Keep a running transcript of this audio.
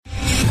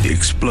the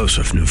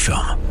explosive new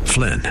film,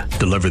 Flynn,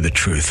 deliver the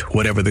truth,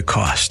 whatever the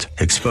cost,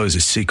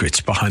 exposes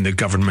secrets behind the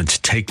government's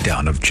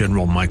takedown of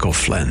General Michael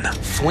Flynn.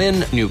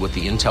 Flynn knew what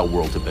the intel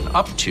world had been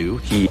up to.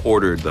 He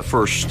ordered the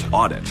first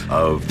audit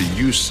of the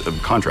use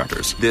of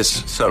contractors.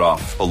 This set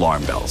off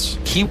alarm bells.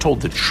 He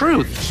told the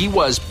truth. He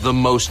was the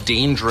most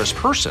dangerous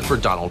person for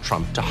Donald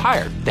Trump to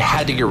hire. They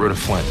had to get rid of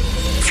Flynn.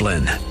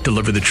 Flynn,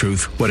 deliver the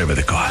truth, whatever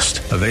the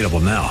cost. Available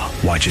now.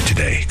 Watch it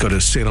today. Go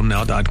to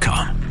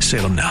salemnow.com.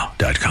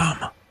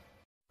 salemnow.com.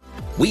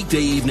 Weekday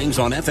evenings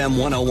on FM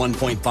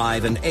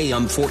 101.5 and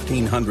AM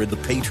 1400 The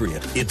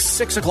Patriot. It's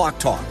 6 o'clock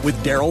talk with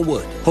Daryl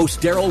Wood. Host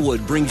Daryl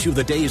Wood brings you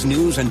the day's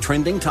news and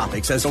trending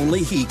topics as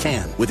only he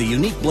can, with a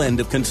unique blend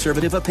of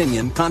conservative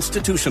opinion,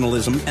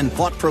 constitutionalism, and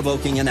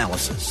thought-provoking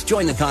analysis.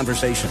 Join the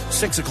conversation.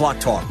 6 o'clock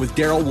talk with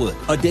Daryl Wood.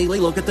 A daily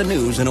look at the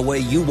news in a way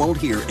you won't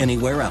hear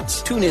anywhere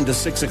else. Tune in to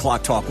 6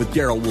 o'clock talk with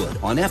Daryl Wood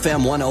on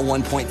FM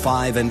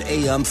 101.5 and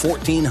AM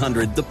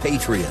 1400 The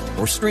Patriot,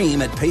 or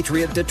stream at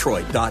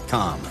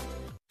patriotdetroit.com.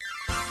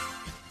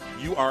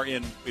 You are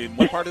in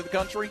what part of the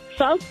country?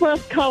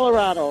 Southwest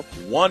Colorado.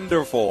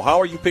 Wonderful. How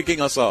are you picking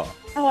us up?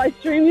 Oh, I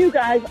stream you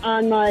guys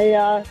on my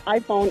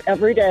iPhone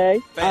every day.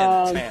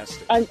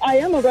 Fantastic. I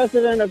am a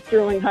resident of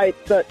Sterling Heights,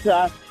 but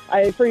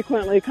I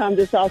frequently come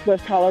to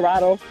Southwest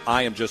Colorado.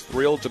 I am just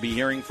thrilled to be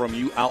hearing from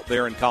you out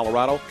there in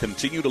Colorado.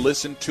 Continue to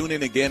listen, tune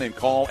in again, and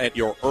call at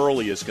your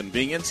earliest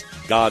convenience.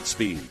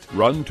 Godspeed.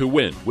 Run to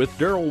Win with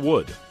Daryl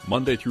Wood,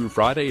 Monday through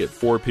Friday at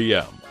 4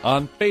 p.m.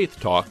 on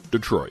Faith Talk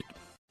Detroit.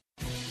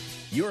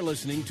 You're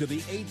listening to the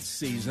 8th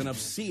season of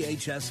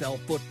CHSL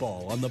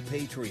football on The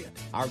Patriot.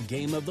 Our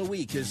game of the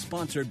week is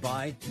sponsored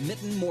by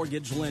Mitten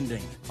Mortgage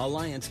Lending,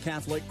 Alliance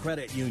Catholic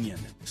Credit Union,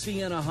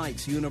 Siena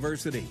Heights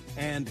University,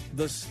 and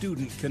The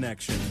Student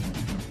Connection.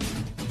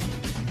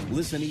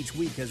 Listen each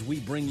week as we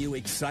bring you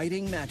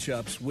exciting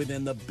matchups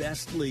within the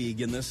best league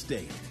in the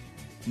state.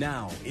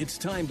 Now, it's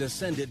time to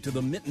send it to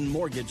the Mitten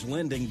Mortgage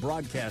Lending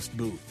broadcast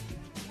booth.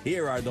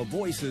 Here are the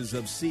voices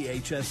of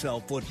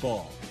CHSL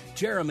football,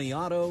 Jeremy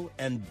Otto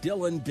and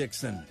Dylan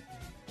Dixon.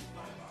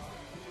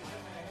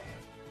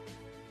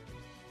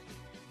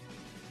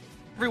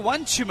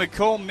 Everyone to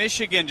Macomb,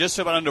 Michigan, just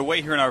about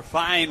underway here in our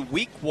fine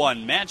Week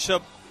 1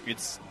 matchup.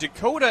 It's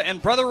Dakota and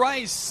Brother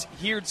Rice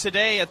here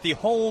today at the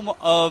home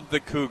of the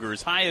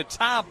Cougars. High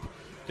atop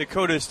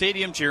Dakota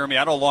Stadium, Jeremy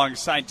Otto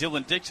alongside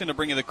Dylan Dixon to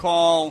bring you the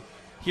call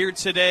here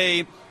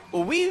today.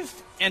 Well, we've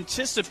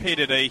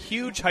anticipated a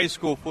huge high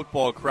school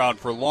football crowd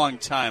for a long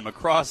time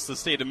across the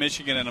state of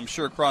Michigan, and I'm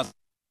sure across.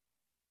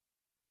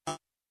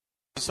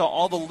 Saw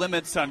all the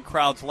limits on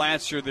crowds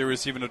last year. There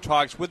was even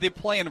talks, would they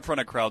play in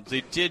front of crowds?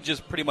 They did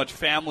just pretty much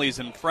families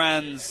and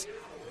friends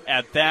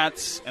at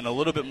that, and a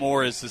little bit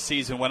more as the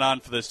season went on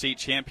for the state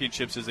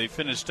championships as they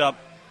finished up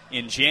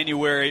in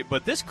January.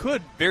 But this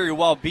could very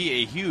well be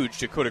a huge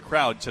Dakota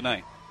crowd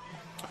tonight.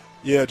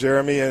 Yeah,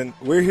 Jeremy, and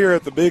we're here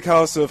at the big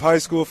house of high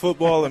school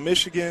football in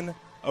Michigan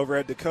over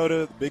at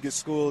Dakota, the biggest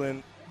school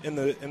in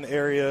the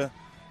area,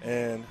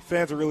 and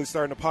fans are really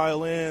starting to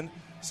pile in.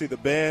 See the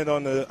band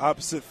on the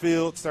opposite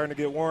field starting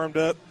to get warmed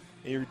up,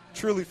 and you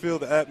truly feel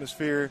the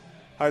atmosphere.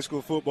 High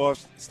school football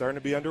is starting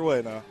to be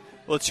underway now.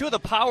 Well, two of the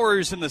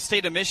powers in the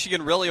state of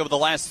Michigan really over the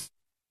last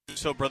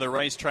so Brother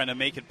Rice trying to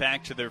make it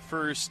back to their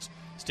first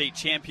state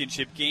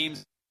championship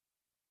games.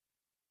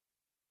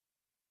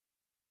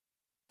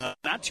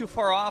 Not too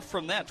far off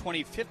from that.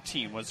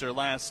 2015 was their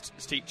last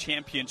state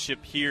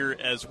championship here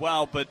as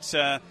well. But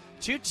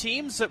two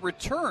teams that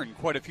return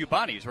quite a few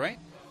bodies, right?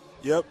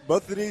 Yep,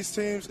 both of these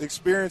teams,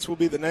 experience will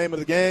be the name of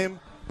the game.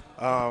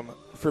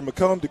 For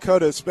Macomb,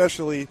 Dakota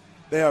especially,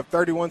 they have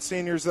 31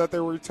 seniors that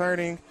they're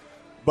returning.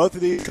 Both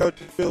of these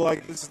coaches feel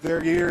like this is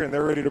their year, and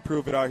they're ready to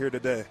prove it out here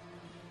today.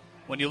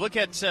 When you look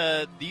at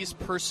these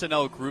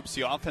personnel groups,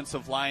 the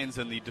offensive lines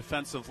and the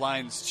defensive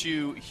lines,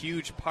 two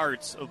huge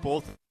parts of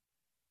both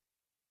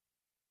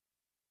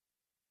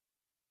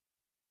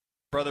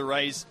Brother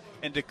Rice,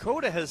 and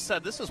Dakota has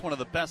said this is one of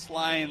the best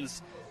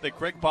lines that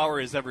Greg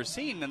Bauer has ever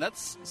seen, and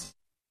that's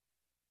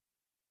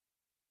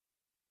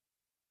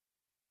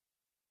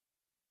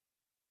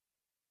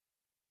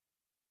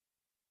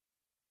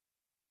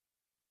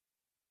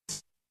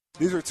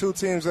these are two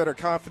teams that are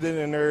confident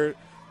in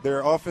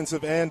their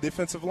offensive and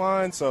defensive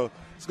line, so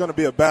it's going to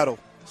be a battle.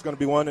 It's going to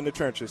be one in the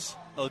trenches.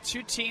 Well,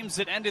 two teams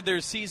that ended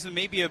their season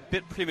maybe a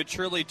bit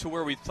prematurely to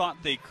where we thought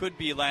they could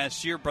be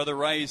last year. Brother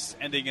Rice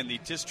ending in the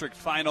district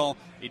final,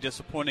 a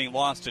disappointing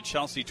loss to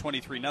Chelsea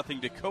 23-0.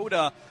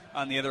 Dakota,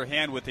 on the other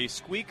hand, with a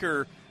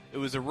squeaker. It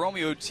was a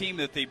Romeo team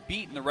that they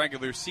beat in the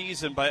regular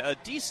season by a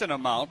decent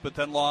amount, but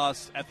then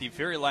lost at the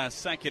very last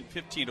second,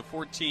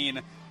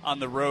 15-14 on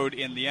the road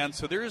in the end.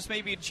 So there's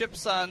maybe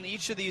chips on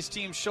each of these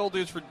teams'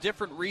 shoulders for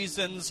different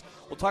reasons.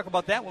 We'll talk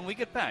about that when we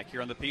get back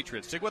here on The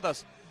Patriots. Stick with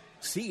us.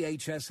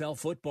 CHSL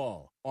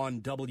football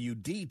on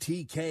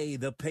WDTK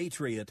The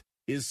Patriot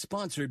is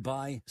sponsored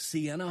by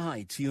Siena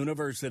Heights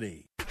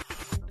University.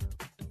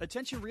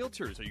 Attention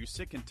realtors, are you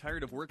sick and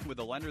tired of working with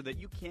a lender that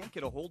you can't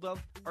get a hold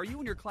of? Are you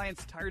and your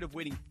clients tired of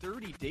waiting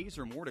 30 days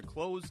or more to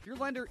close? Your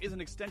lender is an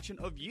extension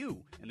of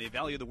you, and they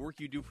value the work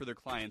you do for their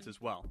clients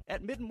as well.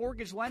 At Mitten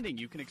Mortgage Lending,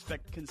 you can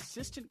expect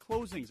consistent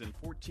closings in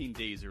 14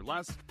 days or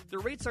less. Their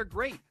rates are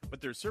great,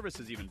 but their service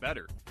is even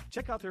better.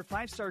 Check out their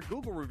 5-star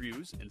Google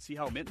reviews and see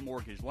how Mitten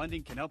Mortgage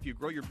Lending can help you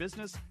grow your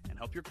business and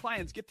help your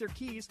clients get their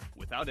keys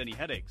without any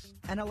headaches.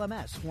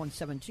 NLMS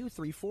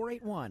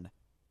 1723481.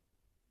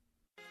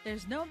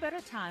 There's no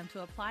better time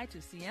to apply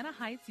to Siena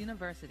Heights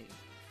University.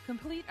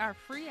 Complete our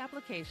free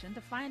application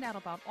to find out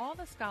about all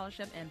the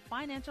scholarship and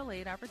financial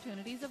aid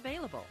opportunities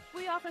available.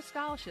 We offer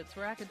scholarships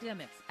for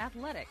academics,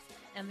 athletics,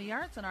 and the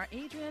arts on our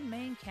Adrian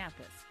main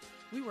campus.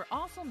 We were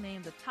also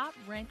named the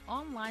top-ranked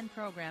online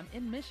program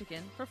in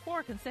Michigan for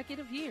 4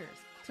 consecutive years.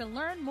 To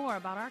learn more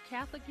about our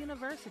Catholic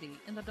university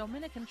in the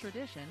Dominican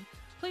tradition,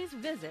 please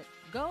visit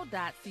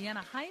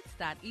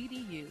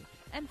go.sienaheights.edu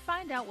and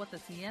find out what the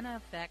Siena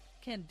Effect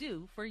can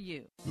do for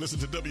you. Listen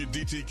to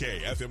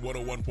WDTK FM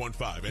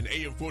 101.5 and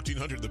AM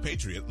 1400 The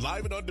Patriot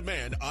live and on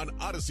demand on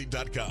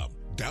Odyssey.com.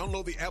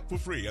 Download the app for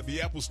free at the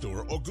Apple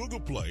Store or Google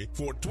Play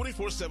for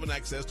 24/7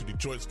 access to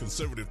Detroit's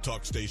conservative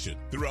talk station.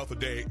 Throughout the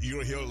day,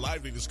 you'll hear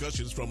lively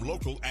discussions from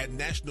local and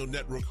national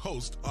network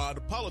hosts on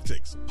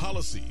politics,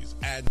 policies,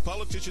 and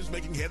politicians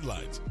making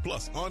headlines,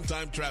 plus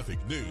on-time traffic,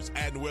 news,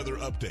 and weather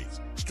updates.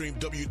 Stream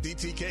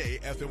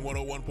WDTK FM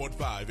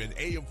 101.5 and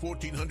AM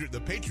 1400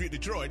 The Patriot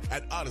Detroit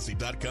at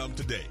Odyssey.com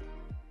today.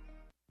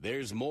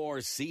 There's more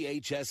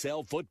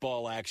CHSL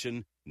football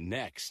action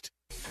next.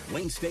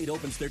 Wayne State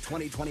opens their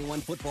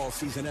 2021 football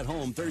season at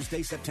home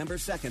Thursday, September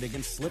 2nd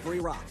against Slippery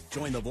Rock.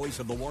 Join the voice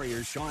of the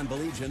Warriors, Sean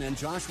Baligian and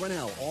Josh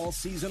Rennell, all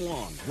season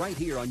long, right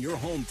here on your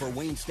home for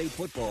Wayne State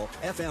football,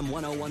 FM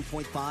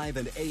 101.5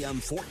 and AM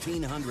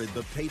 1400,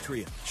 The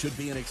Patriot. Should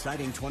be an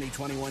exciting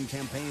 2021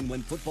 campaign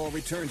when football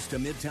returns to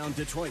Midtown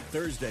Detroit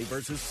Thursday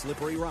versus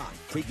Slippery Rock.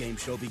 Pre-game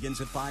show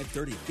begins at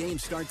 5:30. Game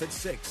starts at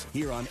 6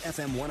 here on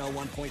FM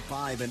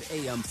 101.5 and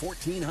AM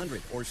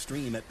 1400 or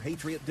stream at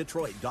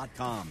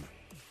patriotdetroit.com.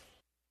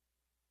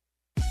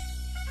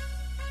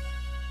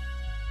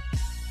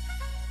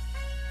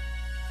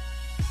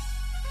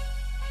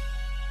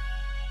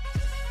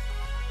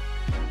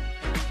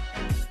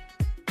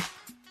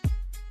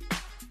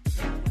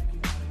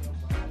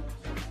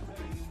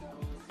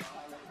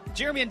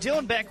 Jeremy and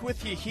Dylan back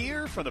with you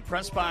here from the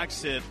press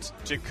box at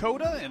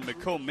Dakota in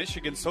Macomb,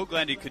 Michigan. So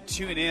glad you could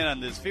tune in on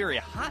this very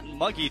hot and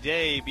muggy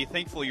day. Be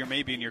thankful you're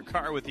maybe in your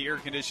car with the air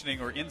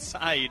conditioning or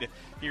inside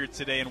here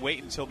today, and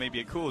wait until maybe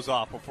it cools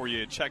off before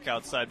you check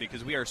outside,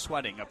 because we are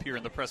sweating up here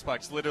in the press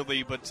box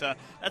literally. But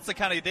that's the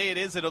kind of day it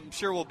is. I'm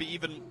sure will be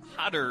even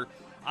hotter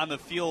on the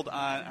field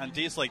on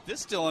days like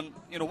this, Dylan.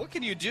 You know, what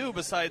can you do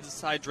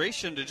besides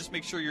hydration to just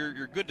make sure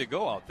you're good to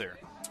go out there?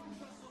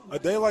 A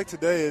day like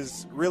today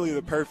is really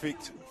the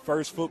perfect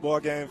first football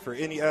game for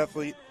any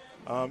athlete.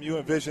 You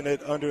envision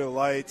it under the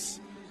lights,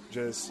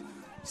 just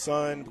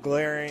sun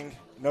glaring,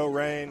 no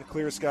rain,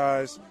 clear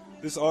skies.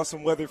 This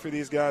awesome weather for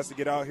these guys to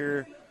get out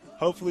here.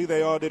 Hopefully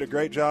they all did a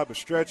great job of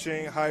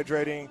stretching,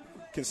 hydrating,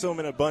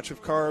 consuming a bunch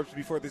of carbs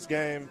before this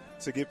game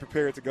to get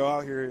prepared to go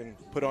out here and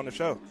put on the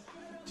show.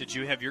 Did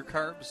you have your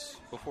carbs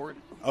before it?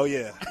 Oh,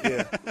 yeah.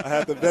 I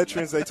had the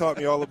veterans. They taught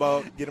me all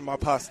about getting my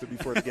pasta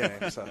before the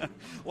game. So.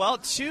 Well,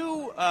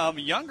 2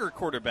 younger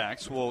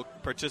quarterbacks will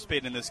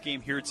participate in this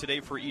game here today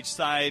for each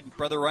side.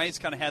 Brother Rice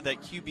kind of had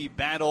that QB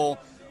battle,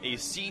 a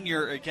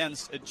senior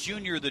against a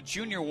junior. The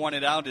junior won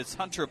it out. It's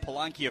Hunter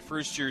Palanki, a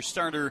first-year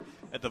starter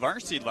at the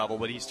varsity level,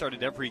 but he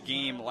started every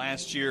game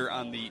last year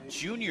on the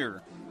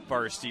junior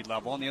varsity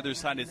level. On the other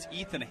side, it's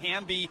Ethan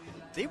Hamby.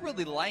 They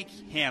really like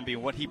Hamby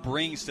and what he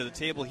brings to the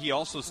table. He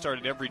also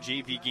started every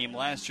JV game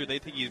last year. They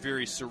think he's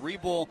very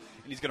cerebral,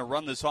 and he's going to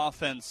run this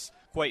offense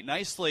quite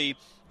nicely.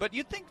 But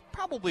you'd think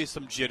probably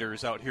some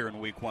jitters out here in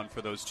week 1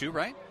 for those two,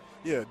 right?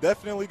 Yeah,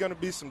 definitely going to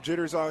be some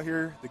jitters out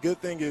here. The good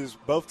thing is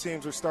both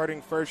teams are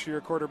starting first-year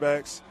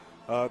quarterbacks.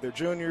 They're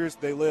juniors.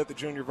 They led the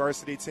junior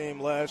varsity team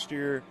last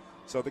year.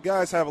 So the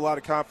guys have a lot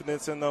of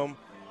confidence in them.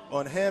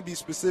 On Hamby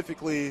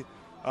specifically,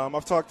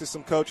 I've talked to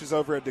some coaches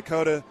over at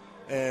Dakota,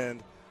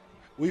 and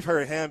we've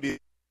heard Hamby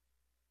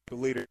the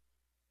leader.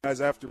 Guys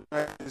after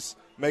practice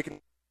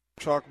making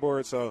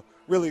chalkboard, so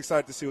really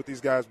excited to see what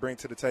these guys bring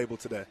to the table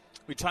today.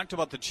 We talked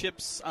about the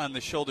chips on the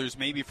shoulders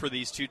maybe for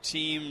these two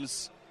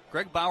teams.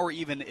 Greg Bauer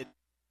even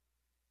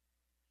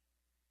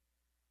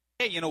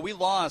we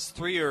lost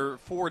 3 or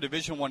 4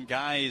 Division I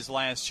guys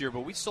last year,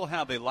 but we still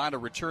have a lot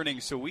of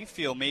returning, so we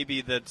feel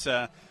maybe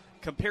that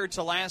compared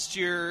to last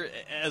year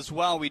as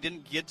well, we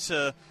didn't get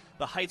to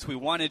the heights we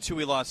wanted to.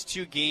 We lost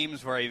 2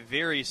 games for a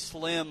very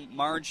slim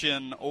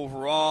margin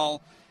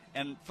overall.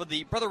 And for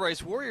the Brother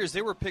Rice Warriors,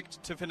 they were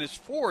picked to finish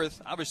 4th,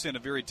 obviously in a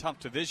very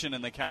tough division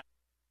in the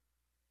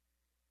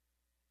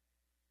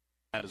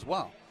as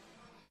well.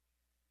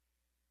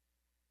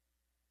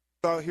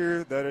 Out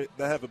here that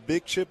have a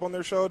big chip on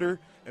their shoulder,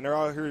 and they're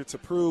out here to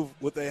prove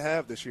what they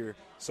have this year.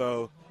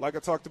 So, like I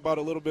talked about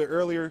a little bit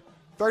earlier,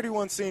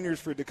 31 seniors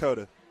for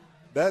Dakota.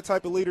 that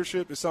type of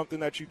leadership is something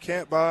that you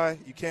can't buy,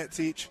 you can't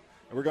teach,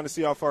 and we're going to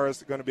see how far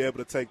it's going to be able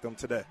to take them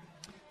today.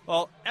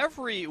 Well,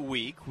 every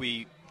week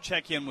we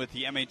check in with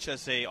the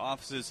MHSA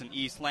offices in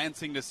East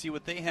Lansing to see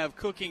what they have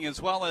cooking,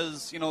 as well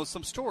as,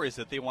 some stories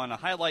that they want to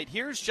highlight.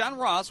 Here's John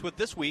Ross with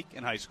This Week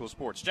in High School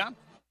Sports. John?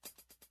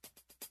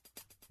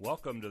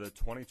 Welcome to the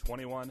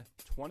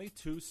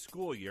 2021-22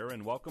 school year,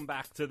 and welcome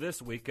back to This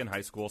Week in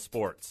High School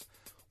Sports.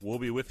 We'll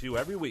be with you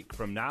every week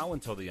from now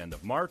until the end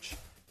of March,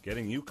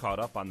 getting you caught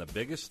up on the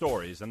biggest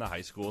stories in the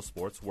high school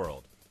sports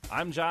world.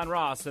 I'm John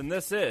Ross, and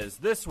this is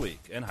This Week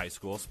in High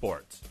School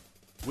Sports.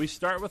 We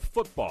start with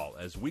football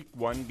as Week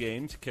 1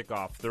 games kick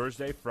off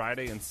Thursday,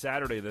 Friday, and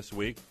Saturday this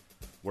week.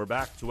 We're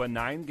back to a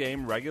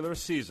 9-game regular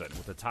season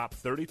with the top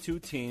 32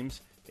 teams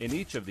in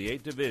each of the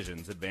 8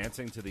 divisions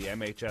advancing to the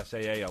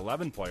MHSAA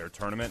 11-player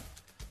tournament.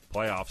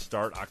 Playoffs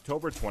start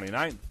October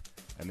 29th,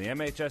 and the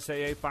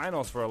MHSAA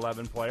finals for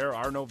 11-player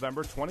are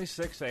November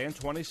 26th and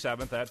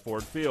 27th at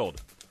Ford Field.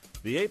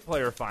 The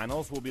 8-player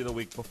finals will be the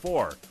week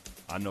before,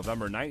 on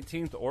November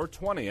 19th or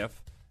 20th,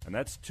 and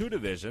that's 2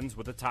 divisions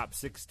with the top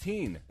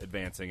 16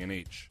 advancing in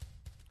each.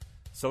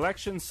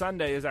 Selection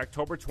Sunday is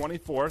October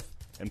 24th,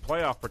 and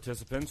playoff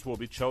participants will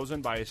be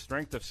chosen by a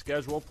strength of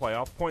schedule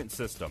playoff point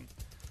system.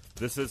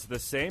 This is the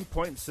same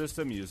point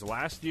system used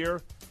last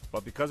year,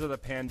 but because of the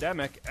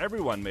pandemic,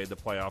 everyone made the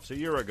playoffs a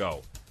year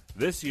ago.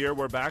 This year,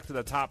 we're back to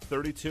the top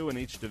 32 in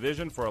each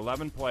division for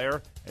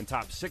 11-player and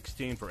top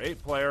 16 for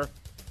 8-player,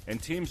 and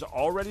teams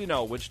already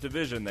know which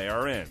division they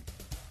are in.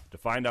 To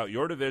find out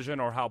your division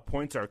or how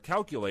points are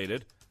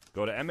calculated,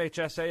 go to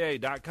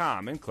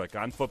MHSAA.com and click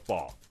on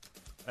football.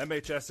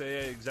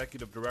 MHSAA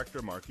Executive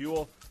Director Mark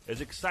Ewell is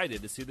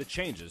excited to see the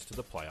changes to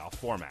the playoff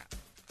format.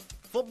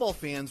 Football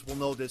fans will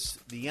notice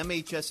the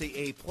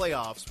MHSAA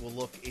playoffs will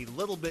look a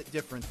little bit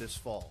different this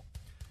fall.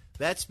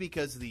 That's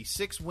because the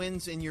 6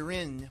 wins and you're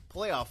in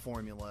playoff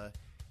formula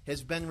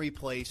has been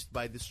replaced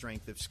by the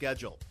strength of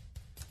schedule.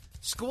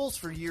 Schools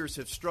for years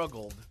have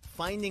struggled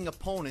finding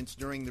opponents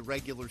during the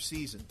regular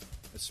season,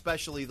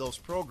 especially those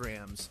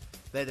programs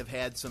that have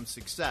had some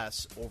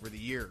success over the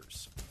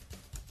years.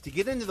 To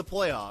get into the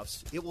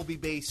playoffs, it will be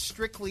based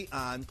strictly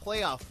on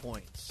playoff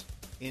points,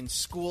 and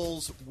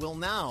schools will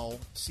now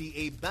see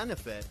a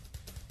benefit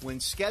when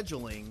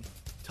scheduling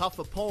tough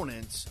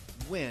opponents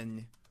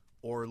win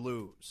or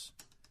lose.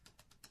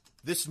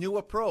 This new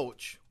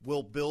approach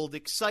will build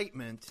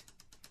excitement,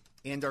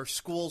 and our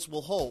schools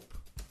will hope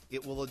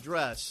it will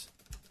address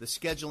the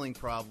scheduling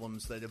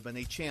problems that have been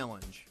a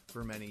challenge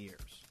for many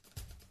years.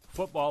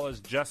 Football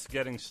is just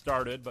getting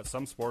started, but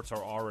some sports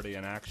are already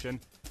in action.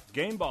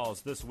 Game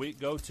balls this week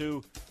go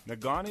to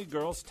Negaunee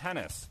Girls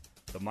Tennis.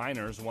 The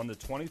Miners won the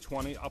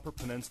 2020 Upper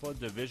Peninsula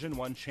Division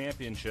I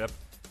Championship,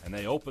 and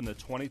they opened the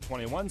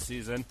 2021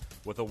 season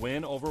with a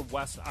win over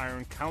West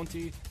Iron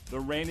County, the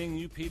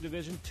reigning UP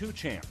Division II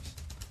champs.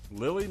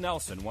 Lily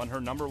Nelson won her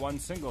number 1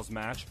 singles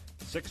match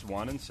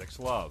 6-1 and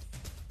 6-love.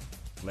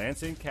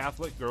 Lansing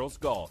Catholic Girls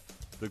Golf.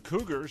 The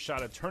Cougars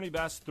shot a tourney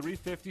best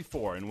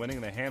 354 in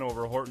winning the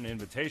Hanover Horton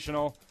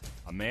Invitational.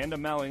 Amanda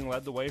Melling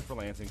led the way for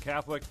Lansing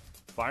Catholic,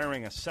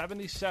 firing a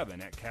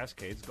 77 at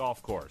Cascades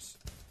Golf Course.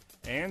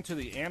 And to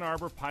the Ann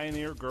Arbor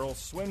Pioneer Girls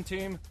Swim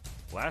Team,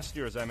 last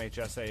year's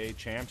MHSAA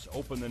champs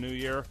opened the new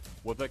year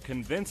with a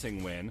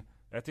convincing win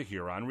at the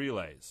Huron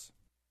Relays.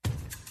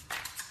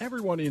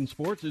 Everyone in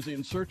sports is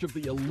in search of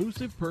the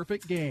elusive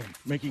perfect game,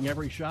 making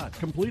every shot,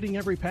 completing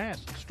every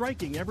pass,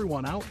 striking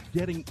everyone out,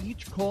 getting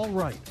each call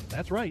right.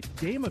 That's right,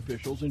 game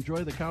officials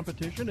enjoy the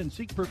competition and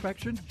seek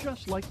perfection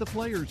just like the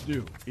players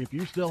do. If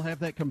you still have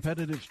that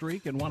competitive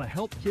streak and want to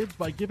help kids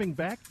by giving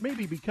back,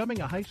 maybe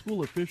becoming a high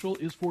school official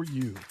is for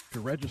you. To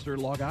register,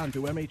 log on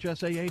to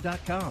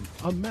MHSAA.com.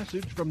 A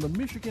message from the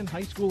Michigan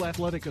High School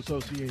Athletic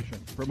Association,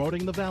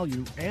 promoting the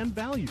value and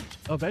values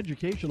of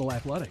educational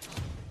athletics.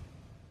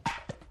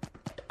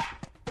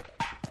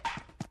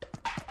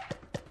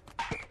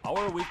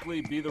 Our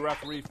weekly Be the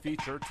Referee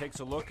feature takes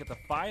a look at the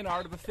fine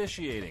art of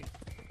officiating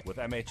with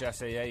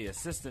MHSAA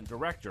Assistant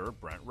Director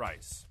Brent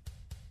Rice.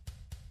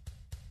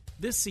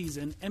 This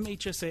season,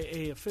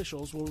 MHSAA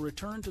officials will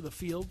return to the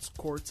fields,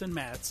 courts, and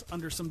mats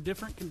under some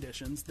different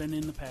conditions than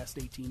in the past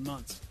 18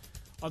 months.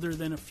 Other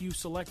than a few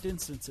select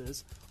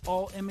instances,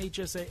 all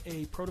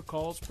MHSAA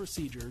protocols,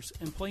 procedures,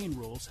 and playing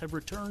rules have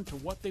returned to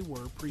what they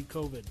were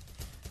pre-COVID.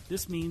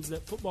 This means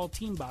that football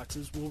team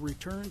boxes will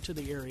return to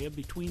the area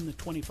between the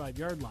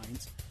 25-yard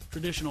lines,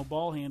 traditional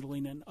ball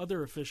handling and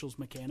other officials'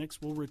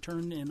 mechanics will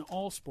return in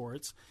all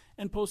sports,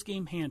 and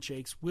post-game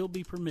handshakes will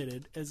be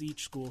permitted as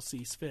each school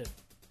sees fit.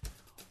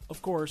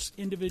 Of course,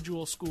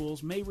 individual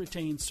schools may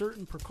retain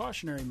certain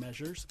precautionary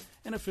measures,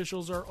 and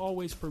officials are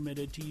always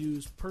permitted to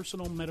use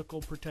personal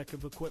medical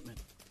protective equipment.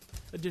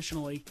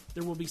 Additionally,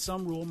 there will be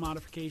some rule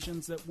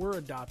modifications that were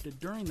adopted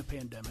during the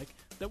pandemic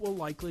that will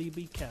likely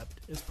be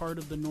kept as part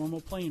of the normal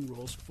playing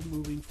rules for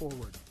moving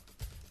forward.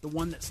 The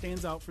one that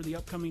stands out for the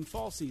upcoming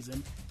fall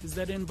season is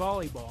that in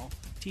volleyball,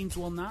 teams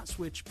will not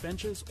switch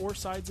benches or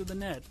sides of the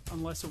net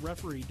unless a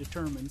referee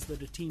determines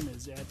that a team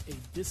is at a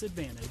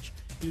disadvantage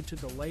due to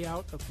the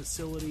layout of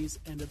facilities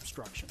and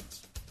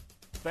obstructions.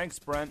 Thanks,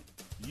 Brent.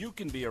 You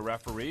can be a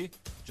referee.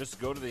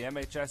 Just go to the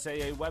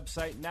MHSAA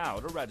website now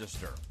to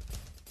register.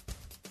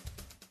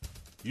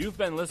 You've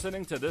been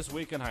listening to This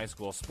Week in High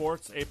School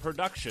Sports, a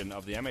production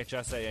of the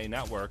MHSAA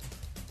Network.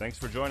 Thanks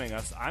for joining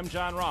us. I'm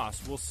John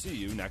Ross. We'll see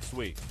you next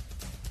week.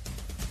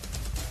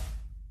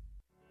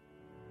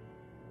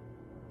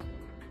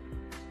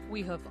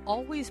 We have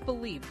always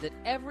believed that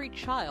every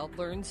child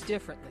learns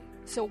differently,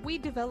 so we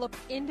develop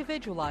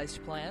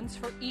individualized plans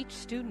for each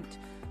student.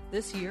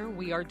 This year,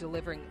 we are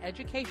delivering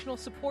educational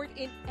support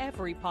in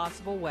every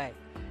possible way,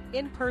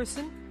 in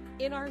person,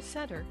 in our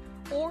center,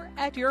 or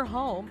at your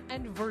home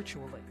and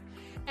virtually.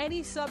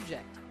 Any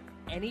subject,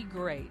 any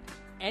grade,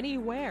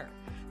 anywhere.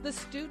 The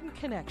Student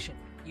Connection,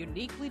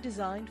 uniquely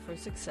designed for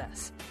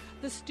success.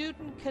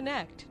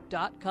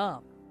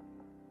 TheStudentConnect.com.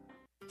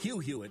 Hugh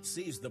Hewitt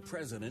sees the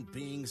president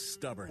being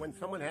stubborn. When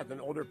someone has an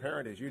older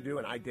parent, as you do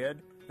and I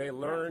did, they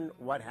learn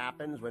what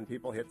happens when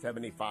people hit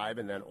 75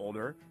 and then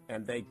older,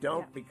 and they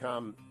don't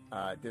become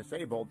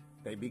disabled.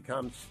 They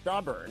become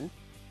stubborn,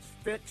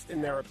 fixed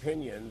in their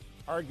opinions,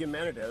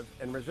 argumentative,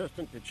 and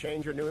resistant to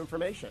change or new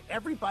information.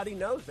 Everybody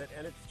knows it,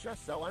 and it's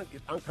just so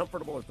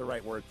uncomfortable is the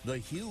right word. The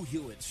Hugh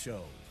Hewitt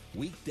Show,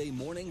 weekday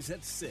mornings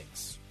at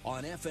 6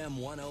 on FM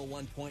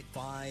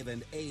 101.5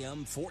 and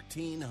AM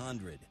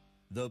 1400.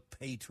 The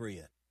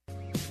Patriot.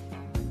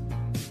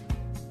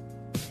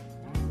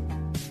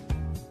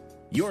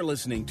 You're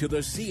listening to the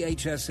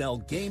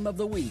CHSL Game of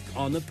the Week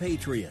on The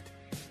Patriot.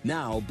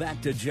 Now,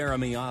 back to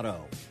Jeremy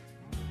Otto.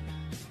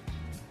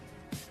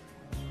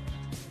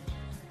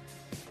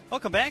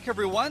 Welcome back,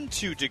 everyone,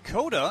 to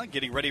Dakota.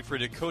 Getting ready for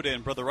Dakota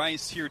and Brother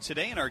Rice here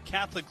today in our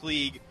Catholic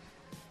League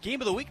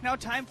Game of the Week. Now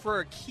time for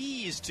our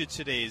keys to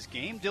today's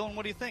game. Dylan,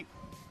 what do you think?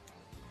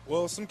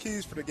 Well, some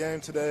keys for the game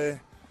today.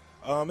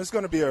 It's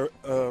going to be a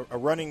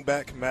running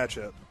back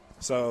matchup.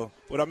 So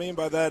what I mean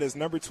by that is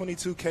number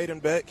 22,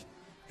 Caden Beck.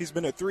 He's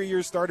been a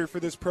 3-year starter for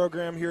this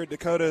program here at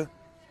Dakota.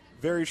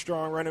 Very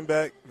strong running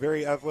back,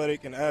 very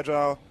athletic and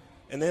agile.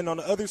 And then on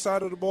the other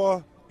side of the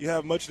ball, you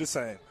have much the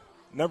same.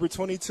 Number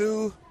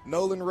 22,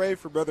 Nolan Ray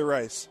for Brother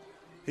Rice.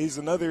 He's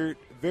another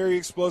very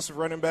explosive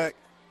running back.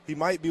 He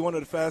might be one of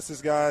the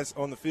fastest guys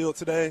on the field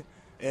today,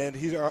 and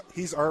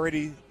he's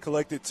already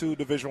collected 2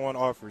 Division I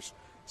offers.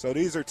 So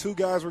these are 2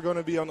 guys we're going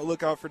to be on the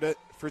lookout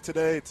for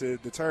today to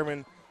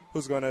determine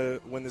who's going to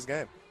win this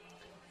game.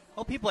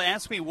 Well, people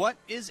ask me, what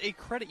is a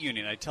credit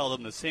union? I tell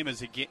them the same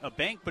as a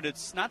bank, but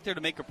it's not there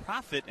to make a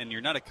profit, and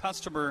you're not a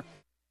customer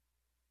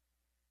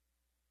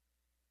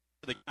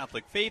of the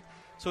Catholic faith.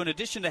 So in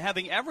addition to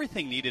having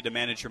everything needed to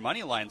manage your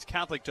money, Alliance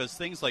Catholic does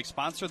things like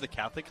sponsor the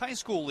Catholic High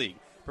School League,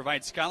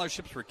 provide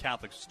scholarships for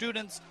Catholic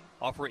students,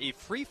 offer a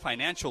free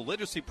financial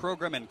literacy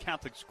program in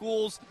Catholic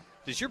schools.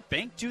 Does your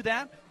bank do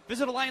that?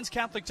 Visit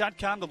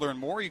AllianceCatholic.com to learn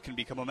more. You can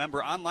become a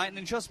member online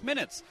in just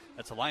minutes.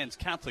 That's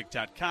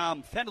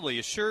AllianceCatholic.com, federally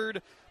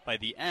assured by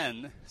the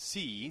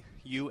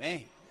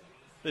NCUA.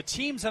 The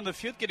teams on the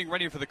field getting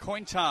ready for the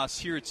coin toss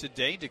here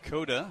today.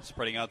 Dakota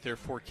spreading out their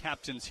 4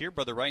 captains here.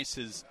 Brother Rice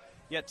is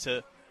yet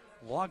to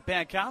log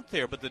back out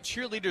there, but the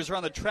cheerleaders are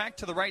on the track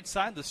to the right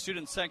side. The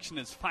student section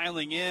is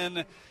filing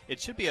in. It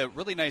should be a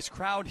really nice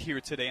crowd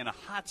here today on a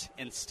hot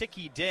and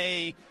sticky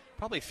day.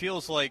 Probably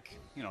feels like,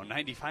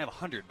 95,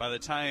 100 by the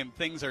time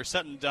things are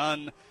said and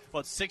done.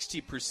 About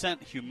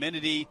 60%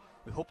 humidity.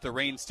 We hope the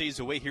rain stays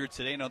away here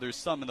today. I know there's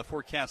some in the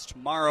forecast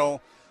tomorrow.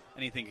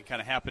 Anything can kind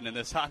of happen in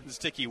this hot and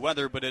sticky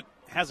weather, but it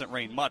hasn't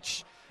rained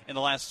much in the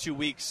last 2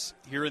 weeks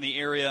here in the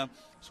area,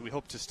 so we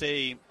hope to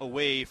stay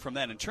away from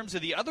that. In terms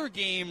of the other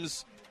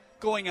games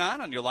going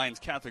on your Lions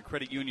Catholic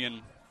Credit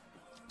Union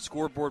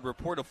scoreboard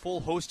report, a full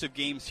host of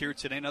games here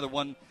today. Another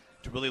one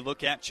to really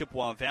look at,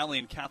 Chippewa Valley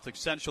and Catholic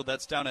Central.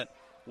 That's down at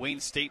Wayne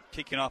State,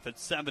 kicking off at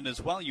 7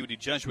 as well. UD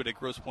Jesuit at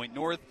Grosse Pointe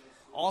North.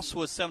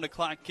 Also a 7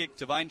 o'clock kick.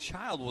 Divine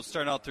Child will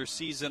start out their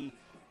season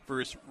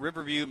versus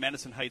Riverview,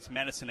 Madison Heights,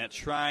 Madison at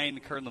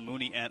Shrine, Cardinal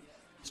Mooney at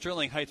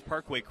Sterling Heights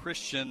Parkway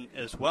Christian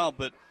as well.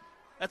 But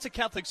that's a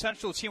Catholic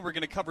Central team we're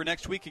going to cover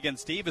next week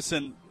against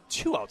Davison.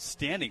 2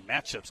 outstanding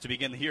matchups to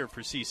begin the year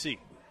for CC.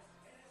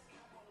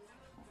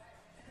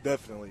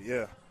 Definitely,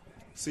 yeah.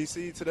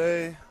 CC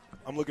today,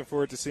 I'm looking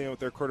forward to seeing what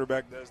their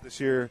quarterback does this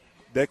year.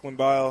 Declan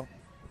Bile,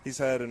 he's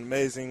had an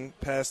amazing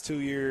past 2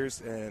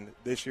 years, and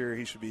this year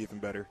he should be even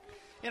better.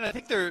 And I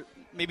think they're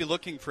maybe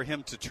looking for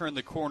him to turn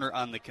the corner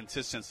on the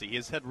consistency. He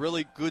has had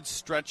really good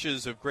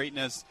stretches of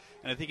greatness,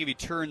 and I think if he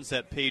turns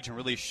that page and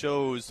really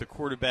shows the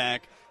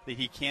quarterback that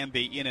he can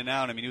be in and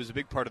out, he was a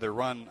big part of their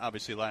run,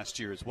 obviously, last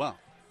year as well.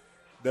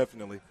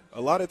 Definitely.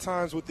 A lot of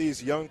times with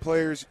these young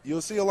players,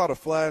 you'll see a lot of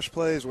flash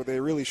plays where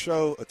they really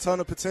show a ton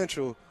of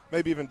potential,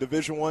 maybe even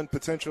Division I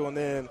potential, and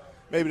then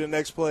maybe the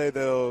next play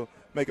they'll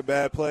make a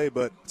bad play.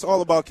 But it's all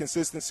about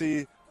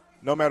consistency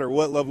no matter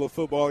what level of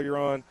football you're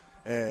on,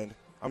 and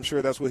I'm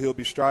sure that's what he'll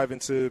be striving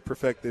to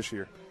perfect this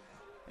year.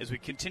 As we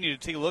continue to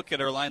take a look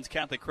at our Lions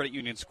Catholic Credit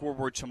Union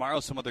scoreboard tomorrow,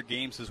 some other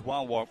games as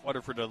well.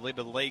 Waterford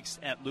Lady Lakes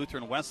at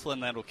Lutheran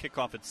Westland. That will kick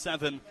off at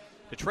 7.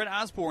 Detroit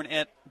Osborne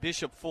at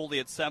Bishop Foley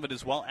at 7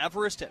 as well.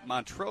 Everest at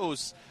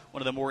Montrose,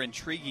 one of the more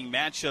intriguing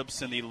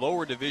matchups in the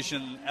lower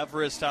division.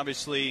 Everest,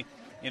 obviously,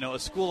 a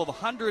school of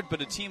 100,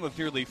 but a team of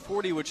nearly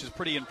 40, which is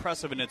pretty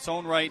impressive in its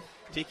own right,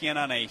 taking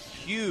on a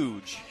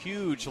huge,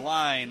 huge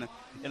line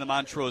in the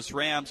Montrose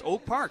Rams.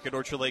 Oak Park at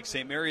Orchard Lake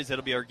St. Mary's,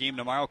 that'll be our game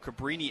tomorrow.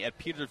 Cabrini at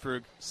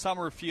Petersburg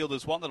Summerfield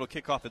as well. That'll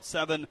kick off at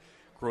 7.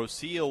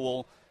 Groseal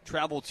will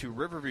travel to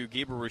Riverview.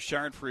 Gabriel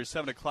Richard for his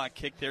 7 o'clock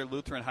kick there.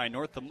 Lutheran High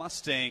North. The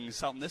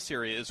Mustangs out in this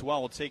area as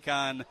well will take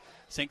on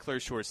St. Clair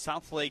Shores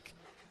Southlake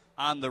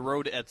on the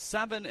road at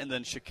 7. And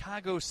then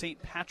Chicago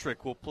St.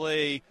 Patrick will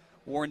play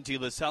Warren De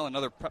La Salle,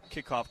 another prep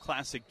kickoff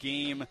classic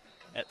game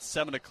at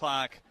 7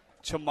 o'clock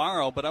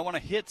tomorrow. But I want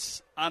to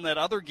hit on that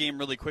other game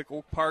really quick,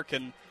 Oak Park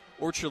and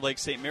Orchard Lake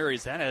St.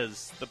 Mary's. That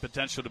has the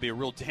potential to be a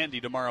real dandy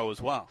tomorrow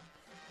as well.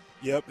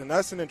 Yep, and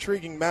that's an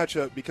intriguing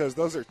matchup because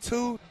those are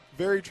two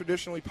very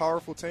traditionally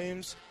powerful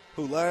teams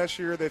who last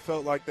year they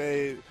felt like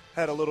they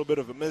had a little bit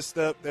of a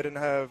misstep. They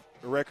didn't have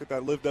a record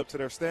that lived up to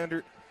their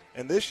standard.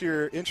 And this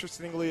year,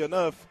 interestingly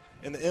enough,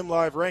 in the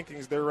MLive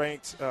rankings, they're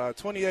ranked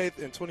 28th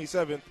and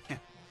 27th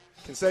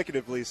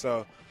consecutively.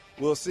 So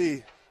we'll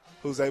see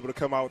who's able to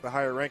come out with a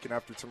higher ranking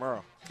after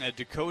tomorrow.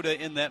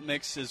 Dakota in that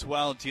mix as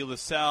well. De La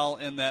Salle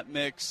in that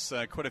mix.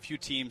 Quite a few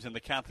teams in the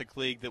Catholic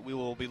League that we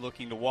will be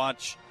looking to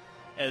watch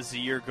as the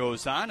year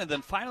goes on. And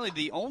then finally,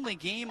 the only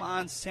game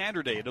on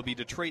Saturday, it'll be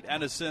Detroit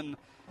Edison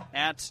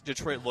at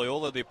Detroit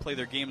Loyola. They play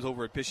their games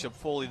over at Bishop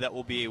Foley. That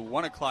will be a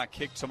 1 o'clock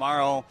kick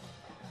tomorrow.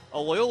 A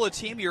Loyola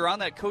team, you're on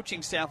that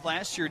coaching staff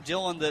last year,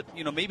 Dylan, that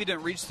maybe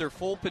didn't reach their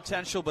full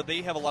potential, but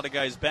they have a lot of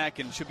guys back,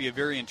 and it should be a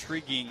very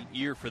intriguing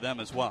year for them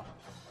as well.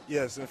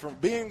 Yes, and from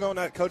being on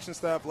that coaching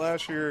staff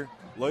last year,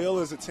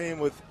 Loyola is a team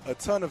with a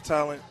ton of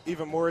talent,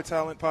 even more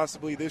talent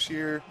possibly this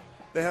year.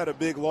 They had a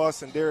big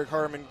loss in Derek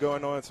Harmon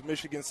going on to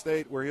Michigan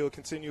State where he'll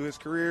continue his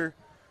career.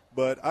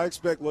 But I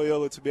expect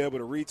Loyola to be able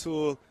to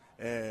retool,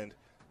 and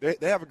they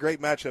have a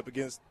great matchup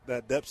against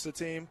that DEPSA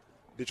team,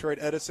 Detroit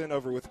Edison,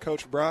 over with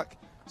Coach Brock.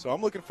 So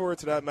I'm looking forward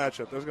to that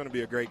matchup. There's going to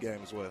be a great game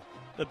as well.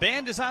 The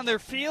band is on their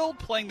field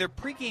playing their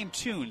pregame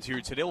tunes here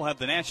today. We'll have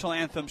the national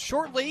anthem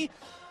shortly,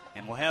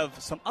 and we'll have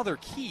some other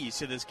keys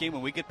to this game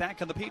when we get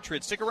back on The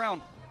Patriot. Stick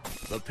around.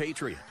 The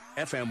Patriot,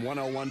 FM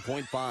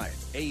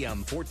 101.5,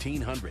 AM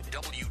 1400,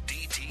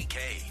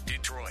 WDTK,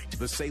 Detroit.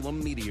 The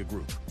Salem Media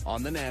Group,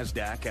 on the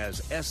NASDAQ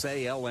as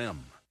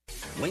SALM.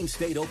 Wayne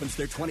State opens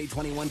their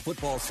 2021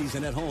 football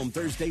season at home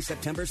Thursday,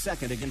 September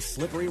 2nd against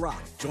Slippery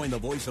Rock. Join the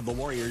voice of the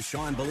Warriors,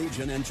 Sean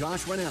Belegian and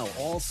Josh Rennell,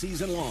 all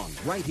season long,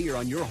 right here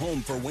on your home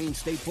for Wayne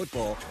State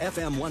football,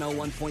 FM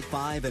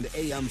 101.5 and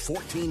AM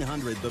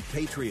 1400, The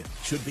Patriot.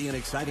 Should be an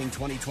exciting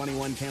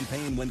 2021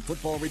 campaign when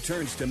football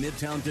returns to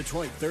Midtown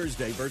Detroit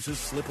Thursday versus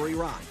Slippery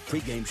Rock.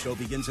 Pre-game show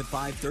begins at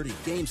 5:30.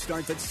 Game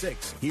starts at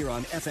 6 here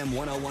on FM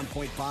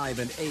 101.5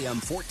 and AM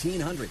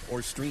 1400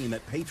 or stream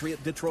at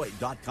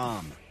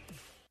patriotdetroit.com.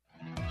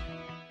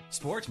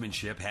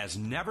 Sportsmanship has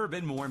never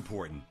been more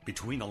important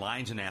between the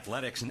lines in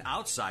athletics and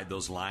outside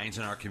those lines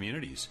in our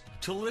communities.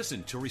 To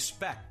listen, to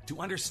respect, to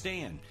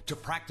understand, to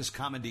practice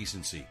common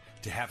decency,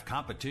 to have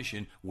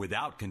competition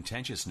without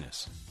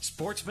contentiousness.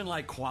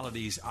 Sportsmanlike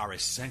qualities are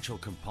essential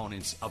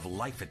components of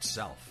life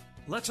itself.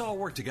 Let's all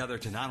work together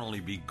to not only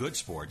be good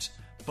sports,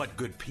 but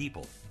good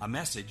people. A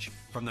message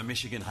from the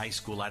Michigan High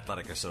School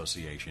Athletic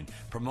Association,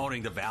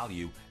 promoting the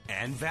value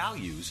and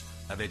values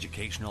of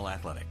educational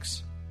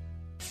athletics.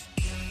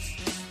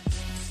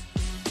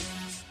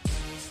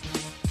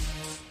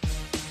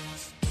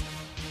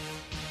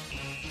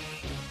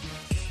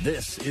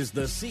 This is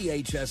the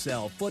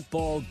CHSL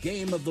Football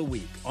Game of the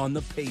Week on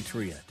The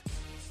Patriot.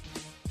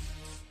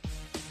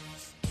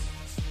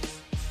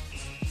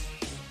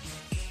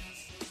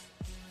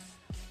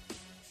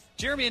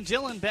 Jeremy and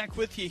Dylan back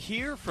with you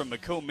here from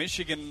Macomb,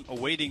 Michigan,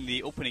 awaiting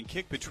the opening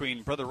kick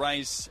between Brother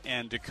Rice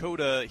and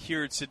Dakota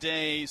here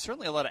today.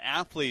 Certainly a lot of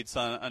athletes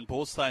on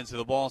both sides of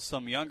the ball,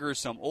 some younger,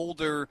 some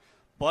older,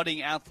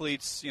 budding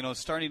athletes,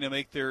 starting to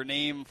make their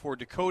name for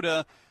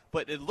Dakota.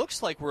 But it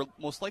looks like we're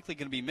most likely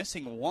going to be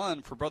missing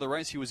one for Brother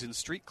Rice. He was in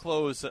street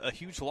clothes, a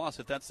huge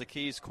loss if that's the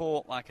case.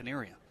 Cole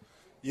Lacanaria.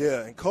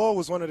 Yeah, and Cole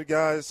was one of the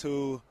guys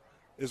who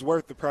is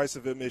worth the price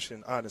of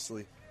admission,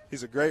 honestly.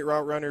 He's a great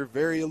route runner,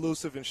 very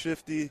elusive and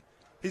shifty.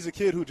 He's a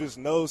kid who just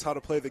knows how to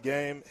play the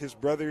game. His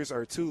brothers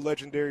are two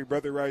legendary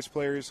Brother Rice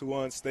players who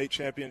won state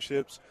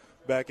championships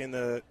back in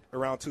the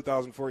around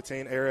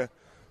 2014 era.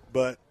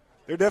 But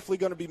they're definitely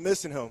going to be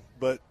missing him.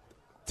 But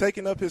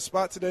taking up his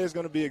spot today is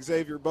going to be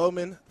Xavier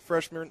Bowman,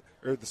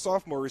 the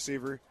sophomore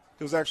receiver.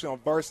 He was actually on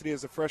varsity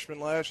as a freshman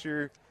last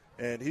year,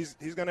 and he's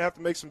going to have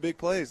to make some big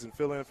plays and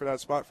fill in for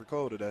that spot for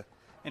Cole today.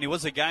 And he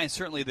was a guy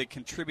certainly that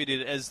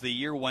contributed as the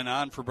year went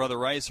on for Brother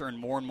Rice, earned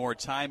more and more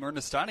time, earned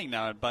a starting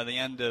now by the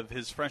end of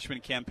his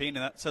freshman campaign,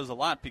 and that says a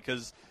lot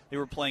because they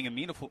were playing in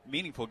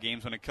meaningful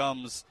games when it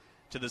comes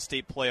to the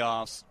state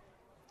playoffs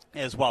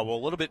as well. Well,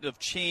 a little bit of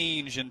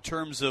change in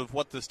terms of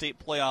what the state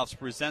playoffs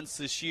presents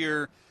this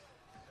year.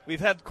 We've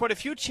had quite a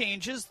few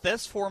changes.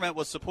 This format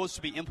was supposed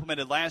to be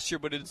implemented last year,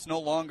 but it's no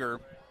longer.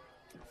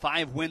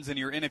 5 wins and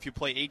you're in if you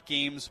play 8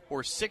 games,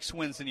 or 6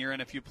 wins and you're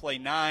in if you play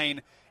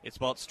 9. It's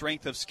about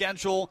strength of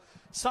schedule.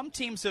 Some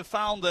teams have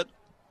found that,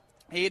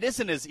 hey, it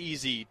isn't as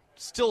easy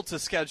still to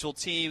schedule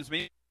teams.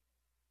 Maybe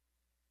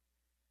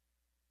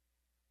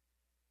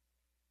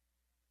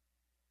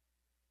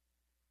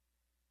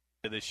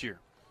this year.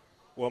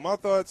 Well, my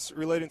thoughts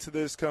relating to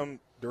this come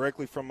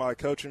directly from my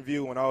coaching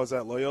view when I was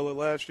at Loyola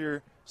last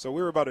year. So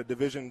we were about a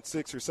Division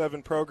 6 or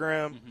 7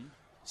 program. Mm-hmm.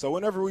 So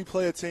whenever we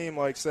play a team,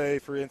 like, say,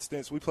 for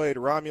instance, we played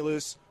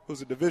Romulus,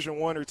 who's a Division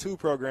 1 or 2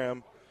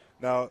 program.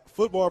 Now,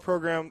 football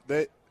program,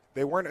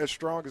 they weren't as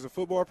strong as a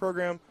football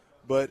program,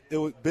 but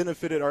it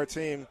benefited our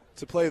team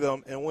to play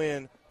them and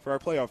win for our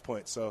playoff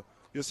points. So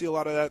you'll see a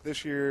lot of that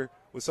this year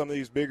with some of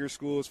these bigger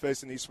schools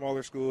facing these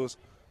smaller schools,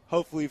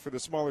 hopefully for the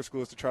smaller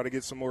schools to try to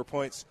get some more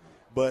points.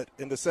 But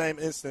in the same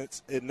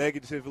instance, it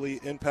negatively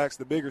impacts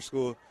the bigger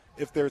school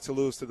if they're to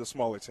lose to the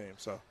smaller team.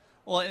 So.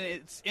 Well,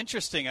 it's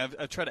interesting.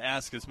 I've tried to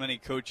ask as many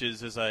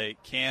coaches as I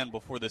can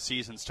before the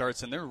season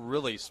starts, and they're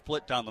really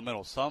split down the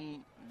middle.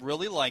 Some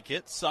really like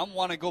it. Some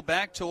want to go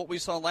back to what we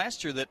saw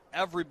last year, that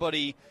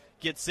everybody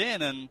gets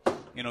in. And,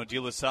 De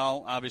La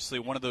Salle, obviously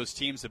one of those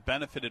teams that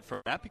benefited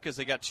from that because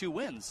they got 2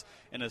 wins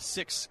in a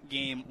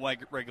 6-game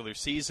regular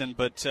season.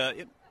 But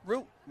it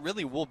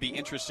really will be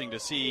interesting to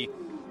see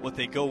what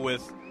they go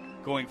with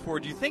going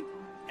forward. Do you think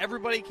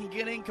everybody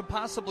can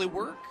possibly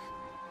work?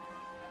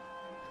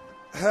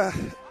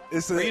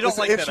 It's an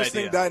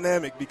interesting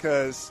dynamic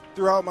because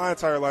throughout my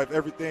entire life,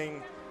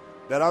 everything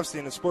that I've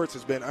seen in sports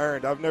has been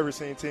earned. I've never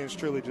seen teams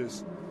truly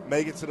just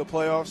make it to the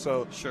playoffs.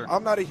 So sure.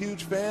 I'm not a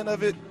huge fan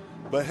of it,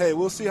 but, hey,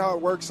 we'll see how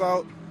it works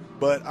out.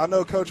 But I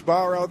know Coach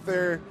Bauer out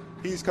there,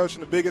 he's coaching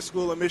the biggest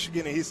school in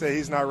Michigan, and he said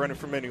he's not running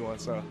from anyone.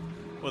 So.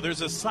 Well,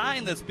 there's a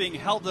sign that's being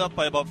held up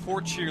by about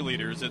 4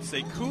 cheerleaders. It's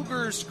a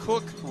Cougars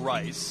Cook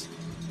Rice.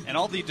 And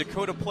all the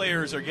Dakota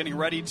players are getting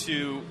ready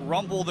to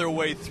rumble their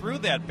way through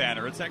that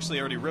banner. It's actually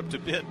already ripped a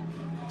bit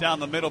down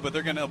the middle, but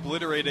they're going to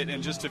obliterate it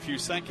in just a few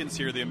seconds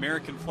here. The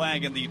American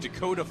flag and the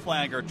Dakota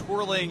flag are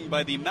twirling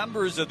by the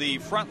members of the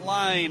front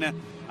line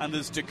on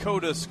this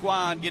Dakota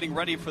squad, getting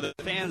ready for the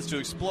fans to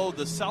explode.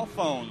 The cell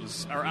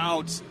phones are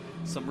out.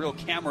 Some real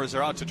cameras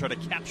are out to try to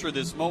capture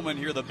this moment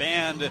here. The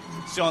band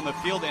still on the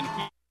field, and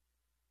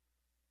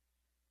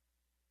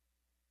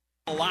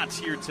a lot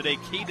here today.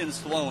 Caden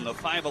Sloan, the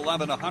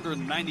 5'11",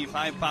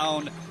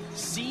 195-pound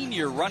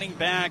senior running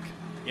back.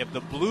 You have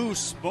the blue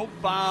smoke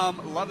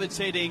bomb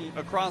levitating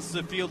across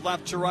the field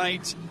left to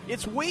right.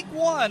 It's week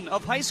 1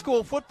 of high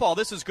school football.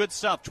 This is good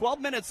stuff.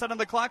 12 minutes set on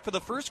the clock for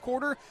the first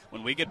quarter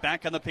when we get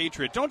back on the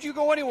Patriot. Don't you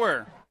go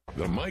anywhere.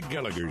 The Mike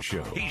Gallagher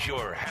Show. He's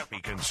your happy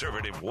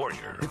conservative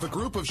warrior. If a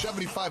group of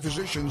 75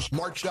 physicians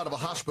marched out of a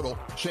hospital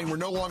saying we're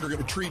no longer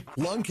going to treat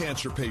lung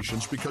cancer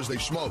patients because they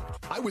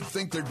smoked, I would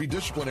think there'd be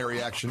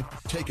disciplinary action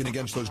taken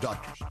against those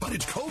doctors. But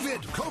it's COVID.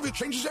 COVID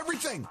changes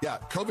everything. Yeah,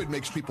 COVID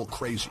makes people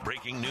crazy.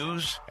 Breaking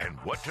news and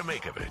what to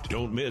make of it.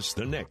 Don't miss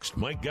the next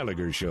Mike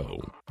Gallagher Show.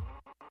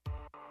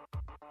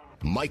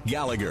 Mike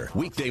Gallagher,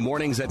 weekday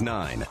mornings at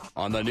 9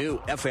 on the new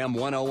FM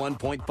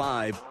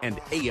 101.5 and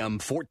AM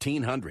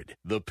 1400.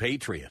 The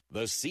Patriot.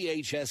 The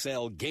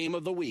CHSL Game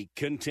of the Week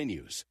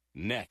continues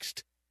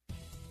next.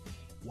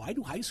 Why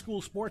do high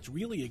school sports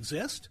really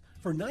exist?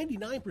 For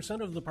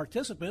 99% of the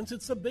participants,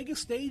 it's the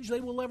biggest stage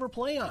they will ever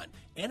play on,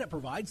 and it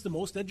provides the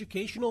most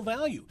educational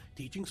value,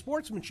 teaching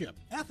sportsmanship,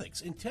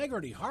 ethics,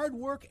 integrity, hard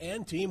work,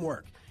 and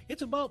teamwork.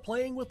 It's about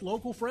playing with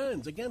local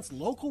friends against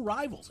local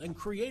rivals and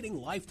creating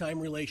lifetime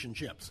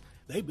relationships.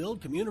 They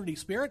build community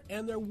spirit,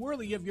 and they're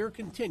worthy of your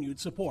continued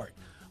support.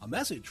 A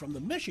message from the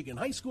Michigan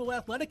High School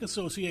Athletic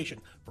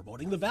Association,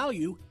 promoting the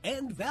value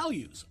and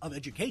values of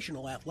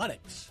educational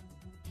athletics.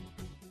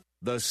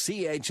 The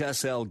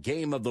CHSL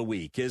Game of the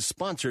Week is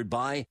sponsored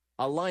by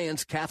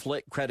Alliance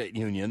Catholic Credit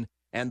Union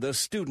and the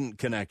Student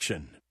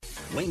Connection.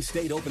 Wayne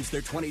State opens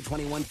their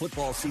 2021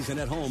 football season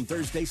at home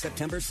Thursday,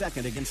 September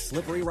 2nd against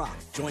Slippery Rock.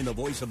 Join the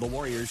voice of the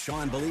Warriors,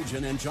 Sean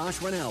Baligian and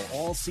Josh Rennell,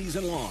 all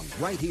season long,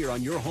 right here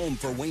on your home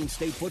for Wayne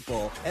State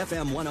football,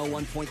 FM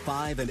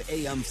 101.5 and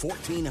AM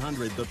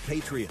 1400, The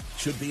Patriot.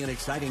 Should be an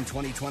exciting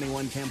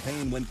 2021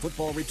 campaign when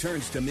football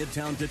returns to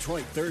Midtown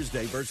Detroit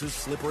Thursday versus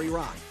Slippery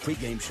Rock.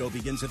 Pre-game show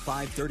begins at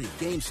 5:30.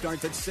 Game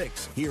starts at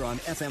 6 here on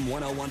FM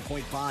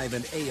 101.5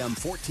 and AM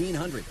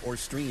 1400 or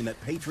stream at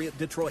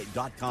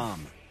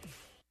patriotdetroit.com.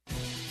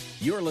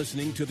 You're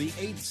listening to the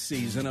 8th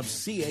season of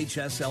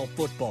CHSL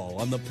football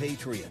on The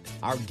Patriot.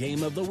 Our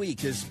Game of the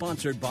Week is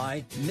sponsored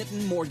by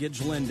Mitten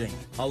Mortgage Lending,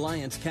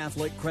 Alliance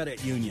Catholic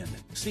Credit Union,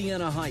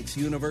 Siena Heights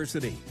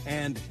University,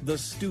 and the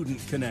Student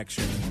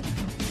Connection.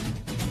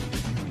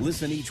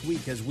 Listen each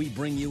week as we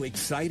bring you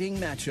exciting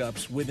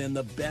matchups within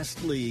the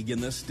best league in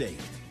the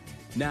state.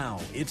 Now,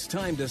 it's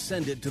time to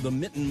send it to the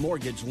Mitten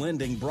Mortgage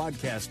Lending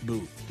broadcast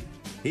booth.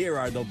 Here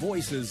are the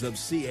voices of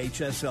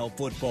CHSL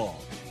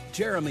football,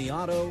 Jeremy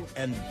Otto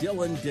and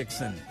Dylan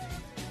Dixon.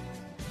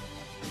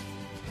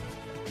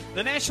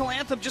 The national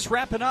anthem just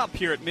wrapping up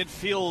here at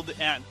midfield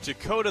at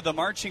Dakota. The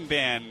marching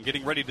band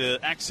getting ready to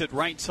exit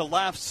right to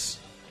left.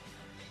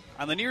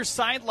 On the near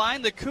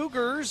sideline, the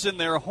Cougars in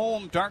their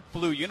home dark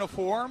blue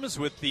uniforms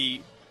with the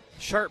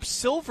sharp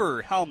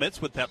silver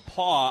helmets with that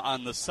paw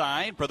on the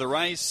side. Brother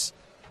Rice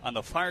on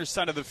the far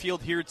side of the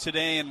field here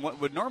today in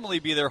what would normally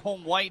be their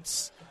home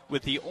whites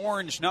with the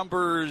orange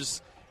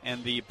numbers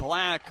and the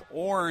black,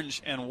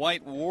 orange, and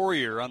white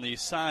warrior on the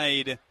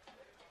side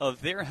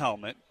of their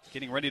helmet.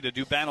 Getting ready to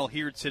do battle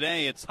here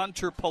today. It's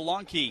Hunter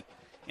Polonki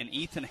and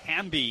Ethan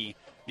Hamby,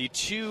 the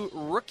two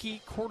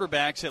rookie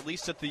quarterbacks, at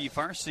least at the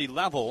varsity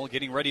level,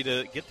 getting ready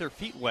to get their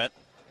feet wet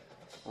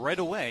right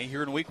away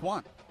here in week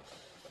 1.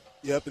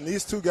 Yep, and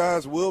these two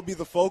guys will be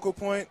the focal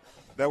point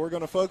that we're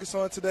going to focus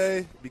on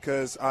today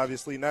because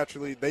obviously,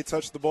 naturally, they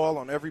touch the ball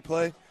on every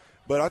play.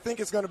 But I think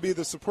it's going to be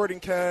the supporting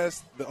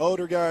cast, the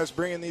older guys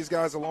bringing these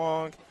guys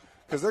along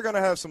because they're going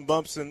to have some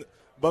bumps and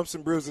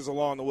bruises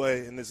along the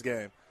way in this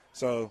game.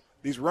 So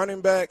these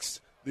running backs,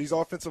 these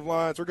offensive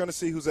lines, we're going to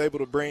see who's able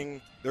to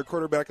bring their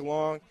quarterback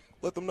along,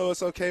 let them know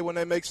it's okay when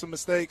they make some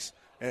mistakes,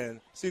 and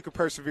see who can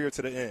persevere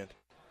to the end.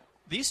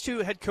 These two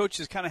head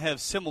coaches kind of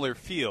have similar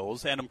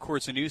feels. Adam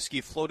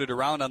Korzenewski floated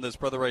around on this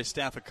Brother Rice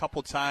staff a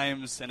couple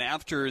times, and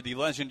after the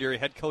legendary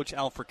head coach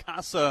Al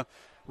Fracassa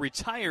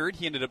retired,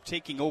 he ended up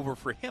taking over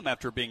for him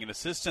after being an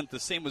assistant. The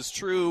same was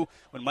true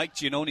when Mike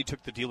Giannone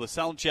took the De La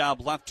Salle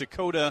job, left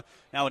Dakota,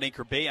 now at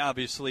Anchor Bay,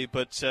 obviously.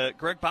 But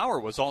Greg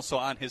Bauer was also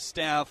on his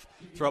staff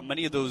throughout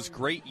many of those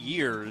great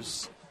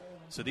years.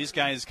 So these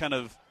guys kind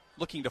of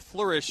looking to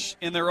flourish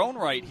in their own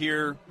right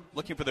here,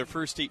 looking for their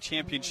first state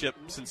championship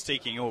since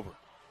taking over.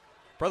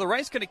 Brother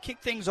Rice going to kick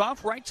things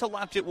off. Right to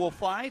left it will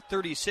fly.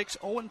 36,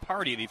 Owen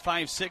Party, the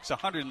 5'6",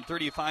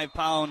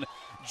 135-pound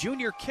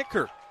junior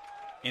kicker.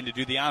 In to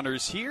do the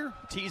honors here.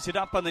 Tees it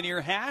up on the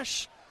near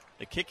hash.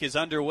 The kick is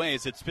underway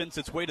as it spins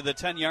its way to the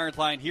 10-yard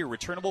line here.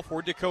 Returnable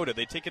for Dakota.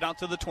 They take it out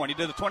to the 20,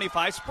 to the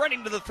 25,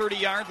 spreading to the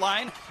 30-yard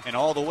line, and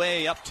all the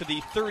way up to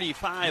the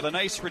 35. A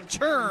nice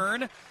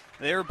return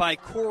there by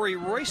Corey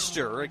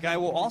Royster, a guy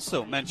we'll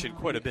also mention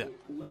quite a bit.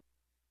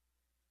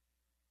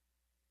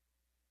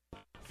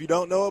 If you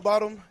don't know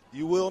about him,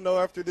 you will know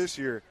after this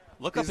year.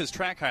 Look up his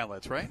track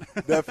highlights, right?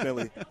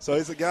 Definitely. So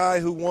he's a guy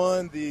who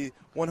won the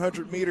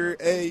 100-meter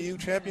AAU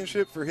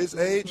championship for his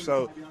age.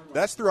 So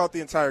that's throughout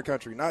the entire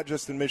country, not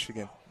just in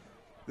Michigan.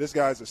 This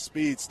guy's a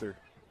speedster.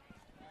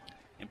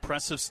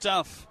 Impressive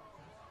stuff.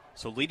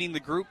 So leading the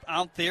group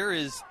out there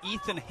is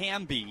Ethan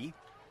Hamby,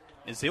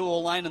 as they will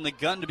align in the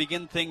gun to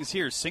begin things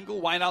here.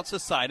 Single wideouts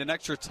aside, an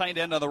extra tight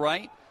end on the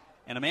right,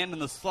 and a man in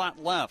the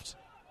slot left.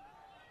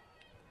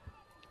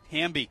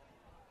 Hamby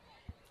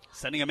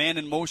sending a man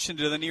in motion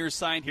to the near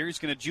side here. He's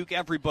going to juke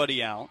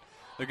everybody out.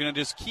 They're going to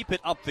just keep it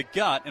up the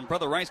gut, and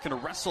Brother Rice going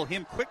to wrestle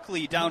him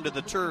quickly down to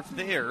the turf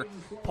there.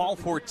 Paul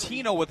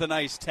Fortino with a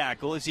nice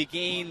tackle as he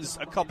gains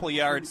a couple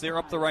yards there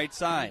up the right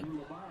side.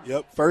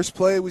 Yep, first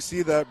play we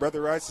see that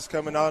Brother Rice is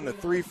coming out in a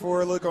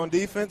 3-4 look on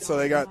defense, so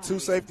they got 2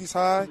 safeties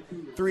high,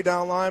 3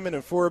 down linemen,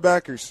 and 4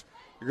 backers.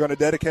 You're going to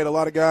dedicate a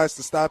lot of guys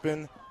to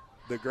stopping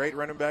the great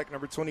running back,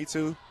 number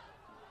 22.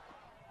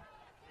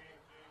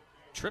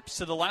 Trips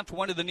to the left,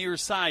 one to the near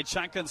side.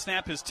 Shotgun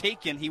snap is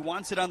taken. He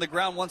wants it on the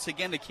ground once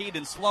again to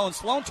Caden Sloan.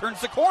 Sloan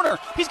turns the corner.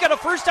 He's got a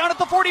first down at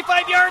the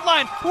 45-yard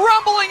line.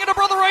 Rumbling into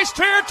Brother Rice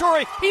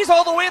territory. He's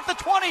all the way at the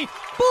 20.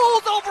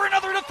 Bulls over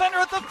another defender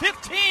at the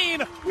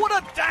 15. What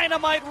a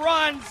dynamite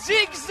run.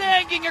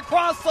 Zigzagging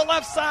across the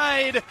left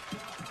side.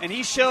 And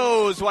he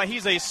shows why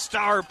he's a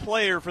star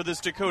player for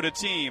this Dakota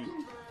team.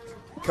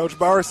 Coach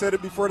Bauer said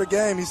it before the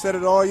game. He said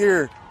it all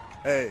year.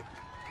 Hey,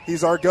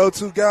 he's our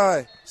go-to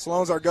guy.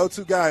 Sloan's our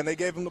go-to guy, and they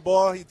gave him the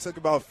ball. He took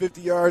about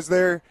 50 yards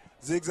there,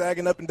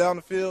 zigzagging up and down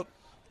the field.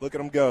 Look at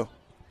him go.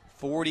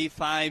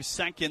 45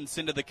 seconds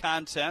into the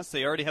contest.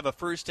 They already have a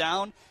first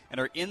down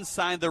and are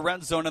inside the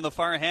red zone in the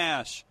far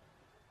hash.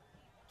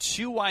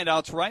 2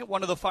 wideouts right,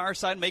 one to the far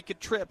side, make it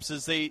trips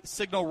as they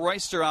signal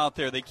Royster out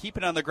there. They keep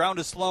it on the ground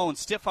to Sloan.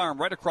 Stiff arm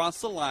right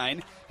across the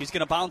line. He's going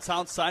to bounce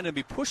outside and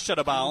be pushed out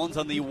of bounds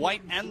on the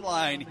white end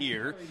line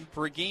here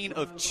for a gain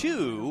of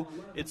 2.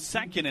 It's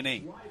 2nd and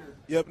 8.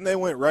 Yep, and they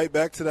went right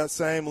back to that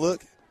same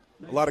look.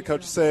 A lot of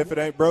coaches say if it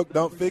ain't broke,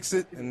 don't fix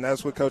it, and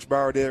that's what Coach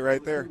Bauer did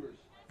right there.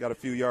 Got a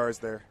few yards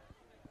there.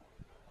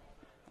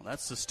 Well,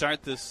 that's the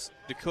start this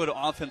Dakota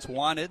offense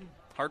wanted.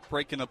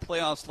 Heartbreak in the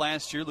playoffs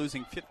last year,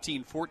 losing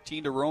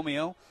 15-14 to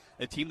Romeo,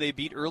 a team they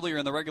beat earlier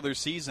in the regular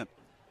season.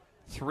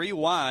 3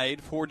 wide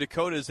for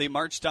Dakota as they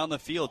march down the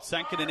field.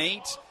 2nd and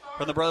 8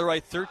 from the Brother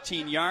Rice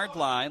 13-yard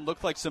line.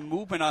 Looked like some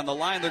movement on the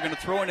line. They're going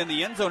to throw it in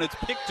the end zone. It's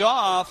picked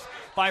off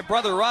by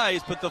Brother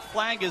Rice, but the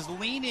flag is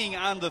leaning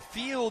on the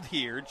field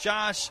here.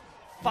 Josh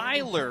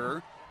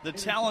Filer, the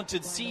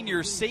talented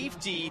senior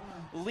safety,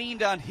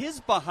 leaned on his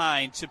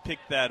behind to pick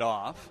that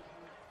off.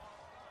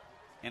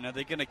 And are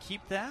they going to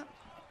keep that?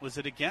 Was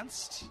it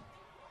against?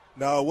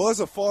 No, it was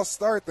a false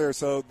start there,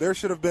 so there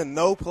should have been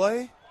no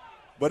play.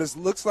 But it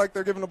looks like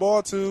they're giving the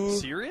ball to...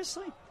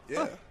 Seriously?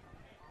 Yeah. Huh.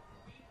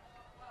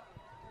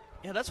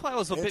 Yeah, that's why I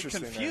was a bit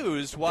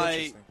confused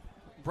why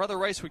Brother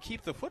Rice would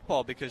keep the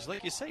football because,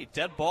 like you say,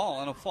 dead ball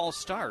on a false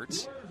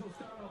start.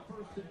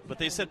 But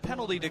they said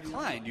penalty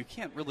decline. You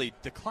can't really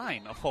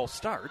decline a false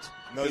start.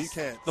 No, you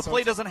can't. The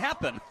play doesn't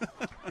happen.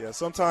 Yeah,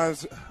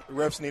 sometimes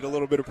refs need a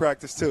little bit of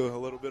practice too, a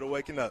little bit of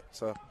waking up.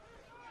 So,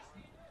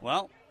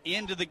 well,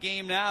 into the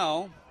game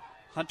now.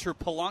 Hunter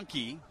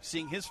Palanke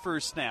seeing his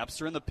first snaps.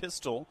 They're in the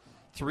pistol.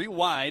 3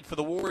 wide for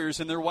the Warriors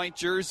in their white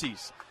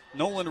jerseys.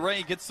 Nolan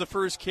Ray gets the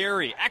first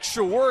carry.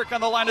 Extra work on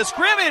the line of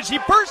scrimmage. He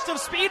burst of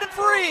speed and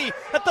free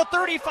at the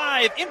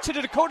 35 into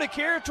the Dakota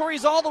territory.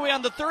 He's all the way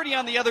on the 30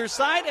 on the other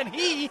side, and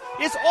he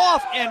is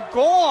off and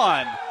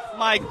gone.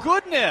 My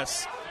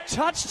goodness.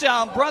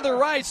 Touchdown, Brother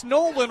Rice,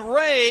 Nolan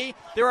Ray.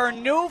 There are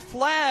no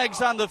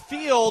flags on the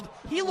field.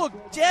 He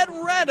looked dead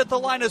red at the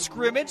line of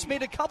scrimmage,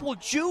 made a couple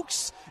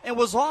jukes, and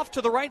was off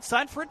to the right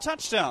side for a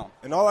touchdown.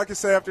 And all I can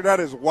say after that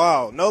is,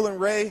 wow, Nolan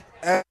Ray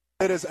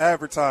as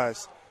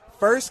advertised.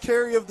 First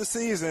carry of the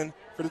season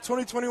for the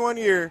 2021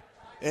 year,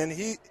 and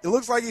it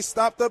looks like he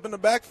stopped up in the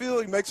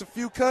backfield. He makes a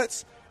few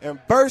cuts and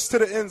bursts to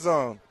the end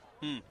zone.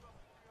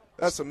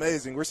 That's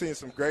amazing. We're seeing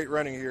some great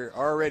running here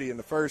already in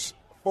the first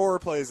 4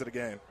 plays of the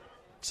game.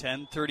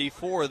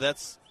 10:34,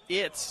 that's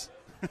it.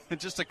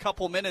 Just a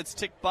couple minutes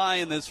ticked by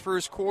in this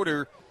first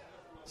quarter.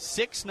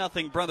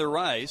 6-0 Brother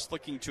Rice,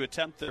 looking to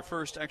attempt their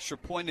first extra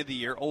point of the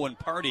year. Owen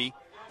Party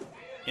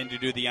in to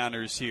do the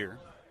honors here.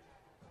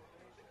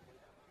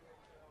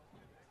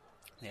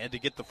 They had to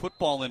get the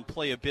football in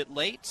play a bit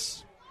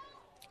late.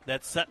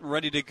 That's set and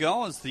ready to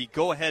go as the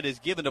go-ahead is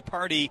given to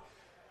Party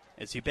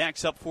as he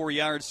backs up 4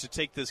 yards to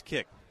take this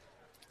kick.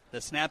 The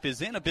snap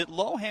is in, a bit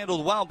low,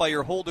 handled well by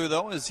your holder,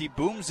 though, as he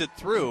booms it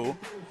through.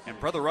 And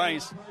Brother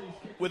Rice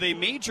with a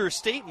major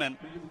statement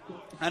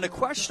and a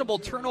questionable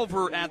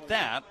turnover at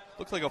that.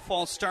 Looked like a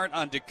false start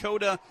on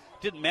Dakota.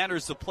 Didn't matter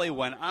as the play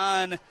went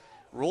on.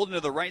 Rolled into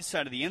the right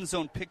side of the end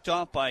zone, picked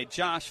off by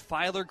Josh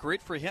Filer.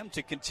 Great for him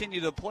to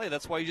continue to play.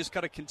 That's why you just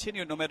got to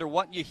continue it no matter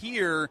what you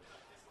hear.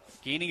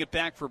 Gaining it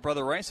back for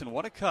Brother Rice, and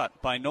what a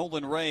cut by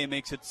Nolan Ray.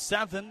 Makes it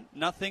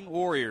 7-0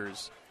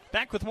 Warriors.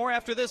 Back with more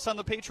after this on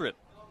The Patriot.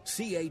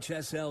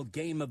 CHSL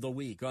Game of the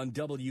Week on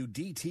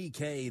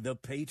WDTK The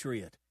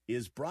Patriot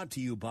is brought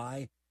to you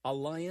by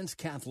Alliance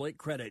Catholic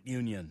Credit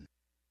Union.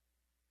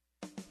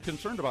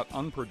 Concerned about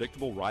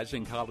unpredictable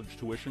rising college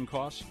tuition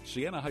costs?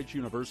 Siena Heights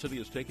University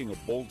is taking a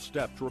bold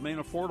step to remain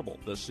affordable.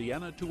 The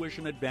Siena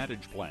Tuition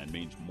Advantage Plan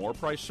means more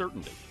price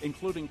certainty,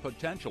 including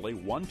potentially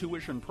one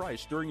tuition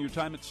price during your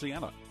time at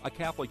Siena. A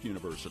Catholic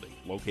university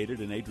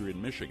located in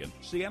Adrian, Michigan,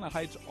 Siena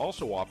Heights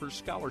also offers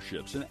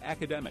scholarships in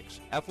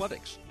academics,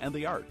 athletics, and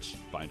the arts.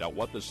 Find out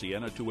what the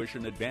Siena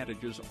Tuition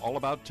Advantage is all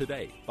about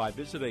today by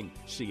visiting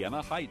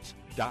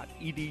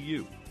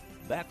sienaheights.edu.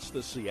 That's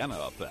the Siena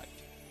Effect.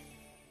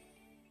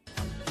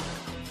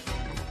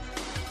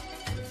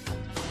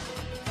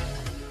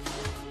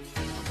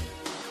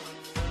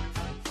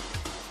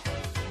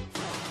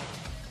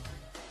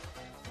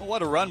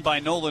 What a run by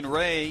Nolan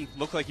Ray.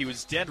 Looked like he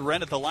was dead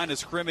red at the line of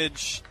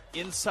scrimmage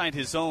inside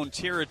his own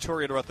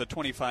territory at about the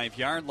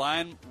 25-yard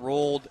line.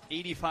 Rolled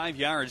 85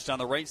 yards down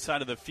the right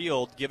side of the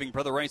field, giving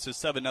Brother Rice a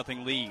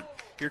 7-0 lead.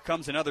 Here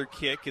comes another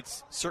kick.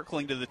 It's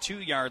circling to the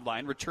 2-yard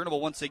line.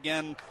 Returnable once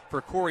again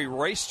for Corey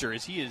Royster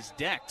as he is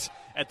decked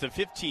at the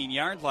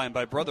 15-yard line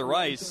by Brother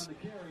Rice.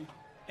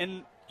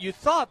 And you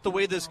thought the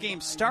way this game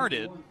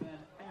started,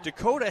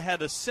 Dakota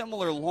had a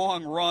similar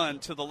long run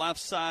to the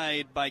left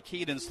side by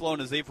Caden Sloan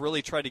as they've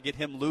really tried to get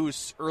him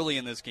loose early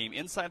in this game.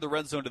 Inside the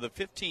red zone to the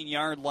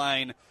 15-yard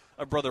line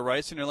of Brother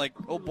Rice, and you're like,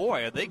 oh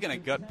boy, are they going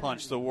to gut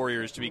punch the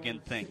Warriors to begin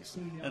things?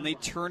 And they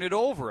turn it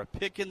over. A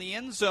pick in the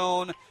end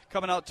zone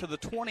coming out to the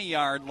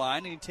 20-yard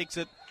line, and he takes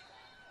it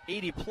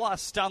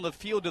 80-plus down the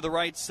field to the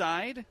right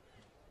side.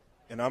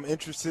 And I'm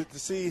interested to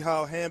see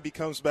how Hamby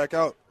comes back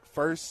out.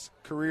 First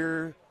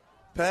career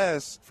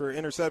pass for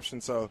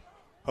interception, so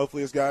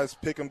hopefully his guys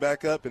pick him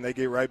back up and they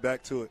get right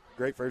back to it.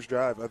 Great first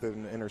drive other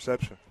than the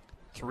interception.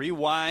 3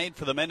 wide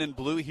for the men in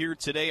blue here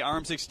today.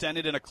 Arms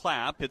extended in a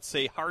clap. It's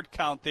a hard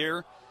count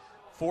there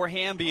for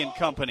Hamby and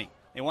company.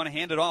 They want to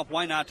hand it off.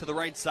 Why not to the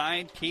right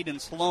side? Caden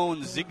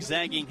Sloan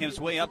zigzagging his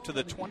way up to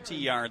the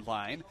 20-yard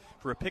line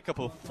for a pickup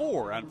of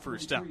 4 on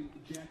first down.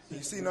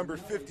 You see number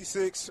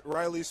 56,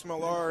 Riley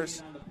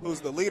Smolars,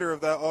 who's the leader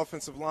of that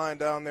offensive line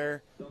down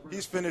there.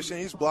 He's finishing.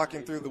 He's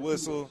blocking through the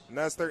whistle, and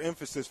that's their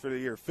emphasis for the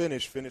year.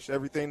 Finish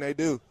everything they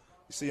do.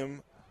 You see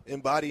him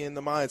embodying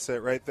the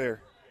mindset right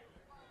there.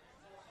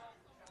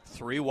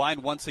 3 wide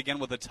once again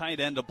with a tight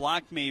end, a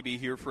block maybe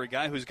here for a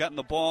guy who's gotten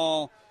the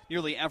ball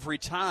nearly every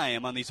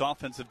time on these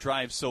offensive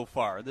drives so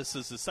far. This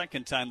is the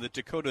second time that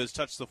Dakota has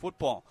touched the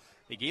football.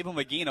 They gave him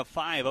a gain of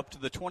 5 up to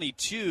the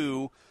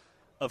 22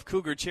 of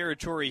Cougar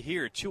territory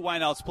here. 2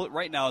 wide out split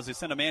right now as they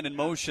send a man in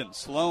motion.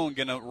 Sloan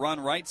going to run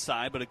right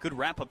side, but a good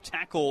wrap-up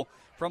tackle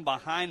from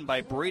behind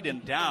by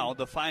Braden Dow,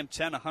 the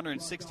 5'10",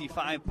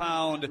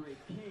 165-pound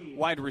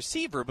wide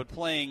receiver, but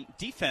playing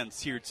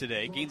defense here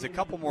today. Gains a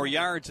couple more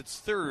yards. It's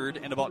third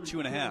and about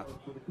 2.5.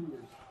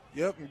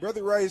 Yep, and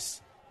Brother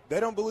Rice, they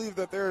don't believe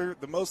that they're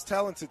the most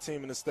talented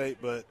team in the state,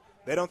 but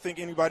they don't think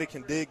anybody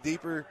can dig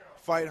deeper,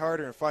 fight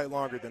harder, and fight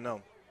longer than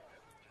them.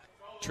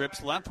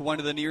 Trips left, one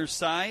to the near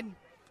side.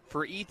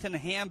 for Ethan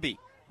Hamby.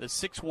 The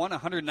 6'1",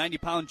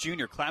 190-pound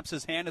junior claps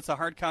his hand. It's a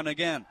hard count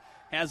again.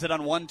 Has it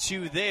on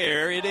 1-2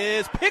 there. It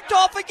is picked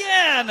off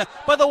again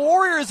by the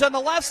Warriors on the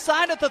left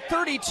side at the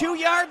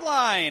 32-yard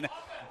line.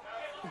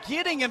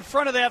 Getting in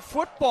front of that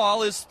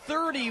football is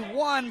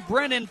 31,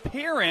 Brennan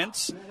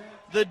Parent,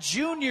 the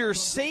junior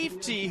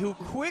safety who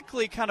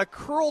quickly kind of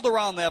curled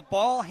around that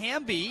ball.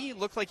 Hamby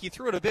looked like he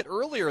threw it a bit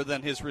earlier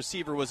than his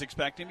receiver was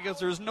expecting because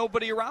there's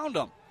nobody around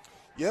him.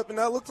 Yep, and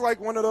that looked like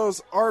one of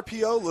those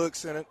RPO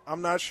looks, and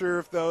I'm not sure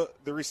if the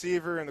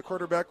receiver and the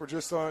quarterback were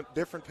just on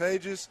different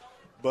pages,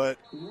 but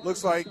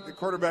looks like the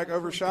quarterback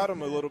overshot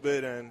him a little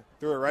bit and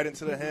threw it right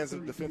into the hands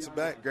of the defensive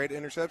back. Great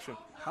interception.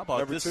 How about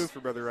Number this? 2 for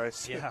Brother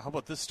Rice. Yeah, how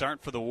about this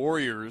start for the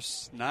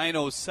Warriors?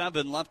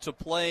 9:07 left to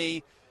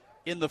play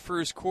in the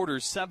first quarter.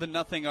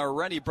 7-0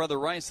 already. Brother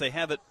Rice, they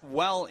have it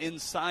well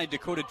inside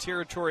Dakota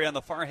territory on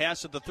the far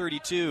hash of the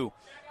 32.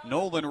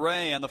 Nolan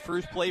Ray on the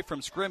first play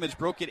from scrimmage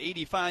broke it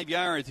 85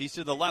 yards. He's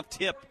to the left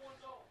hip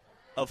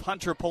of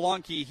Hunter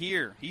Polonki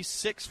here. He's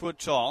 6 foot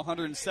tall,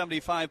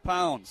 175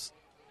 pounds.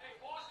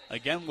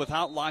 Again,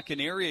 without lock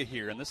in area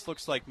here, and this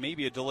looks like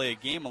maybe a delay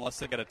of game unless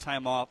they got a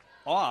timeout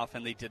off,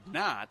 and they did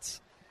not.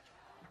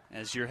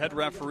 As your head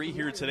referee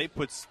here today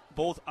puts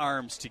both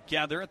arms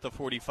together at the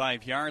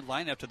 45-yard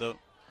line after the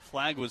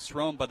flag was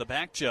thrown by the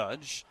back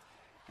judge.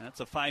 And that's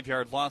a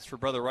 5-yard loss for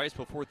Brother Rice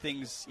before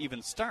things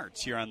even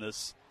starts here on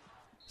this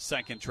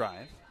second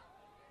drive.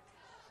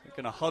 They're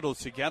going to huddle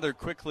together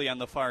quickly on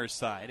the far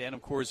side. Adam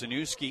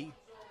Korzanuski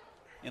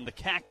in the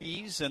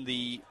khakis and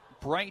the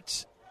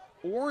bright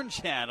orange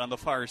hat on the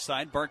far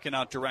side, barking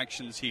out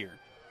directions here.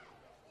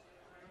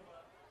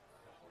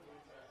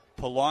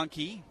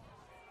 Polonki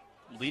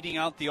leading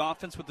out the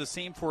offense with the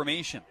same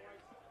formation.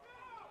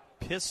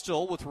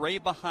 Pistol with Ray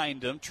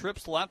behind him.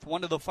 Trips left,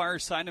 one to the far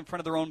side in front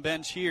of their own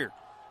bench here.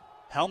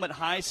 Helmet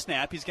high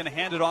snap. He's going to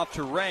hand it off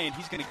to Ray, and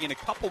he's going to gain a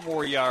couple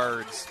more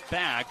yards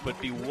back, but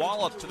be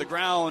walloped to the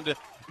ground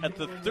at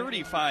the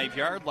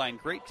 35-yard line.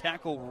 Great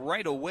tackle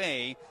right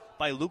away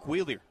by Luke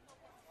Wheeler.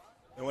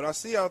 And what I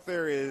see out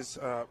there is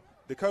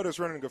Dakota's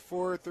running a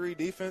 4-3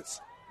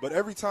 defense, but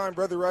every time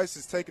Brother Rice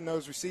is taking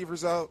those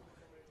receivers out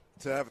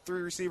to have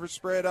 3 receivers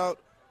spread out,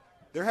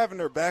 they're having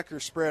their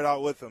backers spread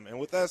out with them. And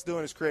what that's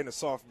doing is creating a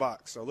soft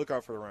box. So look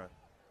out for the run.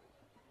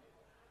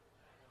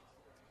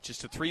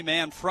 Just a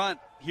 3-man front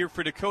here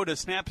for Dakota.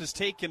 Snap is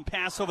taken,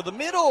 pass over the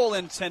middle,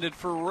 intended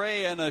for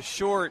Ray, and a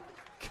short,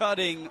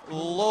 cutting,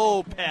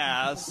 low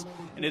pass.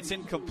 And it's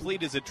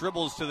incomplete as it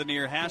dribbles to the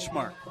near hash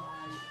mark.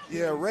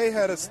 Yeah, Ray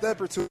had a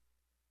step or two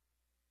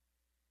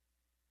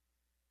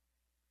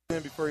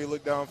before he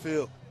looked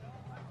downfield.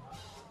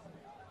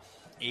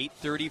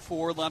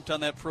 8:34 left on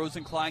that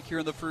frozen clock here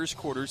in the first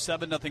quarter.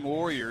 7-0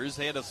 Warriors.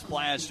 They had a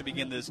splash to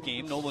begin this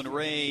game. Nolan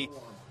Ray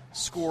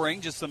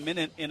scoring just a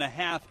minute and a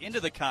half into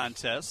the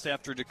contest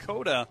after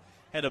Dakota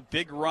had a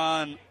big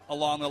run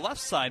along the left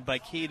side by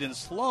Caden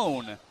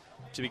Sloan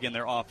to begin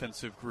their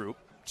offensive group.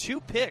 2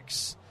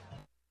 picks.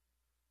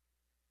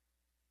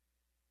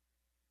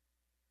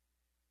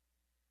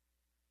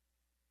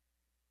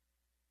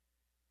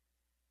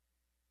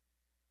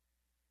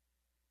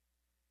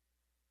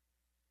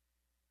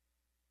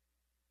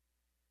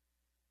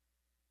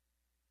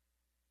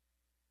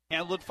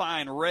 Handled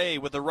fine. Ray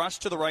with a rush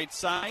to the right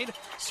side,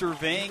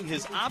 surveying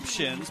his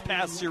options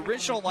past the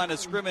original line of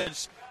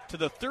scrimmage to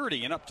the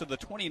 30 and up to the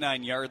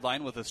 29-yard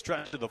line with a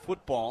stretch of the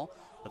football.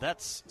 But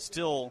that's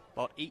still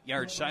about 8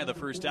 yards shy of the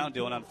first down,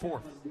 Dylan, on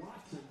 4th.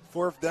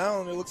 4th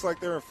down, it looks like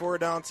they're in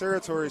 4-down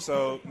territory.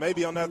 So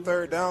maybe on that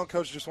 3rd down,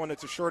 coach just wanted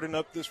to shorten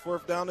up this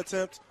 4th down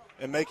attempt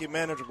and make it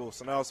manageable.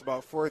 So now it's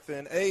about 4th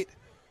and 8,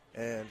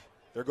 and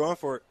they're going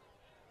for it.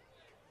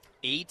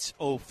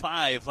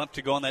 8:05 left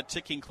to go on that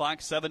ticking clock.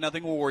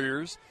 7-0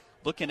 Warriors.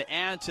 Looking to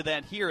add to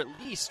that here, at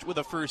least with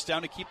a first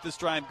down to keep this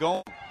drive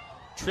going.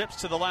 Trips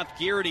to the left.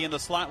 Garrity in the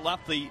slot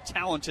left, the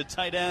talented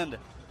tight end.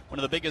 One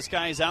of the biggest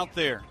guys out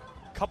there.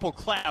 Couple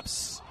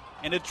claps,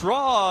 and it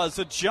draws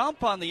a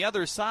jump on the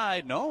other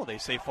side. No, they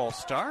say false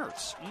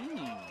starts.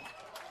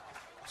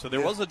 So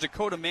there was a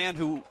Dakota man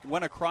who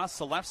went across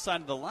the left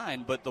side of the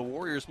line, but the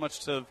Warriors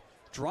must have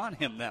drawn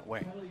him that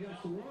way.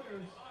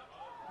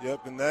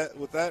 Yep, and that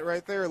with that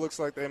right there, it looks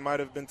like they might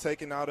have been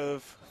taken out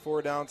of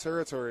 4-down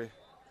territory.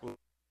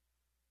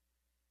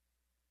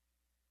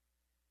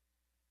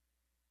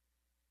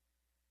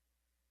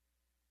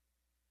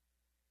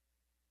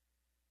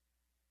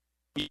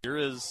 Here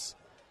is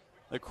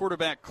the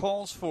quarterback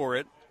calls for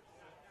it.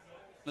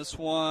 This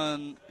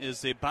one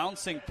is a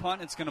bouncing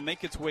punt. It's going to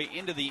make its way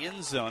into the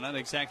end zone. Not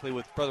exactly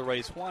what Brother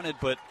Rice wanted,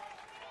 but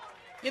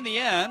in the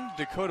end,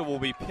 Dakota will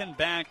be pinned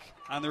back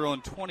on their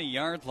own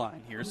 20-yard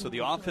line here. So the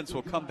offense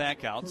will come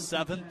back out.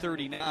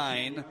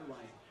 7:39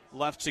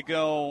 left to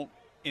go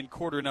in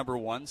quarter number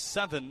 1.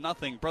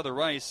 7-0 Brother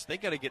Rice. They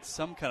got to get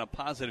some kind of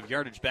positive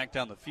yardage back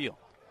down the field.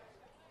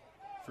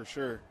 For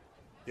sure.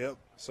 Yep.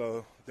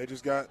 So they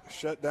just got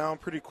shut down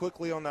pretty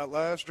quickly on that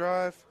last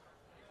drive.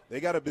 They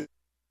got to be.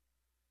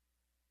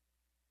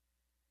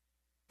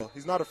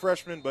 He's not a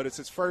freshman, but it's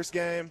his first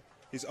game.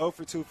 He's 0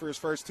 for 2 for his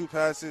first 2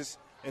 passes.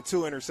 and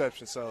 2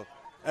 interceptions. So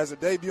as a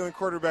debuting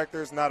quarterback,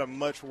 there's not a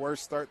much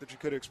worse start that you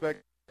could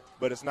expect,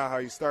 but it's not how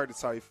you start,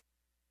 it's how you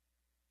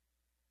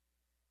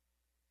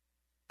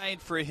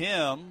for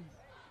him.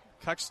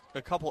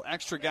 A couple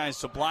extra guys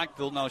to block.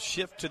 They'll now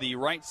shift to the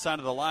right side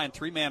of the line.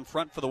 3-man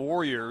front for the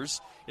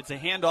Warriors. It's a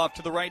handoff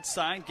to the right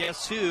side.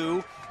 Guess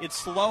who? It's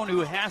Sloan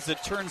who has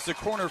it. Turns the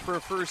corner for a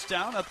first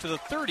down up to the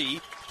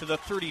 30 to the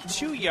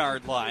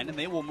 32-yard line, and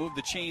they will move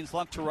the chains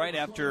left to right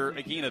after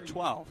a gain of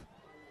 12.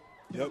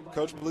 Yep,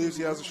 Coach believes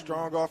he has a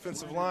strong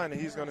offensive line,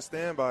 and he's going to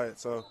stand by it.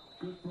 So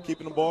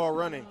keeping the ball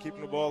running,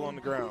 keeping the ball on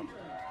the ground.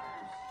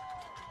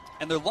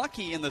 And they're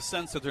lucky in the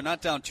sense that they're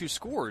not down 2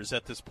 scores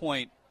at this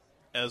point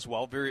as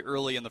well, very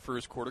early in the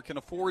first quarter, can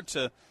afford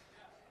to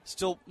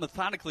still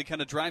methodically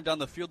kind of drive down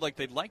the field like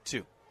they'd like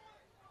to.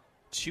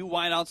 2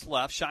 wideouts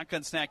left.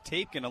 Shotgun snack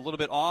taken, a little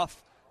bit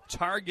off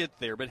target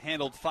there, but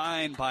handled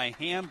fine by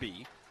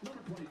Hamby.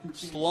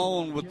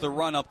 Sloan with the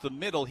run up the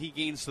middle. He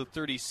gains the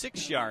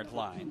 36-yard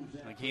line.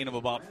 A gain of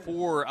about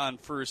 4 on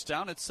first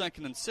down. It's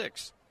 2nd and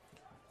 6.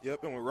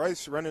 Yep, and with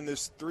Rice running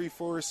this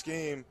 3-4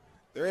 scheme,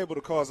 they're able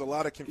to cause a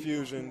lot of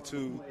confusion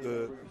to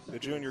the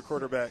junior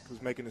quarterback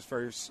who's making his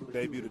first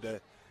debut today.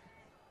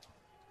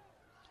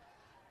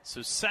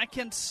 So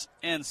 2nd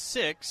and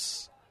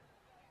 6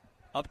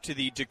 up to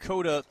the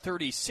Dakota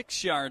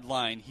 36-yard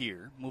line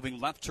here. Moving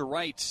left to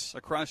right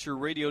across your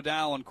radio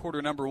dial on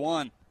quarter number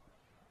 1.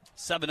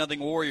 7-0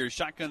 Warriors.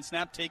 Shotgun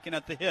snap taken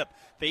at the hip.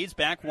 Fades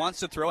back,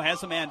 wants to throw,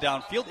 has a man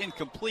downfield.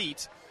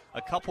 Incomplete.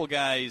 A couple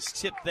guys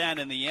tipped that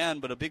in the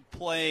end, but a big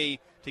play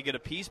to get a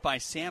piece by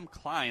Sam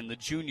Klein, the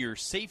junior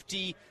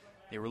safety.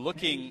 They were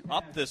looking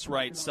up this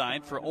right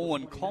side for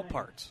Owen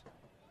Colpart.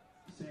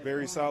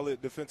 Very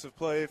solid defensive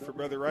play for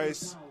Brother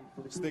Rice.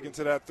 Sticking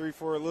to that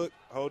 3-4 look,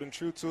 holding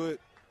true to it,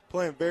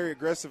 playing very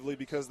aggressively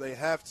because they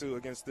have to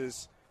against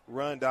this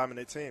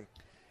run-dominant team.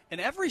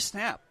 And every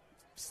snap,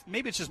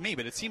 maybe it's just me,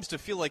 but it seems to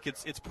feel like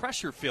it's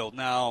pressure-filled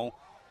now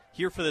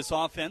here for this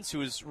offense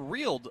who has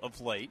reeled of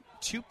late.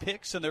 2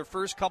 picks in their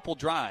first couple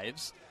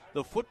drives.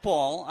 The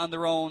football on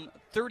their own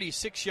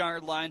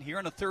 36-yard line here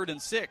on a 3rd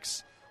and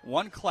 6.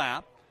 1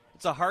 clap.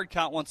 It's a hard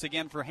count once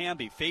again for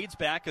Hamby. Fades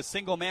back, a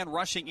single man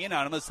rushing in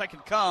on him. A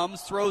second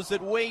comes, throws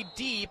it way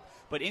deep,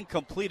 but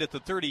incomplete at the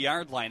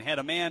 30-yard line. Had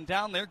a man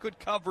down there. Good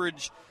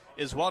coverage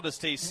as well to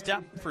stay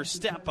step for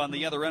step on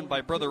the other end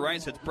by Brother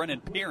Rice. It's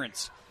Brennan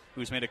Parents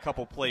who's made a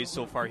couple plays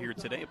so far here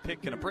today. A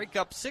pick and a break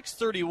up.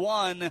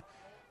 6:31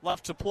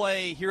 left to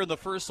play here in the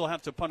first. They'll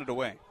have to punt it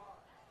away.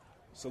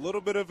 It's a little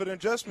bit of an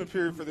adjustment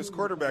period for this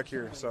quarterback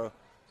here. So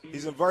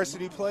he's in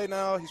varsity play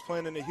now. He's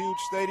playing in a huge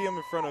stadium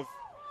in front of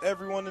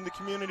everyone in the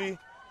community.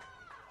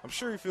 I'm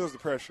sure he feels the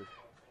pressure.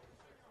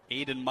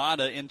 Aiden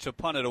Mata in to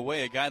punt it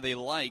away, a guy they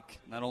like,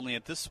 not only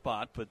at this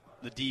spot, but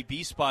the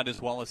DB spot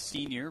as well. A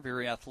senior,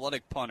 very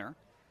athletic punter.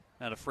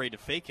 Not afraid to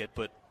fake it,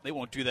 but they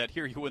won't do that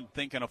here. You wouldn't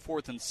think on a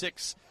 4th and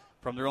 6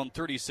 from their own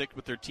 36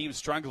 with their team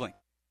struggling.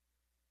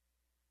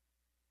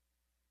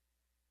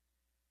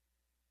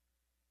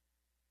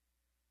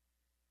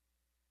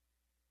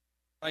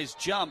 Rice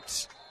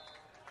jumped,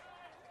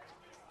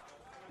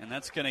 and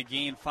that's going to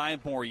gain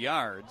 5 more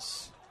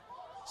yards.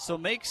 So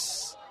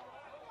makes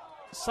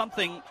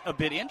something a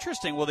bit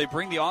interesting. Will they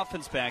bring the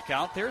offense back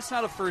out there? It's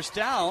not a first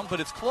down,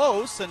 but it's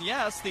close, and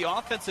yes, the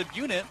offensive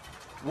unit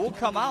will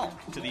come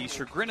out to the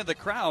chagrin of the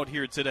crowd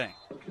here today.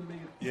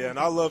 Yeah, and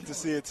I love to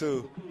see it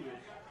too.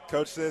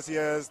 Coach says he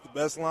has the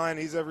best line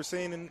he's ever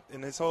seen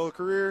in his whole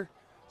career,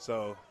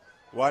 so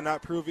why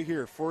not prove it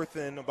here? 4th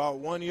and about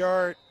 1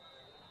 yard.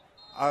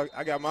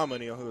 I got my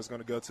money on who it's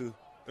going to go to.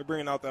 They're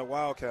bringing out that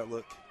Wildcat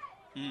look.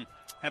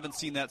 Haven't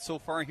seen that so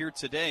far here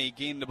today.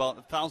 Gained about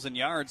 1,000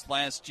 yards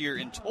last year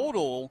in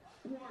total,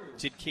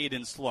 did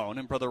Caden Sloan.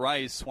 And Brother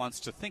Rice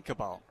wants to think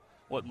about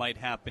what might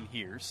happen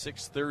here.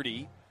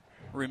 6:30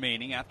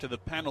 remaining after the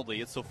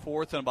penalty. It's a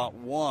 4th and about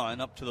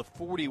 1 up to the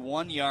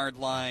 41-yard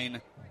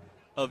line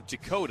of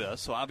Dakota.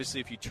 So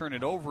obviously if you turn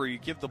it over, you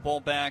give the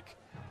ball back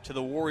to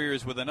the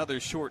Warriors with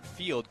another short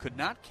field. Could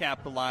not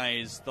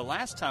capitalize the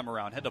last time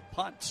around. Had to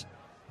punt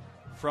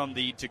from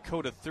the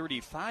Dakota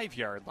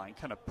 35-yard line,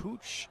 kind of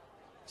pooch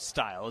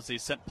style, as they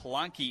sent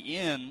Polanki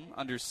in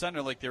under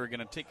center like they were going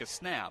to take a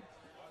snap.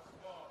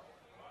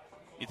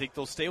 You think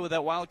they'll stay with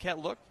that Wildcat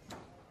look?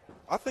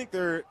 I think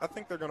they're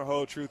going to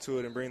hold true to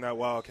it and bring that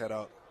Wildcat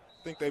out.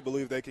 I think they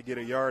believe they could get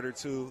a yard or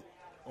two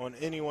on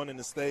anyone in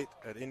the state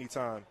at any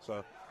time.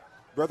 So,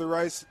 Brother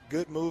Rice,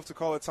 good move to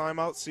call a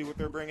timeout, see what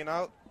they're bringing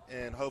out,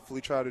 and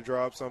hopefully try to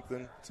draw up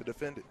something to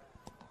defend it.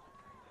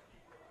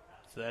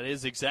 So that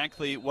is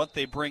exactly what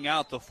they bring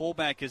out. The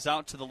fullback is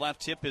out to the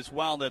left hip as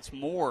well. That's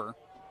Moore.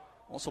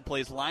 Also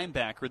plays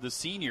linebacker, the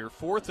senior.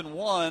 4th and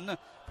 1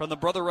 from the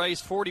Brother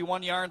Rice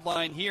 41-yard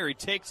line here. He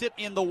takes it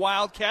in the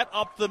Wildcat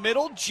up the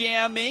middle.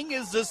 Jamming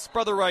is this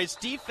Brother Rice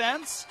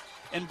defense.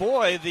 And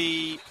boy,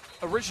 the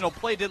original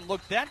play didn't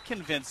look that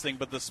convincing,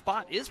 but the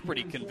spot is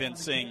pretty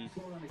convincing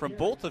from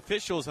both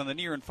officials on the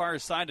near and far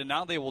side, and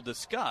now they will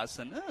discuss.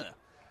 And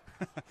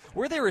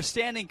where they were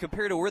standing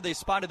compared to where they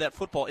spotted that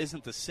football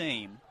isn't the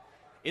same.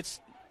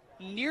 It's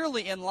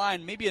nearly in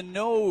line, maybe a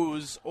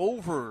nose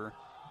over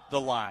the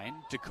line.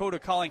 Dakota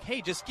calling,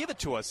 hey, just give it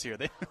to us here.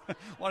 They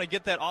want to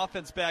get that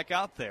offense back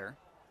out there.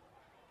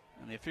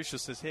 And the official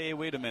says, hey,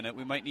 wait a minute,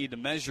 we might need to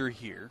measure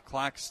here.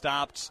 Clock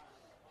stopped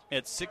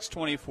at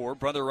 6:24.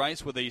 Brother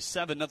Rice with a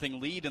 7-0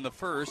 lead in the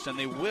first, and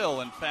they will,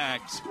 in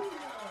fact,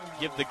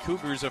 give the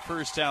Cougars a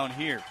first down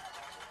here.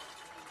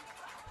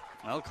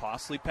 Well,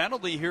 costly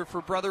penalty here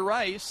for Brother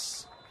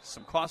Rice.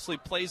 Some costly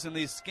plays in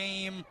this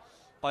game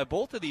by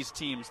both of these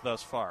teams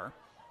thus far.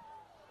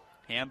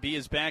 Hamby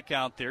is back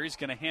out there. He's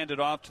going to hand it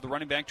off to the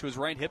running back to his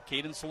right hip,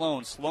 Caden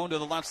Sloan. Sloan to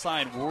the left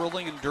side,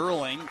 whirling and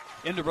dirling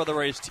into Brother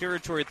Rice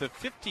territory at the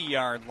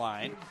 50-yard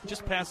line,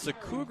 just past the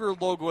Cougar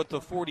logo at the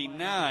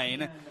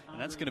 49, and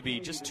that's going to be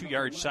just 2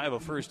 yards shy of a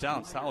first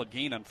down. Solid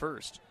gain on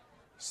first.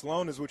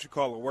 Sloan is what you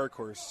call a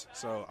workhorse,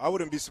 so I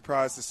wouldn't be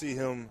surprised to see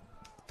him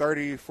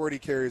 30, 40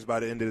 carries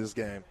by the end of this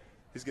game.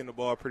 He's getting the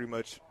ball pretty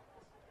much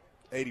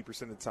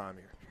 80% of the time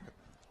here.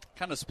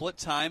 Kind of split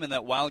time in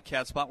that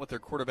Wildcat spot with their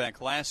quarterback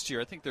last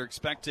year. I think they're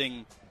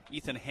expecting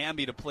Ethan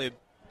Hamby to play a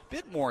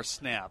bit more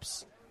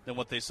snaps than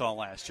what they saw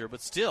last year,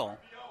 but still,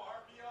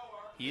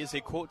 he is a,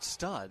 quote,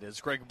 stud,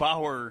 as Greg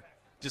Bauer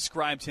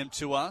described him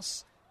to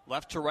us.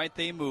 Left to right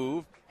they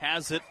move,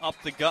 has it up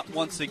the gut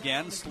once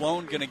again.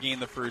 Sloan going to gain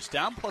the first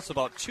down, plus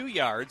about 2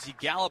 yards. He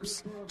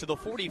gallops to the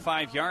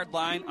 45-yard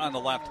line on the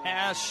left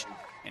hash,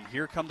 and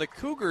here come the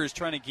Cougars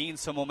trying to gain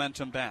some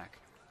momentum back.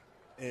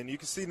 And you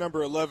can see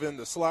number 11,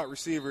 the slot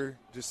receiver,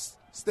 just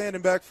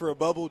standing back for a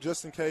bubble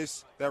just in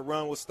case that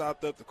run was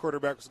stopped up. The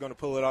quarterback was going to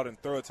pull it out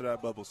and throw it to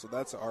that bubble, so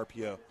that's an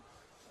RPO.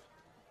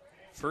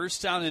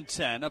 First down and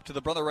 10, up to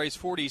the Brother Rice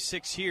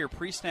 46 here.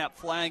 Pre-snap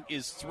flag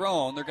is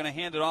thrown. They're going to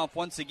hand it off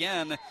once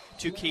again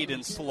to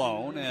Caden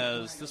Sloan,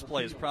 as this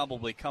play is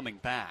probably coming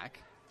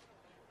back.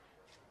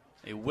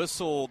 They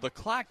whistle the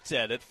clock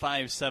dead at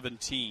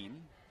 5:17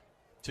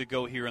 to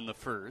go here in the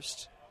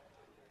first.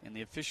 And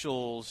the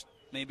officials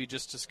maybe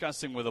just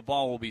discussing where the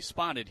ball will be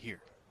spotted here.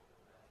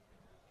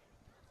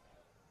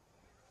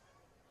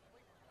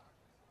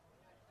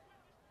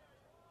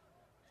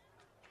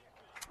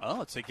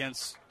 Oh, it's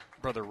against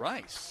Brother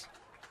Rice.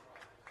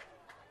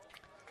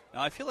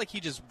 Now, I feel like he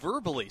just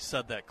verbally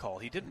said that call.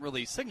 He didn't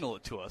really signal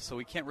it to us, so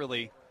we can't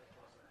really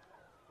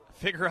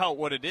figure out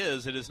what it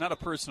is. It is not a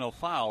personal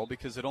foul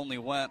because it only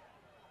went,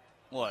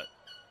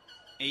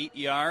 8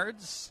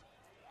 yards?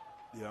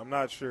 Yeah, I'm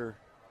not sure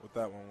what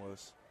that one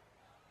was.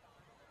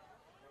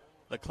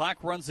 The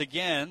clock runs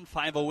again,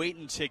 5:08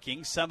 and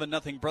ticking,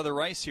 7-0 Brother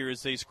Rice here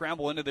as they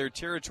scramble into their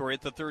territory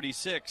at the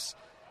 36.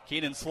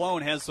 Caden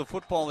Sloan has the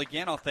football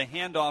again off the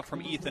handoff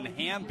from Ethan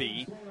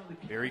Hamby.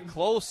 Very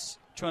close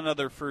to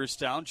another first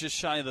down, just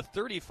shy of the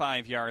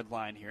 35-yard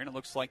line here, and it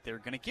looks like they're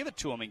going to give it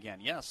to him again,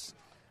 yes,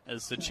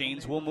 as the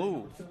chains will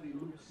move.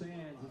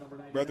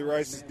 Brother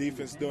Rice's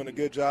defense doing a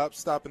good job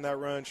stopping that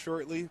run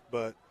shortly,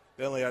 but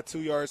they only had 2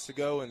 yards to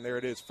go, and there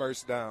it is,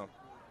 first down.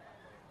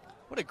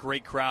 What a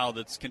great crowd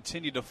that's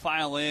continued to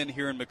file in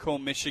here in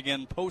Macomb,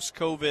 Michigan.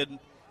 Post-COVID,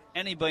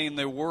 anybody in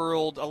the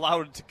world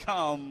allowed to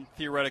come,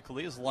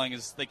 theoretically, as long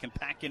as they can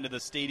pack into the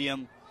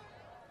stadium.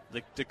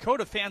 The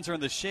Dakota fans are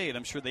in the shade.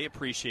 I'm sure they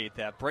appreciate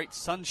that. Bright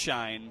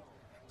sunshine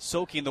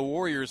soaking the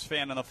Warriors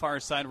fan on the far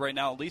side right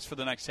now, at least for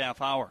the next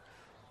half hour.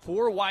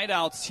 4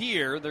 wideouts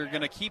here. They're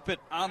going to keep it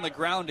on the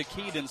ground to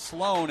Caden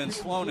Sloan, and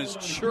Sloan is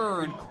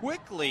churned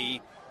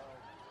quickly.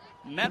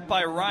 Met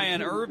by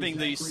Ryan Irving,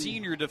 the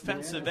senior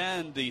defensive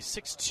end, the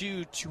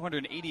 6'2",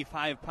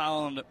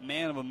 285-pound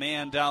man of a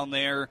man down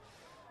there,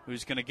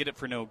 who's going to get it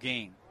for no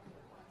gain.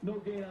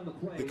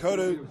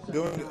 Dakota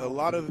doing a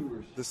lot of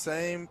the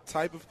same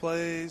type of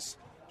plays,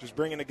 just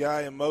bringing a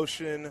guy in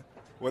motion,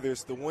 whether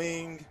it's the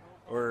wing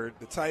or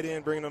the tight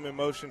end, bringing them in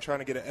motion, trying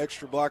to get an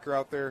extra blocker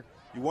out there.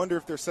 You wonder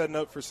if they're setting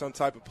up for some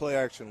type of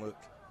play-action look.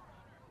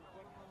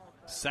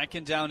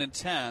 Second down and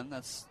 10.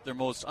 That's their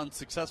most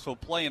unsuccessful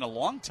play in a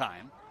long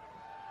time.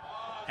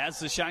 Has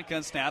the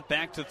shotgun snap,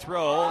 back to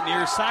throw,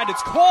 near side,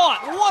 it's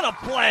caught. What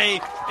a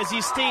play as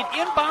he stayed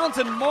inbounds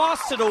and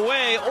mossed it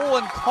away.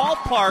 Owen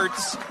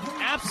Kalparts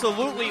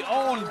absolutely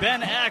owned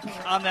Ben Eck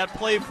on that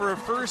play for a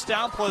first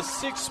down, plus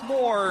 6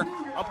 more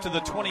up to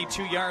the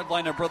 22-yard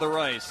line of Brother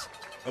Rice.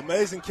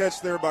 Amazing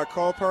catch there by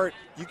Kalpart.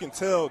 You can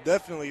tell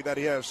definitely that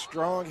he has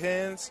strong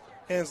hands.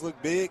 Hands look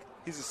big.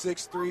 He's a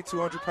 6'3",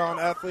 200-pound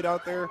athlete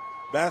out there,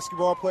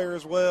 basketball player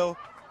as well,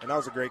 and that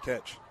was a great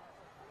catch.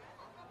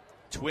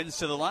 Twins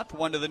to the left,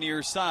 one to the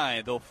near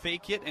side. They'll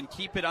fake it and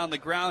keep it on the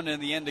ground, and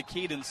in the end to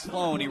Caden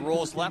Sloan. He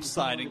rolls left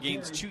side and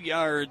gains 2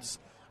 yards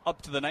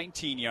up to the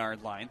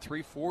 19-yard line.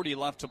 3:40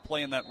 left to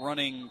play in that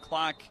running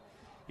clock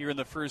here in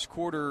the first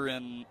quarter,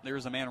 and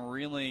there's a man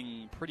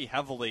reeling pretty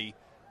heavily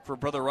for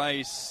Brother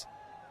Rice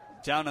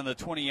down on the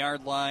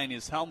 20-yard line.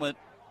 His helmet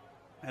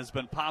has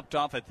been popped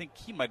off. I think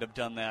he might have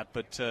done that,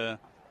 but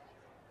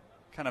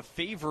kind of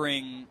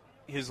favoring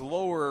his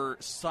lower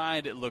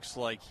side, it looks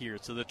like here.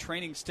 So the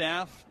training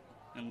staff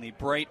in the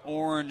bright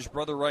orange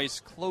Brother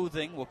Rice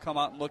clothing will come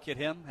out and look at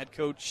him. Head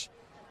coach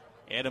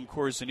Adam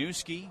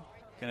Korzeniewski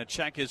going to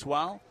check as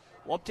well.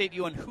 We'll update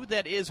you on who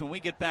that is when we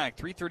get back.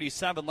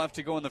 3:37 left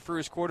to go in the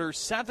first quarter.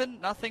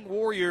 7-0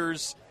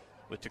 Warriors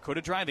with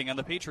Dakota driving on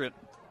the Patriot.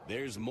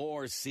 There's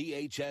more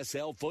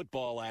CHSL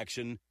football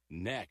action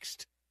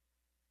next.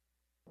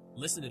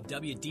 Listen to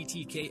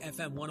WDTK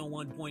FM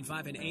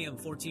 101.5 and AM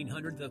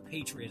 1400 The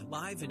Patriot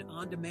live and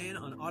on demand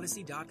on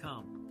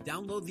Odyssey.com.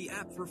 Download the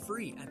app for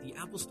free at the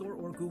Apple Store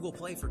or Google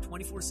Play for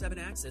 24/7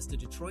 access to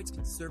Detroit's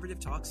conservative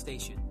talk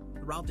station.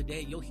 Throughout the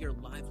day, you'll hear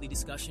lively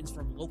discussions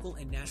from local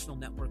and national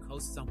network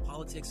hosts on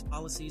politics,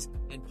 policies,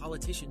 and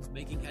politicians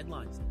making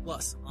headlines.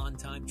 Plus,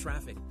 on-time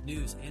traffic,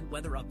 news, and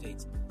weather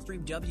updates.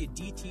 Stream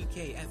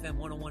WDTK FM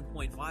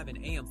 101.5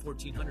 and AM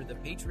 1400 The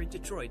Patriot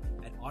Detroit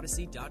at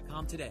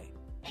Odyssey.com today.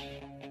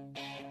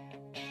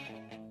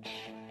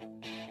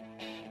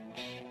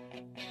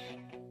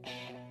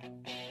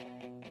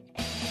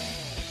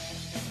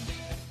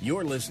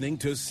 You're listening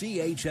to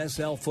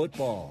CHSL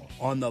football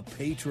on the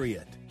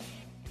Patriot.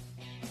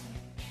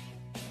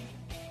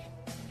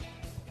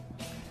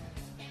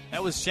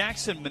 That was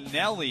Jackson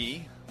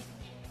Manelli,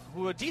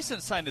 who a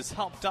decent side has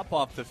helped up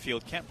off the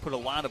field. Can't put a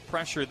lot of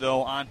pressure,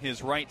 though, on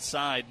his right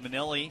side.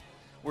 Manelli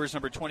wears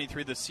number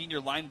 23, the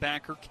senior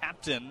linebacker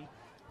captain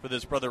for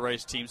this Brother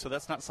Rice team, so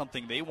that's not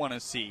something they want to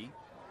see.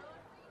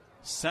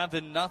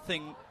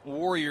 7-0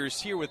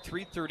 Warriors here with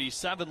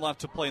 3:37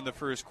 left to play in the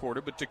first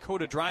quarter, but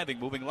Dakota driving,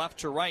 moving left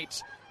to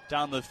right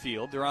down the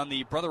field. They're on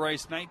the Brother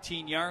Rice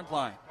 19-yard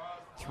line.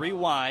 3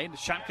 wide.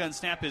 Shotgun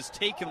snap is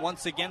taken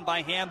once again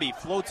by Hamby.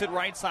 Floats it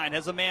right side.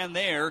 Has a man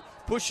there.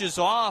 Pushes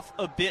off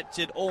a bit,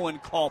 did Owen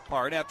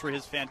Colpart after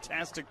his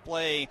fantastic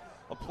play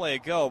a play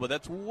ago. But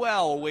that's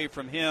well away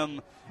from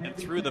him and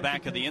through the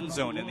back of the end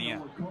zone in the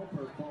end.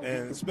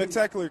 And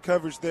spectacular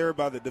coverage there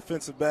by the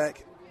defensive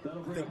back.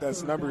 I think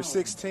that's number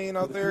 16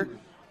 out there.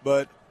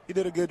 But he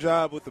did a good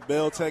job with the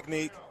bail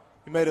technique.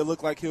 He made it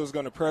look like he was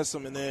going to press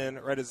him, and then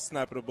right as the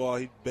snap of the ball,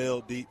 he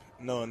bailed deep,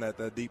 knowing that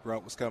that deep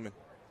route was coming.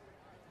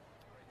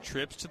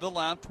 Trips to the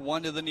left,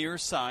 one to the near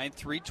side.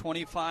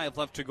 3:25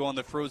 left to go on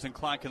the frozen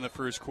clock in the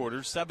first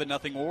quarter.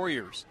 7-0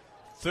 Warriors.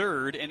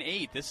 3rd and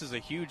 8. This is a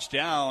huge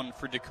down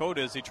for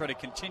Dakota as they try to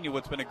continue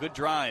what's been a good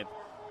drive.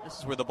 This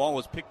is where the ball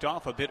was picked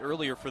off a bit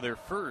earlier for their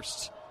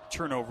first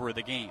turnover of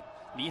the game.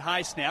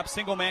 Knee-high snap,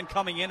 single man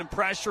coming in and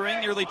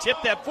pressuring, nearly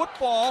tipped that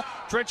football.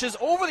 Stretches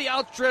over the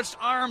outstretched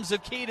arms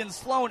of Caden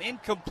Sloan,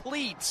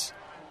 incomplete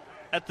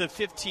at the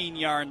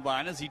 15-yard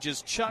line as he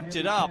just chucked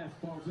it up.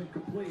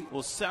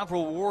 Well,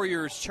 several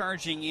Warriors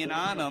charging in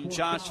on him.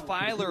 Josh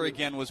Filer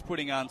again was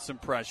putting on some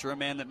pressure, a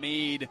man that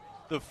made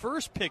the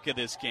first pick of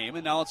this game,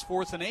 and now it's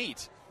 4th and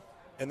 8.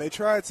 And they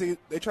tried to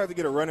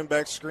get a running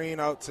back screen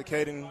out to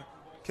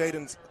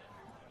Caden's.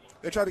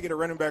 They tried to get a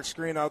running back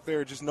screen out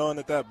there, just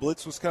knowing that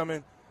blitz was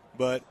coming,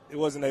 but it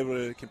wasn't able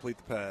to complete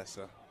the pass.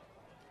 So.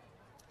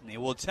 And they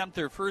will attempt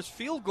their first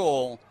field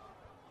goal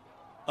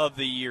of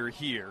the year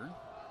here.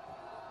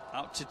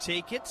 Out to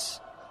take it,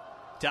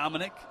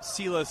 Dominic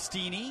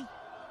Celestini.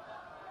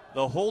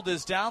 The hold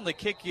is down. The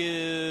kick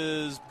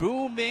is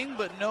booming,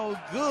 but no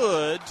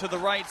good to the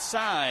right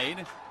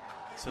side.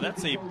 So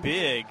that's a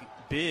big,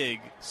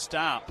 big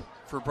stop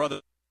for Brother.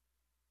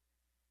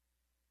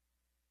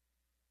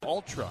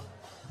 Ultra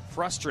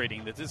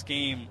frustrating that this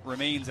game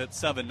remains at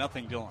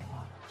 7-0, Dylan.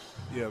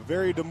 Yeah,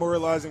 very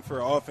demoralizing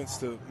for an offense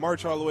to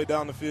march all the way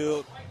down the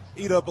field,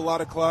 eat up a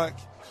lot of clock,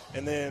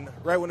 and then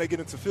right when they get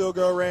into field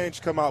goal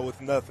range, come out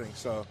with nothing.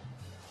 So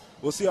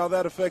we'll see how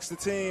that affects the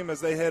team as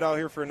they head out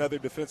here for another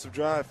defensive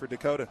drive for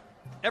Dakota.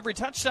 Every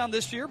touchdown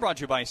this year brought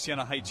to you by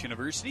Siena Heights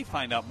University.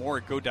 Find out more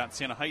at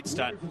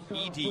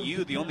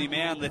go.sienaheights.edu. The only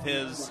man that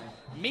has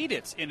made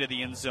it into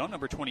the end zone,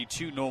 number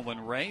 22,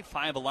 Nolan Ray,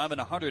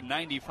 5'11",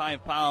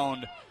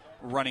 195-pound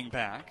running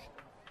back.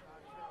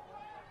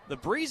 The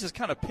breeze has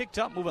kind of picked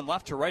up, moving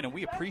left to right, and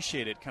we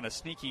appreciate it kind of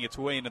sneaking its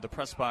way into the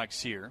press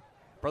box here.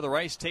 Brother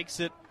Rice takes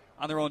it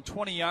on their own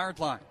 20-yard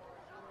line.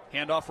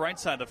 Handoff right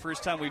side. The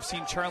first time we've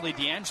seen Charlie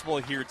D'Angelo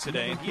here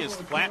today. He is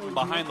flattened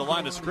behind the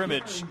line of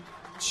scrimmage.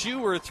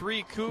 2 or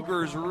 3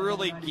 Cougars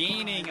really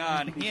gaining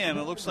on him.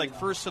 It looks like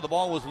first to the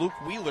ball was Luke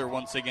Wheeler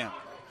once again.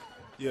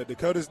 Yeah,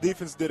 Dakota's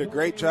defense did a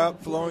great job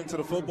flowing to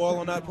the football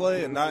on that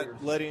play and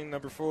not letting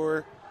number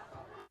 4.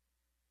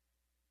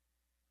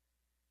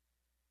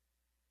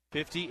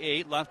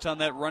 58 left on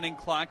that running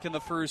clock in the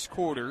first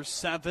quarter.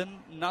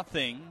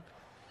 7-0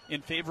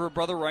 in favor of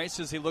Brother Rice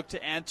as they look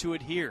to add to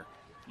it here.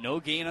 No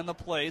gain on the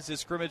plays. They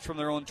scrimmage from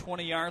their own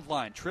 20-yard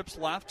line. Trips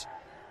left.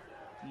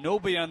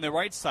 Nobody on the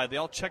right side. They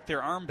all check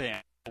their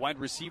armband. Wide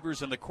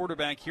receivers and the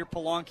quarterback here,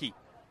 Polanki.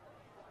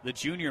 The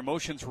junior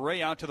motions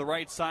Ray out to the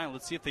right side.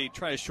 Let's see if they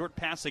try a short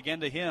pass again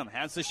to him.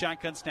 Has the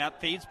shotgun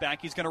snap, fades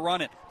back. He's going to run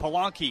it.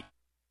 Polanki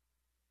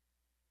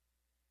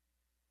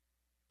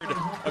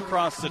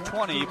across the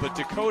 20, but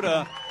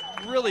Dakota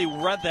really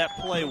read that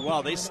play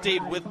well. They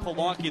stayed with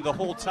Polanki the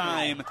whole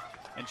time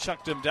and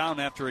chucked him down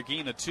after a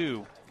gain of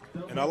 2.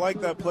 And I like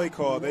that play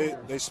call.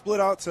 They split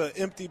out to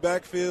empty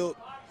backfield,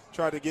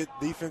 tried to get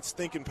defense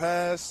thinking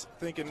pass,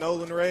 thinking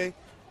Nolan Ray,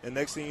 and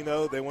next thing you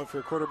know, they went for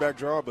a quarterback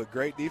draw, but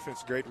great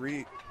defense, great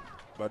read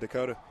by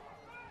Dakota.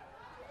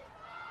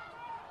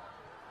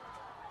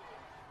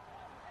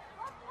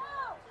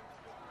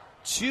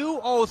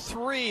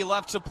 2:03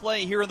 left to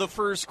play here in the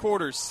first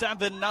quarter.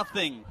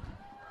 7-0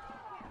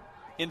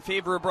 in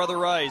favor of Brother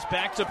Rice.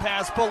 Back to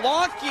pass.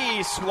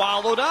 Belanki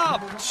swallowed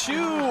up. 2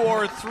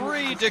 or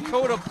 3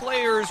 Dakota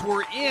players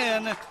were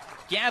in.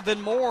 Gavin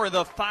Moore,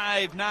 the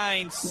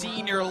 5'9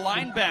 senior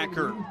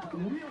linebacker,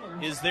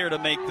 is there to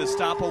make the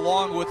stop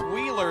along with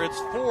Wheeler. It's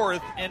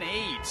 4th and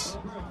 8.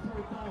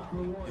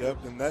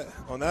 Yep, and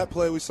on that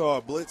play we saw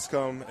a blitz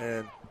come,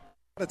 and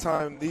at the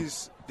time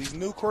these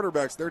new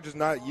quarterbacks, they're just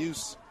not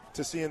used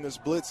to seeing this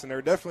blitz, and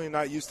they're definitely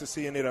not used to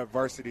seeing it at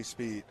varsity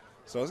speed.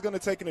 So it's going to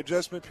take an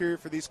adjustment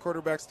period for these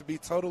quarterbacks to be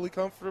totally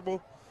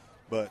comfortable,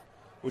 but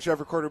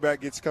whichever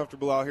quarterback gets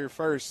comfortable out here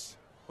first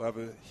will have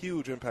a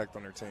huge impact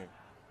on their team.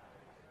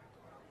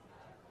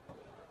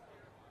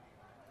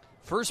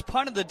 First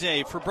punt of the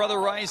day for Brother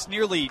Rice,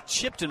 nearly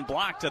chipped and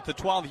blocked at the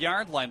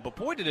 12-yard line, but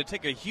boy, did it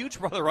take a huge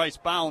Brother Rice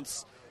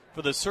bounce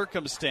for the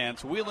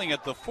circumstance, wheeling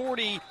at the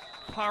 40,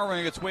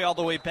 powering its way all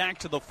the way back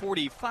to the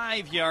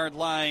 45-yard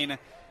line,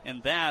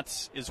 and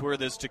that is where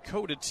this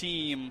Dakota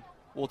team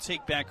will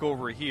take back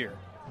over here.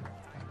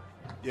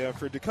 Yeah,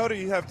 for Dakota,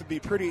 you have to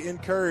be pretty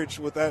encouraged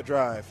with that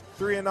drive.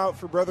 3 and out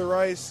for Brother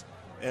Rice,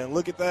 and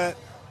look at that.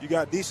 You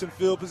got decent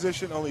field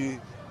position, only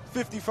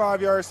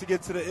 55 yards to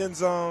get to the end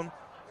zone,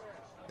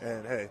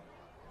 and hey,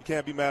 you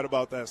can't be mad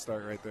about that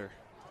start right there.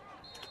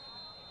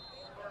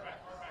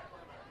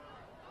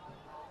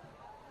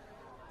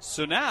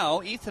 So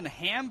now Ethan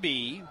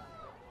Hamby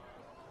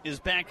is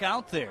back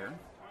out there.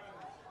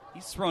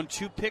 He's thrown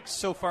 2 picks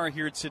so far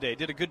here today.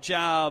 Did a good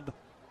job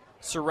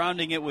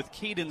surrounding it with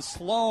Caden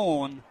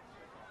Sloan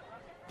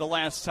the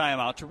last time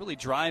out to really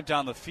drive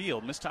down the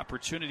field. Missed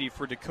opportunity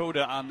for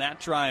Dakota on that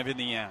drive in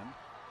the end.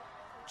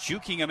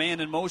 Juking a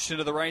man in motion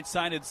to the right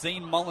side. It's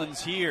Zane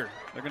Mullins here.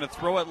 They're going to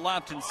throw it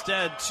left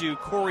instead to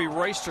Corey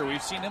Royster.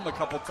 We've seen him a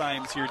couple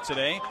times here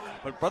today,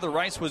 but Brother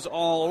Rice was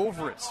all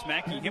over it,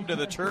 smacking him to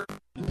the turf.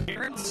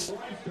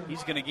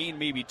 He's going to gain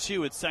maybe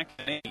 2 at 2nd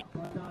and 8.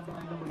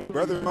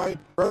 Brother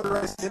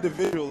Rice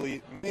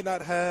individually may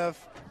not have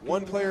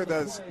one player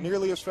that's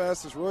nearly as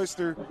fast as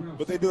Royster,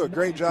 but they do a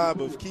great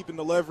job of keeping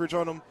the leverage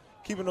on him,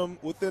 keeping him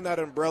within that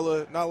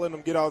umbrella, not letting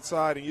him get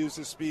outside and use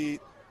his speed,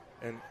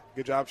 and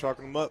good job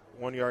chalking him up.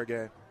 1 yard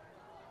gain.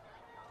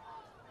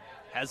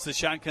 Has the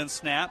shotgun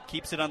snap,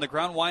 keeps it on the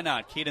ground. Why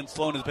not? Caden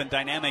Sloan has been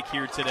dynamic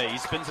here today. He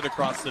spins it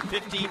across the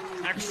 50.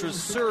 Extra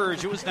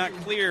surge. It was not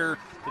clear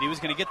that he was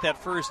going to get that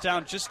first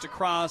down just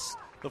across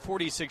the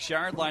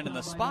 46-yard line, and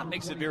the spot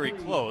makes it very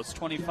close.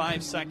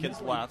 25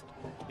 seconds left.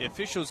 The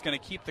official's going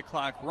to keep the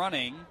clock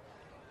running,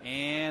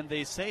 and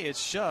they say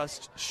it's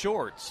just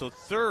short. So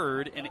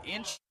 3rd and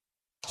inch.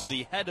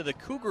 The head of the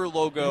Cougar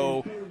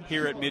logo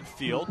here at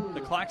midfield.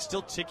 The clock's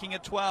still ticking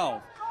at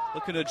 12.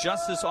 Looking to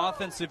adjust this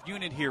offensive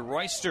unit here.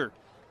 Royster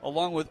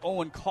along with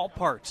Owen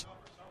Colpart.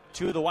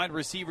 2 of the wide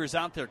receivers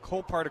out there.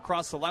 Colpart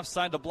across the left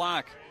side to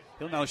block.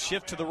 He'll now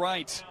shift to the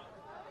right.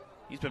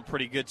 He's been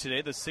pretty good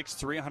today. The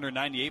 6'3",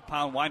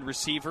 198-pound wide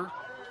receiver.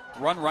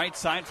 Run right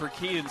side for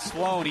Caden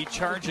Sloan. He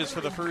charges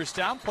for the first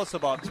down, plus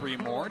about 3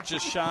 more.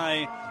 Just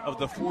shy of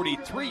the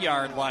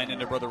 43-yard line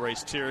into Brother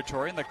Rice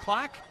territory. And the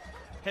clock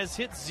has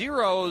hit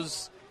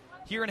zeros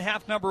here in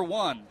half number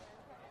 1.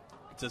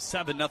 It's a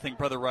 7-0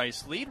 Brother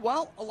Rice lead.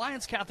 Well,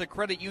 Alliance Catholic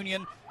Credit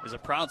Union is a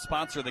proud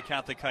sponsor of the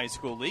Catholic High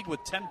School League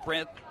with 10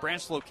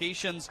 branch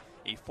locations,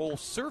 a full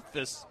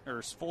service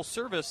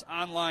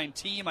online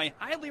team, a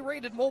highly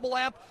rated mobile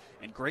app,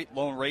 and great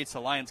loan rates.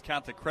 Alliance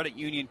Catholic Credit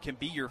Union can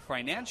be your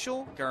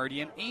financial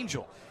guardian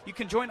angel. You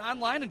can join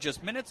online in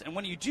just minutes, and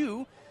when you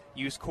do,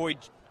 use code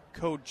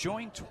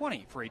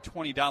JOIN20 for a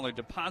 $20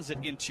 deposit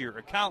into your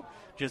account.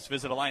 Just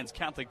visit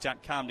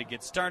AllianceCatholic.com to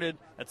get started.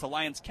 That's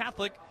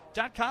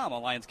AllianceCatholic.com.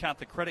 Alliance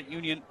Catholic Credit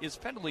Union is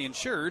federally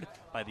insured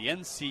by the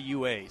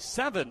NCUA.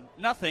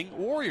 7-0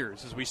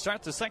 Warriors as we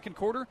start the second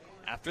quarter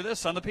after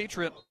this on The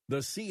Patriot. The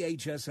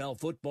CHSL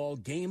Football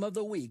Game of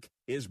the Week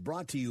is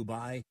brought to you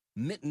by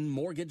Mitten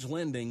Mortgage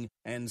Lending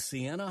and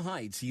Siena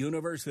Heights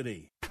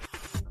University.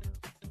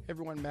 Hey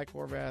everyone, Matt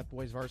Horvath,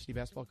 boys varsity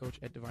basketball coach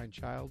at Divine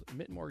Child.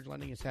 Mitten Mortgage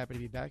Lending is happy to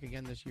be back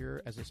again this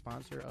year as a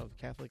sponsor of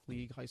Catholic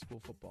League High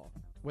School Football.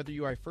 Whether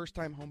you are a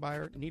first-time home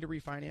buyer, need a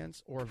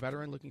refinance, or a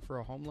veteran looking for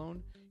a home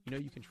loan, you know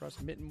you can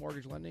trust Mitten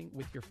Mortgage Lending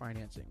with your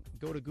financing.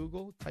 Go to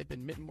Google, type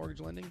in Mitten Mortgage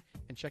Lending,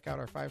 and check out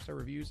our 5-star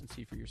reviews and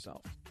see for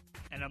yourself.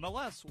 And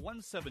MLS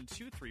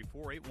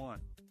 1723481.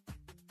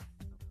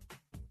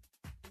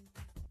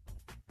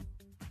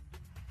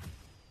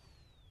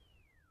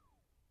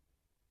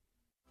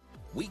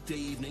 Weekday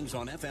evenings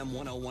on FM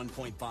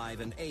 101.5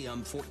 and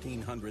AM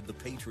 1400 The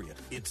Patriot.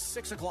 It's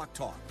 6 o'clock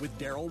talk with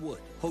Daryl Wood.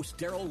 Host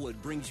Daryl Wood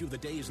brings you the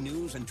day's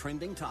news and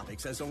trending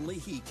topics as only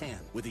he can,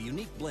 with a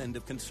unique blend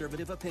of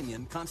conservative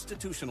opinion,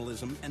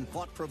 constitutionalism, and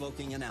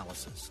thought-provoking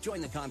analysis. Join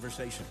the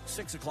conversation.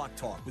 6 o'clock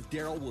talk with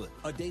Daryl Wood.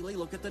 A daily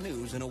look at the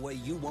news in a way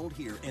you won't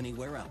hear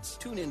anywhere else.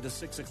 Tune in to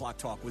 6 o'clock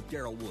talk with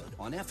Daryl Wood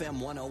on FM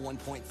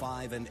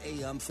 101.5 and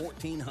AM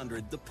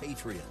 1400 The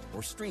Patriot,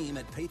 or stream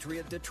at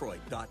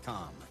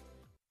patriotdetroit.com.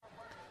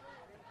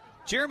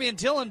 Jeremy and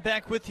Dylan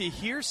back with you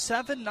here.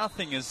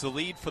 7-0 is the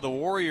lead for the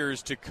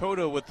Warriors.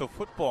 Dakota with the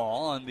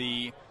football on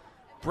the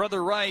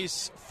Brother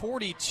Rice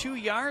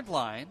 42-yard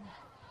line.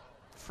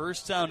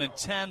 First down and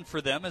 10 for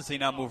them as they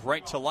now move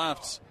right to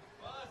left.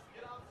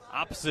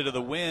 Opposite of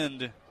the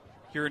wind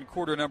here in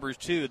quarter number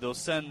 2. They'll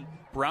send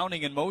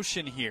Browning in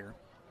motion here.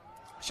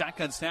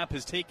 Shotgun snap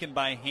is taken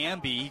by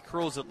Hamby. He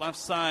curls it left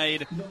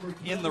side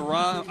in the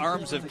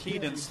arms of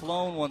Caden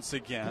Sloan once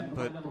again,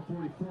 but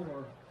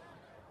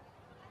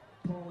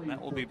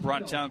that will be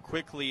brought down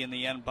quickly in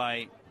the end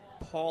by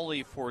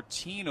Paulie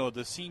Fortino,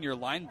 the senior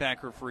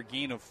linebacker, for a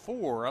gain of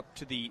 4 up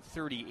to the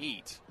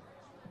 38.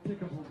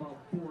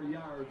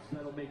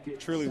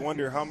 Truly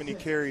wonder how many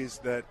carries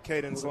that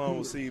Caden Sloan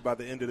will see by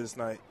the end of this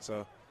night.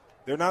 So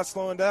they're not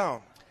slowing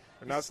down.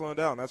 They're not slowing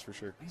down, that's for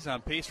sure. He's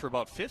on pace for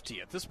about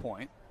 50 at this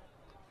point.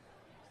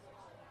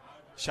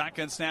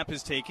 Shotgun snap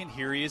is taken.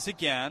 Here he is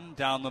again.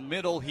 Down the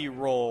middle he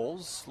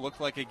rolls.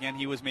 Looked like, again,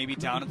 he was maybe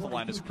down at the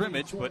line of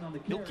scrimmage, but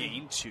he'll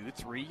gain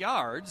 2-3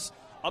 yards.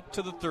 Up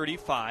to the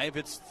 35.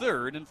 It's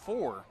 3rd and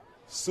 4.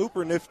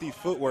 Super nifty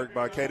footwork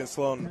by Caden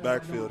Sloan in the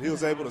backfield. He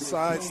was able to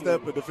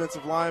sidestep a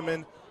defensive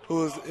lineman who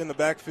was in the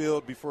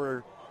backfield before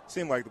it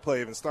seemed like the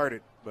play even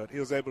started. But he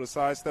was able to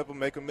sidestep him,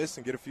 make him miss,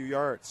 and get a few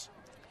yards.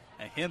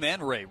 And him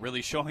and Ray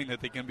really showing that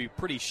they can be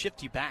pretty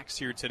shifty backs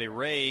here today.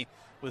 Ray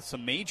with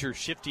some major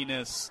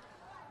shiftiness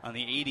on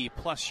the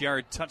 80-plus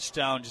yard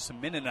touchdown just a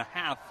minute and a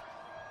half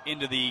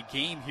into the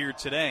game here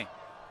today.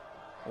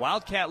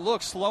 Wildcat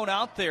looks, Sloan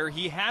out there.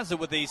 He has it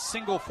with a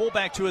single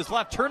fullback to his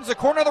left. Turns the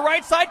corner to the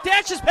right side,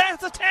 dashes past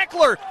the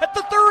tackler at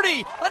the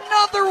 30.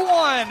 Another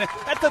one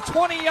at the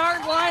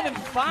 20-yard line, and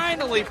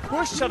finally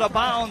pushed out of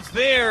bounds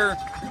there.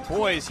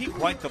 Boy, is he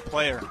quite the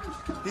player.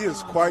 He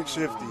is quite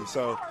shifty,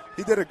 so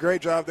he did a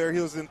great job there. He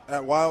was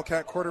at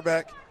Wildcat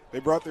quarterback. They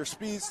brought their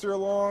speedster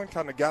along,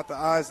 kind of got the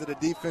eyes of the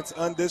defense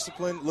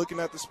undisciplined, looking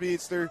at the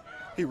speedster.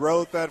 He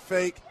rode that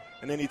fake,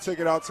 and then he took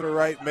it out to the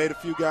right, made a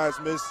few guys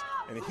miss,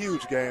 and a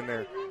huge gain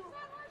there.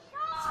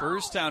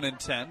 First down and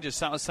 10,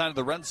 just outside of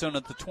the red zone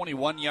at the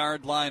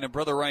 21-yard line of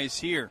Brother Rice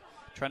here,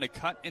 trying to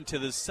cut into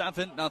the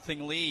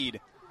 7-0 lead.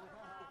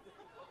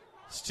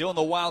 Still in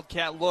the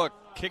Wildcat look.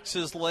 Kicks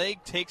his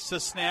leg, takes the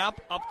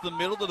snap, up the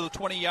middle to the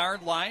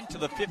 20-yard line to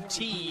the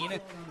 15.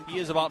 He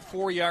is about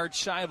 4 yards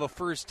shy of a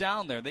first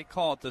down there. They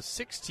call it the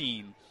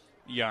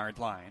 16-yard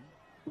line.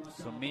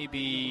 So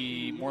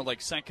maybe more like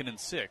 2nd and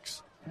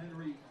 6.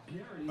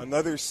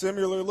 Another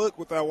similar look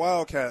with that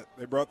Wildcat.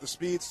 They brought the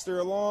speedster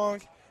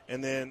along,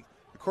 and then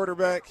the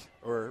quarterback,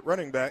 or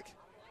running back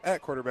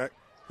at quarterback,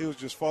 he was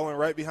just falling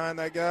right behind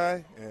that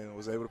guy and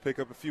was able to pick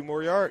up a few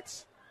more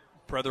yards.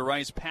 Brother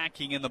Rice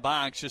packing in the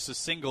box, just a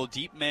single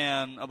deep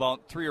man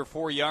about 3 or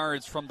 4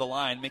 yards from the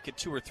line. Make it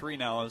 2 or 3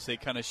 now as they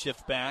kind of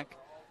shift back.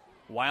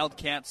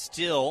 Wildcat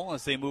still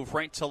as they move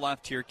right to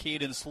left here.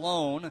 Caden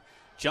Sloan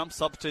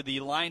jumps up to the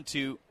line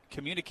to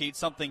communicate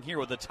something here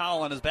with a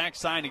towel on his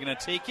backside. He's going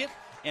to take it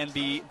and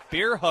be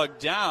bear hugged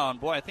down.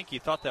 Boy, I think he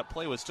thought that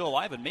play was still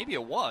alive, and maybe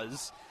it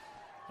was.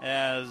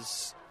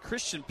 As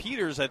Christian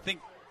Peters, I think,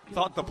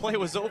 thought the play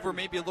was over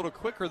maybe a little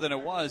quicker than it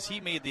was. He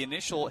made the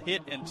initial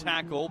hit and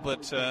tackle,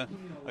 but a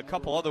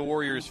couple other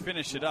Warriors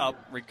finish it up.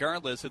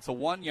 Regardless, it's a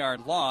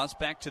 1-yard loss.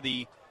 Back to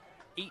the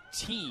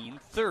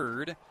 18,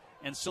 3rd,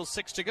 and still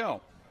 6 to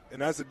go.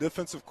 And as a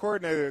defensive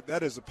coordinator,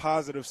 that is a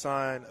positive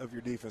sign of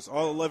your defense.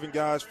 All 11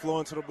 guys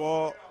flowing to the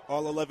ball,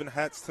 all 11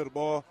 hats to the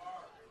ball.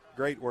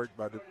 Great work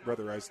by the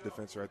Brother Rice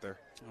defense right there.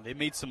 They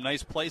made some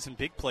nice plays and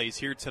big plays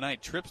here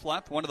tonight. Trips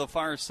left, one to the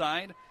far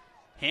side.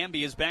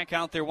 Hamby is back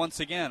out there once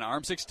again.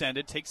 Arms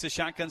extended, takes a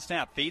shotgun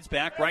snap, fades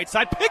back, right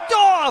side, picked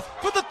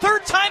off for the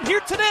 3rd time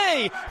here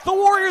today. The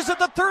Warriors at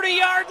the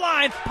 30-yard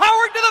line,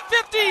 powering to the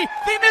 50.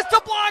 They missed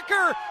a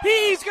blocker.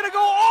 He's going to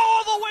go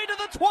all the way to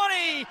the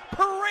 20,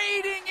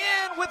 parading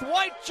in with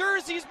white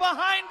jerseys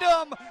behind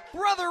him.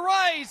 Brother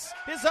Rice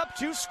is up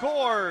 2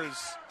 scores.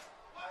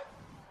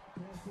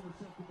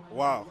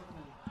 Wow.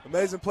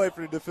 Amazing play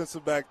for the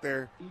defensive back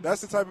there.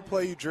 That's the type of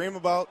play you dream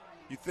about,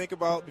 you think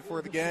about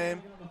before the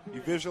game. You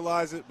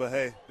visualize it, but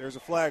hey, there's a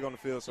flag on the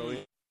field. So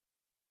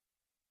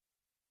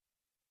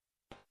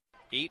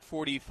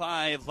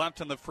 8:45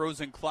 left on the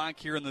frozen clock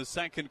here in the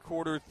second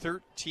quarter,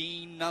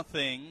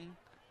 13-0.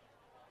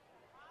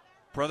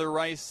 Brother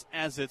Rice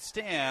as it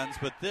stands,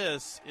 but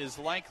this is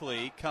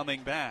likely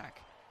coming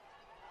back.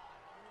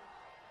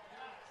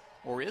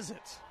 Or is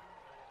it?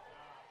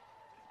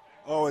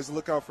 Always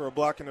look out for a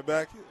block in the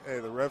back. Hey,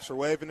 the refs are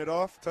waving it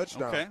off.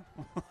 Touchdown. Okay.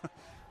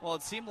 Well,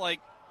 it seemed like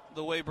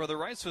the way Brother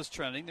Rice was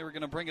trending, they were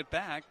going to bring it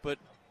back, but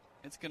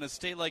it's going to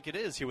stay like it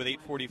is here with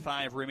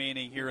 8:45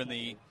 remaining here in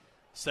the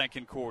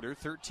second quarter.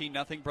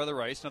 13-0 Brother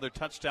Rice. Another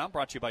touchdown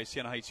brought to you by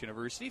Siena Heights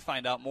University.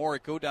 Find out more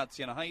at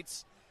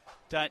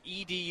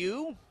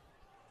go.sienaheights.edu.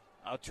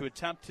 Out to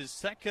attempt his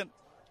second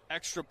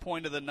extra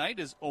point of the night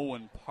is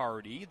Owen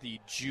Party, the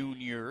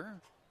junior.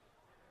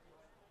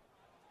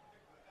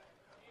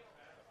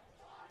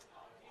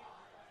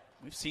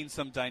 We've seen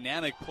some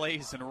dynamic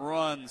plays and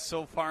runs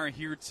so far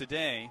here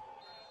today.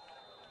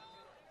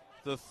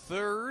 The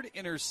third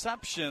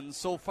interception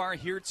so far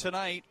here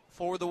tonight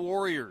for the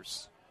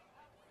Warriors.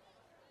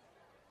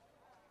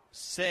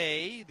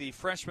 Say, the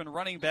freshman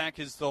running back,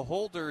 is the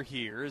holder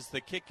here as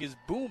the kick is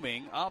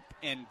booming up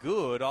and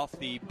good off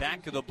the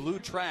back of the blue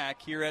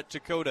track here at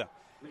Dakota.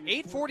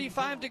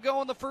 8:45 to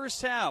go in the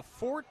first half.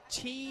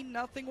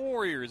 14-0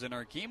 Warriors in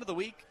our game of the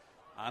week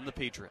on the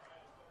Patriot.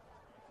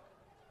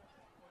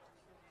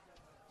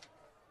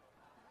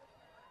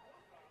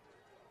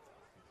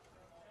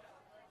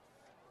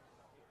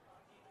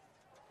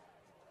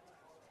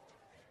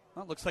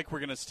 Well, looks like we're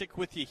going to stick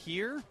with you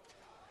here.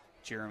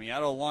 Jeremy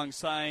Otto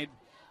alongside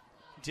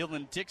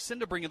Dylan Dixon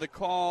to bring you the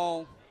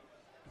call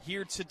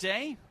here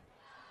today.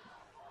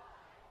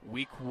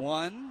 Week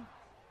 1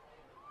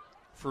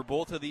 for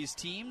both of these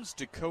teams.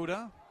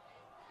 Dakota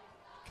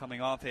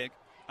coming off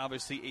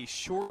obviously a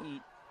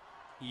shortened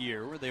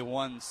year where they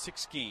won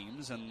 6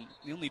 games, and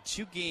the only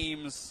 2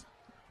 games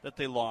that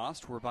they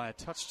lost were by a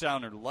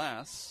touchdown or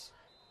less.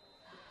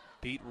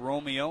 Beat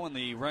Romeo in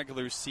the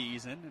regular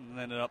season and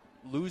ended up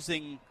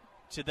losing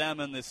to them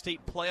in the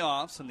state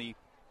playoffs in the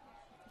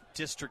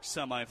district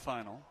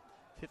semifinal.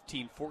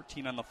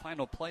 15-14 on the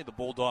final play. The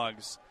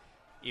Bulldogs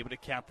able to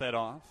cap that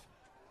off.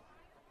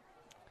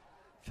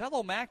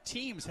 Fellow MAC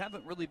teams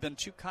haven't really been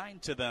too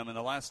kind to them in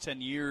the last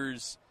 10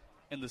 years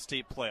in the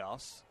state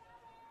playoffs.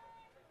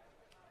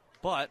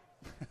 But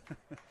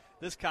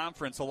this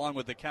conference, along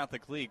with the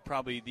Catholic League,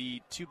 probably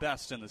the 2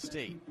 best in the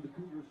state.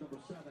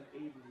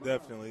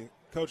 Definitely.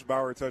 Coach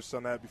Bauer touched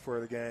on that before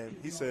the game.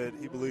 He said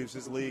he believes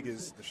his league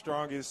is the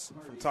strongest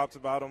from top to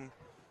bottom,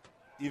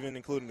 even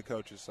including the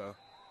coaches. So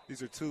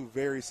these are 2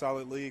 very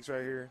solid leagues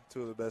right here,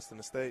 2 of the best in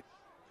the state.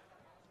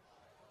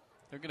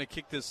 They're going to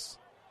kick this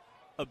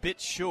a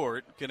bit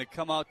short, going to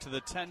come out to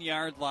the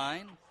 10-yard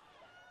line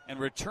and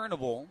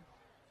returnable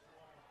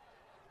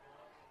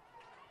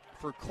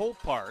for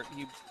Colpart.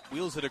 He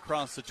wheels it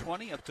across the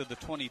 20 up to the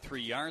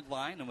 23-yard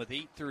line, and with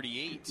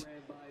 8:38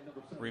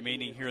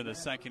 remaining here in the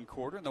second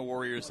quarter, and the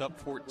Warriors up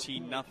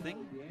 14-0.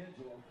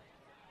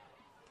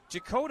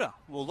 Dakota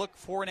will look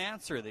for an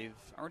answer. They've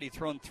already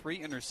thrown 3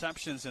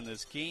 interceptions in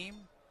this game.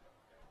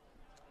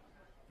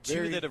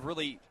 2 that have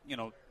really,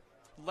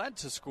 led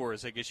to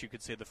scores, I guess you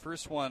could say. The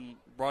first one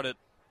brought it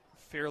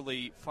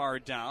fairly far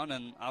down,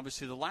 and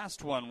obviously the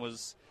last one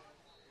was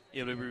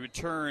able to be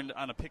returned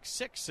on a pick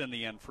 6 in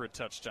the end for a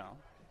touchdown.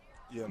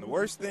 Yeah, and the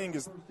worst thing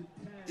is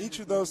each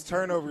of those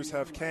turnovers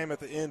have came at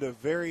the end of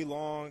very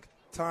long,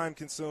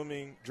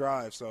 time-consuming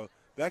drives. So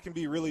that can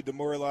be really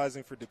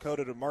demoralizing for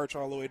Dakota to march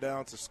all the way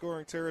down to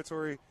scoring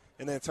territory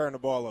and then turn the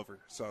ball over.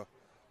 So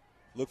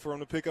look for them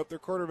to pick up their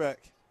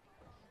quarterback.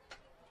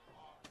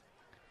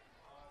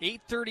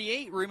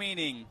 8:38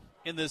 remaining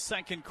in the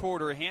second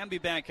quarter. Hamby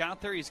back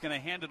out there. He's going to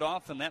hand it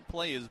off, and that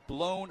play is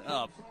blown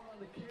up.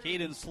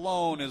 Caden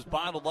Sloan is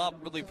bottled up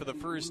really for the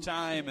first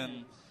time,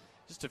 and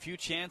just a few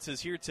chances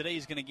here today.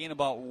 He's going to gain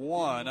about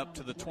 1 up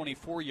to the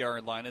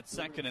 24-yard line. It's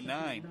 2nd and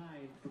 9.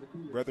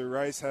 Brother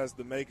Rice has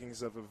the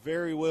makings of a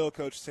very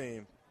well-coached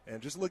team.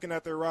 And just looking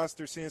at their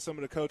roster, seeing some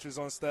of the coaches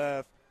on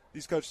staff,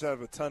 these coaches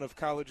have a ton of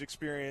college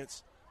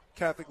experience,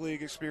 Catholic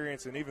League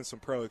experience, and even some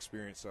pro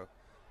experience. So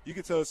you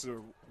can tell it's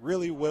a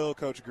really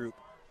well-coached group.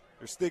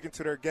 They're sticking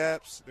to their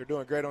gaps. They're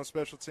doing great on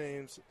special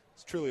teams.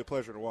 It's truly a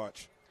pleasure to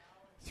watch.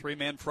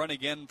 3-man front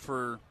again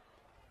for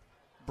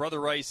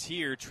Brother Rice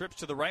here. Trips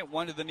to the right,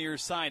 1 to the near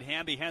side.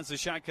 Hamby has the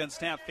shotgun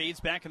snap, fades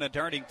back in a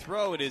darting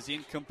throw. It is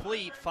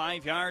incomplete.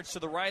 5 yards to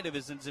the right of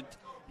his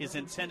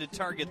intended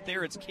target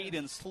there. It's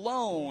Caden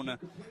Sloan,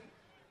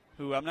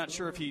 who I'm not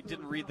sure if he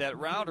didn't read that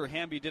route or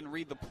Hamby didn't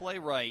read the play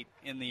right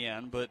in the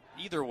end. But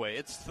either way,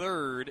 it's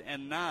 3rd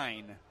and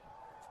 9.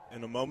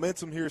 And the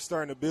momentum here is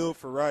starting to build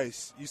for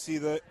Rice. You see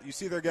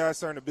their guys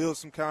starting to build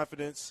some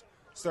confidence,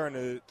 starting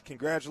to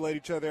congratulate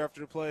each other after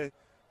the play.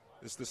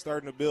 It's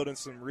starting to build in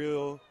some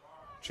real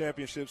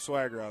championship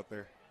swagger out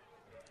there.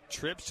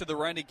 Trips to the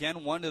right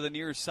again, 1 to the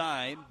near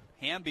side.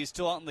 Hamby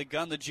still out in the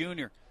gun, the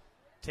junior.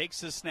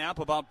 Takes his snap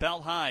about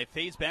belt high,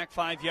 fades back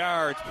 5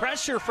 yards.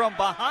 Pressure from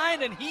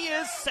behind, and he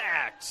is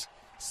sacked.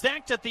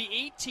 Sacked at the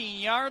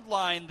 18-yard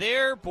line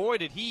there. Boy,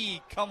 did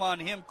he come on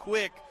him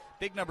quick.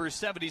 Big number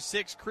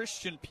 76,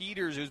 Christian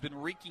Peters, who's been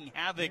wreaking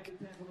havoc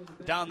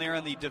down there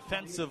on the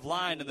defensive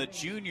line, and the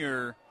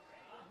junior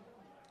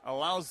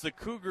allows the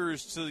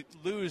Cougars to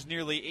lose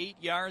nearly 8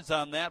 yards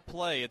on that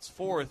play. It's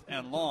 4th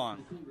and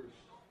long.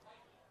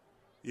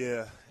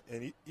 Yeah,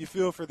 and you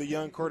feel for the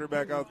young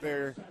quarterback out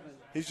there.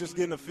 He's just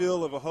getting a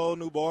feel of a whole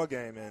new ball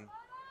game, and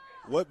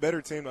what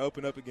better team to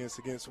open up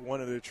against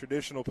one of the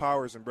traditional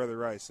powers in Brother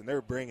Rice, and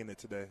they're bringing it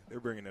today. They're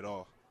bringing it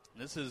all.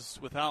 This is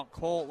without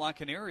Cole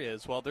Lockenaria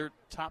as well, their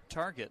top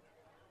target.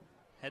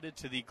 Headed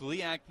to the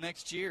GLIAC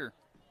next year.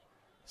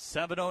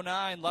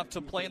 7:09 left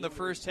to play in the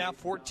first half.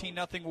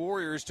 14-0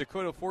 Warriors.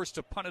 Dakota forced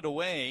to punt it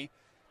away.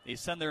 They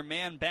send their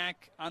man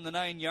back on the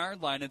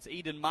 9-yard line. It's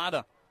Aiden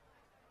Mata.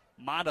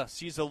 Mata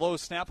sees a low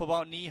snap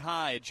about knee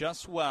high.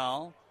 Adjusts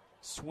well.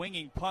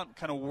 Swinging punt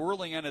kind of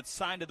whirling on its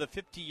side to the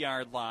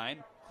 50-yard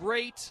line.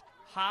 Great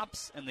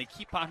hops, and they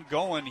keep on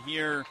going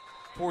here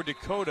for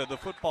Dakota. The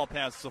football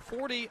past the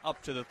 40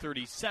 up to the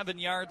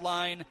 37-yard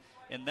line,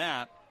 and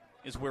that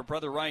is where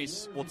Brother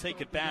Rice will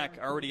take it back,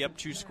 already up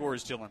 2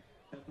 scores, Dylan.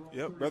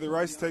 Yep, Brother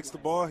Rice takes the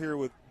ball here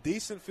with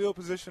decent field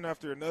position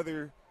after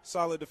another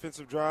solid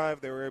defensive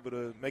drive. They were able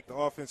to make the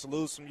offense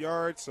lose some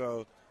yards,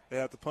 so they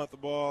have to punt the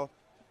ball.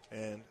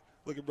 And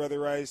look at Brother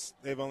Rice.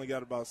 They've only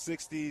got about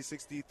 60,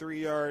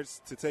 63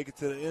 yards to take it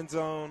to the end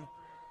zone.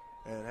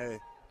 And, hey,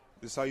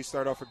 this is how you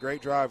start off a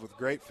great drive with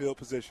great field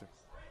position.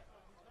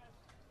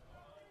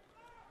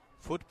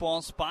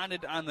 Football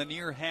spotted on the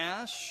near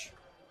hash.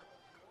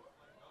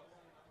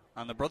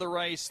 On the Brother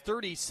Rice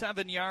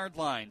 37-yard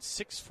line,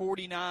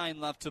 6:49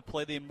 left to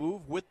play. They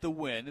move with the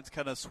wind. It's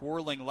kind of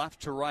swirling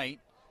left to right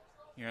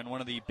here on one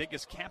of the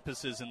biggest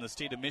campuses in the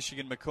state of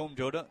Michigan, Macomb,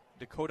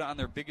 Dakota on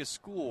their biggest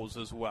schools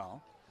as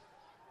well.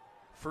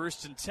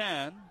 1st and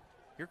 10.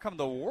 Here come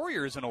the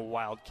Warriors in a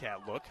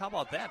Wildcat look. How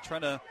about that?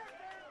 Trying to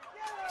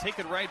take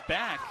it right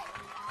back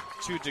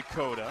to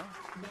Dakota.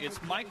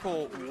 It's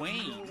Michael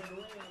Wayne,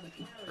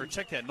 or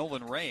check that,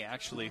 Nolan Ray,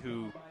 actually,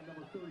 who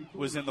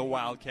was in the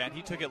Wildcat.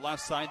 He took it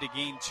left side to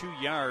gain 2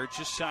 yards,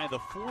 just shy of the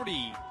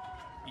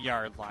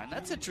 40-yard line.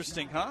 That's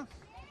interesting, huh?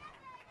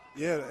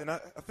 Yeah, and I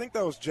think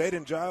that was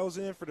Jaden Giles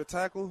in for the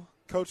tackle.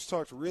 Coach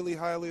talked really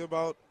highly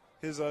about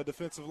his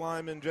defensive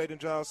lineman, Jaden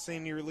Giles,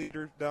 senior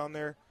leader down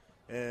there,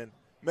 and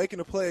making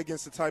a play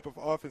against the type of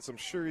offense I'm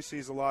sure he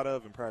sees a lot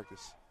of in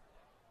practice.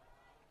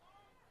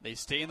 They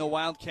stay in the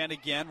Wildcat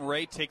again.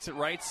 Ray takes it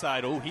right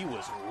side. Oh, he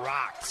was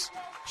rocked.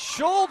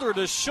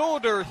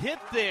 Shoulder-to-shoulder hit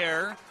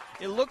there.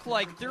 It looked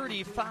like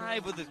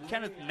 35 with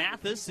Kenneth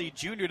Mathis, the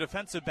junior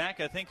defensive back,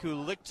 I think, who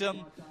licked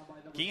him.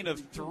 Gain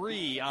of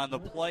 3 on the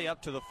play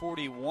up to the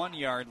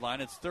 41-yard line.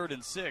 It's 3rd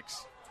and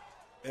 6.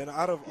 And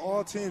out of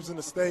all teams in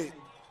the state,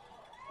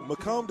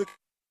 Macomb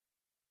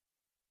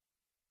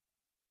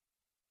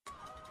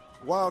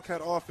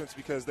Wildcat offense,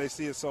 because they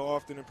see it so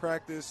often in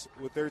practice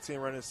with their team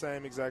running the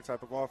same exact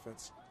type of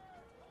offense.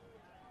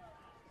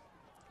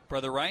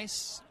 Brother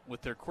Rice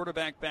with their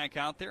quarterback back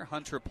out there,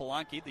 Hunter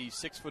Polanki, the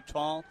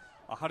 6-foot-tall,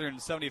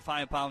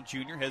 175-pound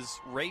junior, has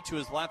Ray to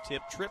his left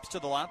hip, trips to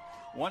the left,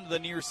 one to the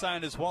near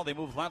side as well. They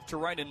move left to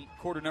right in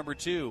quarter number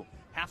 2.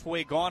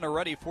 Halfway gone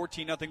already,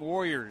 14-0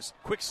 Warriors.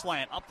 Quick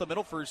slant up the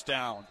middle, 1st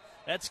down.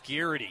 That's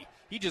Garrity.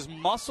 He just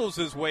muscles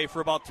his way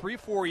for about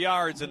 3-4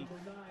 yards and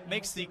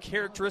makes the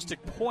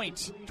characteristic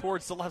point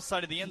towards the left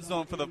side of the end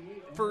zone for the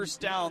 1st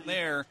down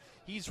there.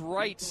 He's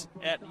right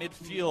at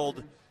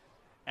midfield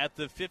at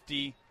the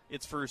 50.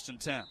 It's 1st and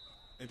 10.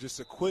 And just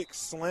a quick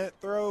slant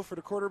throw for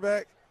the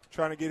quarterback,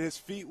 trying to get his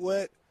feet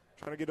wet,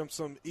 trying to get him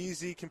some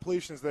easy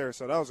completions there.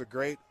 So that was a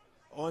great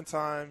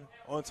on-time,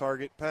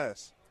 on-target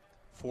pass.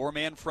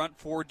 4-man front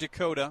for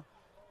Dakota.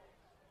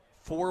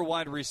 4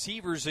 wide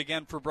receivers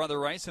again for Brother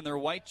Rice in their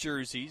white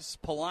jerseys.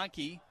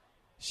 Polanki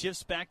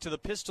shifts back to the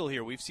pistol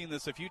here. We've seen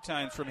this a few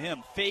times from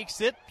him.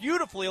 Fakes it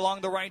beautifully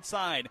along the right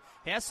side.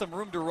 Has some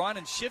room to run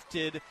and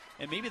shifted,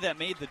 and maybe that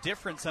made the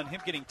difference on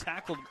him getting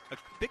tackled a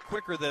bit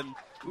quicker than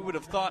we would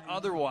have thought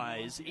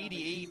otherwise.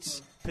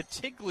 88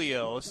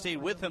 Patiglio stayed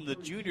with him, the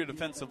junior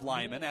defensive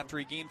lineman, after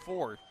he gained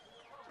 4.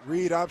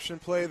 Read option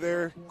play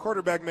there.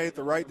 Quarterback made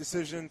the right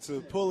decision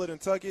to pull it and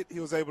tuck it. He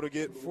was able to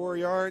get 4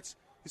 yards.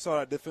 He saw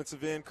that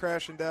defensive end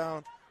crashing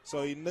down,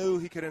 so he knew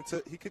he couldn't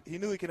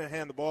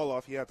hand the ball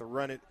off. He had to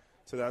run it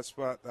to that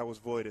spot that was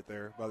voided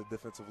there by the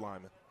defensive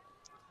lineman.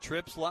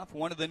 Trips left,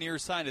 one to the near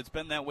side. It's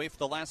been that way for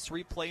the last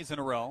 3 plays in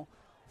a row.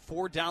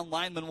 4 down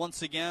linemen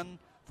once again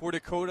for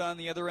Dakota on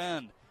the other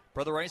end.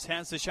 Brother Rice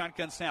has the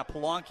shotgun snap.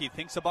 Polanki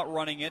thinks about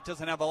running it.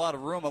 Doesn't have a lot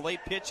of room. A late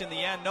pitch in the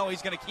end. No,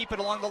 he's going to keep it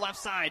along the left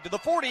side to the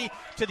 40,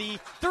 to the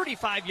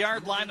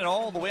 35-yard line, and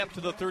all the way up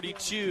to the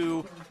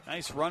 32.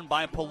 Nice run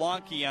by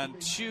Polanki on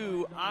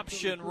 2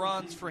 option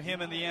runs for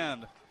him in the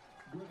end.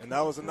 And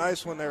that was a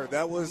nice one there.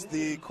 That was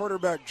the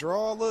quarterback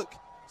draw look.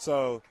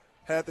 So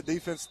had the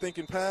defense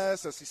thinking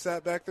pass as he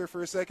sat back there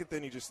for a second.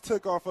 Then he just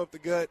took off up the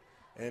gut,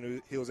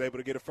 and he was able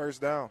to get a 1st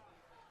down.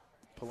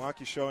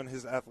 Polanki showing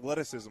his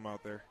athleticism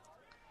out there.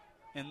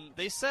 And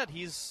they said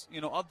he's,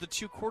 of the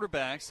 2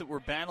 quarterbacks that were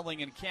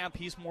battling in camp,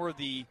 he's more of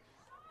the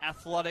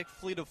athletic,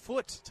 fleet of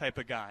foot type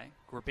of guy.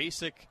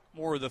 Gorbasic,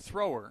 more of the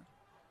thrower.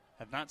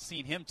 Have not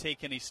seen him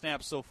take any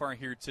snaps so far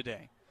here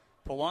today.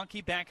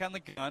 Polanki back on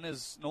the gun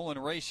as Nolan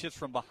Ray shifts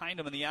from behind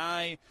him in the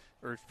eye,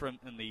 or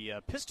in the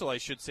pistol, I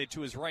should say,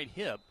 to his right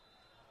hip.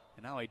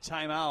 And now a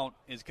timeout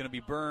is going to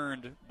be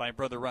burned by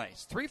Brother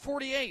Rice.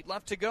 3:48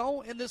 left to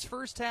go in this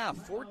first half.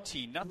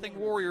 14-0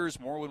 Warriors.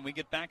 More when we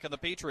get back on the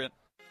Patriot.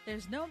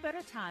 There's no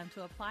better time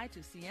to apply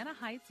to Siena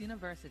Heights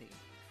University.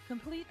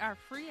 Complete our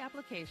free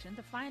application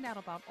to find out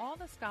about all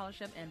the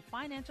scholarship and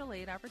financial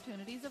aid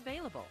opportunities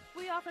available.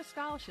 We offer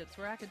scholarships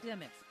for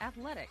academics,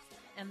 athletics,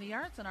 and the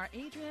arts on our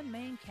Adrian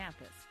main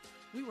campus.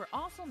 We were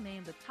also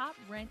named the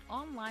top-ranked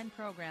online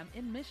program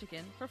in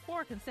Michigan for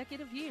 4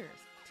 consecutive years.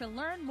 To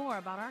learn more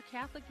about our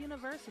Catholic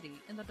University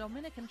in the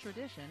Dominican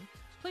tradition,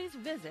 please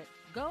visit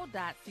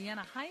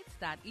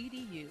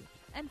go.sienaheights.edu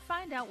and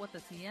find out what the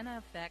Siena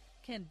Effect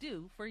can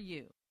do for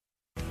you.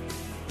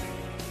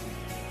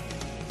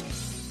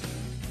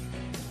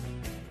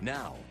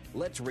 Now,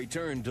 let's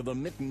return to the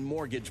Mitten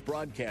Mortgage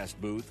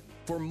broadcast booth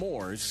for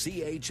more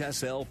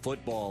CHSL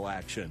football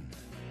action.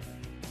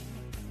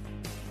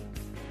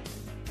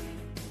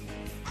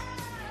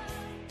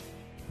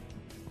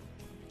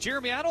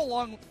 Jeremy Otto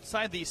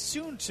alongside the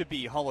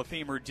soon-to-be Hall of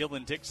Famer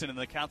Dylan Dixon in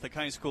the Catholic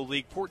High School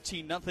League.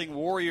 14-0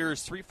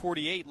 Warriors,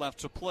 3:48 left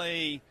to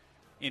play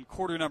in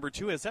quarter number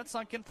 2. Has that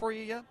sunk in for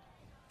you yet?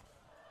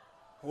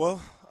 Well,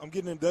 I'm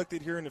getting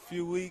inducted here in a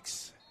few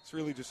weeks. It's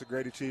really just a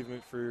great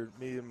achievement for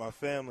me and my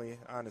family,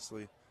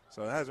 honestly.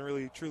 So it hasn't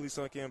really truly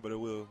sunk in, but it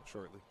will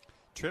shortly.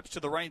 Trips to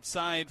the right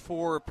side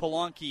for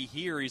Polanki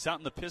here. He's out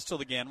in the pistol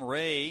again.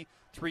 Ray,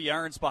 3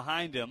 yards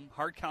behind him.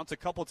 Hard counts a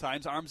couple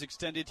times. Arms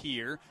extended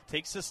here.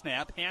 Takes the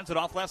snap. Hands it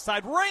off left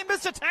side. Ray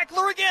missed a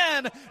tackler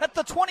again at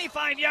the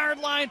 25-yard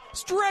line.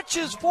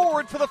 Stretches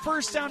forward for the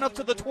first down up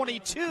to the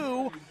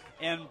 22.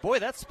 And, boy,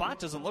 that spot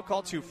doesn't look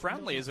all too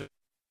friendly. Is it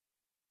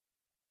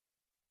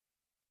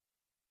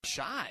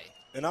shy?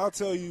 And I'll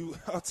tell you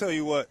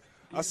what.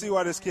 I see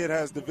why this kid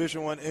has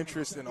Division I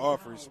interest and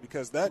offers,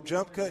 because that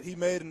jump cut he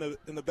made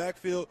in the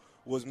backfield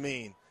was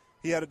mean.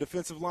 He had a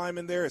defensive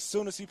lineman there. As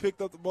soon as he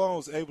picked up the ball,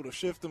 was able to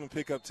shift him and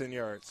pick up 10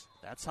 yards.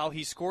 That's how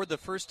he scored the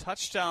first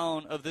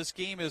touchdown of this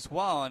game as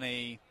well, on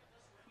a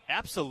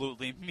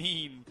absolutely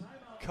mean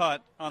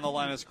cut on the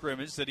line of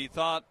scrimmage that he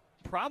thought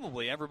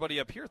probably everybody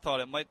up here thought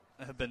it might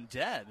have been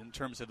dead in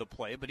terms of the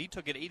play, but he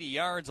took it 80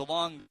 yards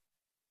along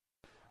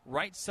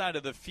right side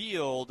of the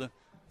field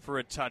for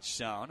a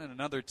touchdown. And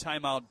another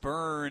timeout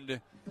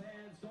burned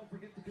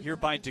here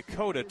by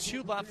Dakota.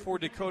 2 left for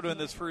Dakota in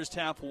this first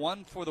half,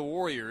 1 for the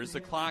Warriors. The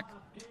clock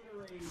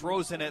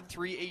frozen at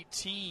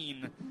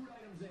 3:18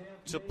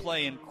 to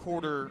play in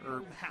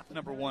half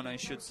number 1, I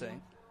should say.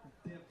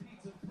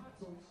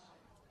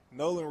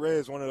 Nolan Ray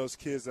is one of those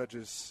kids that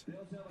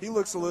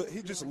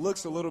he just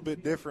looks a little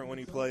bit different when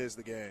he plays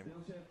the game.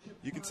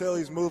 You can tell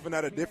he's moving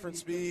at a different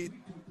speed,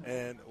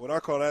 and what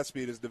I call that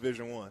speed is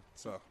Division I.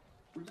 So.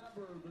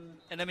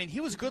 And, I mean, he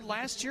was good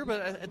last year,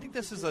 but I think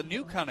this is a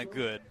new kind of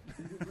good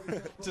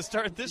to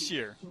start this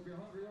year.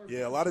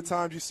 Yeah, a lot of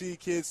times you see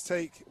kids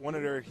take one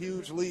of their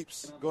huge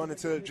leaps going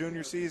into the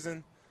junior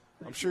season.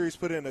 I'm sure he's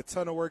put in a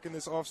ton of work in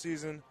this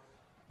offseason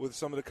with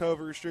some of the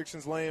COVID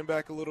restrictions, laying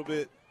back a little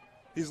bit.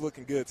 He's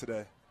looking good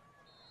today.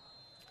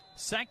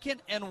 2nd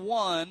and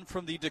 1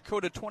 from the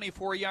Dakota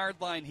 24-yard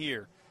line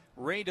here.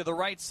 Ray to the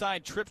right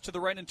side, trips to the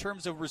right in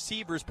terms of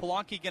receivers.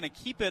 Polanki going to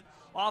keep it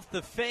off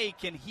the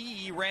fake, and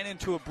he ran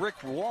into a brick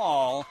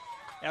wall.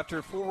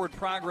 After forward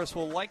progress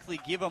will likely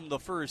give him the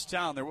first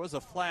down. There was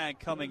a flag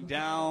coming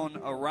down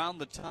around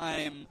the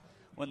time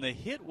when the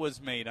hit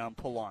was made on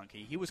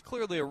Polanki. He was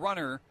clearly a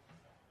runner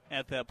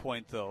at that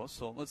point, though,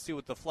 so let's see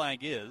what the flag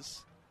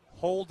is.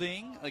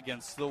 Holding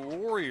against the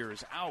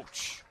Warriors.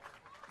 Ouch.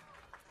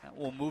 That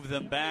will move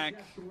them back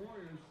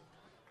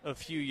a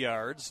few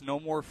yards. No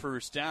more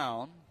first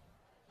down.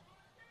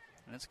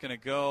 And it's going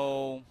to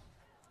go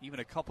even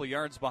a couple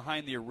yards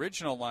behind the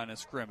original line of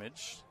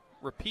scrimmage.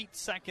 Repeat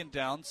second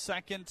down,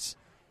 2nd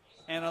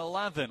and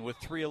 11 with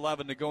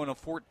 3:11 to go in a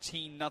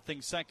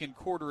 14-0 second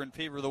quarter in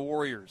favor of the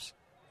Warriors.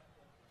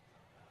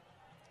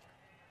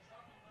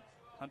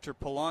 Hunter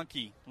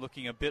Polanki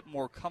looking a bit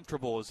more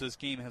comfortable as this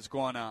game has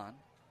gone on.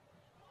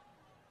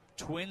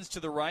 Twins to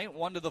the right,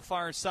 1 to the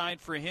far side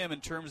for him in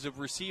terms of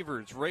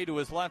receivers. Ray to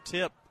his left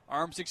hip,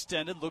 arms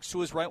extended, looks to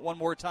his right one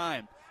more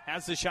time.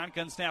 Has the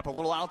shotgun snap, a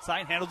little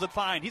outside, handles it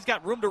fine. He's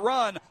got room to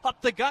run,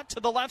 up the gut to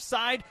the left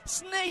side,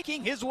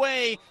 snaking his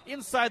way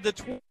inside the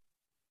 20.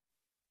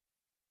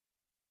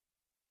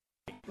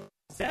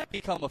 Does that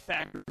become a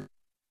factor?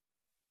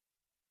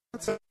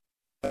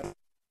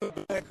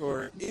 Back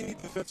or any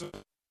defensive.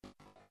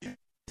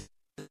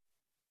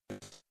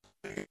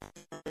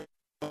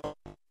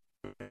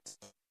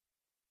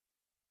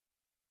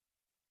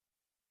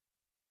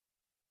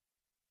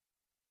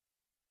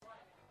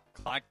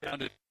 Clock down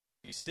to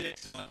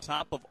 36. On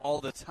top of all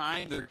the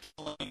time they're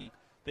killing,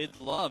 they'd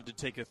love to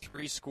take a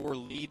 3-score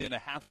lead in a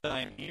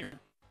halftime here.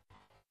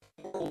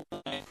 4-1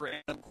 for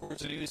Adam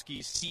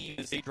Korzeniewski's team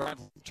as they drive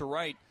to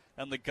right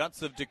on the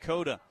guts of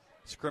Dakota.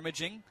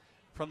 Scrimmaging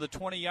from the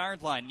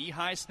 20-yard line.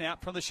 Knee-high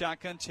snap from the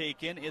shotgun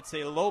taken. It's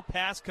a low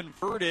pass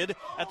converted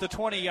at the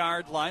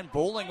 20-yard line.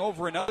 Bowling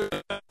over another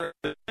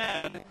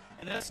man.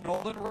 And that's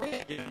Nolan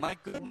Ray again. My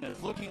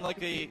goodness, looking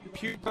like a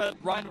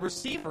purebred wide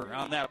receiver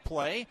on that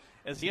play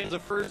as he has a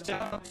first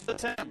down up to the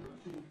 10.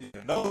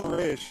 Yeah, Nolan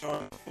Ray is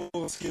showing a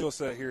full skill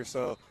set here.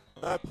 So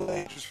that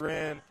play just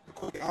ran a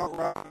quick out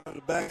route out of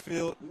the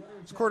backfield.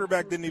 His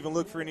quarterback didn't even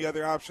look for any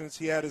other options.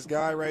 He had his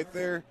guy right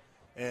there.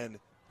 And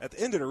at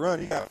the end of the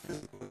run, he got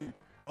physically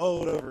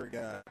bowled over a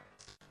guy.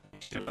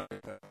 To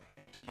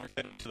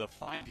the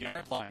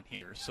 5-yard line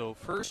here. So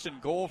first and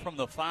goal from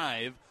the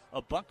 5.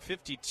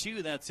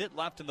 $1:52. That's it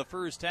left in the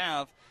first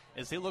half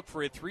as they look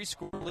for a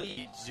 3-score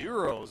lead.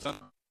 Zeros on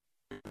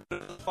the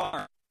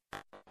far.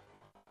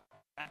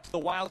 Back to the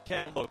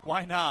Wildcat look.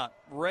 Why not?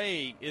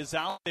 Ray is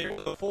out there.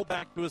 The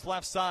fullback to his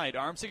left side.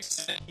 Arms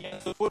extended. He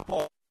has the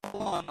football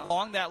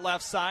along that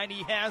left side.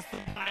 He has the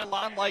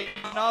pylon like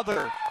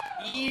another.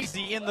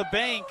 easy in the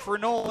bank for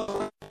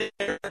Nolan.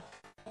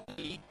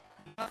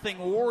 Nothing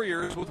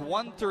Warriors with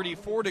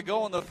 1:34 to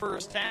go in the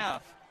first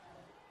half.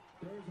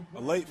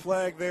 A late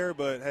flag there,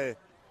 but hey,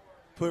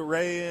 put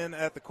Ray in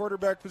at the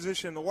quarterback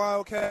position, the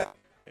Wildcat,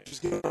 and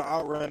just get him to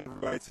outrun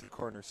everybody to the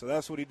corner. So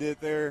that's what he did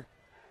there.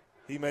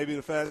 He may be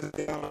the fastest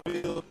guy on the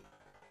field,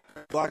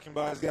 blocking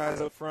by his guys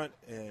up front,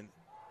 and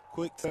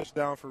quick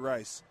touchdown for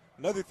Rice.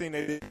 Another thing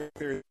they did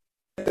there,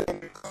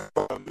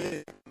 a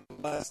minute in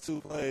the last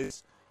two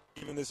plays,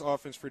 giving this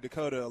offense for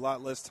Dakota a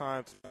lot less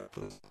time to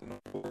put in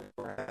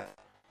the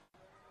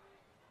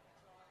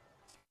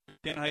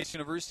Siena Heights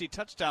University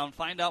touchdown.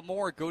 Find out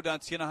more.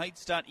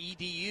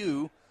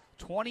 Go.sienaheights.edu.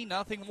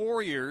 20-0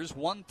 Warriors.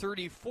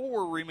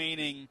 1:34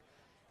 remaining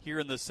here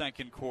in the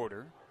second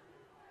quarter.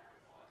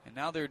 And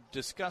now they're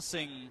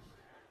discussing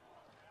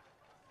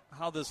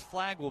how this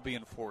flag will be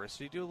enforced.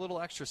 Did you do a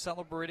little extra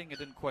celebrating? I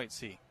didn't quite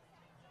see.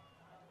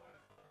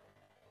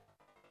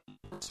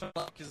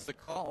 Is the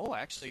call? Oh,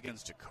 actually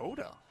against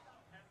Dakota.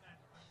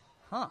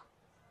 Huh.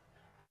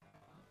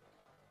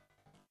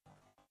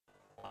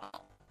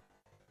 Wow.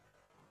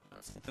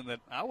 That's something that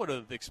I would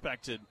have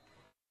expected.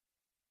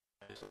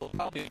 They'll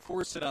probably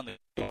enforce it on the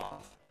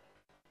off.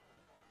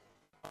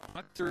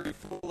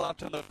 34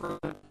 left on the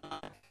first.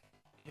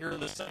 Here in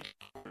the second.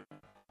 Here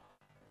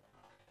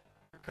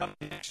come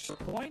the extra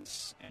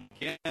points. And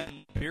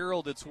again,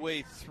 barreled its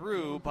way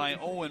through by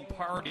Owen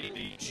Party.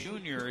 The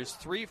junior is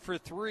 3 for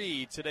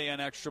 3 today on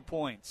extra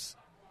points.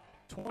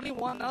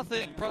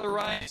 21-0, Brother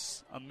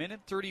Rice. A minute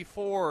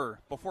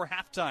 34 before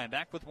halftime.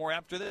 Back with more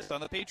after this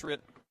on the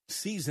Patriot.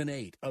 Season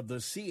 8 of the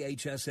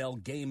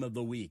CHSL Game of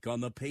the Week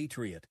on the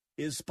Patriot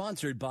is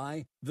sponsored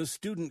by The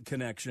Student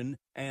Connection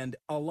and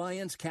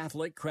Alliance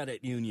Catholic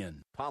Credit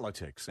Union.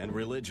 Politics and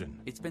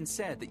religion. It's been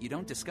said that you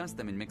don't discuss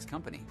them in mixed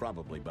company.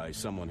 Probably by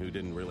someone who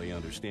didn't really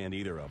understand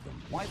either of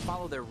them. Why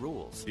follow their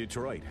rules?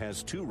 Detroit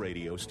has 2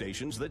 radio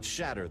stations that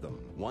shatter them.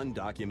 One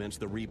documents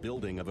the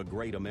rebuilding of a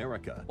great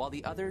America, while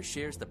the other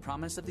shares the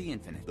promise of the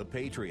infinite. The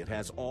Patriot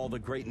has all the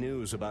great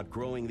news about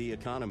growing the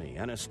economy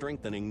and a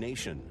strengthening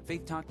nation.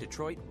 Faith Talk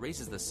Detroit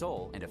raises the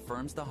soul and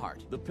affirms the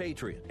heart. The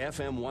Patriot,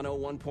 FM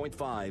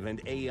 101.5 and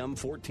AM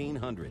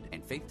 1400.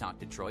 And Faith Talk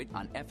Detroit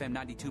on FM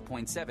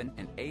 92.7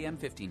 and AM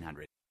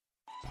 1500.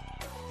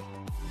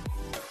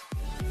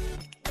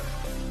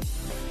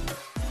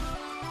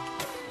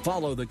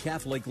 Follow the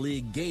Catholic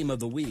League Game of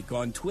the Week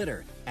on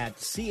Twitter at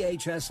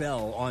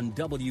CHSL on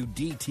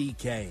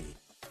WDTK.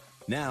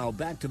 Now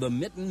back to the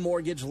Mitten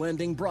Mortgage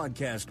Lending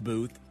broadcast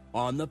booth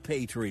on the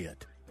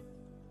Patriot.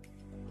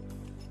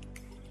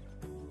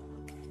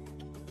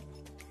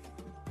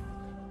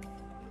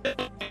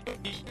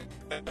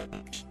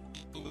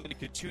 You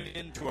could tune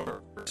in to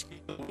our first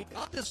game of the week.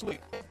 Not this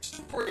week.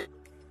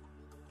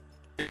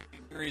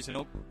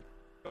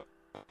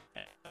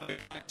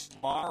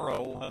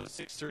 Tomorrow we'll have a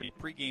 6:30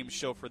 pregame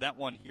show for that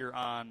one here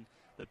on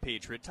the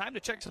Patriot. Time to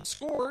check some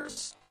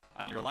scores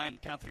on your Lion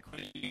Catholic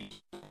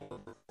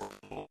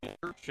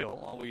Churchill,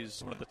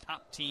 always one of the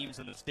top teams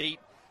in the state,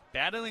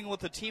 battling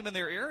with a team in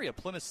their area,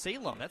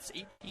 Plymouth-Salem. That's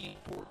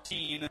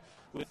 18-14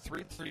 with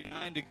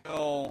 3:39 to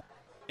go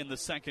in the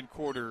second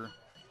quarter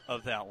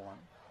of that one.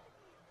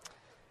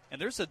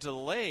 And there's a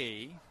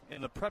delay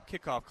in the Prep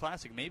Kickoff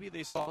Classic. Maybe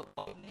they saw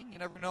lightning. You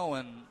never know.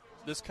 And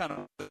this kind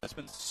of it's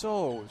been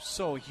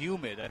so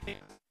humid. I think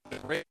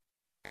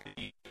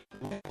it's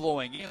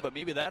blowing in, but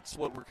maybe that's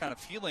what we're kind of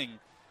feeling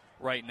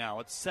right now.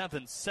 It's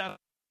 7-7.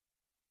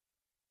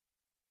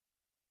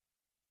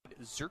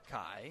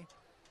 Zerkai,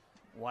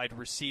 wide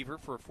receiver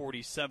for a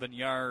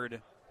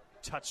 47-yard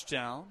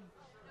touchdown.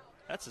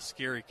 That's a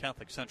scary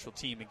Catholic Central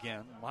team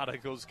again. A lot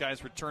of those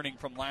guys returning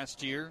from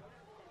last year.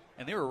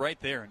 And they were right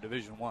there in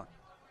Division I.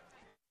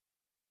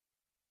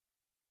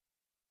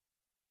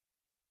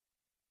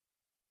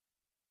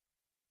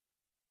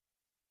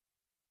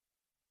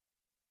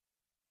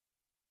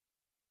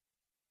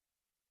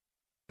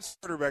 This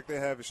quarterback they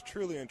have is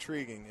truly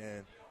intriguing,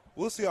 and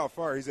we'll see how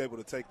far he's able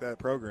to take that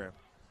program.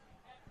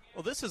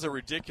 Well, this is a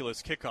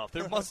ridiculous kickoff.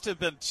 There must have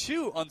been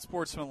 2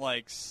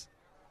 unsportsmanlikes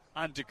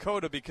on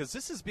Dakota because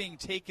this is being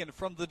taken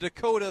from the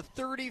Dakota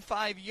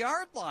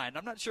 35-yard line.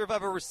 I'm not sure if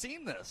I've ever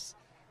seen this.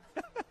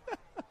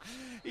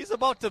 He's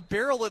about to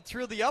barrel it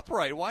through the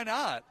upright. Why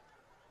not?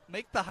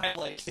 Make the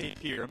highlight tape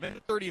here. A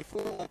minute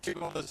 34 to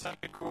go in the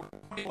second quarter.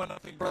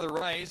 21-0 Brother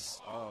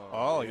Rice.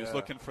 Oh, he was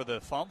looking for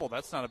the fumble.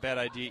 That's not a bad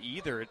idea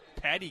either. It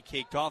patty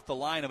caked off the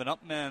line of an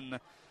upman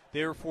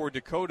there for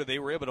Dakota. They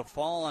were able to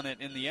fall on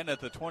it in the end at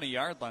the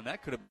 20-yard line.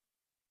 That could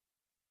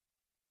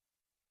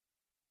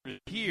have.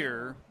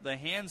 Here, the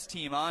hands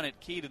team on it,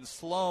 Caden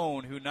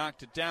Sloan, who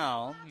knocked it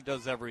down. He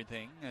does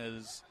everything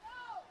as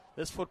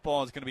this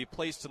football is going to be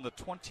placed in the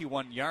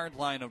 21-yard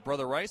line of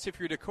Brother Rice. If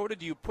you're Dakota,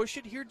 do you push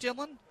it here,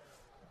 Dylan?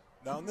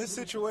 Now, in this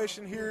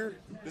situation here,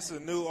 this is a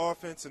new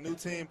offense, a new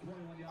team.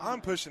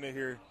 I'm pushing it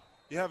here.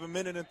 You have a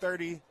minute and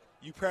 30.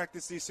 You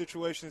practice these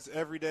situations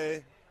every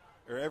day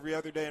or every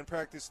other day in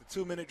practice, the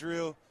 2-minute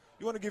drill.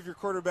 You want to give your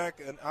quarterback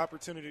an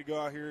opportunity to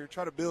go out here,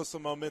 try to build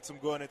some momentum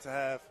going into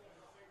half.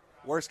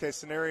 Worst case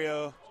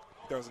scenario,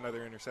 throws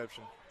another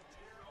interception.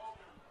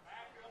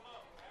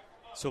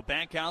 So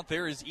back out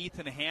there is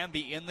Ethan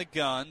Hamby in the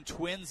gun.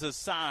 Twins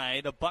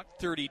aside, a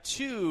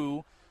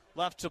 $1:32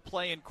 left to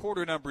play in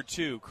quarter number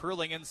 2.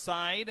 Curling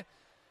inside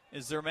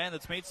is their man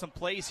that's made some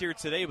plays here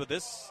today, but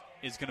this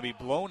is going to be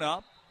blown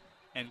up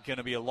and going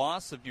to be a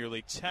loss of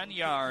nearly 10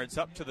 yards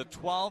up to the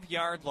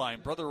 12-yard line.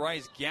 Brother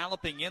Rice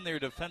galloping in their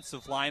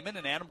defensive lineman,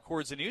 and Adam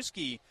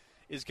Korzeniewski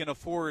is going to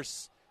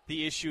force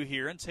the issue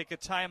here and take a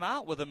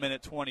timeout with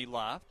 1:20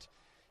 left.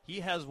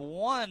 He has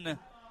one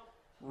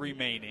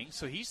remaining,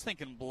 so he's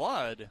thinking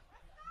blood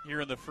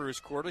here in the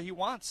first quarter. He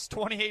wants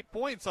 28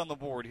 points on the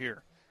board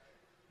here.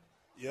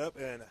 Yep,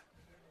 and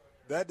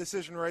that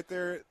decision right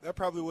there, that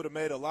probably would have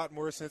made a lot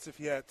more sense if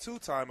he had 2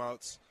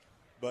 timeouts.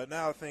 But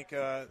now I think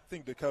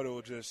Dakota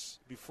will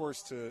just be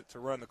forced to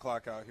run the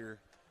clock out here.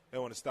 They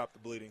want to stop the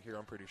bleeding here,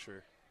 I'm pretty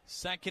sure.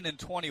 2nd and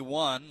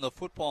 21. The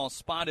football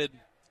spotted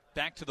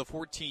back to the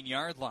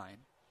 14-yard line.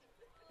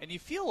 And you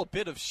feel a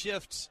bit of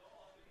shift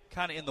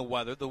kind of in the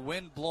weather. The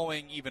wind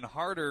blowing even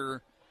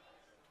harder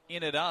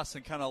in at us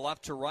and kind of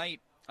left to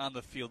right on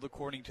the field,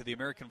 according to the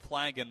American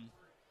flag and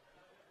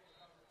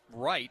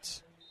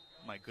right.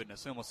 My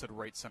goodness, I almost said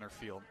right center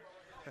field.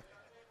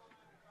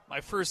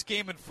 My first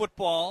game in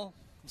football.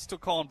 I'm still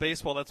calling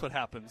baseball. That's what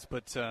happens.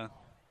 But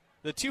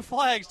the 2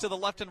 flags to the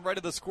left and right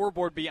of the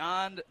scoreboard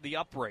beyond the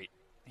upright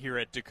here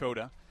at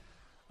Dakota.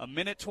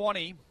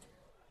 1:20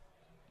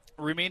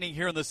 remaining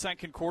here in the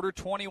second quarter.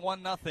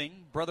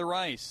 21-0. Brother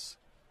Rice.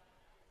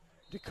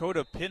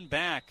 Dakota pinned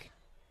back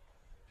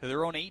to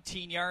their own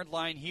 18-yard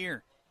line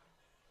here.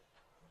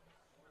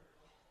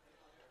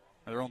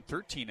 Their own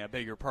 13, I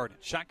beg your pardon.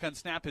 Shotgun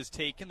snap is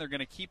taken. They're going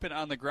to keep it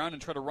on the ground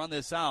and try to run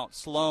this out.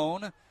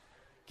 Sloan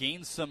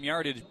gains some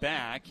yardage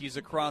back. He's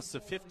across the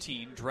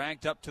 15,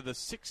 dragged up to the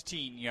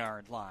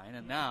 16-yard line.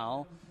 And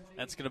now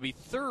that's going to be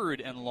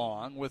 3rd and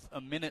long with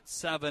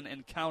 1:07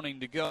 and counting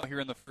to go here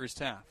in the first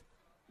half.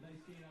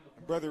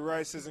 Brother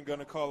Rice isn't going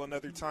to call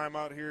another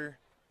timeout here.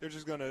 They're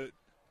just going to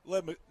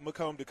let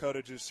Macomb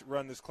Dakota just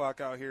run this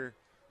clock out here,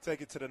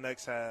 take it to the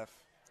next half.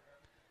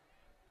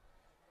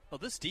 Well,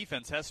 this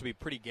defense has to be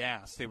pretty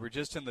gassed. They were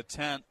just in the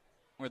tent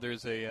where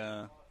there's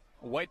a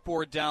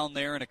whiteboard down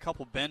there and a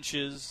couple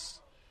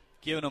benches,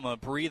 giving them a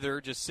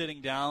breather, just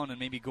sitting down and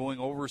maybe going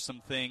over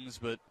some things.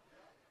 But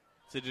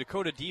it's a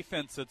Dakota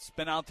defense that's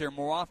been out there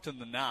more often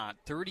than not.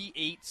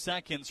 38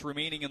 seconds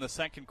remaining in the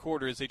second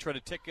quarter as they try to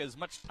take as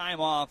much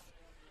time off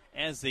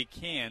as they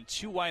can.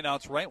 2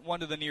 wideouts, right, 1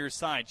 to the near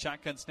side.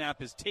 Shotgun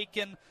snap is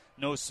taken.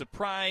 No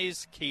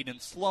surprise. Caden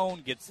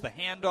Sloan gets the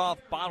handoff,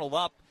 bottled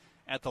up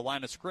at the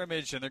line of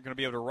scrimmage, and they're going to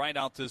be able to ride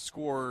out the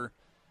score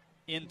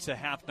into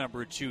half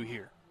number 2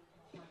 here.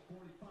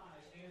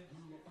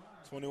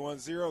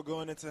 21-0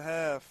 going into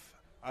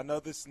half. I know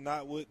this is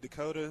not what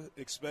Dakota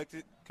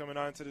expected coming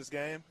on into this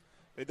game.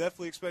 They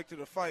definitely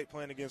expected a fight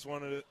playing against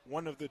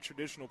one of the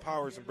traditional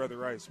powers in Brother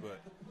Rice,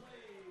 but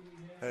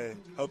hey,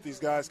 hope these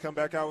guys come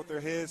back out with their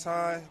heads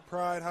high,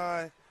 pride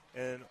high,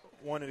 and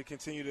wanting to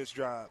continue this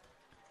drive.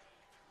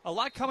 A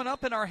lot coming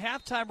up in our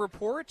halftime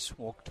report.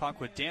 We'll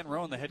talk with Dan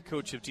Rowan, the head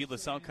coach of De La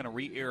Salle, kind of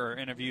re-air our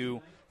interview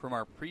from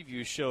our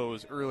preview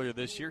shows earlier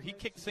this year. He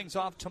kicks things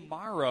off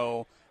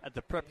tomorrow at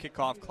the Prep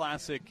Kickoff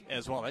Classic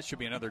as well. That should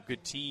be another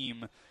good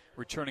team,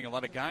 returning a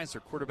lot of guys.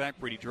 Their quarterback,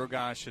 Brady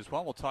Drogosh, as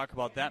well. We'll talk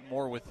about that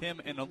more with him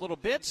in a little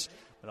bit.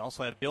 But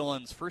also have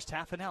Dylan's first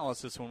half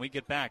analysis when we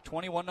get back.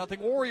 21-0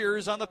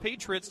 Warriors on the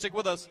Patriots. Stick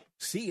with us.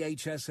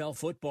 CHSL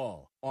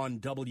football on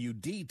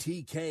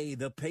WDTK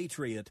The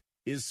Patriot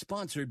is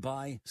sponsored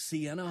by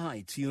Siena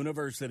Heights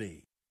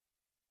University.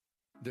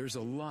 There's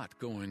a lot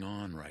going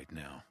on right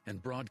now,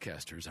 and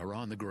broadcasters are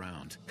on the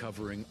ground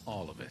covering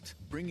all of it,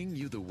 bringing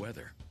you the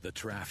weather, the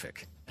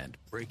traffic, and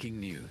breaking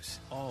news,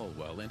 all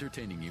while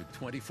entertaining you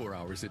 24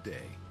 hours a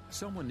day.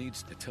 Someone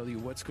needs to tell you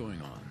what's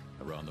going on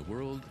around the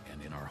world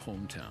and in our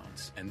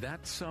hometowns. And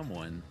that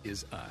someone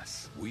is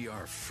us. We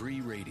are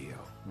free radio.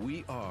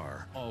 We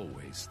are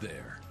always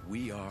there.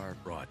 We are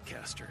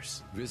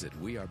broadcasters. Visit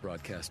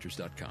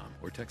wearebroadcasters.com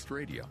or text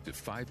radio to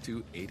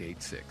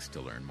 52886 to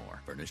learn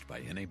more. Furnished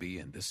by NAB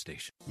and this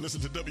station. Listen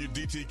to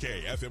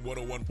WDTK FM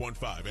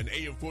 101.5 and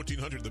AM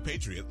 1400 The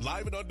Patriot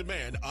live and on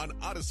demand on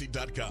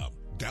Odyssey.com.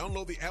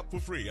 Download the app for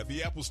free at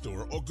the Apple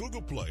Store or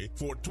Google Play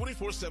for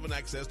 24/7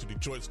 access to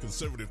Detroit's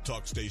conservative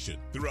talk station.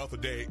 Throughout the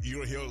day,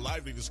 you'll hear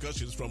lively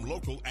discussions from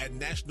local and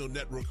national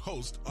network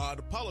hosts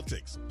on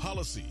politics,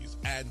 policies,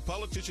 and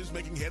politicians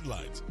making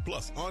headlines,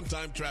 plus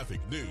on-time traffic,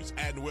 news,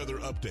 and weather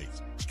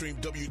updates. Stream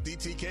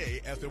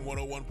WDTK FM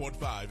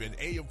 101.5 and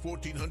AM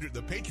 1400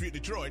 The Patriot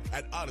Detroit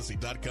at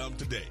Odyssey.com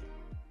today.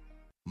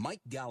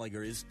 Mike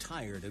Gallagher is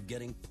tired of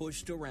getting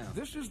pushed around.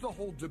 This is the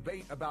whole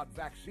debate about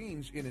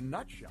vaccines in a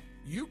nutshell.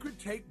 You could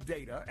take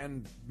data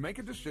and make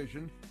a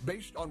decision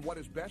based on what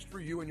is best for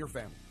you and your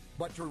family.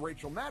 But to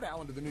Rachel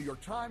Maddow and to the New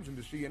York Times and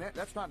to CNN,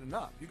 that's not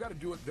enough. You got to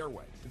do it their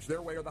way. It's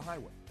their way or the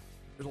highway.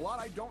 There's a lot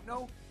I don't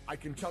know. I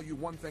can tell you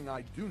one thing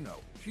I do know.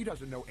 She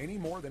doesn't know any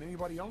more than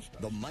anybody else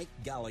does. The Mike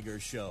Gallagher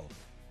Show,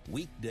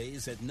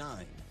 weekdays at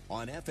 9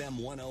 on FM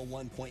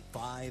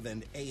 101.5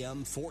 and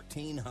AM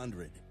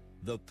 1400.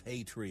 The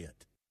Patriot.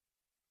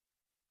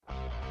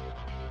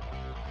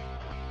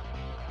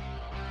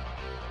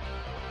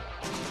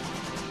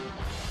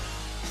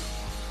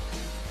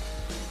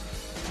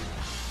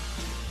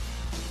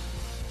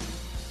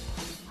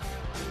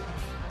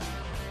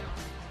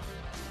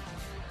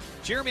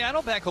 Jeremy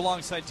Idle back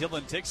alongside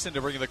Dylan Dixon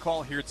to bring you the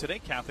call here today.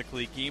 Catholic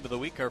League Game of the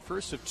Week, our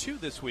first of two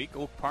this week.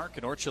 Oak Park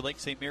and Orchard Lake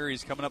St.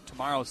 Mary's coming up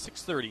tomorrow,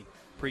 6:30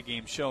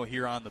 pregame show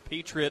here on the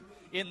Patriot.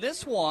 In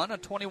this one, a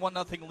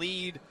 21-0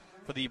 lead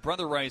for the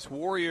Brother Rice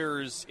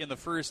Warriors in the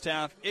first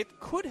half. It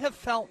could have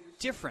felt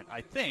different,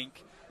 I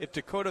think, if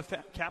Dakota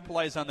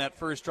capitalized on that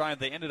first drive.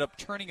 They ended up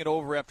turning it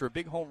over after a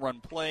big home run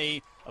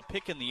play, a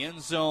pick in the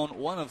end zone,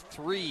 one of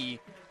three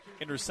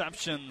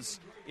interceptions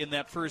in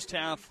that first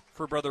half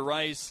for Brother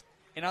Rice.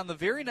 And on the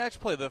very next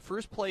play, the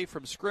first play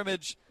from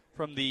scrimmage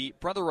from the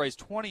Brother Rice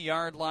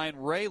 20-yard line,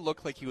 Ray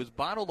looked like he was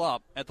bottled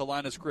up at the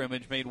line of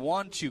scrimmage, made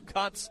 1-2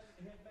 cuts,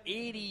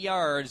 80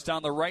 yards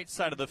down the right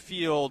side of the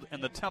field,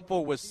 and the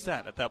tempo was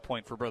set at that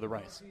point for Brother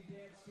Rice.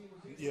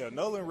 Yeah,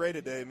 Nolan Ray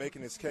today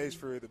making his case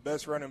for the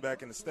best running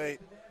back in the state,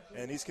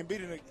 and he's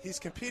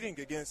competing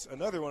against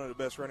another one of the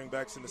best running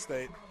backs in the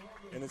state,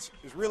 and it's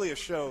really a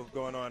show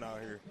going on out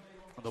here.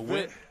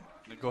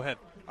 Go ahead.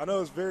 I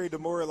know it's very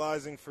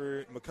demoralizing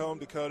for Macomb,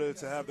 Dakota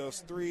to have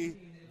those three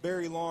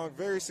very long,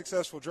 very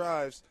successful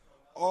drives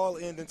all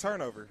end in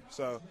turnover.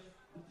 So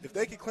if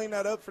they could clean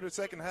that up for the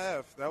second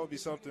half, that would be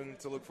something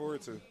to look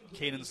forward to.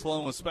 Caden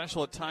Sloan was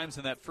special at times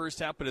in that first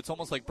half, but it's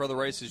almost like Brother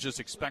Rice is just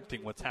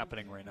expecting what's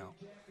happening right now.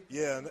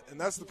 Yeah, and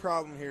that's the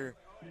problem here.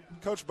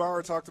 Coach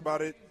Bauer talked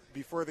about it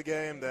before the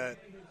game that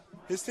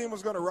his team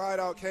was going to ride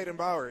out Caden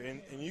Bauer,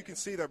 and you can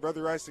see that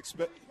Brother Rice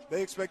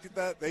they expected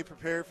that, they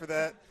prepared for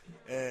that,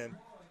 and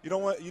you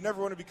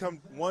never want to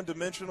become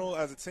one-dimensional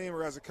as a team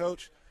or as a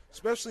coach,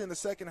 especially in the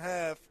second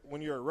half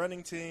when you're a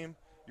running team,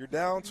 you're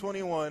down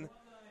 21,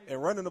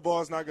 and running the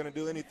ball is not going to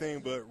do anything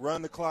but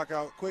run the clock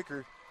out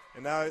quicker,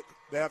 and now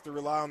they have to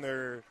rely on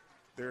their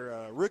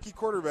rookie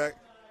quarterback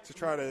to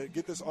try to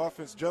get this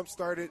offense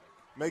jump-started,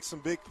 make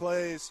some big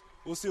plays.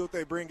 We'll see what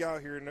they bring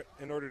out here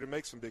in order to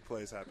make some big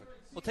plays happen.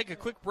 We'll take a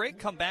quick break,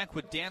 come back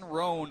with Dan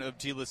Roan of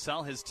De La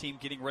Salle, his team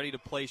getting ready to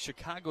play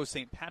Chicago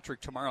St.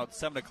 Patrick tomorrow at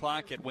 7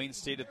 o'clock at Wayne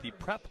State at the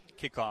Prep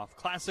Kickoff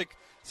Classic.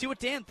 See what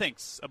Dan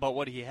thinks about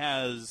what he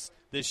has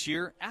this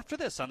year after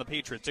this on The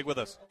Patriot. Stick with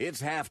us.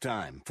 It's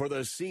halftime for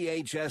the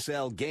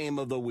CHSL Game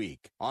of the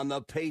Week on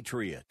The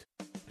Patriot.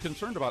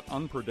 Concerned about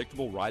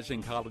unpredictable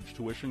rising college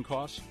tuition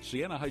costs?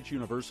 Siena Heights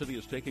University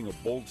is taking a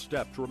bold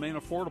step to remain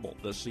affordable.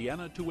 The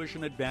Siena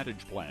Tuition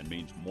Advantage Plan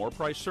means more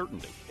price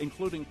certainty,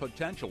 including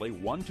potentially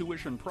one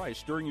tuition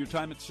price during your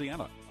time at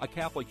Siena. A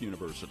Catholic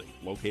university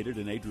located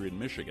in Adrian,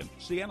 Michigan,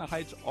 Siena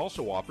Heights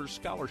also offers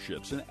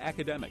scholarships in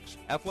academics,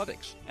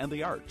 athletics, and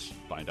the arts.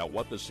 Find out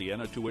what the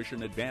Siena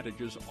Tuition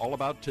Advantage is all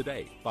about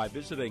today by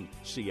visiting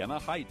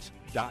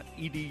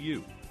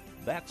sienaheights.edu.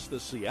 That's the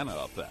Siena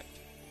effect.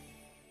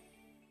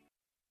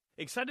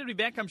 Excited to be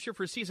back, I'm sure,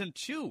 for Season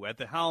 2 at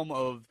the helm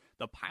of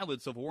the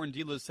pilots of Warren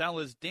De La Salle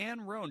is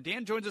Dan Roan.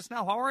 Dan joins us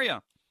now. How are you?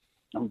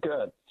 I'm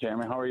good.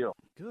 Jeremy, how are you?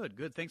 Good,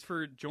 good. Thanks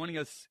for joining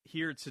us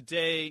here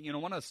today. I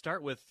want to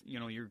start with,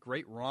 your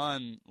great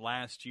run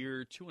last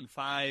year,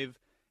 2-5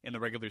 in the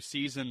regular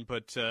season,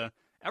 but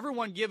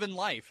everyone given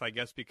life, I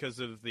guess, because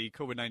of the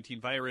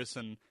COVID-19 virus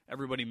and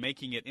everybody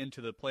making it into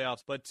the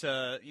playoffs. But,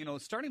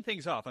 starting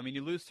things off,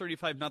 you lose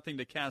 35-0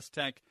 to Cass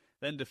Tech,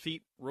 then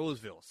defeat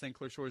Roseville, St.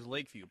 Clair Shores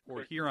Lakeview,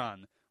 Port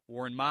Huron,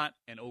 Warren Mott,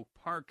 and Oak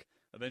Park,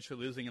 eventually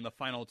losing in the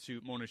final to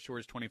Mona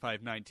Shores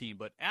 25-19.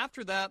 But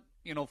after that,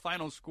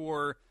 final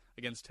score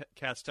against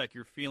Cass Tech,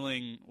 your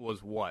feeling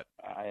was what?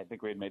 I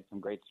think we had made some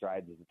great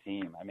strides as a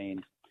team.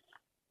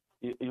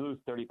 You lose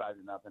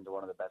 35-0 to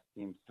one of the best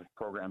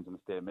programs in the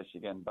state of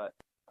Michigan, but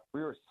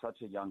we were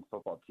such a young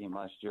football team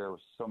last year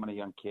with so many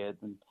young kids,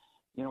 and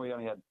we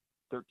only had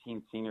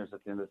 13 seniors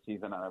at the end of the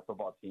season on our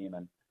football team,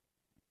 and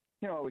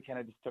we kind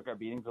of just took our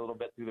beatings a little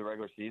bit through the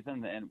regular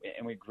season, and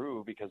we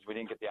grew because we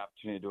didn't get the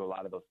opportunity to do a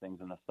lot of those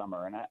things in the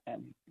summer. And I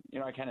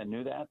kind of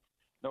knew that.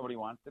 Nobody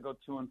wants to go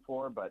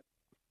 2-4, but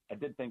I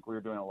did think we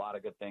were doing a lot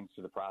of good things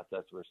through the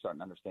process. We were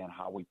starting to understand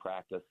how we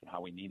practiced and how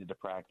we needed to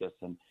practice,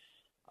 and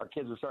our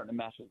kids were starting to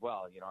mesh as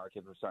well. Our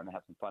kids were starting to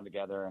have some fun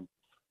together, and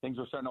things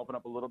were starting to open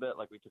up a little bit.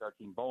 Like we took our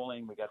team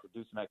bowling. We got to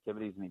do some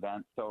activities and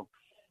events. So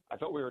I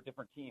felt we were a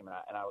different team,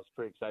 and I was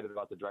pretty excited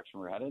about the direction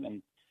we were headed.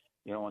 And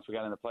once we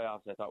got in the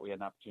playoffs, I thought we had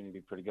an opportunity to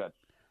be pretty good.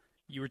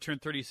 You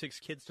returned 36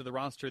 kids to the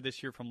roster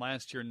this year from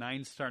last year,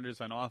 9 starters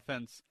on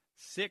offense,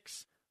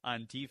 6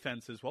 on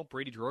defense as well.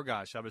 Brady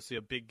Drogosh, obviously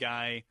a big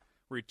guy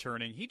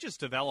returning. He just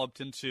developed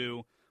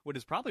into what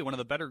is probably one of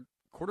the better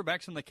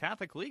quarterbacks in the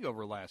Catholic League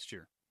over last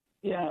year.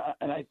 Yeah,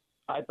 and I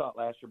thought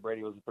last year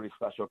Brady was a pretty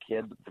special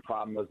kid. But the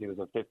problem was he was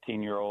a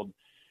 15-year-old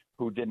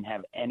who didn't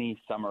have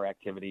any summer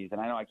activities. And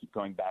I know I keep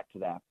going back to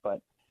that,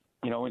 but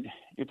when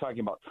you're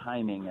talking about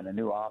timing and a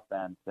new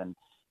offense and,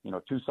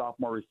 2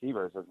 sophomore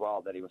receivers as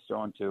well that he was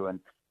throwing to. And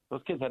those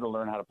kids had to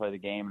learn how to play the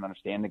game and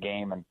understand the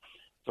game. And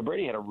so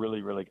Brady had a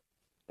really, really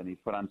and he's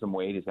put on some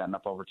weight. He's gotten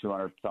up over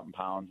 200-something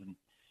pounds, and,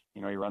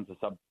 he runs a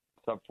sub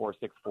 4.6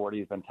 40.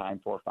 He's been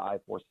timed 4.5,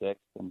 4.6,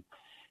 and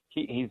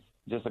he's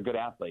just a good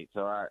athlete.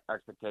 So our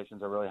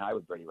expectations are really high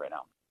with Brady right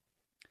now.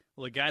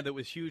 Well, a guy that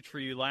was huge for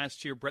you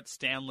last year, Brett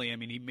Stanley, I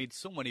mean, he made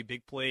so many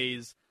big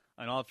plays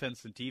on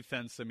offense and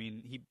defense. I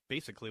mean, he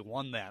basically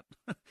won that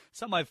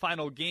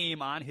semifinal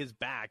game on his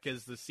back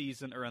as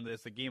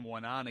the game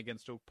went on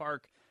against Oak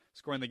Park,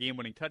 scoring the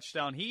game-winning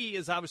touchdown. He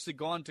is obviously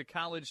gone to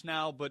college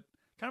now, but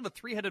kind of a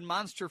three-headed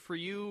monster for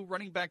you,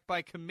 running back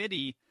by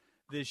committee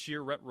this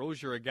year. Rhett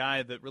Rozier, a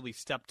guy that really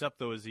stepped up,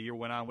 though, as the year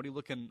went on. What are you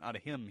looking out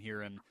of him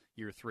here in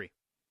year 3?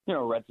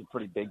 Rhett's a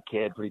pretty big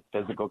kid, pretty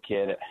physical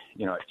kid, at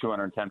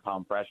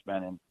 210-pound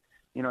freshman, and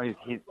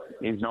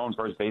he's known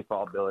for his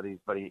baseball abilities,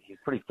 but he's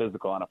pretty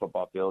physical on a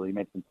football field. He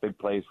made some big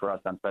plays for us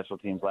on special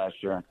teams last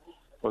year and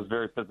was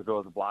very physical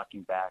as a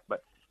blocking back.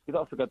 But he's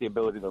also got the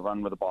ability to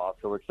run with the ball.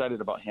 So we're excited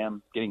about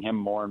him, getting him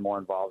more and more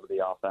involved with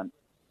the offense.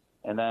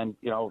 And then,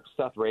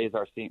 Seth Ray's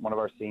one of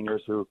our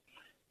seniors who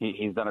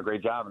he's done a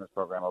great job in this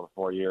program over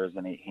 4 years,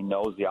 and he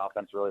knows the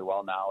offense really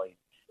well now.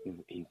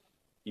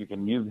 You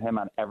can use him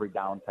on every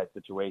down type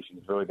situation.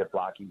 He's really good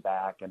blocking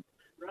back and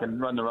can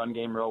run the run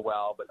game real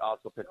well, but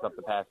also picks up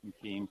the passing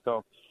scheme.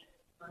 So,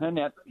 and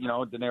that,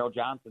 Denaro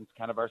Johnson's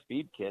kind of our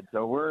speed kid.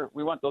 So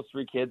we want those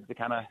 3 kids to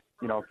kind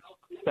of,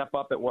 step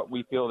up at what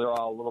we feel they're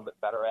all a little bit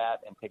better at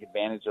and take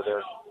advantage of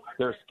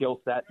their skill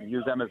set and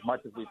use them as much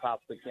as we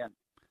possibly can.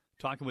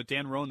 Talking with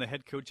Dan Roan, the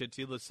head coach at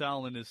De La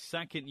Salle, in his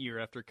second year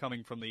after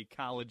coming from the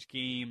college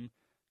game.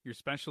 Your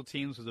special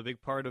teams was a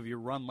big part of your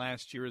run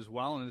last year as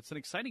well, and it's an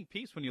exciting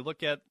piece when you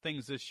look at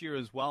things this year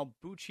as well.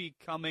 Bucci,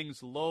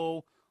 Cummings,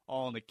 Lowe,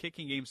 all in the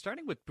kicking game.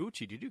 Starting with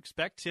Bucci, did you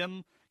expect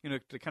him,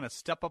 to kind of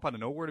step up out of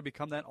nowhere to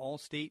become that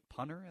all-state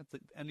punter at the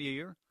end of the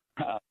year?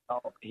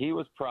 He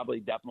was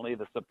definitely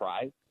the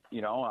surprise.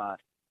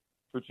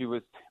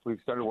 Bucci we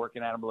started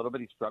working at him a little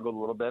bit. He struggled a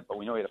little bit, but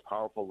we know he had a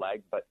powerful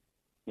leg. But,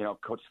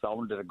 Coach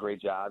Sullivan did a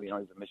great job. He's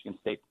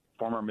a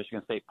former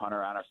Michigan State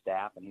punter on our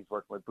staff, and he's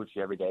working with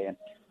Bucci every day. And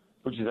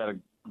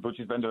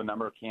Bucci's been to a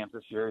number of camps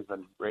this year. He's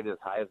been rated as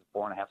high as a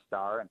 4.5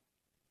 star. And,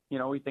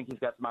 we think he's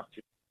got some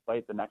opportunity to play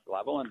at the next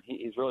level, and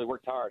he's really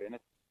worked hard. And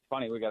it's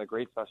funny, we got a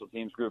great special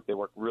teams group. They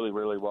work really,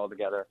 really well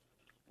together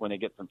when they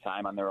get some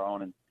time on their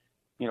own. And,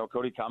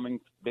 Cody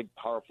Cummings, big,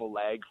 powerful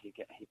leg. He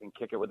can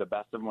kick it with the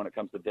best of them when it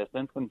comes to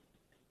distance. And,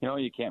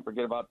 you can't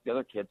forget about the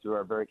other kids who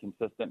are very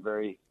consistent,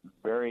 very,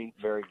 very,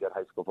 very good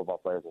high school football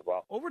players as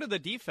well. Over to the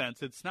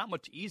defense, it's not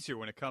much easier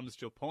when it comes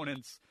to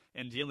opponents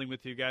and dealing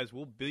with you guys.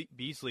 Will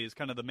Beasley is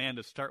kind of the man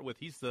to start with.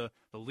 He's the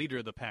leader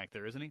of the pack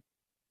there, isn't he?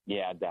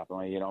 Yeah,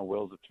 definitely.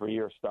 Will's a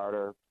 3-year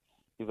starter.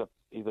 He's a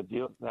De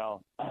La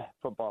Salle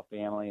football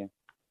family.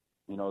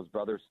 His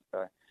brother's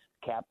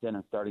captain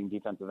and starting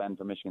defensive end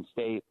for Michigan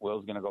State.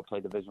 Will's going to go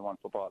play Division I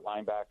football at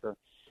linebacker.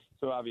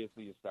 So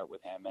obviously you start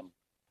with him, and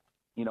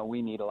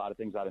we need a lot of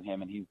things out of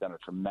him, and he's done a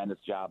tremendous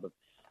job of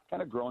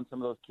kind of growing some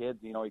of those kids.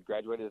 He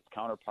graduated his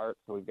counterpart,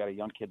 so we've got a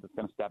young kid that's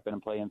going to step in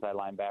and play inside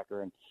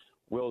linebacker, and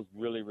Will's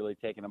really, really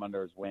taken him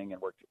under his wing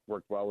and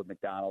worked well with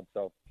McDonald.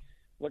 So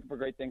looking for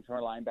great things from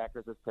our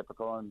linebackers is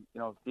typical. And,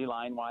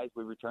 D-line wise,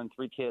 we returned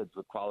 3 kids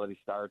with quality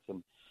starts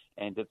and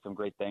did some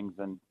great things.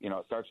 And,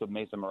 it starts with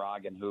Mason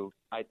Moragan, who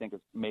I think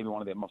is maybe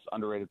one of the most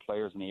underrated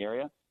players in the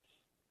area.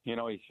 He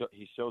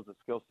shows the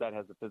skill set,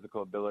 has the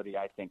physical ability,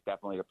 I think,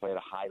 definitely to play at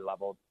a high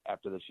level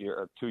after this year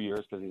or 2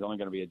 years, because he's only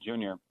going to be a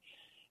junior.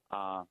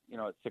 At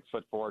 6'4",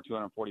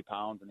 240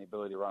 pounds, and the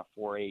ability to run a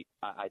 4.8,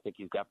 I think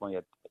he's definitely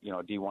a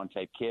D1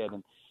 type kid.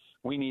 And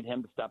we need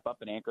him to step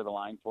up and anchor the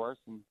line for us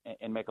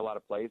and make a lot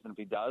of plays. And if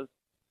he does,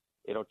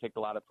 it'll take a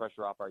lot of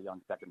pressure off our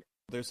young secondary.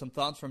 There's some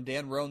thoughts from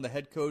Dan Roan, the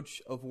head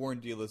coach of Warren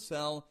De La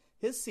Salle.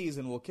 His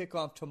season will kick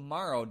off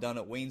tomorrow down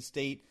at Wayne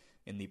State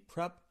in the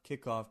Prep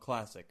Kickoff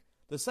Classic.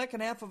 The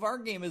second half of our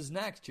game is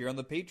next here on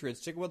the Patriots.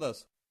 Stick with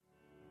us.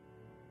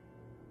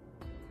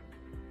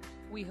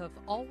 We have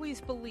always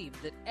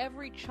believed that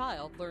every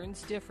child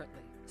learns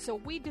differently, so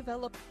we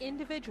develop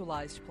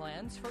individualized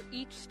plans for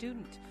each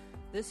student.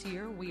 This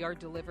year, we are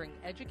delivering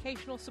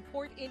educational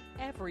support in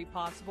every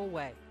possible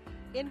way,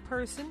 in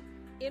person,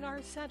 in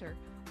our center,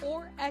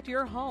 or at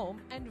your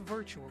home and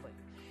virtually.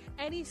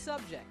 Any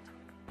subject,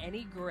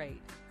 any grade,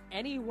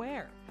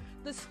 anywhere.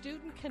 The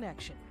Student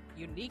Connection,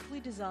 uniquely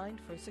designed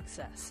for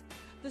success.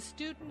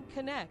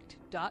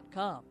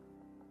 TheStudentConnect.com.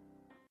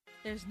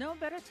 There's no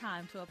better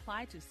time to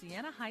apply to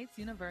Siena Heights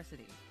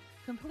University.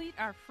 Complete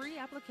our free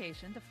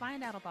application to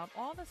find out about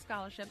all the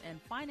scholarship and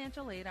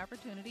financial aid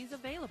opportunities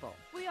available.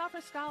 We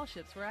offer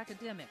scholarships for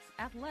academics,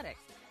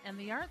 athletics, and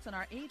the arts on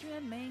our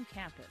Adrian, Maine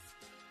campus.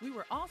 We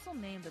were also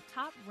named the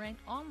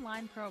top-ranked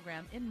online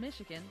program in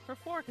Michigan for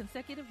 4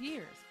 consecutive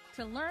years.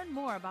 To learn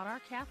more about our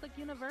Catholic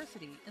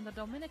university in the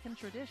Dominican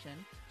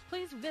tradition,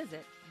 please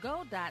visit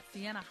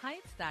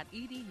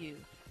go.sienaheights.edu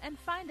and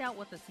find out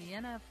what the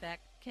Siena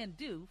Effect can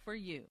do for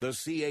you. The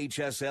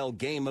CHSL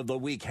Game of the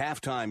Week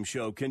halftime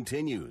show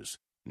continues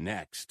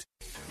next.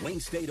 Wayne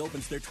State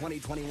opens their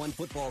 2021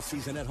 football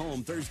season at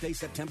home Thursday,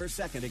 September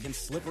 2nd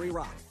against Slippery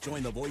Rock.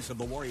 Join the voice of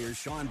the Warriors,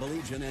 Sean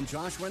Baligian and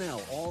Josh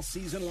Rennell, all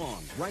season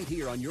long, right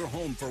here on your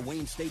home for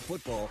Wayne State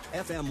football,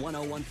 FM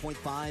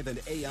 101.5 and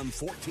AM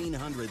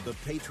 1400, The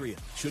Patriot.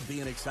 Should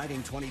be an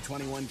exciting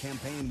 2021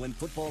 campaign when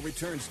football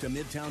returns to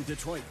Midtown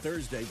Detroit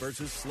Thursday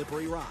versus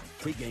Slippery Rock.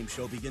 Pre-game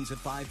show begins at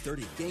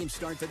 5:30. Game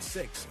starts at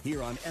 6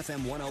 here on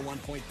FM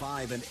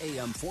 101.5 and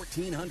AM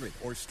 1400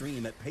 or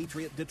stream at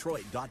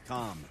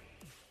patriotdetroit.com.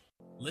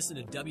 Listen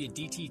to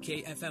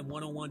WDTK FM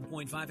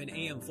 101.5 and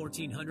AM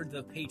 1400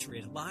 The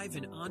Patriot live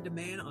and on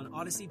demand on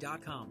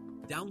Odyssey.com.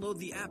 Download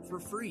the app for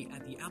free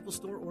at the Apple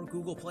Store or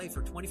Google Play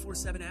for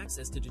 24/7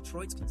 access to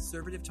Detroit's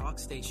conservative talk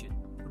station.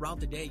 Throughout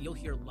the day, you'll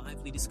hear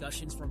lively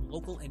discussions from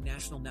local and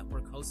national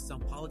network hosts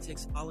on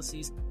politics,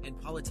 policies, and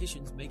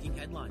politicians making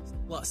headlines.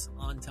 Plus,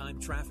 on-time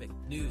traffic,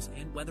 news,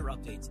 and weather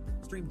updates.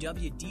 Stream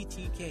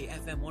WDTK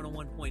FM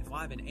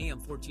 101.5 and AM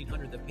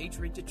 1400 The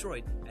Patriot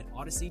Detroit at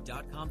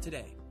Odyssey.com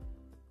today.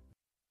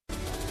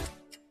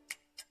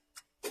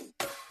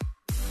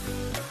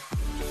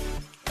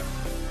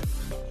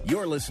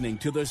 You're listening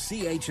to the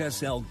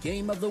CHSL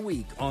Game of the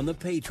Week on The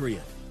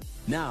Patriot.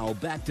 Now,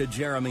 back to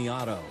Jeremy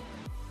Otto.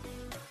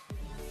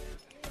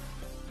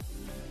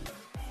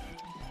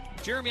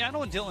 Jeremy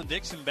Otto and Dylan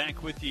Dixon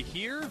back with you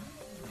here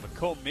from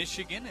Macomb,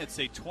 Michigan. It's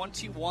a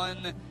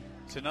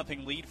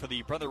 21-0 lead for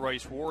the Brother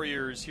Rice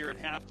Warriors here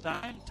at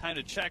halftime. Time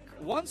to check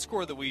one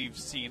score that we've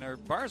seen. Our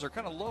bars are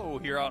kind of low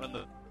here out in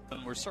the...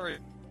 and we're sorry...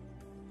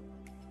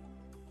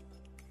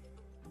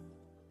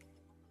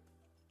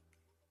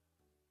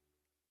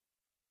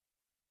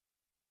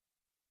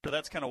 So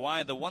that's kind of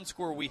why the one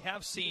score we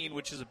have seen,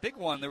 which is a big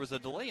one, there was a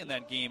delay in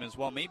that game as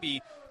well,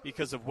 maybe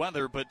because of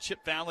weather, but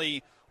Chip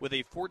Valley with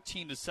a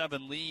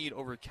 14-7 lead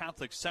over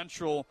Catholic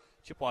Central.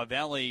 Chippewa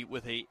Valley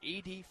with a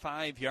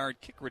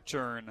 85-yard kick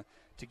return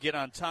to get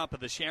on top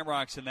of the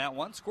Shamrocks in that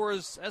one. Score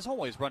is, as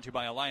always, brought to you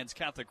by Alliance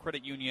Catholic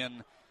Credit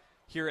Union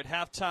here at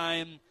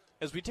halftime.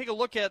 As we take a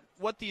look at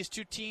what these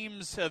two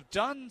teams have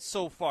done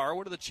so far,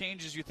 what are the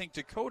changes you think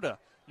Dakota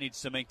needs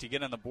to make to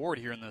get on the board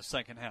here in the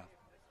second half?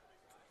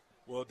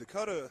 Well,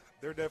 Dakota,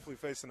 they're definitely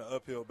facing an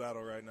uphill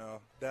battle right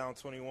now, down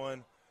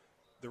 21.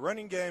 The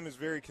running game is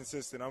very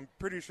consistent. I'm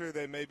pretty sure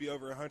they may be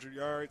over 100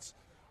 yards,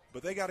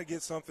 but they got to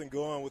get something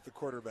going with the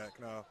quarterback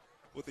now.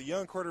 With a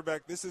young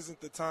quarterback, this isn't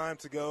the time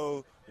to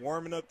go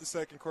warming up the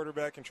second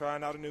quarterback and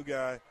trying out a new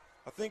guy.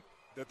 I think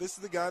that this is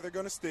the guy they're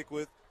going to stick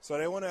with, so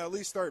they want to at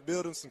least start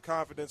building some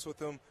confidence with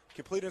him,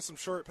 completing some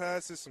short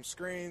passes, some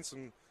screens,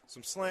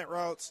 some slant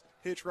routes,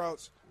 hitch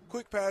routes,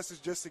 quick passes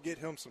just to get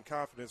him some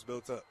confidence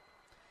built up.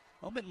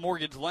 Minton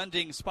Mortgage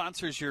Lending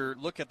sponsors your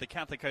look at the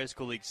Catholic High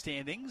School League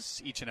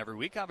standings each and every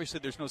week. Obviously,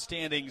 there's no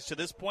standings to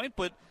this point,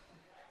 but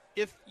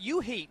if you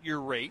hate your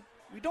rate,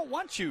 we don't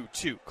want you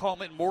to. Call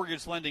Minton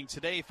Mortgage Lending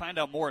today. Find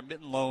out more at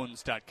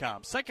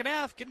mittenloans.com. Second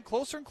half, getting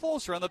closer and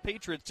closer on the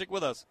Patriots. Stick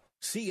with us.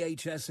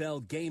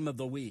 CHSL Game of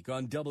the Week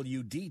on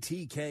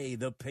WDTK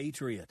The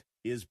Patriot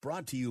is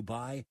brought to you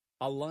by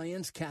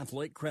Alliance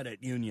Catholic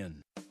Credit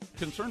Union.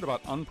 Concerned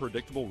about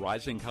unpredictable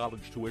rising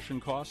college tuition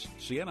costs?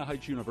 Siena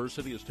Heights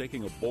University is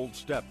taking a bold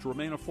step to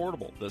remain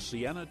affordable. The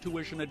Siena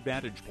Tuition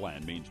Advantage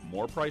Plan means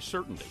more price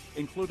certainty,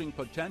 including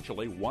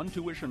potentially one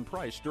tuition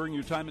price during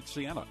your time at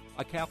Siena,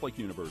 a Catholic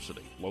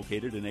university.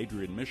 Located in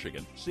Adrian,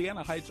 Michigan,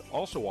 Siena Heights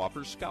also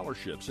offers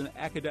scholarships in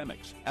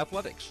academics,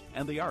 athletics,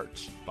 and the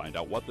arts. Find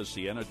out what the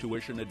Siena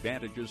Tuition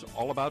Advantage is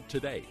all about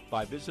today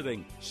by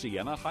visiting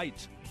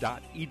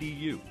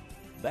sienaheights.edu.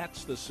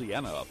 That's the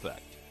Siena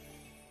effect.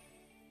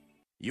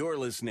 You're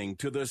listening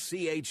to the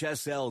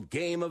CHSL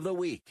Game of the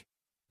Week.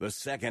 The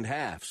second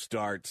half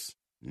starts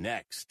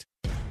next.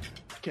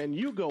 Can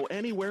you go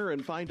anywhere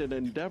and find an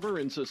endeavor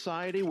in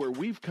society where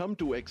we've come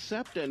to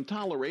accept and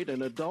tolerate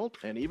an adult,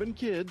 and even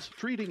kids,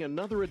 treating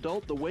another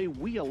adult the way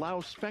we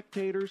allow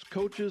spectators,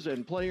 coaches,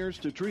 and players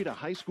to treat a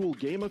high school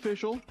game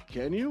official?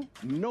 Can you?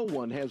 No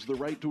one has the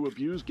right to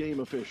abuse game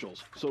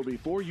officials. So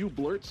before you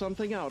blurt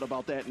something out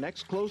about that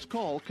next close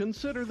call,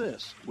 consider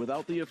this.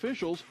 Without the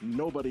officials,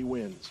 nobody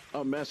wins.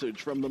 A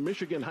message from the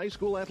Michigan High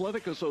School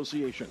Athletic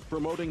Association,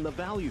 promoting the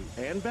value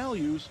and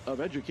values of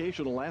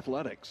educational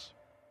athletics.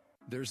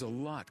 There's a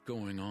lot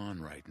going on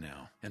right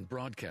now, and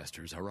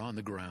broadcasters are on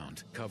the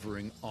ground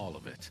covering all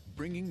of it,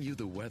 bringing you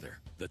the weather,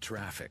 the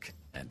traffic,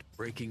 and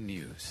breaking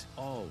news,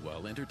 all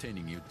while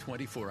entertaining you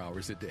 24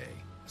 hours a day.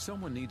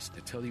 Someone needs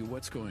to tell you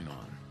what's going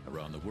on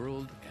around the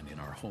world and in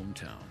our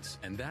hometowns.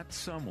 And that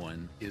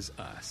someone is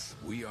us.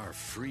 We are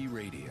free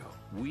radio.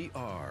 We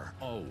are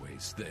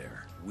always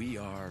there. We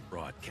are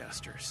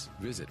broadcasters.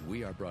 Visit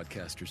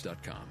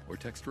wearebroadcasters.com or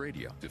text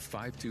radio to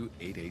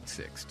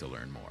 52886 to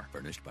learn more.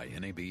 Furnished by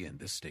NAB and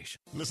this station.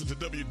 Listen to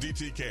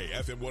WDTK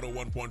FM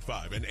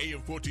 101.5 and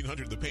AM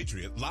 1400 The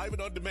Patriot live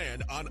and on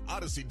demand on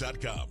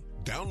Odyssey.com.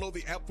 Download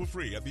the app for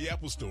free at the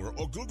Apple Store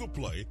or Google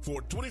Play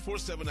for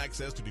 24/7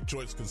 access to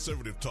Detroit's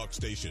conservative talk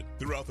station.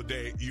 Throughout the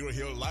day, you'll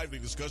hear lively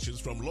discussions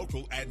from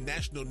local and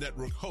national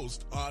network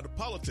hosts on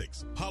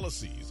politics,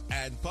 policies,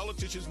 and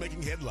politicians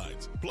making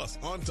headlines, plus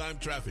on-time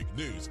traffic,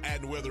 news,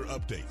 and weather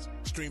updates.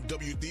 Stream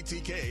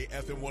WDTK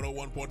FM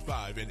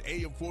 101.5 and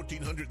AM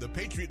 1400 The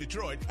Patriot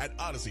Detroit at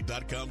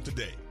Odyssey.com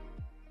today.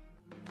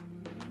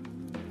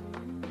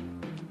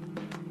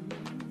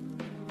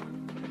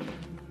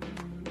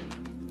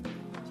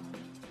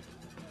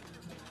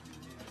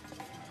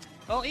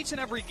 Well, each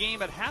and every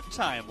game at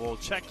halftime, we'll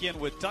check in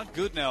with Doug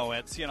Goodnow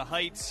at Siena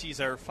Heights.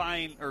 Siena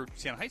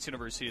Heights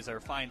University is our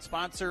fine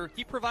sponsor.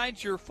 He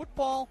provides your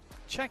football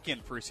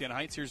check-in for Siena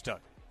Heights. Here's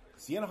Doug.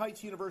 Siena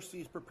Heights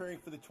University is preparing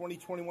for the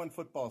 2021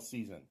 football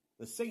season.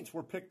 The Saints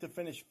were picked to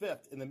finish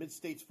 5th in the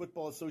Mid-States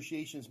Football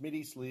Association's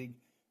Mid-East League,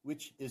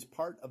 which is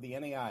part of the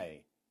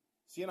NAIA.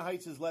 Siena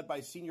Heights is led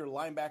by senior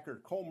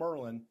linebacker Cole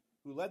Merlin,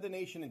 who led the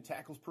nation in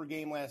tackles per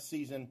game last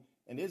season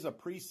and is a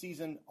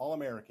preseason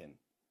All-American.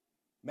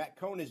 Matt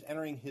Cohn is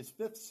entering his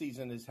 5th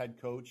season as head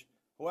coach.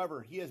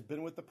 However, he has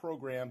been with the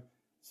program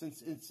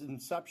since its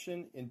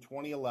inception in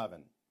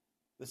 2011.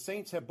 The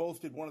Saints have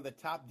boasted one of the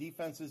top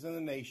defenses in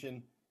the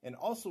nation and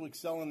also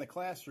excel in the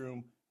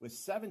classroom with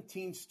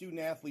 17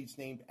 student-athletes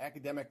named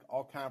Academic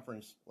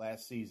All-Conference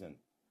last season.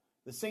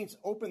 The Saints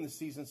opened the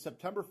season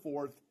September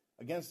 4th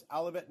against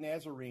Olivet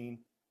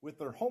Nazarene with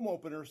their home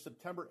opener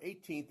September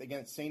 18th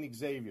against St.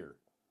 Xavier.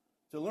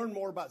 To learn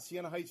more about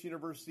Siena Heights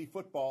University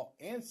football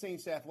and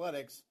Saints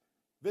athletics,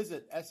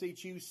 visit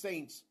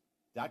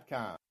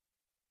shusaints.com.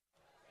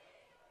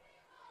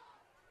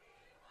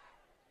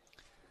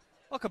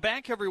 Welcome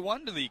back,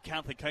 everyone, to the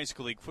Catholic High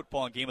School League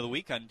football game of the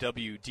week on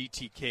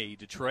WDTK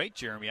Detroit.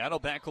 Jeremy Otto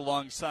back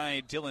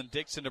alongside Dylan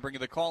Dixon to bring you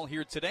the call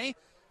here today.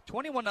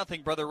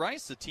 21-0 Brother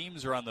Rice. The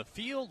teams are on the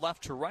field,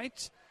 left to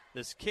right.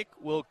 This kick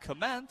will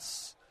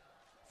commence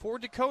for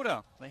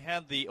Dakota. They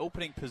had the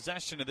opening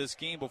possession of this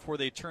game before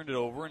they turned it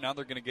over. Now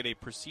they're going to get a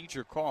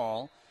procedure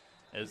call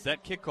as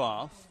that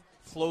kickoff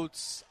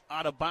floats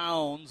out of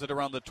bounds at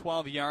around the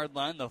 12-yard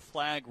line. The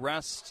flag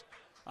rests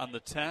on the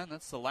 10.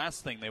 That's the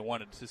last thing they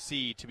wanted to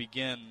see to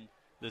begin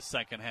this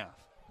second half.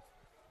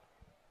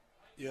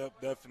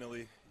 Yep,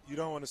 definitely. You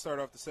don't want to start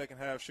off the second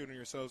half shooting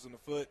yourselves in the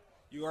foot.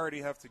 You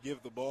already have to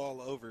give the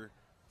ball over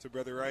to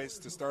Brother Rice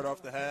to start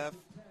off the half.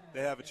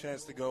 They have a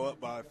chance to go up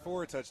by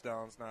 4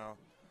 touchdowns now,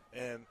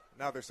 and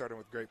now they're starting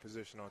with great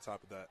position on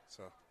top of that.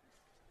 So,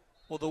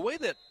 well, the way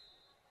that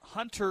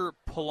Hunter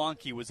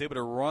Polanki was able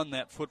to run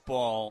that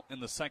football in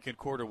the second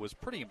quarter was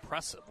pretty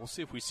impressive. We'll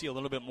see if we see a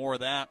little bit more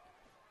of that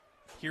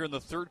here in the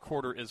third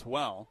quarter as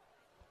well.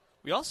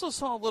 We also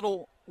saw a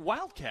little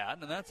wildcat,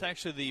 and that's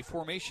actually the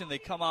formation they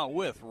come out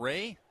with.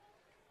 Ray,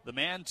 the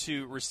man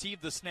to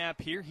receive the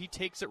snap here, he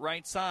takes it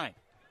right side.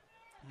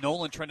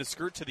 Nolan trying to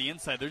skirt to the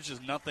inside. There's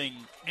just nothing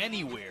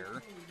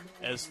anywhere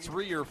as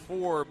 3 or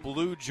 4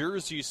 blue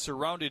jerseys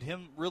surrounded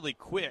him really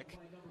quick.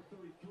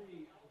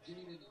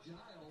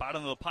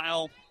 Bottom of the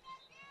pile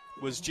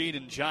was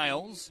Jaden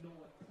Giles.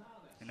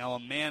 And now a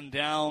man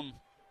down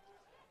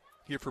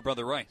here for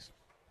Brother Rice.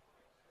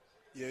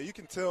 Yeah, you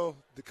can tell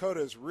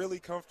Dakota is really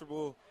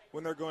comfortable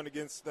when they're going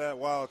against that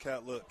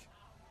wildcat look.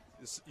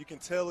 You can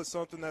tell it's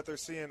something that they're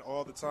seeing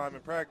all the time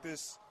in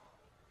practice.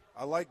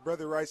 I like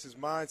Brother Rice's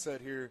mindset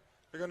here.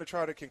 They're going to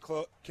try to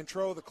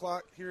control the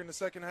clock here in the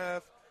second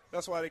half.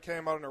 That's why they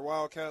came out in their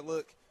wildcat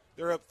look.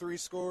 They're up 3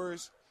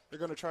 scores. They're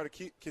going to try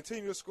to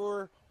continue to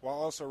score while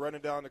also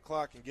running down the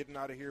clock and getting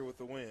out of here with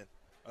a win,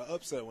 an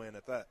upset win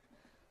at that.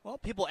 Well,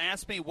 people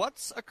ask me,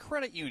 what's a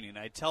credit union?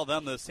 I tell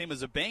them the same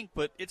as a bank,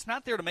 but it's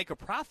not there to make a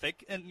profit,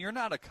 and you're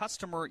not a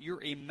customer,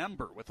 you're a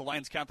member. With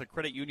Alliance Catholic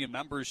Credit Union,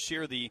 members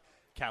share the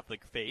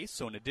Catholic faith.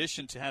 So in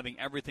addition to having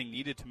everything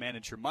needed to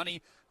manage your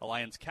money,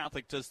 Alliance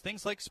Catholic does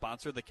things like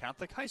sponsor the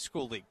Catholic High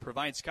School League,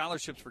 provide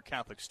scholarships for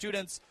Catholic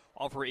students,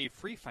 offer a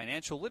free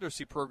financial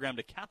literacy program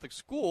to Catholic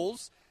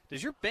schools.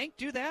 Does your bank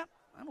do that?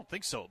 I don't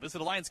think so. Visit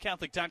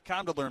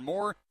AllianceCatholic.com to learn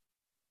more.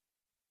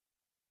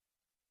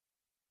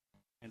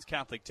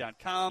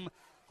 AllianceCatholic.com.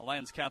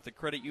 Alliance Catholic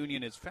Credit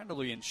Union is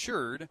federally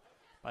insured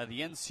by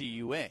the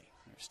NCUA. They're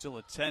still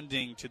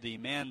attending to the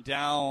man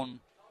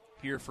down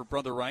here for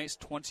Brother Rice.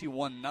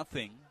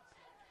 21-0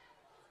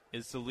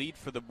 is the lead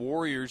for the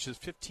Warriors,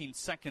 just 15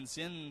 seconds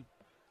in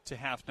to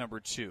half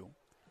number 2.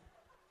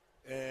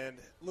 And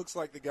looks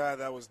like the guy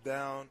that was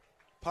down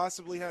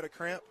possibly had a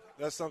cramp.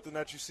 That's something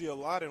that you see a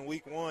lot in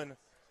week 1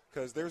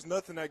 because there's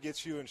nothing that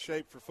gets you in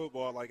shape for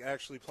football like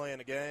actually playing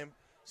a game.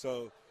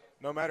 So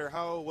no matter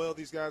how well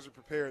these guys are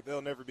prepared,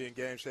 they'll never be in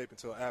game shape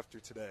until after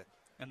today.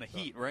 And the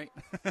heat, right?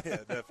 Yeah,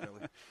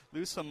 definitely.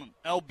 Lose some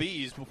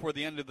LBs before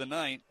the end of the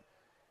night.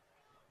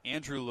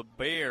 Andrew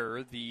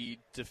LeBaire, the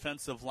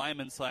defensive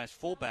lineman /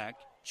 fullback,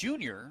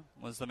 junior,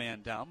 was the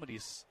man down, but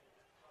he's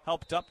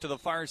helped up to the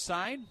far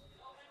side.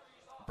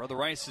 Brother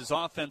Rice's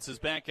offense is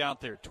back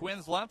out there.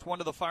 Twins left, one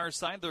to the far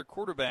side. Their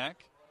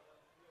quarterback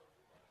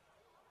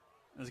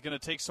is going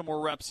to take some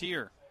more reps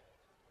here.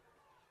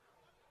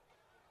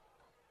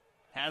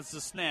 has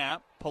the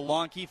snap.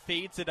 Palanke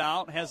fades it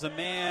out, has a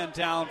man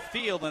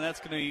downfield, and that's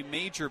going to be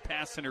major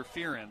pass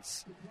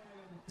interference.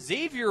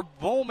 Xavier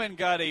Bowman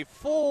got a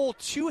full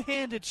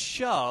two-handed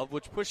shove,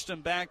 which pushed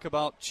him back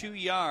about 2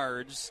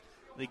 yards.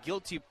 The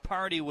guilty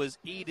party was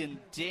Aiden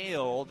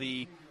Dale,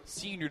 the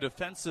senior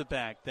defensive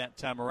back that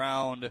time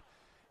around, and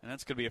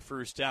that's going to be a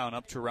first down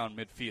up to around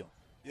midfield.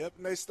 Yep,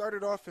 and they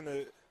started off in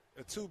a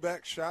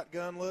two-back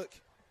shotgun look.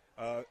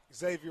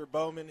 Xavier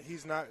Bowman,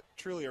 he's not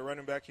truly a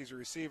running back, he's a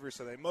receiver,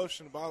 so they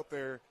motioned him out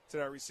there to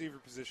that receiver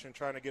position,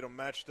 trying to get him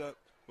matched up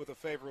with a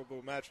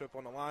favorable matchup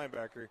on the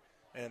linebacker,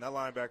 and that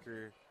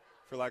linebacker,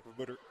 for lack of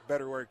a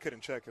better word,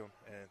 couldn't check him,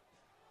 and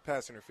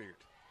pass interfered.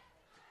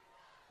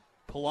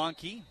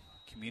 Palanke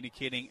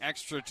communicating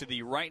extra to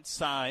the right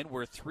side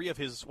where three of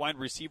his wide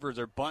receivers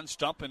are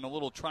bunched up in a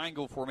little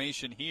triangle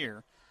formation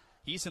here.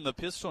 He's in the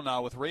pistol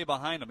now with Ray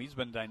behind him. He's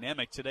been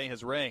dynamic today,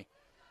 has Ray.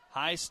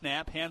 High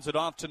snap, hands it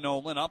off to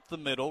Nolan, up the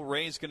middle.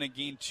 Ray's going to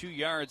gain 2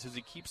 yards as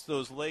he keeps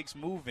those legs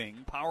moving,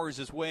 powers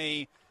his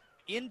way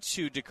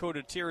into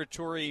Dakota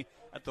territory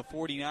at the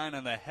 49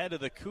 on the head of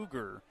the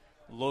Cougar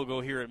logo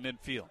here at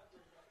midfield.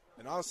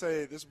 And I'll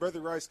say this Brother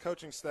Rice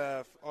coaching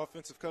staff,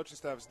 offensive coaching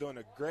staff, is doing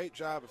a great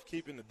job of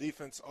keeping the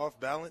defense off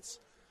balance.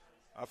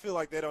 I feel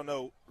like they don't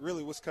know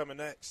really what's coming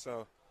next,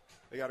 so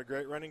they got a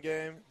great running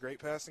game, great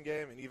passing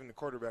game, and even the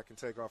quarterback can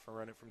take off and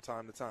run it from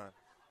time to time.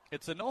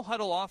 It's a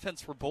no-huddle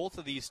offense for both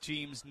of these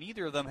teams.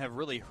 Neither of them have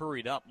really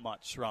hurried up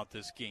much throughout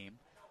this game.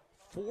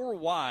 4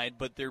 wide,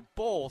 but they're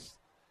both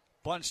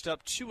bunched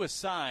up 2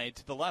 aside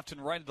to the left and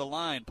right of the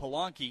line.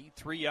 Palanke,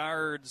 3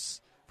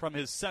 yards from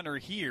his center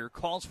here,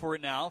 calls for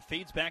it now,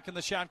 fades back in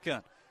the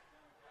shotgun.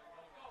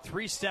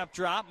 3-step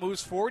drop,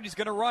 moves forward, he's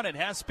going to run it,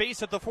 has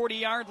space at the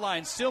 40-yard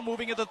line, still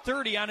moving at the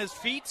 30 on his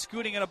feet,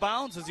 scooting out of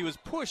bounds as he was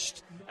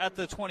pushed at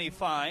the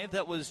 25.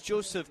 That was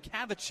Joseph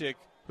Kavachik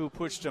who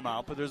pushed him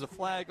out, but there's a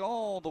flag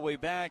all the way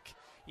back,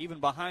 even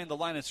behind the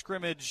line of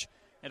scrimmage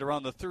and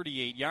around the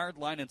 38-yard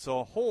line. It's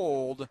a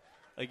hold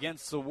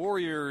against the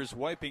Warriors,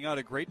 wiping out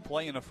a great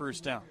play and a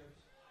first down.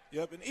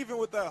 Yep, and even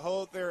with that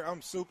hold there,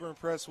 I'm super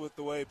impressed with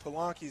the way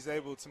Palanke's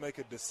able to make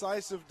a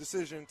decisive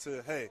decision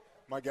to, hey,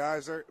 my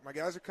guys are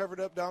covered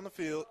up down the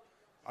field.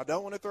 I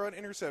don't want to throw an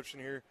interception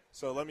here,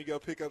 so let me go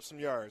pick up some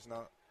yards.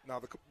 Now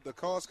the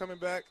call's coming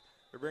back.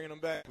 They're bringing them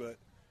back, but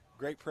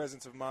great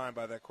presence of mind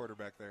by that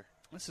quarterback there.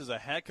 This is a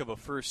heck of a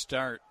first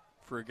start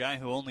for a guy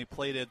who only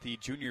played at the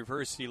junior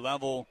varsity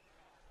level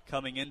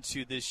coming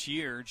into this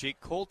year. Jake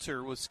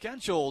Coulter was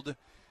scheduled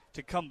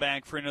to come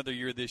back for another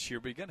year this year,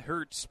 but he got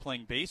hurt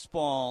playing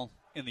baseball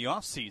in the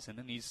offseason,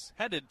 and he's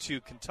headed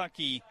to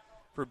Kentucky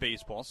for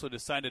baseball, so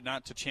decided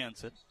not to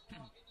chance it.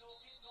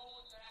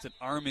 It's an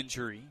arm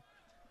injury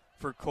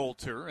for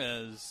Coulter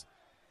as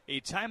a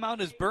timeout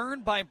is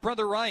burned by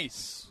Brother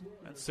Rice.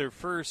 That's their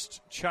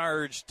first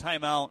charged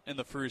timeout in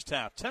the first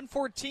half.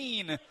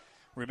 10-14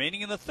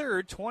 remaining in the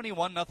third,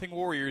 21-0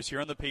 Warriors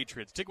here on the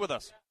Patriots. Stick with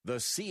us. The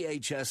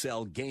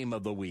CHSL Game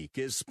of the Week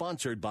is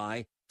sponsored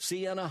by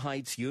Siena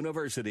Heights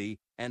University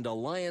and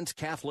Alliance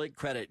Catholic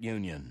Credit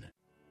Union.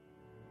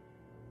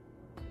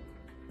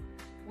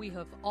 We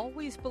have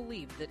always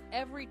believed that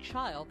every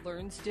child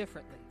learns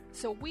differently,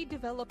 so we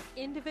develop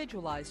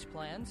individualized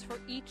plans for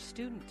each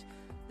student.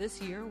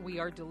 This year, we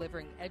are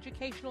delivering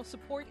educational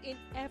support in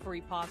every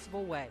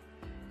possible way,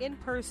 in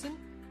person,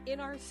 in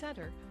our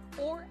center,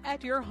 or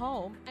at your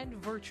home and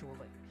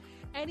virtually.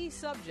 Any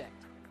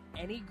subject,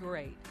 any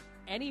grade,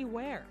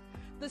 anywhere.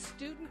 The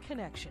Student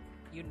Connection,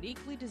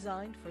 uniquely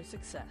designed for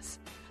success.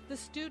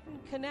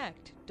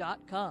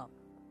 TheStudentConnect.com.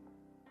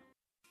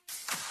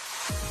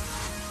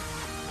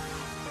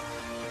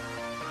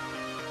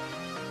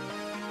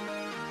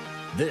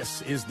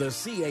 This is the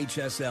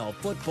CHSL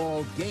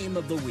Football Game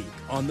of the Week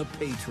on the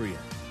Patriot.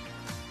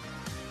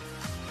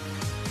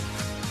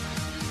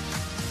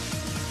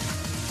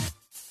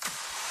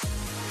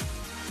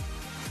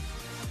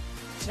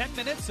 10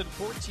 minutes and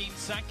 14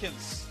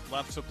 seconds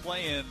left to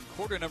play in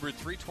quarter number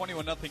 3,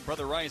 21-0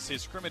 Brother Rice. A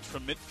scrimmage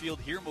from midfield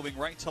here, moving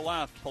right to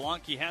left.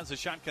 Palanke has a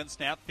shotgun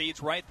snap,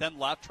 fades right, then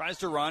left, tries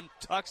to run,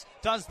 tucks,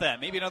 does that.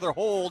 Maybe another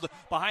hold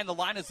behind the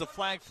line as the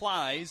flag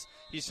flies.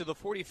 He's to the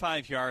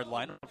 45-yard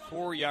line,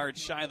 4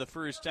 yards shy of the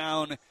first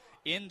down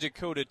in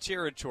Dakota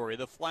territory.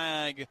 The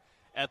flag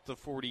at the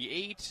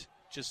 48,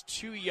 just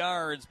 2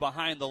 yards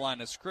behind the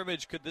line of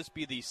scrimmage. Could this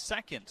be the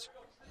second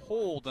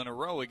hold in a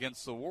row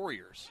against the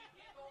Warriors?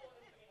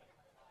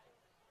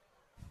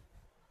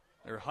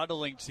 They're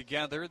huddling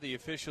together, the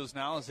officials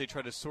now, as they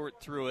try to sort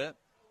through it.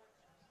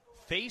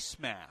 Face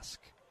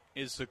mask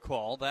is the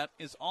call. That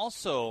is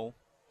also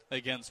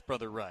against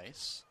Brother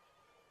Rice.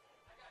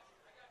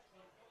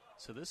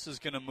 So this is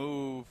going to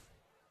move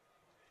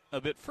a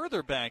bit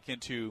further back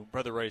into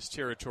Brother Rice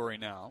territory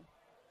now.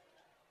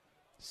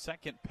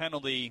 Second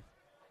penalty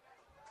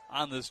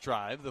on this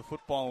drive. The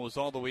football was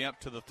all the way up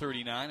to the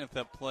 39 if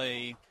that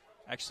play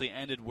actually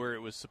ended where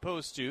it was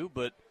supposed to,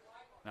 but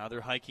now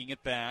they're hiking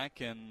it back,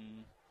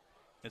 and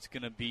it's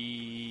going to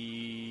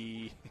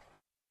be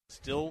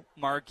still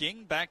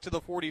marking back to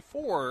the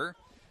 44.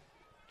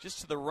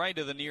 just to the right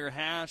of the near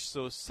hash,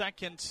 so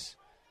 2nd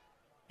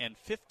and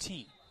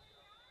 15.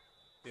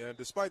 Yeah,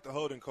 despite the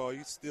holding call,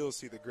 you still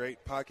see the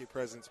great pocket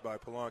presence by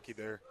Polanyi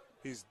there.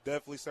 He's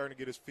definitely starting to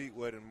get his feet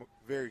wet and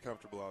very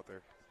comfortable out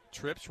there.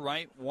 Trips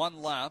right,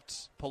 1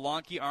 left.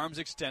 Polanyi, arms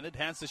extended,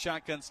 has the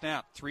shotgun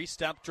snap.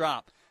 3-step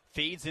drop.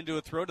 Fades into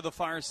a throw to the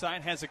far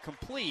side, has it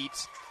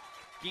complete.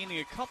 Gaining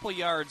a couple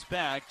yards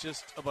back,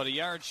 just about a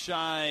yard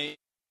shy.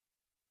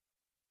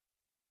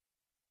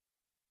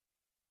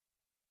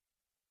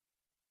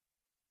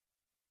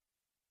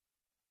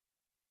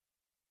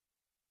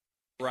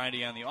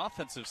 Variety on the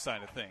offensive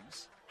side of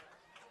things.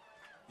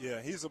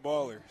 Yeah, he's a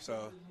baller.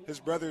 So his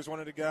brother is one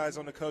of the guys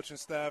on the coaching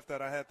staff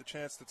that I had the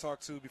chance to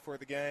talk to before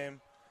the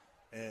game.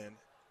 And,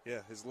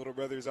 yeah, his little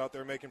brother is out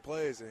there making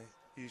plays, and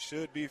he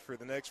should be for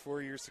the next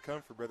 4 years to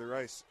come for Brother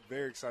Rice.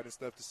 Very exciting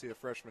stuff to see a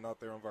freshman out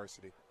there on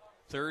varsity.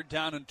 3rd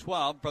down and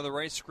 12. Brother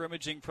Rice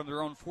scrimmaging from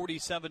their own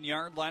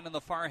 47-yard line on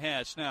the far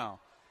hash now.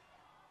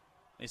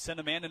 They send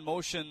a man in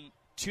motion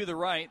to the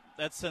right.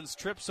 That sends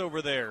Trips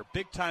over there.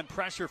 Big-time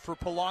pressure for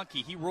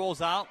Polanyi. He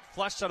rolls out,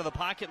 flushed out of the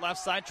pocket, left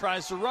side,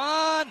 tries to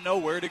run.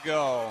 Nowhere to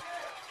go.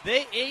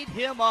 They ate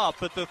him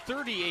up at the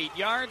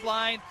 38-yard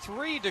line.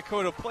 3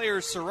 Dakota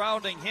players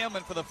surrounding him,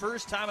 and for the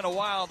first time in a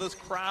while, this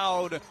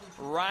crowd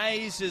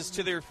rises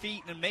to their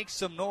feet and makes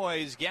some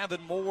noise.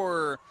 Gavin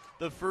Moore,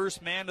 the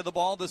first man to the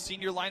ball, the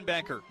senior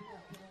linebacker.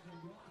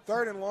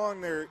 3rd and long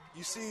there,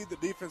 you see the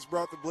defense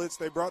brought the blitz.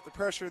 They brought the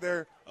pressure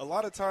there. A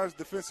lot of times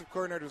defensive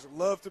coordinators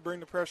love to bring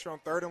the pressure on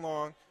 3rd and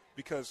long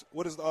because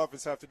what does the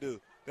offense have to do?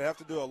 They have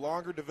to do a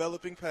longer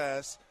developing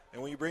pass,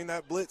 and when you bring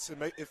that blitz,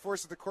 it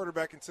forces the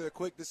quarterback into a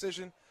quick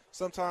decision.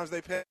 Sometimes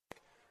they panic.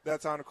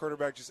 That time the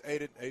quarterback just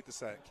ate the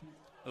sack.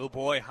 Oh,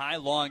 boy, high,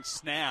 long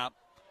snap.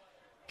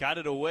 Got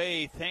it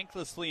away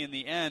thanklessly in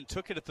the end.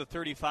 Took it at the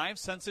 35,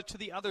 sends it to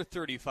the other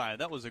 35.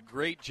 That was a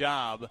great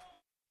job.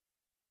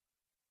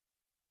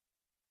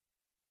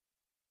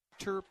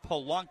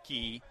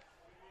 Polanyi,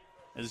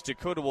 as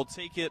Dakota will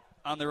take it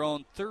on their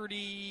own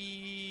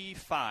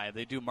 35.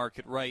 They do mark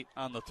it right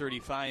on the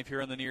 35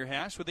 here on the near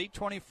hash with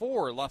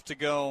 8:24 left to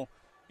go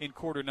in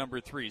quarter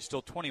number 3.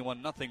 Still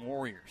 21-0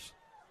 Warriors.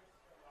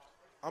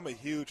 I'm a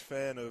huge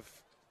fan of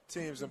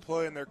teams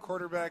employing their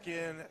quarterback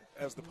in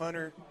as the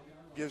punter.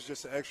 Gives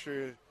just an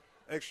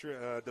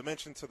extra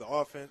dimension to the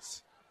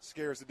offense.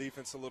 Scares the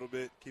defense a little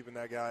bit, keeping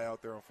that guy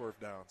out there on 4th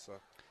down. So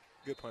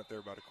good punt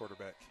there by the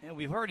quarterback. Yeah,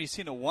 we've already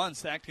seen it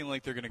once acting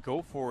like they're going to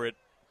go for it.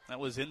 That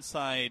was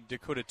inside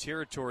Dakota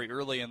territory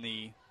early in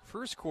the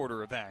first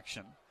quarter of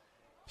action.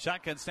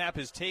 Shotgun snap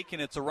is taken.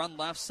 It's a run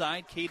left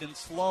side. Caden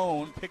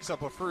Sloan picks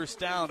up a first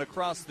down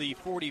across the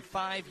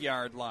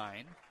 45-yard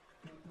line.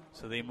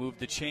 So they move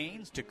the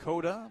chains.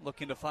 Dakota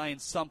looking to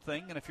find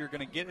something. And if you're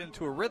going to get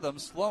into a rhythm,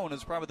 Sloan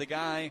is probably the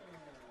guy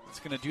that's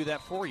going to do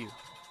that for you.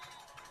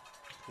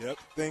 Yep,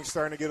 things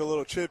starting to get a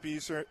little chippy.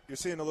 You're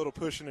seeing a little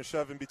pushing and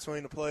shoving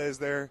between the plays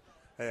there.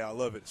 Hey, I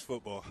love it. It's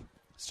football.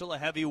 Still a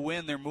heavy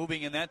wind. They're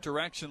moving in that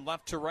direction,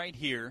 left to right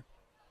here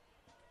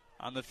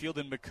on the field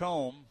in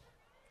Macomb.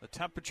 The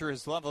temperature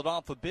has leveled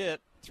off a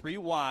bit. 3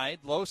 wide,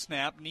 low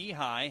snap, knee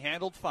high,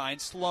 handled fine.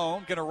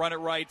 Sloan going to run it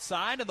right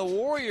side, and the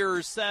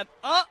Warriors said,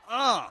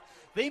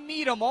 They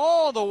meet him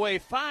all the way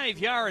 5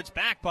 yards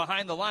back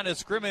behind the line of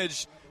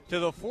scrimmage to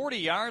the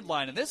 40-yard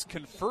line. And this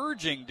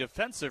converging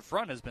defensive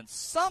front has been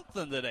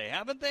something today,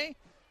 haven't they?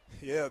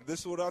 Yeah, this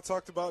is what I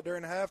talked about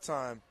during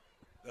halftime.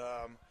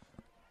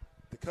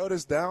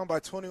 Dakota's down by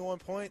 21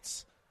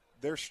 points.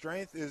 Their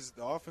strength is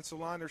the offensive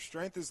line. Their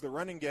strength is the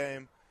running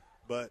game.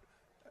 But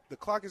the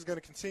clock is going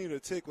to continue to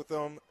tick with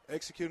them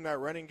executing that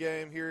running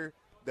game here,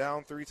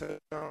 down 3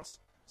 touchdowns.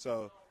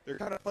 So they're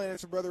kind of playing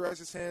into Brother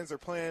Rice's hands. They're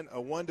playing a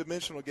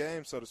one-dimensional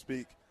game, so to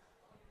speak.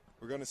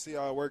 We're going to see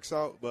how it works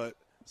out, but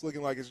it's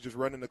looking like it's just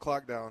running the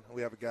clock down.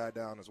 We have a guy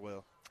down as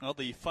well. Well,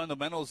 the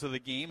fundamentals of the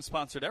game,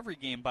 sponsored every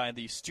game by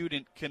the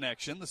Student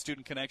Connection. The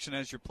Student Connection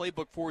has your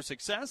playbook for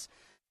success.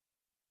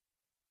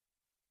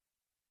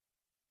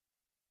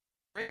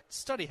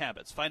 Study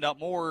habits. Find out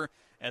more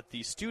at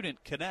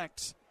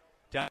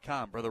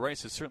thestudentconnect.com. Brother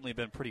Rice has certainly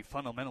been pretty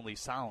fundamentally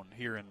sound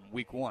here in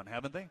week 1,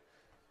 haven't they?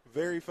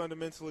 Very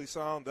fundamentally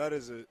sound. That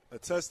is a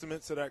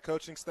testament to that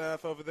coaching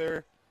staff over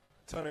there.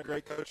 A ton of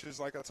great coaches,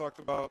 like I talked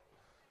about.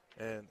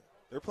 And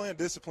they're playing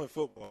disciplined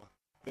football.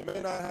 They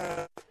may not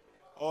have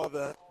all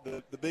the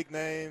big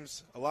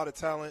names, a lot of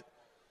talent,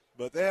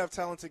 but they have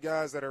talented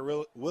guys that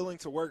are willing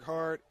to work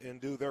hard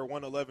and do their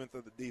 1/11th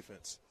of the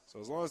defense.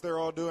 So as long as they're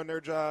all doing their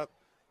job,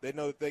 they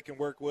know that they can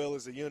work well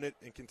as a unit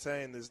and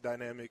contain this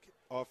dynamic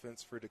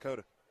offense for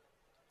Dakota.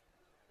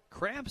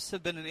 Cramps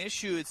have been an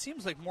issue, it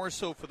seems like more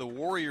so for the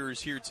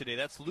Warriors here today.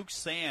 That's Luke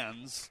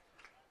Sands,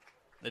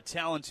 the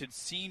talented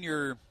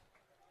senior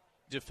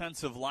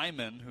defensive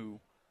lineman who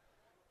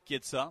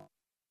gets up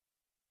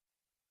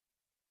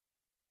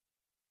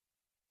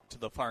to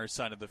the far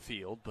side of the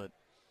field. But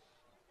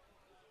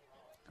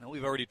I know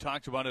we've already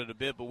talked about it a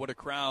bit, but what a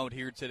crowd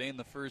here today, and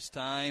the first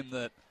time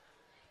that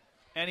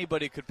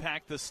anybody could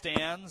pack the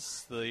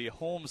stands. The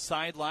home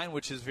sideline,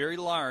 which is very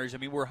large. I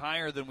mean, we're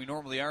higher than we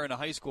normally are in a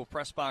high school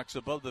press box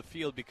above the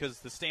field because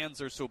the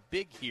stands are so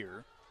big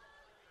here.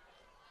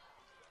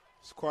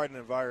 It's quite an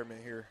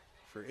environment here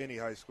for any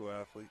high school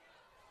athlete.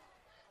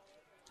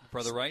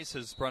 Brother Rice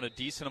has brought a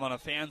decent amount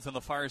of fans on the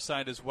far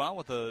side as well,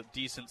 with a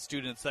decent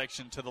student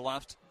section to the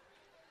left.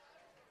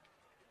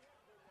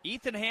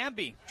 Ethan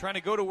Hamby trying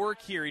to go to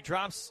work here. He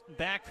drops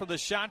back for the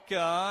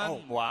shotgun.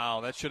 Oh.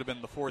 Wow, that should have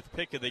been the fourth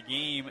pick of the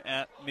game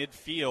at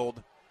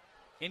midfield.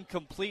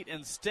 Incomplete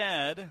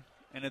instead,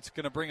 and it's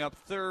going to bring up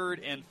 3rd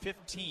and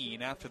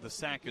 15 after the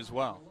sack as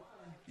well.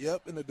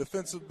 Yep, and the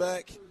defensive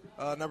back,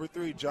 number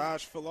 3,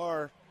 Josh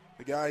Fillar,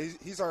 the guy,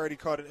 he's already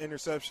caught an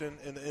interception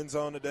in the end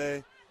zone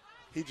today.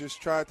 He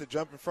just tried to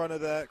jump in front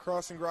of that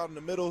crossing route in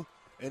the middle,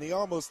 and he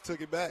almost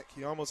took it back.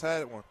 He almost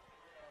had one.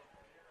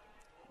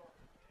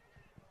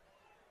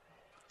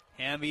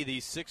 Hamby, the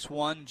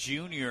 6'1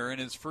 junior in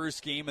his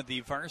first game at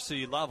the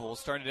varsity level,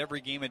 started every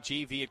game at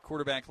JV at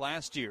quarterback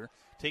last year.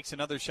 Takes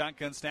another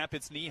shotgun snap.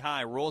 It's knee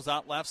high. Rolls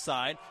out left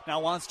side. Now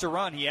wants to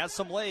run. He has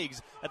some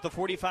legs at the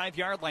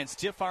 45-yard line.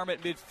 Stiff arm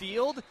at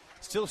midfield.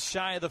 Still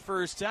shy of the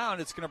first down.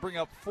 It's going to bring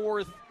up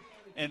 4th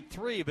and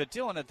 3. But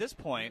Dylan, at this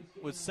point,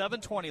 with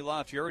 7:20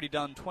 left, you're already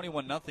down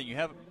 21-0. You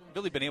haven't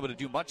really been able to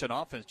do much on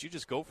offense. Do you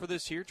just go for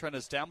this here, trying to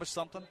establish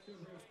something?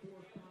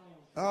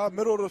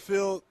 Middle of the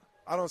field.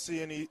 I don't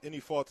see any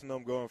fault in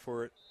them going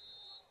for it.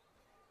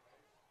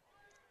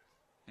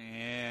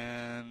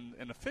 And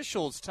an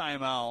official's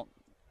timeout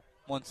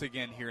once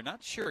again here.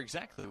 Not sure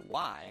exactly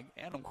why.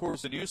 Adam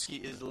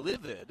Korzeniewski is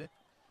livid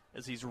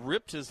as he's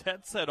ripped his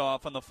headset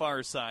off on the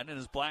far side in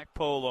his black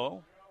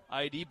polo.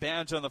 ID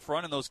badge on the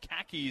front and those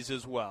khakis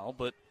as well.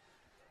 But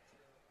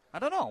I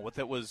don't know what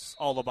that was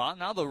all about.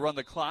 Now they'll run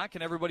the clock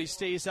and everybody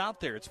stays out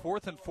there. It's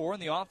 4th and 4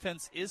 and the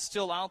offense is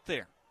still out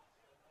there.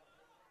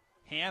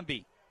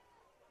 Hamby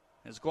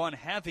has gone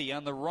heavy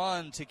on the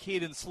run to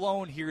Caden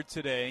Sloan here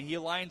today. He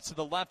aligns to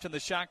the left in the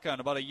shotgun,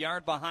 about a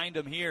yard behind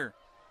him here.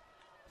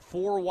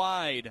 4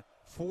 wide,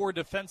 4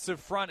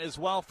 defensive front as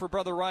well for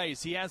Brother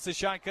Rice. He has the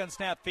shotgun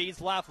snap, fades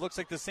left, looks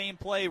like the same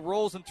play,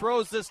 rolls and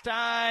throws this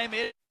time.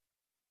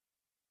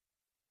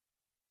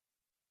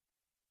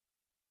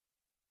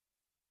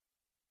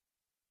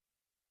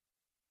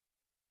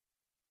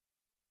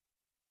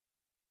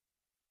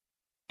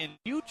 In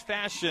huge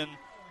fashion,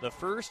 the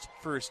first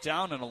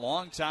down in a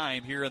long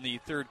time here in the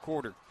third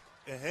quarter.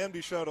 And Hamby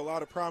showed a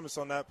lot of promise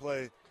on that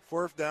play.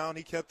 4th down,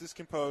 he kept his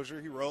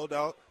composure. He rolled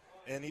out,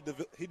 and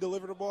he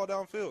delivered the ball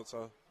downfield.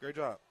 So, great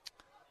job.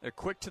 They're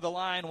quick to the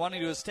line,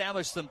 wanting to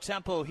establish some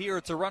tempo here.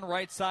 It's a run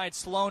right side.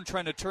 Sloan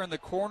trying to turn the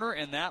corner,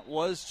 and that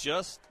was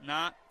just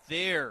not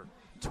there.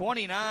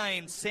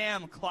 29,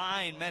 Sam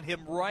Klein met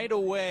him right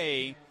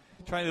away,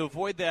 trying to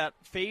avoid that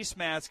face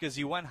mask as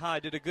he went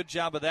high. Did a good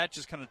job of that,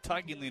 just kind of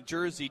tugging the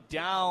jersey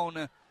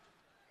down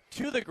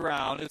to the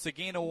ground. It's a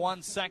gain of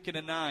 1, 2nd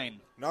and 9.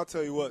 And I'll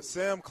tell you what,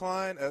 Sam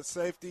Klein at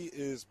safety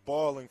is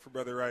balling for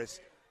Brother Rice.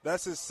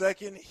 That's his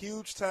second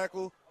huge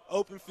tackle,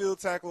 open field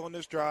tackle on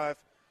this drive,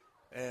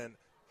 and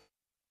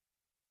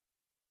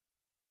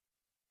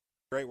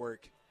great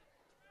work.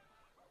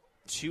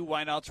 2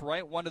 wideouts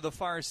right, 1 to the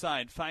far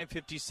side.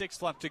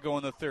 5:56 left to go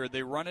in the third.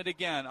 They run it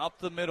again, up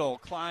the middle.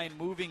 Klein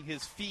moving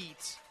his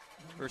feet,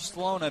 or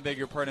Sloan, I beg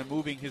your pardon,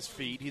 moving his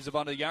feet. He's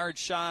about a yard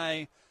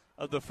shy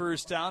of the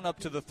first down, up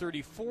to the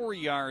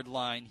 34-yard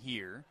line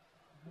here.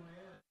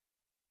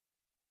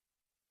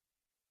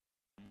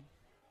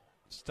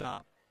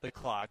 Stop the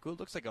clock. It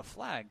looks like a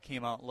flag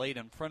came out late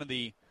in front of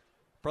the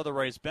Brother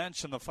Rice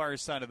bench on the far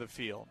side of the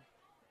field.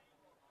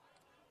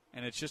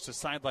 And it's just a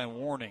sideline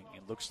warning,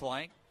 it looks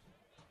like.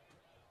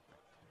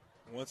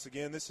 Once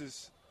again,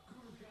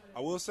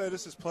 I will say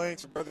this is playing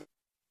to Brother.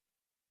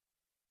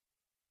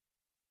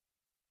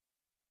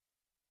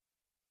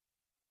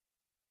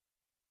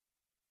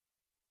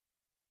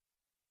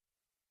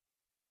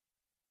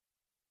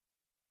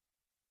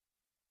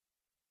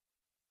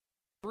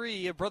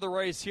 Three of Brother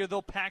Rice here.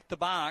 They'll pack the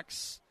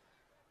box.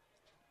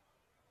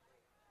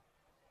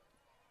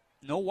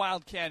 No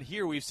Wildcat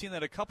here. We've seen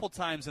that a couple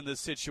times in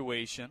this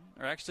situation.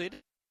 Or actually,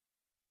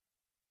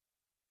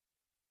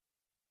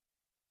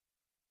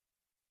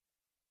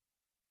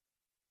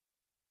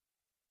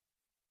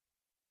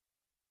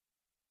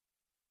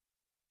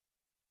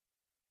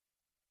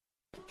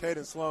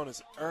 Caden Sloan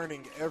is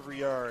earning every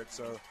yard,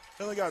 so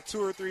he only got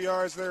 2 or 3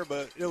 yards there,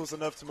 but it was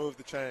enough to move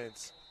the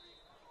chains.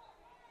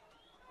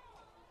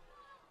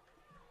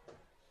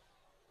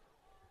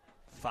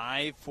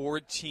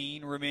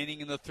 5:14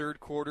 remaining in the third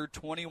quarter.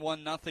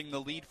 21-0 the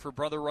lead for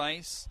Brother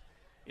Rice.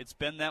 It's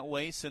been that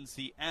way since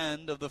the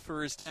end of the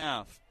first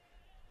half.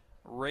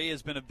 Ray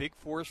has been a big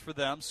force for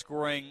them,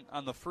 scoring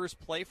on the first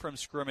play from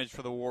scrimmage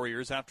for the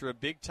Warriors after a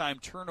big-time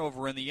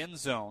turnover in the end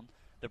zone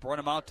that brought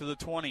him out to the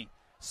 20.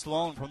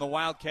 Sloan from the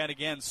Wildcat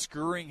again,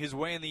 scurrying his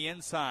way in the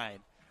inside,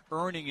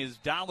 earning his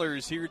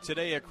dollars here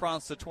today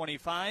across the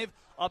 25,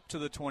 up to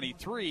the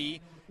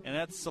 23, and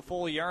that's a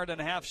full yard and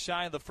a half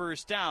shy of the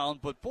first down.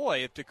 But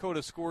boy, if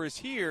Dakota scores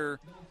here,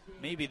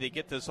 maybe they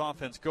get this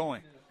offense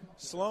going.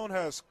 Sloan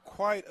has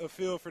quite a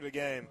feel for the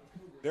game.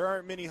 There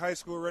aren't many high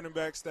school running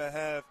backs that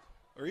have,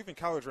 or even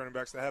college running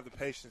backs that have the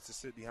patience to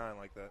sit behind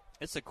like that.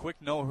 It's a quick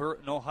no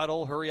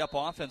huddle, hurry-up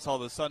offense all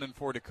of a sudden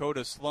for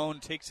Dakota. Sloan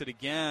takes it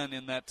again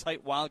in that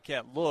tight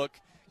Wildcat look,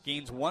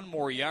 gains one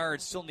more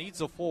yard, still needs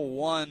a full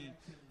one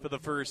for the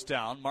first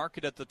down. Mark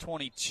it at the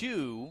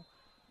 22.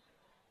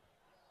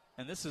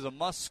 And this is a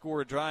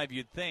must-score drive,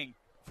 you'd think,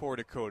 for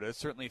Dakota. It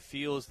certainly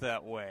feels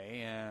that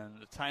way. And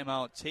the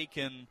timeout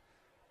taken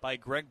by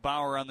Greg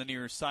Bauer on the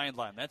near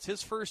sideline. That's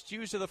his first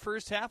use of the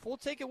first half. We'll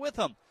take it with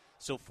him.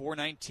 So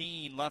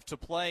 4:19 left to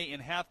play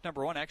in half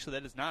number one. Actually,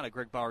 that is not a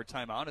Greg Bauer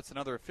timeout. It's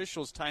another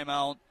official's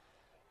timeout,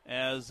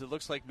 as it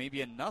looks like maybe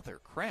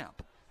another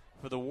cramp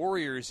for the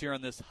Warriors here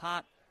on this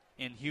hot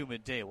and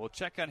humid day. We'll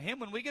check on him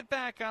when we get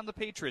back on the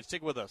Patriots.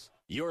 Stick with us.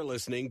 You're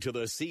listening to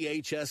the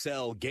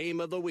CHSL Game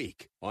of the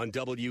Week on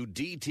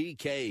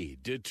WDTK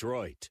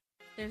Detroit.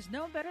 There's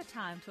no better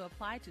time to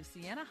apply to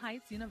Siena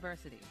Heights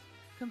University.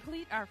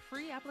 Complete our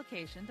free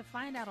application to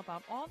find out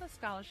about all the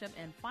scholarship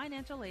and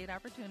financial aid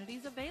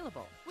opportunities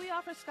available. We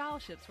offer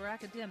scholarships for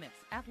academics,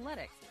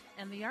 athletics,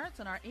 and the arts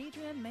on our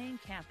Adrian, Maine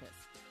campus.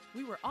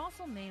 We were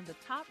also named the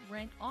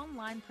top-ranked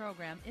online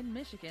program in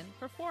Michigan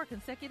for 4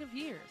 consecutive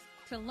years.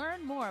 To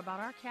learn more about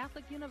our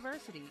Catholic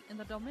university in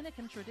the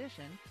Dominican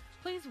tradition,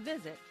 please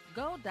visit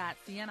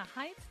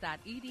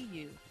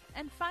go.sienaheights.edu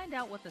and find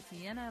out what the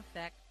Siena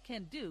Effect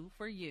can do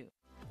for you.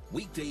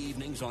 Weekday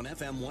evenings on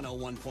FM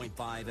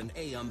 101.5 and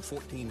AM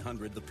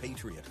 1400 The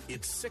Patriot.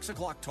 It's 6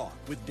 o'clock talk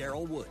with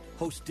Daryl Wood.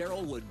 Host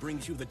Daryl Wood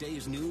brings you the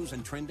day's news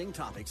and trending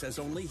topics as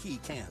only he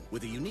can,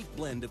 with a unique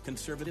blend of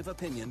conservative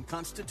opinion,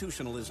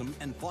 constitutionalism,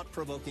 and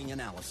thought-provoking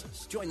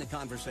analysis. Join the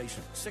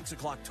conversation. 6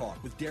 o'clock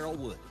talk with Daryl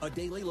Wood. A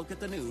daily look at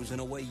the news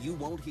in a way you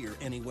won't hear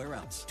anywhere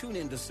else. Tune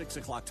in to 6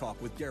 o'clock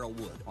talk with Daryl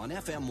Wood on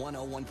FM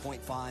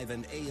 101.5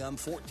 and AM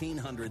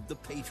 1400 The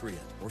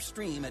Patriot, or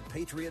stream at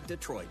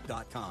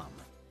patriotdetroit.com.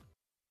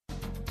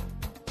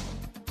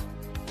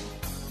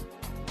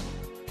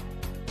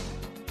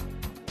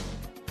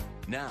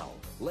 Now,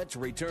 let's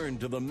return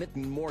to the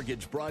Mitten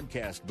Mortgage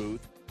broadcast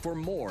booth for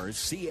more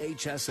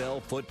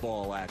CHSL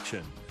football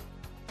action.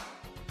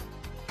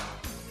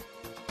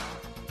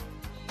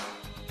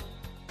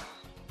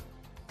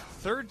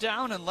 Third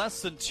down and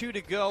less than 2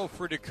 to go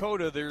for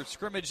Dakota. They're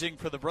scrimmaging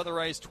for the Brother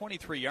Rice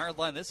 23-yard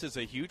line. This is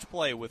a huge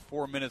play with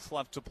 4 minutes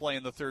left to play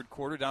in the third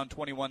quarter, down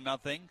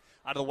 21-0.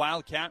 Out of the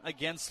Wildcat,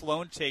 again,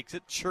 Sloan takes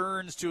it,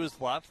 churns to his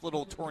left,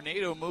 little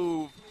tornado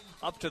move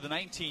up to the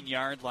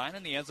 19-yard line,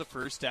 and he has a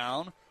first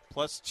down,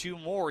 plus 2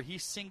 more.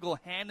 He's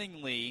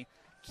single-handedly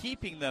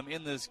keeping them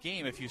in this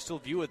game. If you still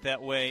view it that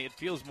way, it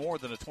feels more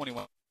than a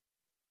 21.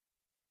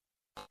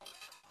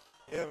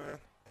 Yeah, man.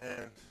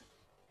 And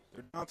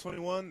they're down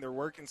 21. They're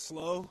working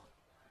slow.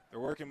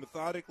 They're working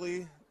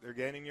methodically. They're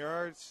gaining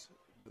yards.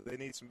 But they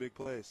need some big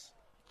plays.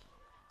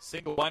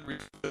 Single wide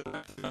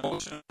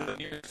motion to the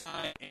near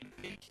side and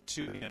fake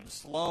to him.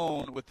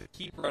 Sloan with the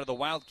keeper out of the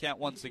Wildcat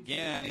once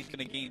again. He's going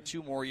to gain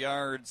 2 more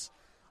yards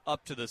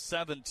up to the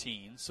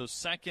 17. So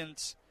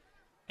 2nd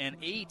and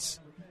 8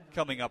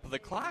 coming up. The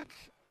clock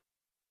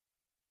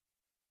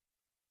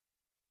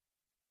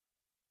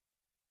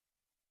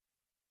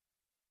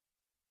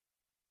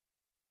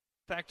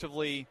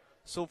effectively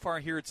so far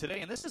here today,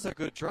 and this is a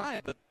good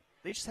drive, but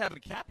they just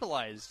haven't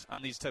capitalized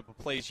on these type of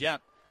plays yet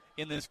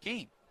in this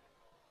game.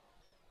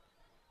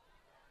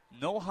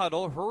 No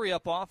huddle,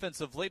 hurry-up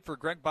offensive late for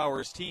Greg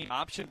Bauer's team.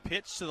 Option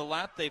pitch to the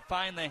left. They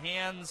find the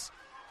hands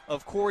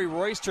of Corey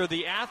Royster,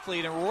 the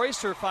athlete, and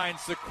Royster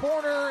finds the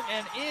corner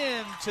and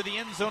in to the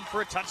end zone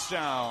for a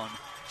touchdown.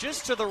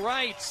 Just to the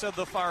right of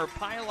the far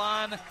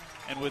pylon,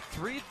 and with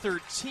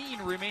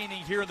 3:13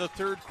 remaining here in the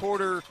third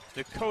quarter,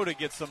 Dakota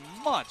gets some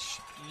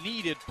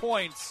much-needed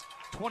points,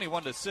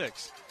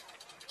 21-6.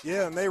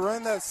 Yeah, and they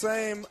run that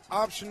same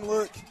option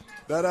look,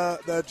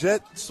 that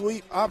jet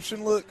sweep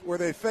option look where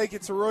they fake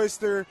it to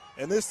Royster,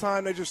 and this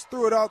time they just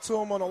threw it out to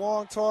him on a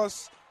long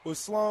toss with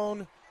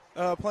Sloan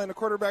playing the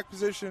quarterback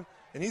position,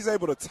 and he's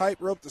able to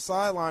tightrope the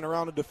sideline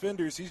around the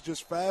defenders. He's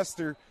just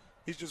faster.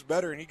 He's just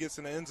better, and he gets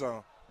in the end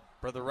zone.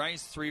 Brother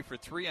Rice 3 for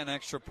 3 on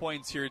extra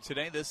points here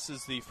today. This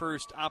is the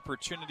first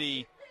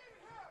opportunity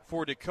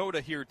for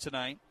Dakota here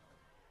tonight.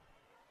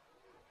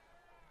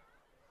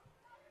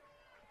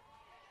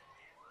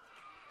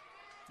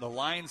 The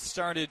line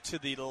started to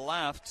the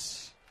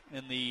left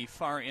in the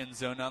far end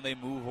zone. Now they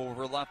move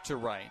over left to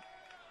right.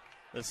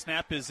 The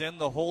snap is in.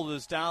 The hold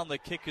is down. The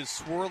kick is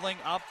swirling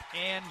up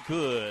and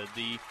good.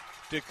 The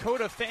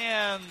Dakota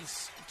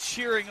fans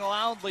cheering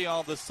loudly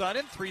all of a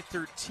sudden.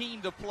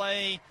 3:13 to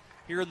play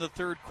here in the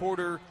third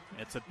quarter.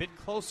 It's a bit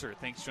closer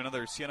thanks to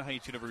another Siena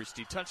Heights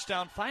University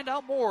touchdown. Find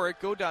out more at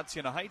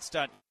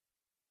go.sienaheights.edu.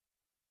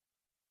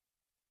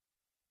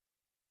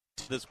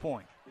 To this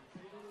point.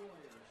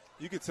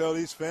 You could tell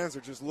these fans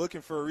are just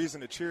looking for a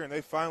reason to cheer, and they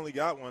finally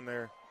got one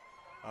there.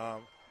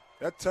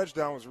 That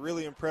touchdown was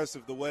really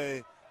impressive. The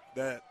way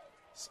the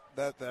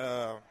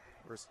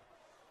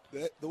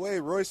way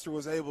Royster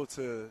was able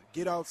to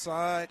get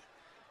outside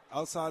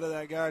outside of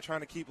that guy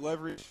trying to keep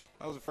leverage,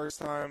 that was the first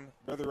time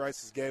Brother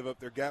Rice's gave up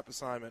their gap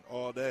assignment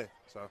all day.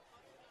 So,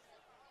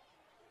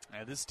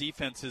 this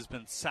defense has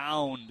been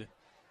sound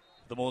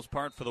for the most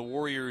part for the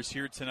Warriors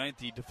here tonight.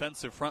 The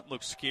defensive front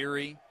looks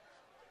scary.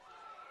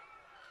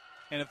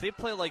 And if they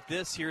play like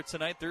this here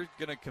tonight, they're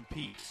going to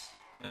compete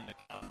in the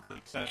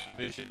Central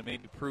Division to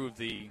maybe prove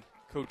the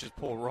coaches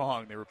poll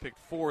wrong. They were picked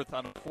 4th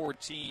out of 4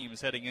 teams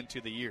heading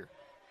into the year.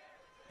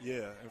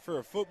 Yeah, and for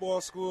a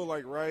football school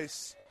like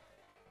Rice,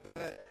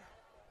 that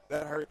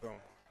hurt them.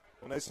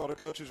 When they saw the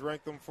coaches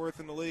rank them 4th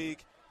in the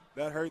league,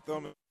 that hurt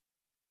them.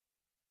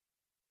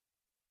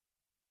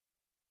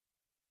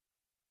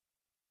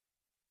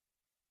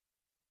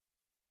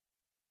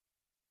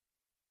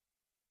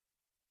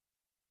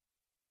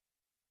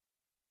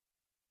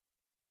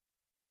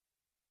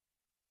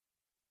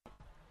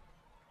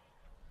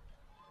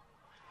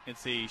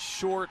 It's a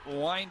short,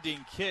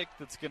 winding kick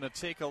that's going to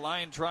take a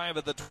line drive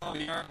at the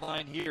 12-yard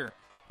line here.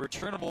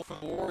 Returnable for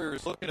the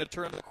Warriors, looking to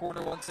turn the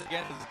corner once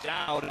again is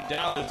Dowd, and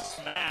Dowd is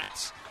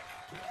smacked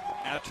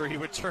after he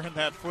would turn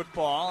that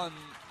football, and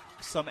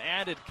some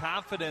added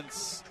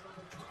confidence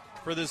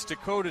for this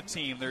Dakota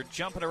team. They're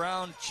jumping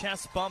around,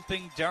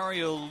 chest-bumping.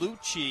 Dario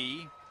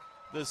Lucci,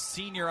 the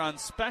senior on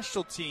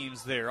special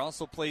teams there,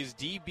 also plays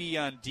DB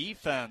on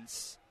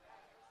defense.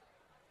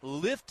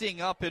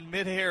 Lifting up in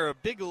midair, a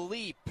big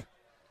leap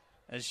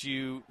as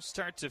you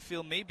start to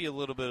feel maybe a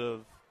little bit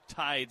of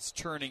tides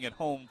turning at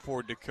home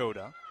for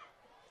Dakota.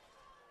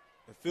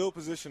 The field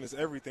position is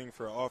everything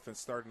for an offense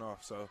starting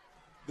off. So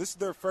this is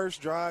their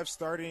first drive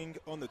starting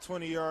on the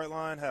 20-yard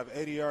line, have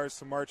 80 yards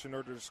to march in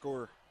order to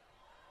score.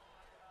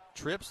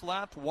 Trips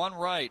left, 1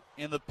 right.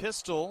 In the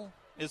pistol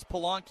is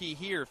Polanki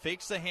here.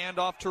 Fakes the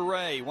handoff to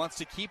Ray. Wants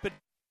to keep it.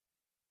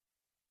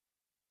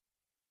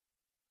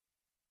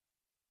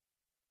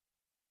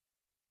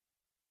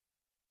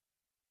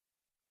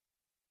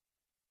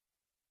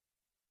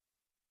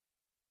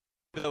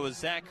 That was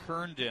Zach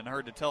Herndon.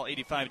 Hard to tell,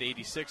 85 to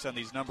 86 on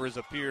these numbers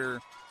up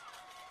here.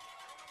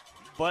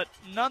 But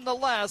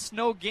nonetheless,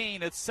 no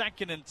gain. It's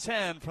 2nd and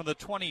 10 from the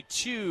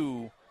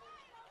 22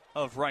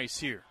 of Rice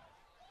here.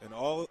 And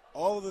all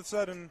of a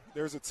sudden,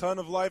 there's a ton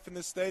of life in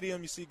this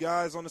stadium. You see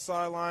guys on the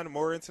sideline,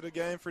 more into the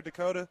game for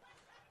Dakota.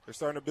 They're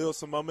starting to build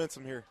some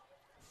momentum here.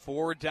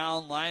 4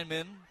 down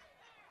linemen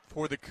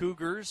for the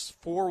Cougars,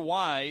 4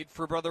 wide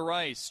for Brother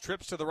Rice.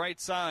 Trips to the right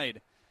side.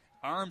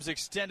 Arms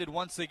extended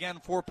once again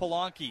for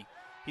Polanki.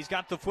 He's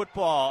got the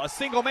football. A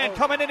single man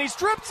coming in. He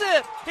strips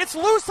it. It's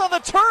loose on the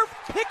turf.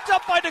 Picked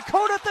up by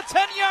Dakota at the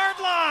 10-yard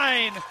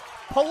line.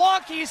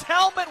 Polanki's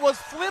helmet was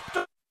flipped.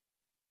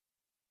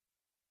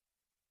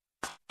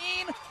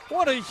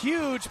 What a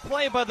huge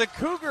play by the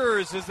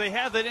Cougars as they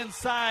have it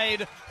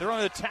inside their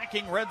own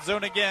attacking red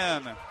zone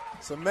again.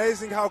 It's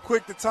amazing how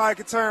quick the tide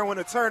can turn when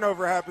a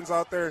turnover happens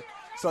out there.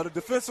 So the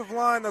defensive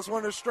line, that's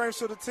one of the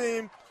strengths of the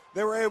team.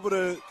 They were able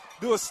to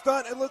do a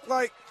stunt, it looked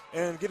like,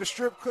 and get a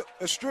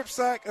strip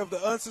sack of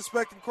the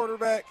unsuspecting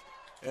quarterback.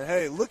 And,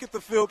 hey, look at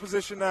the field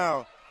position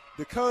now.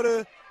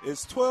 Dakota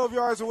is 12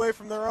 yards away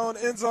from their own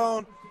end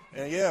zone.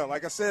 And, yeah,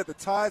 like I said, the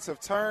tides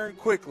have turned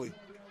quickly.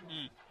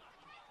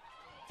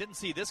 Didn't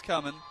see this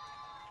coming.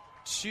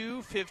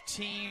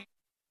 2:15,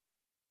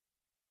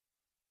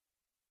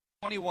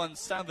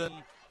 21-7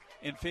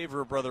 in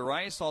favor of Brother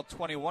Rice. All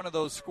 21 of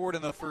those scored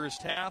in the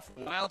first half.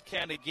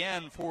 Wildcat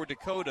again for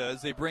Dakota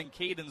as they bring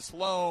Caden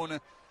Sloan,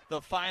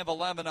 the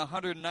 5'11",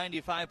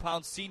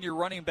 195-pound senior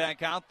running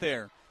back out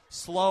there.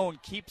 Sloan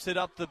keeps it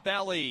up the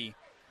belly.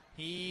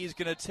 He's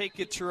going to take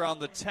it to around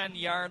the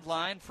 10-yard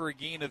line for a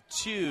gain of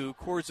 2.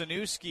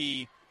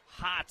 Korzeniewski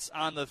hot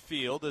on the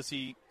field as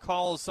he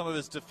calls some of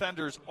his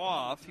defenders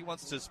off. He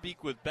wants to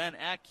speak with Ben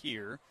Eck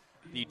here,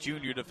 the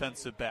junior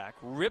defensive back.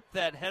 Ripped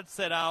that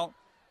headset out,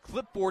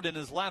 clipboard in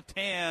his left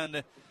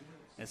hand,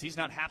 as he's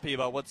not happy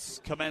about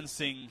what's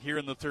commencing here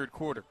in the third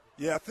quarter.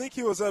 Yeah, I think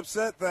he was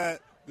upset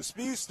that the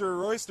speedster,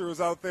 Royster, was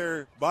out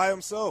there by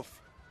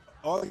himself.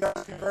 All the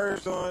guys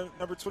converged on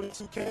number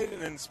 22,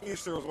 Caden, and the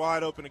speedster was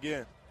wide open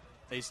again.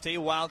 They stay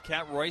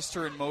Wildcat.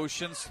 Royster in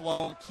motion.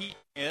 Sloan keeping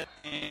it,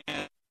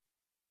 and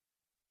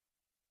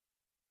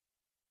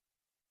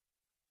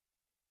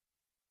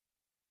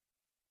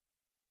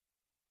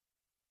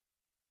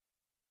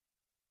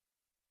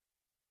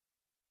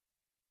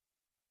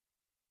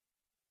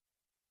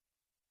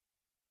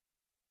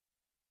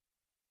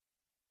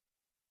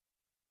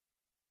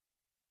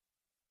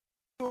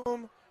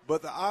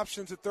but the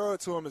option to throw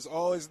it to him is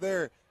always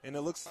there, and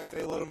it looks like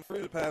they let him free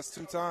the past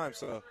 2 times.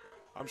 So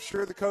I'm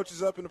sure the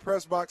coaches up in the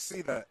press box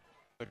see that.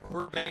 The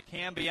quarterback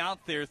can be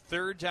out there.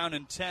 3rd down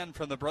and 10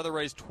 from the Brother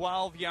Rice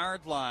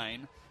 12-yard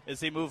line as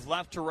they move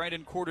left to right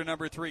in quarter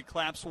number 3.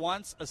 Claps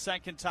once, a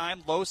second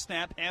time. Low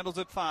snap, handles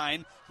it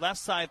fine. Left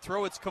side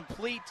throw, it's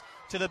complete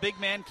to the big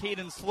man,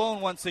 Caden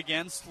Sloan once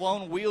again.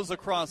 Sloan wheels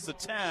across the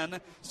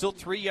 10. Still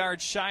 3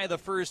 yards shy of the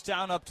first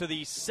down up to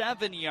the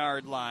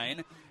 7-yard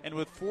line. And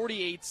with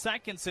 48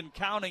 seconds and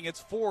counting,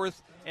 it's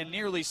 4th and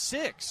nearly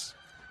 6.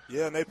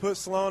 Yeah, and they put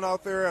Sloan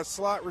out there as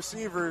slot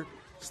receiver,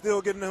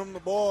 still getting him the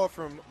ball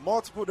from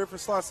multiple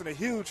different slots, and a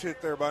huge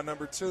hit there by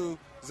number 2,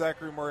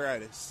 Zachary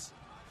Moriartis.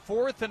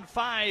 4th and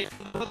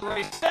 5.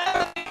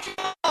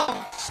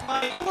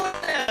 My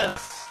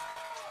goodness.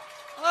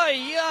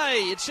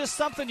 It's just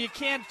something you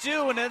can't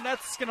do, and then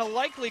that's going to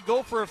likely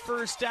go for a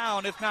first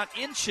down, if not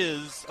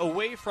inches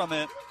away from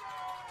it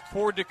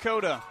for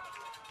Dakota.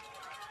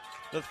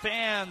 The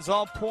fans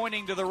all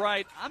pointing to the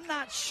right. I'm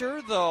not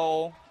sure,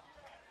 though,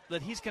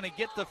 that he's going to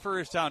get the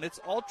first down. It's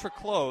ultra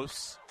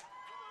close,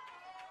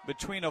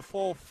 between a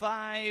full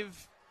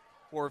 5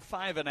 or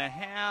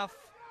 5.5.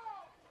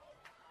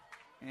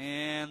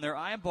 And they're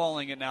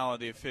eyeballing it now,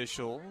 the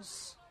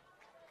officials.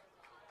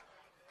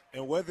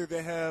 And whether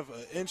they have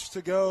an inch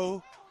to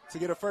go to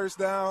get a first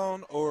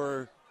down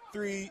or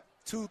 2-3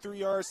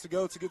 yards to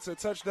go to get to a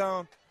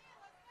touchdown,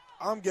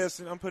 I'm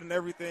guessing, I'm putting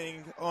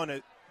everything on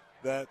it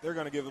that they're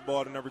going to give the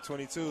ball to number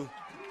 22.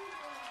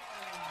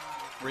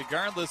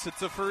 Regardless,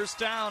 it's a first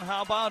down.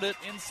 How about it?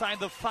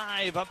 Inside the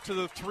 5, up to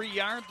the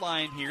 3-yard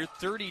line here.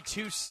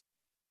 32.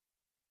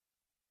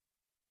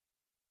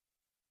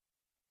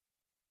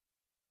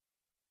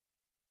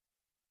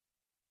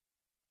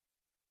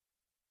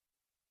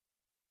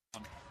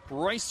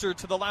 Royster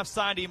to the left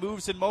side. He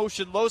moves in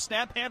motion. Low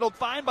snap, handled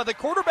fine by the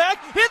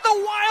quarterback. Hit the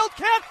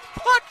Wildcat.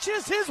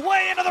 Punches his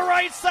way into the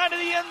right side of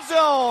the end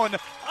zone.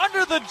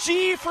 Under the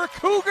G for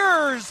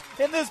Cougars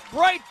in this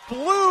bright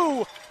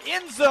blue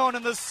end zone.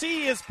 And the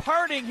C is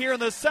parting here in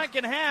the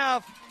second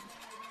half.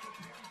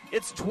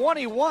 It's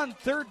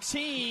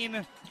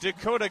 21-13.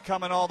 Dakota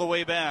coming all the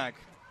way back.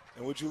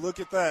 And would you look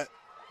at that?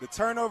 The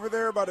turnover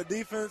there by the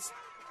defense.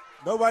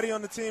 Nobody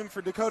on the team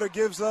for Dakota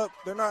gives up.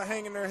 They're not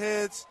hanging their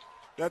heads.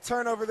 That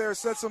turnover there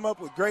sets them up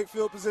with great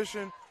field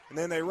position, and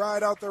then they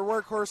ride out their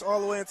workhorse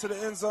all the way into the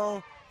end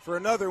zone for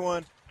another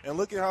one. And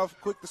look at how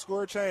quick the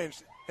score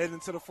changed heading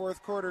into the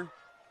fourth quarter,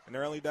 and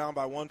they're only down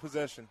by 1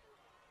 possession.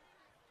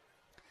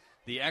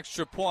 The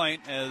extra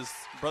point as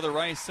Brother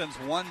Rice sends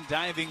one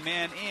diving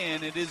man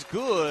in. It is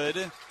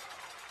good.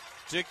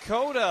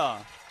 Dakota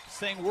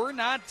saying we're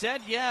not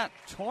dead yet.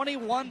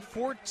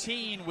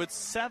 21-14 with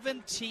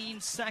 17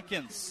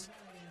 seconds.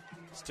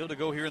 Still to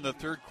go here in the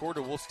third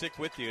quarter. We'll stick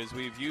with you as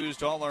we've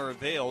used all our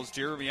avails.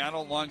 Jeremy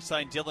Arnold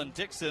alongside Dylan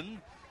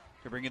Dixon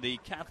to bring you the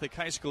Catholic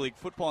High School League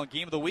Football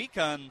Game of the Week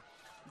on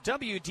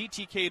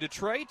WDTK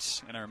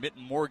Detroit and our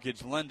Mitten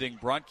Mortgage Lending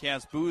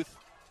broadcast booth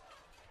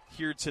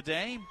here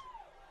today.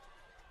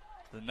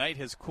 The night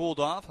has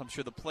cooled off. I'm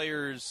sure the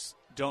players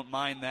don't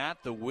mind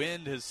that. The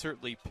wind has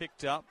certainly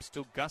picked up,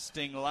 still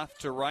gusting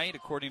left to right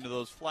according to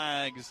those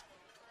flags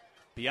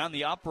beyond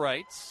the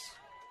uprights.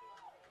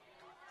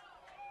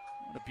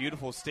 What a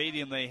beautiful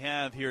stadium they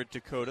have here at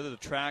Dakota. The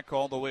track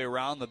all the way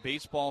around, the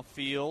baseball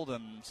field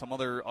and some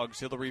other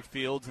auxiliary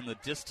fields in the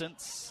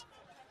distance.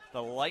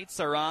 The lights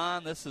are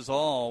on. This is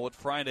all what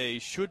Friday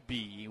should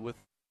be.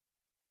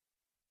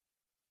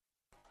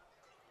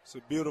 It's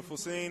a beautiful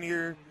scene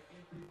here.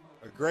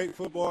 A great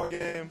football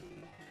game.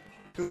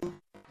 2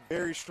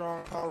 very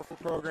strong, powerful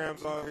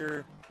programs out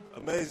here.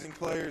 Amazing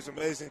players,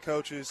 amazing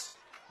coaches.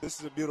 This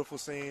is a beautiful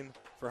scene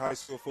for high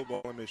school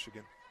football in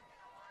Michigan.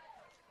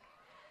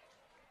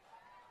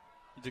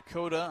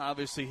 Dakota,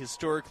 obviously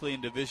historically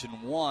in Division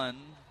I.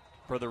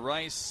 Brother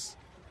Rice,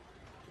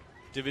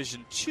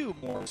 Division II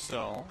more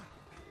so.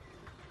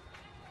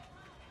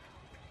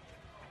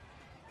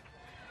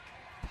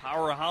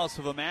 Powerhouse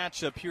of a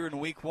matchup here in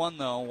Week 1,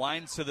 though.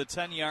 Winds to the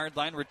 10-yard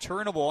line,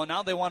 returnable, and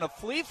now they want to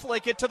flea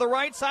flick it to the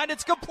right side.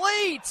 It's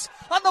complete!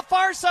 On the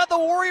far side, the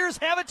Warriors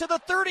have it to the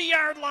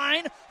 30-yard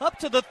line, up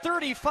to the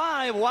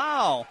 35.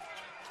 Wow.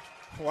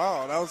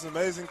 Wow, that was an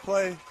amazing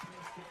play.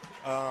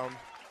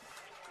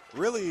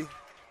 Really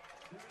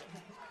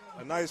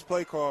a nice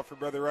play call for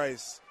Brother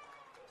Rice.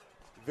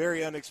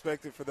 Very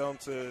unexpected for them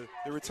to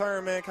 – the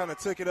return man kind of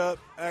took it up,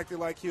 acted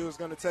like he was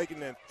going to take it,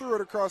 and then threw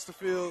it across the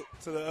field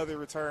to the other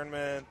return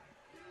man.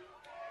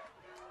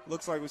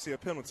 Looks like we see a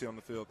penalty on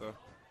the field, though.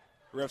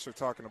 Refs are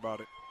talking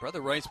about it.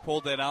 Brother Rice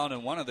pulled that out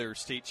in one of their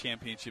state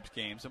championships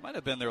games. It might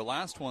have been their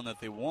last one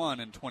that they won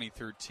in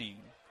 2013.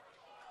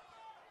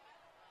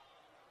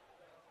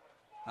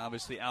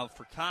 Obviously, Al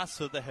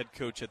Fracassa, the head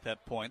coach at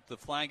that point. The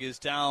flag is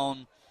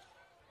down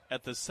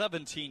at the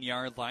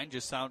 17-yard line,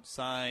 just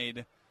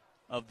outside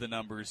of the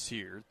numbers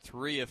here.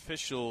 3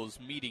 officials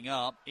meeting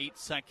up. 8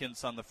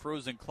 seconds on the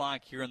frozen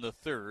clock here in the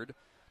third.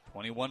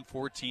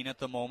 21-14 at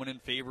the moment in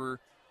favor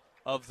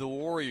of the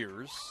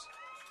Warriors.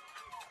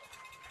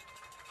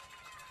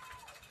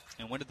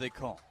 And when did they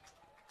call?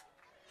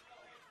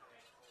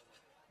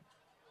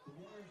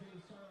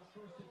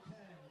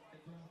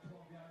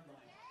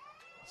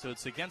 So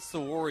it's against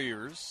the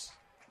Warriors.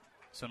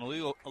 So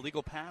an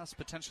illegal pass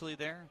potentially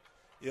there?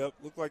 Yep,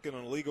 looked like an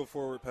illegal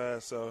forward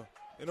pass. So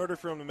in order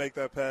for him to make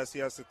that pass, he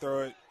has to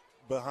throw it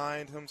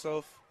behind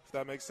himself, if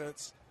that makes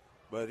sense.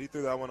 But he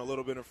threw that one a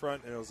little bit in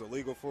front, and it was a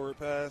legal forward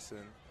pass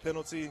and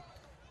penalty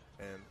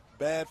and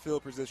bad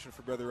field position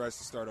for Brother Rice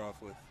to start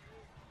off with.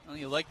 Well,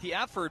 you like the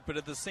effort, but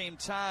at the same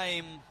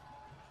time,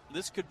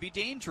 this could be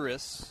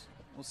dangerous.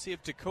 We'll see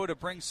if Dakota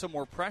brings some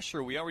more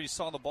pressure. We already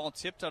saw the ball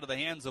tipped out of the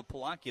hands of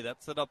Polanki.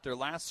 That set up their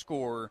last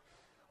score,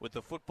 with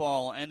the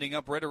football ending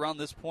up right around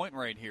this point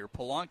right here.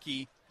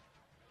 Polanki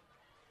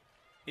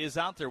is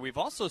out there. We've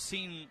also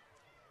seen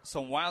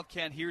some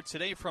Wildcat here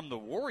today from the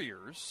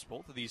Warriors.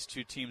 Both of these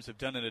two teams have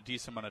done it a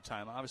decent amount of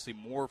time. Obviously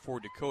more for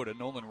Dakota.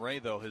 Nolan Ray,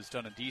 though, has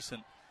done a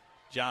decent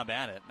job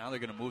at it. Now they're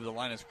going to move the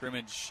line of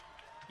scrimmage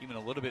even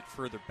a little bit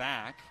further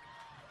back.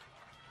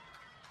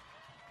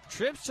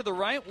 Trips to the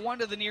right, one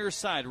to the near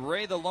side.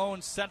 Ray, the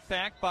lone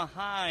setback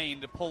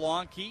behind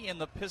Polanki in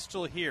the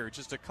pistol here.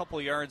 Just a couple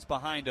yards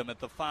behind him at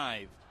the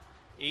 5.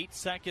 8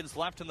 seconds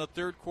left in the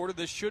third quarter.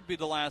 This should be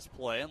the last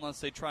play unless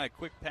they try a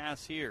quick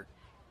pass here.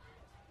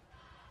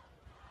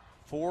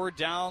 4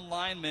 down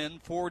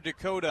linemen for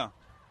Dakota.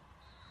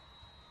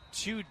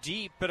 2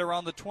 deep at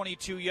around the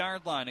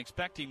 22-yard line,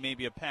 expecting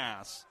maybe a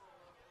pass.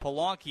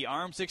 Polanki,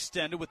 arms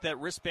extended with that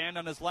wristband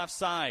on his left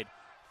side.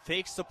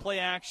 Fakes the play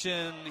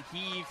action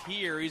heave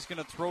here. He's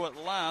going to throw it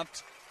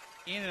left.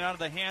 In and out of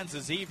the hands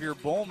of Xavier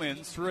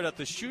Bowman. Threw it at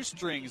the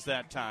shoestrings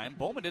that time.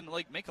 Bowman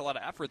didn't make a lot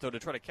of effort, though, to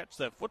try to catch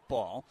that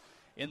football.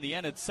 In the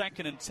end, it's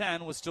 2nd and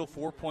 10 with still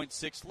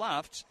 4.6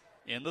 left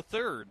in the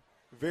third.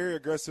 Very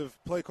aggressive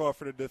play call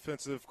for the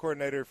defensive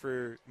coordinator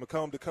for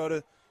Macomb,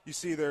 Dakota. You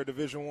see their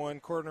Division I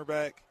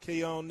cornerback,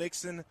 Keon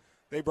Nixon.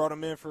 They brought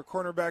him in for a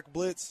cornerback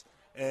blitz,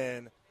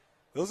 and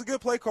it was a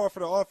good play call for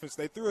the offense.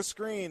 They threw a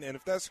screen, and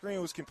if that screen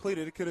was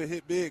completed, it could have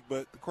hit big,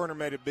 but the corner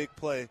made a big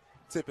play,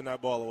 tipping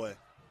that ball away.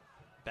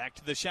 Back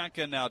to the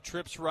shotgun now.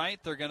 Trips right.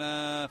 They're going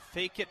to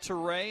fake it to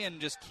Ray and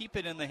just keep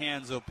it in the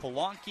hands of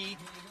Polanki.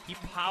 He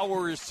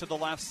powers to the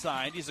left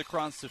side. He's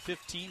across the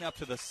 15 up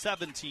to the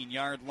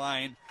 17-yard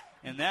line,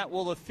 and that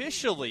will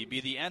officially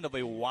be the end of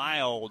a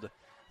wild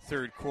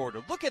third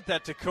quarter. Look at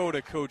that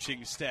Dakota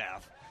coaching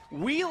staff.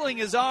 Wheeling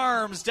his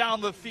arms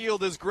down the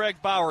field is Greg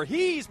Bauer.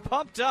 He's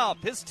pumped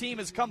up. His team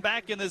has come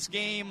back in this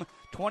game.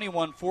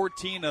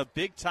 21-14, a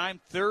big-time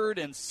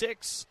 3rd and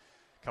 6.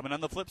 Coming on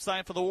the flip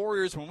side for the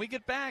Warriors when we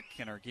get back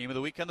in our Game of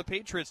the Week on the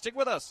Patriots. Stick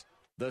with us.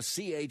 The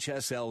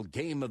CHSL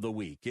Game of the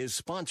Week is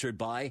sponsored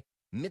by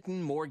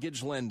Mitten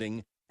Mortgage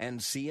Lending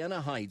and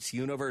Siena Heights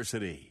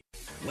University.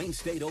 Wayne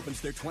State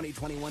opens their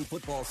 2021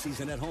 football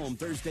season at home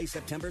Thursday,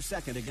 September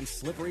 2nd against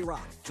Slippery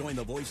Rock. Join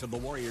the voice of the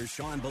Warriors,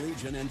 Sean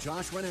Baligian and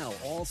Josh Rennell,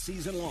 all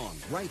season long,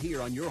 right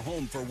here on your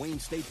home for Wayne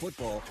State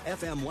football,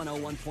 FM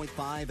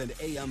 101.5 and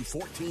AM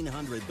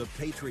 1400, The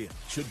Patriot.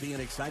 Should be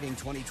an exciting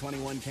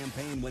 2021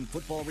 campaign when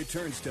football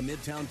returns to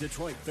Midtown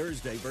Detroit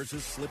Thursday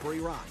versus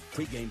Slippery Rock.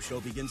 Pre-game show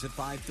begins at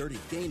 5:30.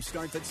 Game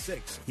starts at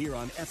 6 here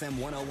on FM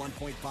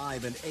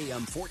 101.5 and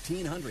AM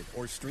 1400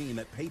 or stream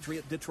at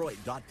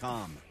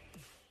patriotdetroit.com.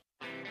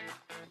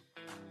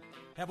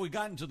 Have we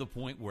gotten to the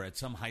point where at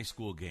some high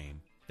school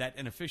game that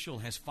an official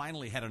has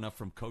finally had enough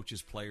from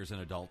coaches, players, and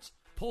adults,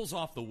 pulls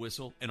off the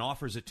whistle, and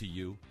offers it to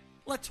you?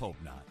 Let's hope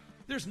not.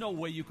 There's no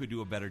way you could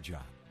do a better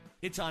job.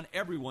 It's on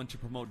everyone to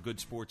promote good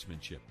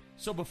sportsmanship.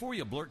 So before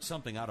you blurt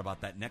something out about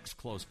that next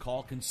close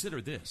call,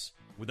 consider this.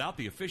 Without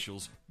the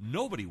officials,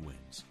 nobody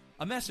wins.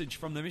 A message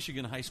from the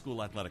Michigan High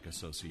School Athletic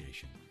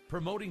Association,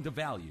 promoting the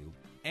value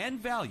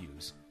and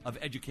values of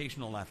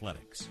educational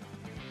athletics.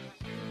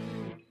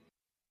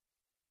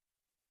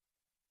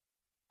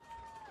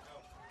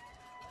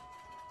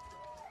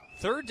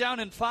 Third down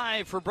and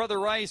 5 for Brother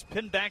Rice,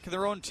 pinned back in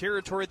their own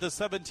territory at the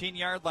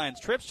 17-yard line.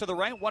 Trips to the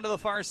right, one to the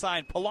far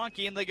side.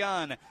 Polanki in the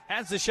gun,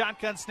 has the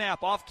shotgun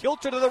snap, off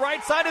kilter to the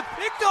right side and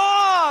picked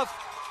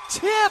off!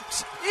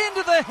 Tipped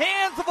into the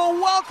hands of a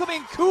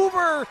welcoming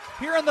Cougar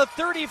here on the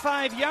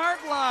 35-yard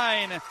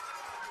line.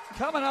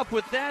 Coming up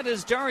with that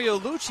is Dario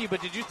Lucci,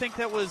 but did you think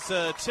that was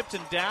tipped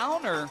and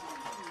down, or?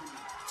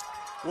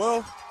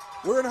 Well,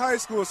 we're in high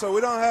school, so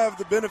we don't have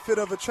the benefit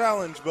of a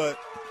challenge, but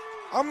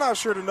I'm not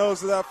sure the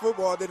nose of that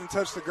football didn't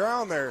touch the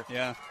ground there.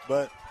 Yeah.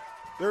 But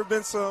there have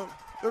been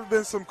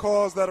some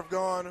calls that have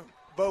gone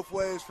both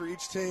ways for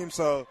each team,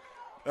 so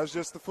that's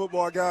just the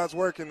football guys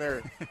working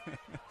there.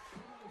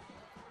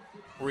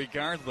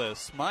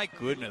 Regardless, my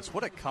goodness,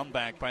 what a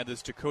comeback by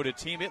this Dakota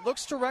team. It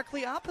looks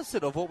directly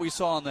opposite of what we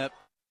saw on that.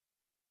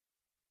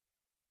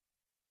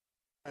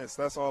 Yes,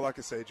 that's all I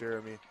can say,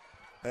 Jeremy.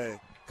 Hey,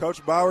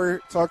 Coach Bauer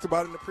talked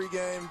about it in the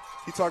pregame.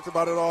 He talked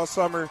about it all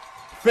summer.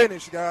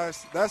 Finish,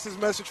 guys. That's his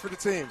message for the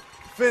team.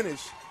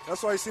 Finish.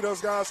 That's why you see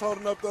those guys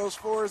holding up those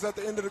fours at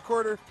the end of the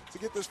quarter to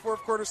get this fourth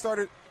quarter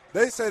started.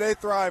 They say they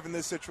thrive in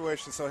this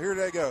situation, so here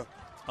they go.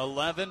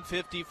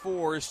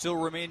 11:54 still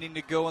remaining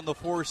to go in the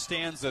fourth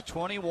stanza.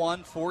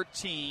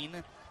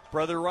 21-14.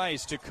 Brother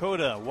Rice,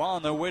 Dakota, well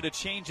on their way to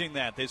changing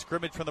that. They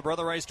scrimmage from the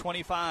Brother Rice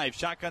 25.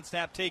 Shotgun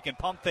snap taken,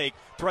 pump fake,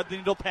 thread the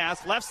needle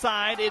pass. Left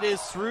side, it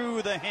is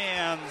through the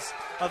hands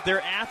of their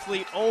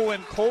athlete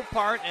Owen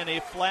Colpart, and a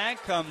flag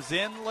comes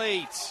in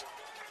late.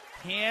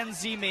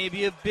 Handsy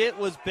maybe a bit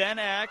was Ben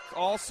Eck.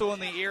 Also in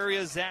the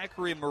area,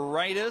 Zachary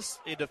Moritas,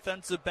 a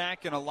defensive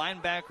back and a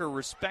linebacker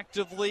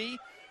respectively.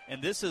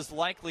 And this is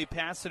likely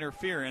pass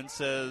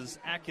interference as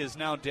Eck is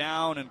now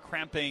down and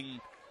cramping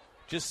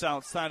just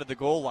outside of the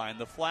goal line.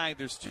 The flag,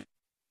 there's two.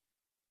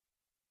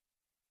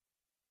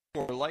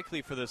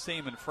 likely for the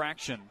same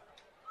infraction.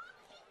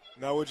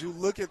 Now, would you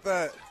look at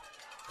that?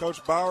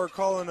 Coach Bauer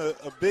calling a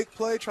big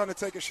play, trying to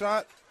take a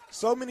shot.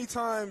 So many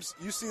times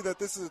you see that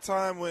this is a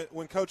time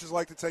when coaches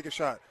like to take a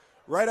shot.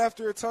 Right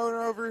after a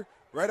turnover,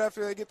 right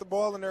after they get the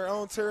ball in their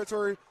own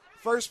territory,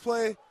 first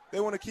play, they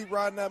want to keep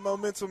riding that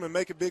momentum and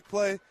make a big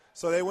play.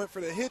 So they went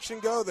for the hitch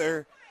and go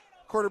there.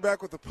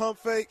 Quarterback with the pump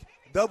fake,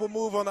 double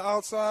move on the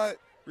outside.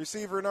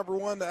 Receiver number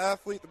 1, the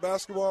athlete, the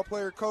basketball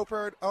player,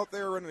 Copard, out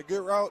there running a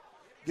good route,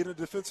 getting a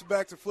defensive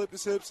back to flip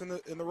his hips in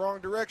the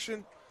wrong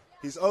direction.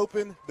 He's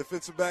open.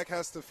 Defensive back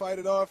has to fight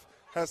it off,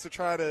 has to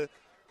try to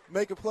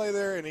make a play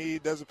there, and he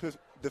does a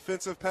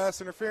defensive pass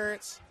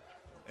interference.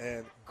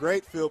 And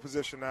great field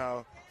position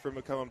now for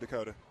Macomb,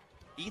 Dakota.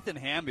 Ethan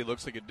Hamby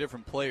looks like a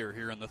different player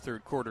here in the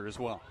third quarter as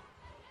well.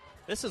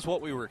 This is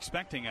what we were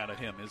expecting out of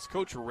him. His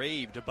coach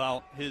raved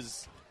about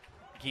his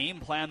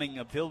game planning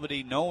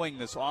ability, knowing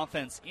this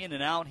offense in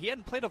and out. He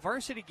hadn't played a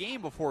varsity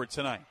game before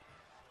tonight.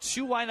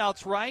 2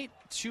 wideouts right,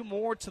 2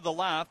 more to the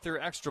left.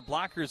 They're extra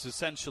blockers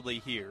essentially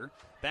here.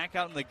 Back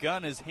out in the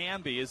gun is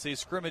Hamby as they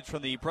scrimmage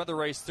from the Brother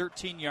Rice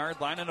 13-yard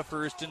line on a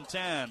 1st and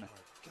 10.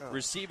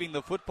 Receiving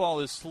the football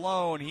is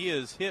Sloan. He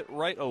is hit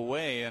right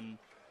away and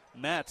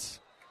met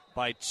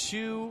by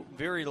 2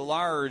 very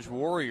large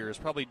Warriors,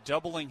 probably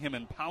doubling him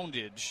in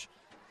poundage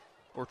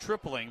or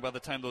tripling by the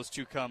time those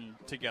two come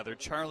together.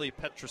 Charlie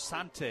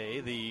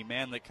Petrosante, the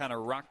man that kind of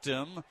rocked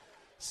him,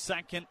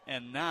 2nd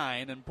and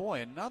 9. And,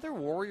 boy, another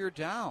Warrior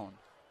down.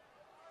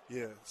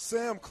 Yeah,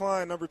 Sam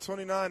Klein, number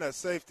 29 at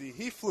safety,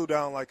 he flew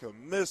down like a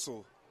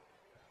missile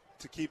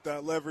to keep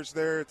that leverage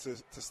there,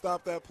 to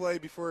stop that play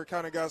before it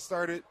kind of got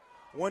started.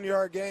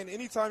 1-yard gain.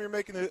 Anytime you're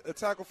making a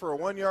tackle for a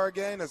 1-yard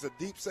gain as a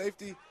deep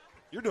safety,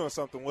 you're doing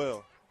something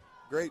well.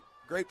 Great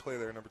play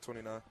there, number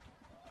 29.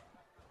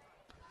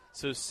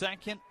 So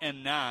 2nd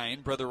and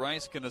 9. Brother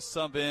Rice going to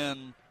sub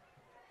in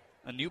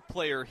a new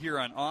player here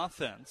on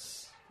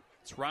offense.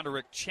 It's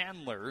Roderick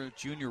Chandler,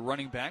 junior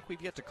running back.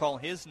 We've yet to call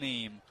his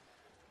name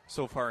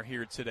so far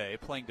here today,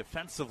 playing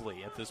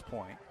defensively at this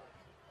point.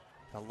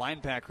 The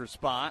linebacker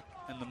spot,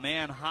 and the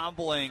man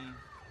hobbling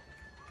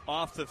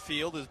off the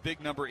field is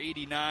big number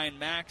 89,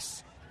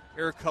 Max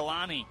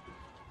Erkalani.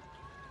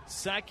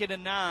 2nd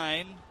and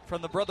 9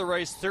 from the Brother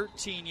Rice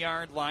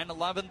 13-yard line.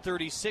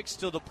 11:36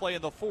 still to play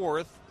in the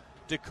fourth.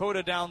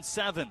 Dakota down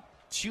 7.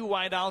 2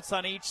 wideouts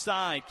on each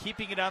side,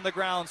 keeping it on the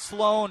ground.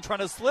 Sloan trying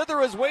to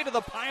slither his way to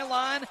the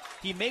pylon.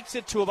 He makes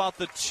it to about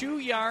the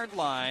 2-yard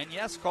line.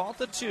 Yes, call it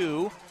the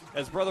 2.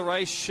 As Brother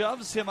Rice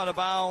shoves him out of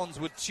bounds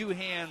with 2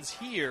 hands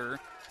here.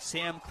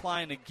 Sam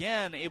Klein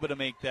again able to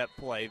make that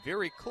play.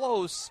 Very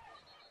close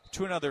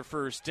to another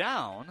first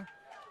down.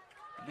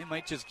 And they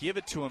might just give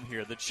it to him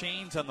here. The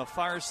chains on the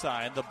far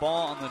side, the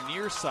ball on the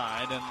near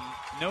side, and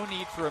no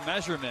need for a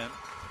measurement.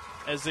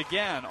 As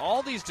again,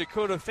 all these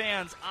Dakota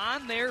fans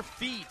on their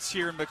feet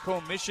here in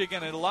Macomb,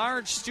 Michigan. A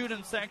large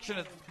student section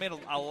has made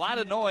a lot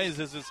of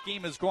noise as this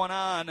game is going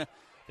on.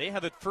 They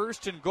have it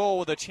 1st and goal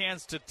with a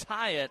chance to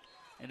tie it.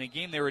 In a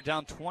game they were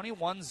down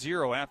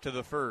 21-0 after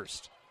the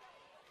first.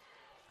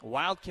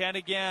 Wildcat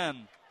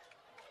again,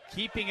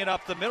 keeping it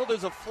up the middle.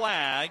 There's a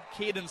flag.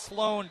 Caden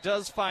Sloan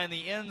does find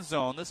the end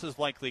zone. This is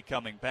likely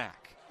coming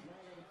back.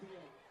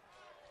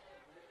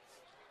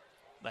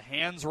 The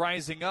hands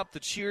rising up, the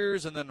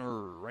cheers, and then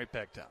right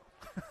back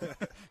down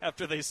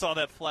after they saw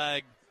that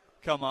flag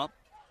come up.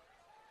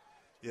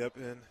 Yep,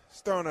 and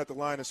it's thrown at the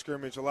line of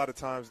scrimmage. A lot of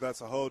times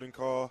that's a holding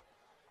call.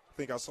 I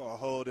think I saw a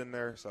hold in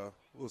there, so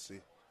we'll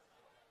see.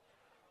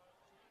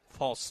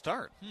 False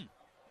start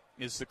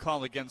is the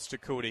call against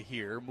Dakota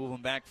here.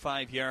 Moving back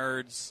 5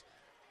 yards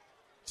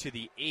to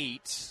the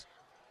 8.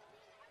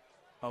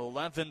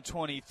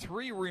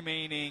 11:23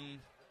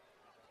 remaining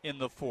in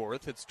the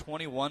fourth. It's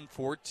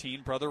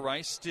 21-14. Brother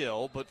Rice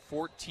still, but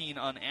 14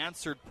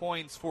 unanswered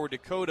points for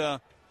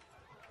Dakota.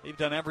 They've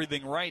done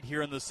everything right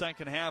here in the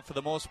second half for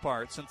the most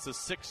part since the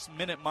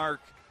 6-minute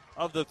mark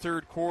of the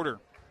third quarter.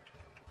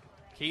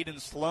 Caden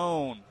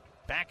Sloan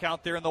back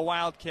out there in the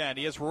Wildcat.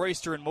 He has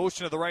Royster in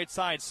motion to the right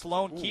side.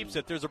 Sloan keeps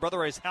it. There's a Brother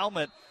Rice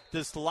helmet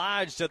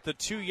dislodged at the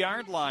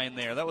 2-yard line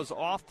there. That was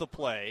off the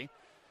play.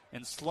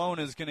 And Sloan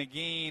is going to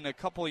gain a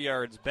couple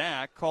yards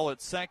back. Call it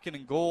 2nd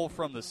and goal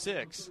from the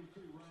 6.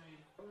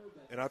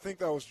 And I think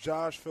that was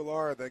Josh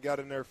Fillar that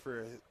got in there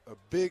for a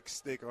big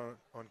stick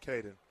on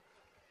Caden.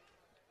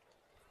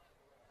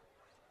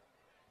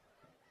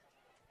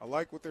 I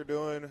like what they're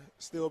doing.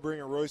 Still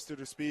bringing Royster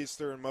to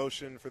speedster in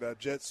motion for that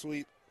jet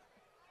sweep.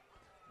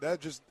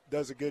 That just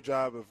does a good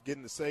job of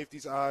getting the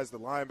safety's eyes, the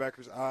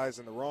linebacker's eyes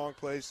in the wrong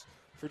place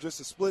for just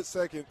a split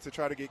second to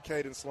try to get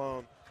Caden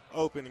Sloan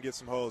open and get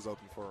some holes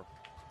open for him.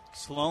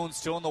 Sloan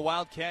still in the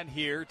Wildcat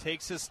here.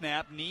 Takes a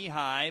snap, knee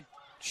high.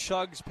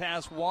 Chugs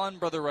past one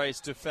Brother Rice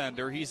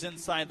defender. He's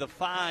inside the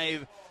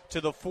 5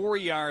 to the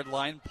 4-yard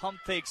line. Pump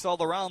fakes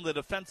all around the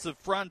defensive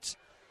front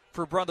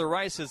for Brother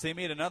Rice as they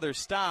made another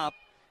stop.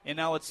 And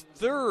now it's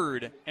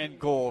 3rd and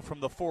goal from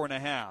the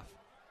 4.5.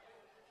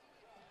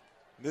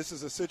 This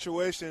is a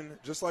situation,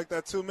 just like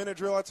that 2-minute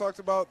drill I talked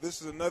about,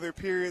 this is another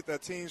period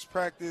that teams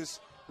practice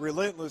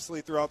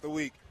relentlessly throughout the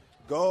week.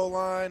 goal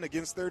line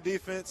against their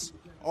defense,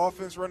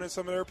 offense running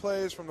some of their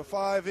plays from the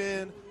 5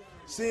 in,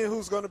 seeing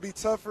who's going to be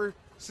tougher,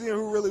 seeing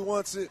who really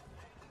wants it,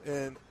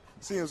 and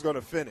seeing who's going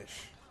to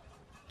finish.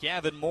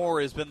 Gavin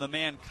Moore has been the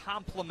man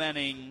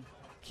complimenting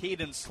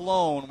Caden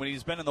Sloan when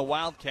he's been in the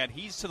Wildcat.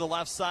 He's to the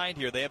left side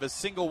here. They have a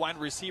single wide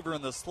receiver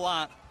in the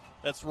slot.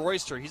 That's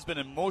Royster. He's been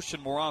in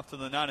motion more often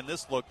than not in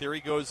this look. There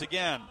he goes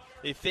again.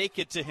 They fake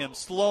it to him.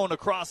 Sloan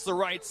across the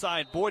right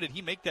side. Boy, did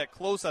he make that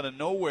close out of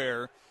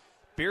nowhere.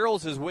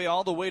 Barrels his way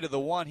all the way to the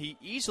 1. He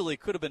easily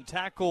could have been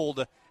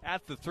tackled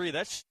at the 3.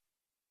 That's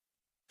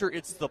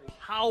it's the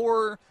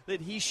power that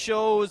he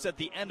shows at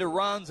the end of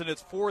runs, and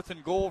it's 4th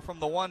and goal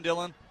from the 1,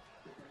 Dylan.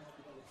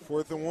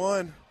 4th and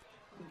 1.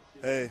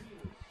 Hey,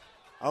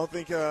 I don't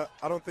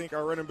think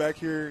our running back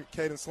here,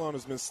 Caden Sloan,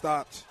 has been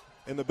stopped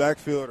in the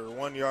backfield or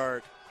 1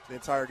 yard the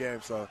entire game.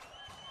 So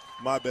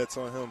my bet's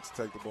on him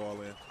to take the ball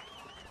in.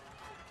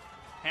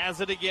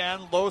 Has it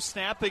again, low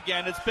snap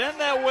again. It's been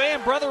that way,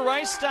 and Brother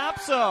Rice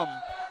stops him.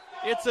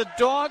 It's a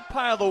dog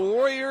pile. The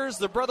Warriors,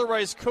 the Brother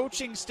Rice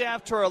coaching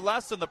staff to our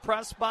left in the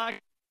press box.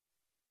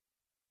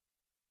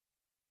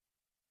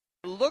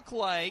 It looked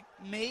like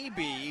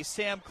maybe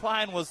Sam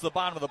Klein was the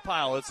bottom of the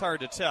pile. It's hard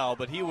to tell,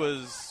 but he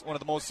was one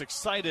of the most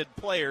excited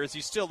players.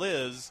 He still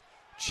is.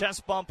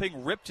 Chest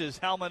bumping, ripped his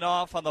helmet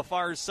off on the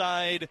far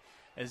side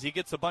as he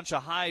gets a bunch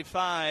of high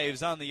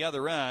fives on the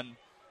other end.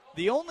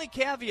 The only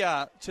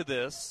caveat to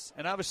this,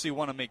 and obviously you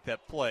want to make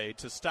that play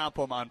to stop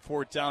them on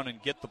 4th down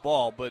and get the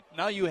ball, but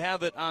now you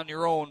have it on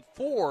your own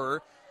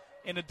 4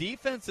 in a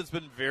defense that's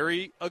been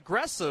very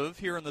aggressive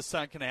here in the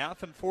second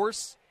half and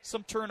force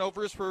some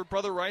turnovers for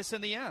Brother Rice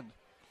in the end.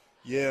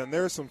 Yeah, and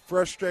there's some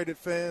frustrated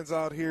fans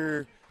out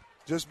here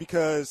just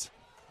because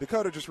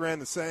Dakota just ran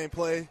the same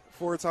play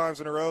 4 times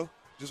in a row.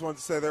 Just wanted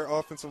to say their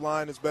offensive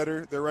line is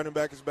better, their running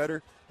back is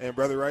better, and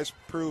Brother Rice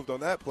proved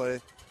on that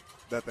play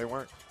that they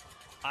weren't.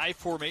 I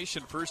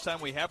formation, first time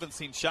we haven't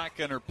seen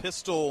shotgun or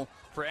pistol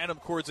for Adam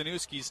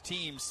Kordzanowski's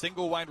team.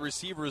 Single wide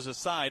receivers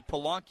aside,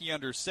 Polanki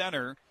under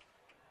center.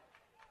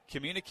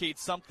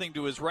 Communicates something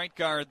to his right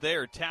guard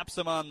there, taps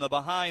him on the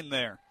behind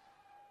there.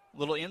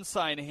 Little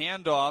inside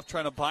handoff,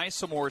 trying to buy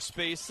some more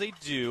space. They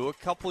do. A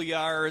couple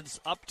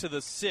yards up to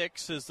the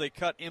 6 as they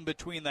cut in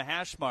between the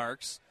hash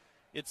marks.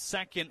 It's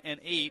 2nd and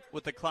 8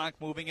 with the clock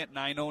moving at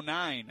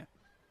 9:09.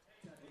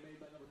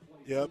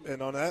 Yep,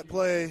 and on that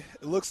play,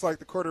 it looks like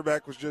the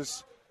quarterback was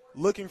just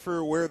looking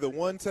for where the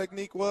 1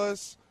 technique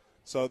was.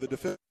 So the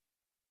defense,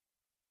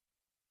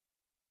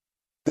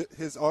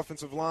 his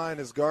offensive line,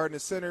 his guard and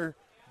his center,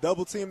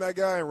 double team that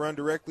guy and run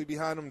directly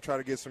behind him and try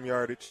to get some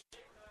yardage.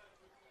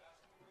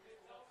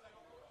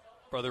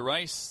 Brother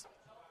Rice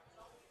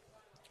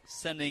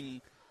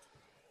sending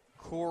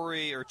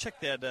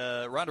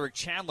Roderick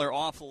Chandler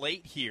off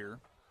late here.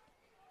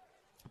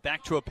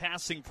 Back to a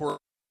passing for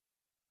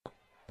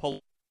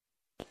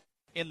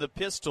in the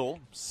pistol.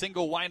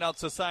 Single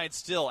wideouts aside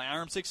still.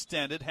 Arms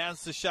extended.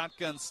 Has the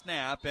shotgun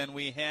snap. And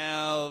we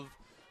have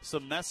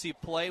some messy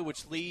play,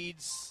 which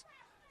leads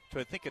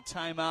to, I think, a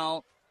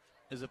timeout.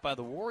 Is it by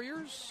the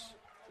Warriors?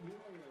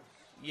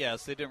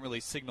 Yes, they didn't really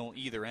signal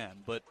either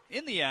end. But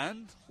in the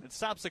end, it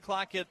stops the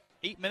clock at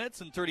 8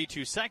 minutes and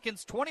 32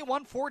 seconds.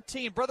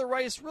 21-14. Brother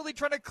Rice really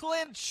trying to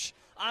clinch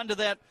onto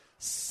that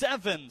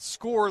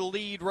 7-score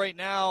lead right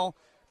now.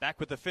 Back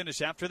with the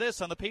finish after this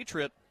on the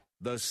Patriot.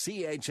 The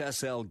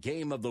CHSL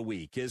Game of the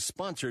Week is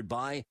sponsored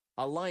by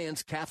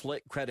Alliance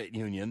Catholic Credit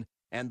Union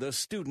and the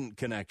Student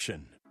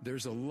Connection.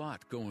 There's a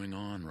lot going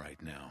on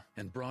right now,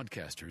 and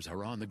broadcasters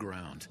are on the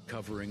ground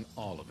covering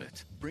all of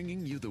it,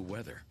 bringing you the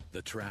weather,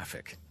 the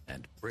traffic,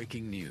 and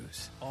breaking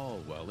news,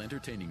 all while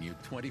entertaining you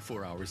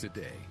 24 hours a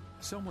day.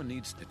 Someone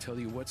needs to tell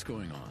you what's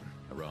going on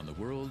around the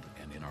world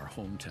and in our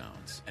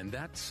hometowns, and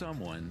that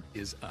someone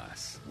is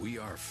us. We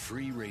are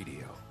free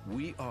radio.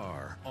 We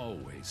are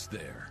always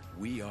there.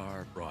 We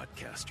are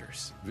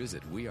broadcasters.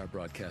 Visit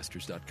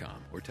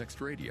wearebroadcasters.com or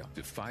text radio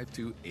to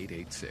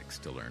 52886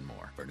 to learn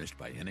more. Furnished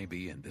by NAB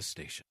and this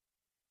station.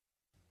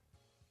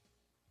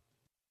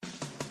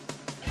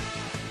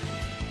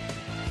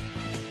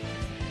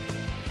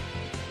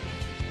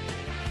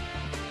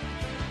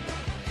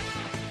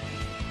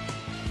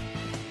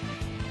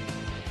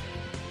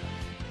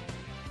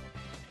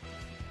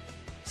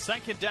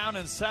 Second down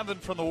and 7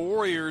 from the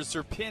Warriors.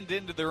 Are pinned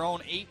into their own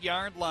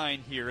 8-yard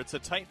line here. It's a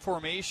tight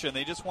formation.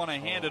 They just want to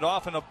hand it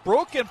off. And a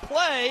broken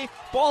play.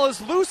 Ball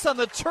is loose on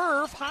the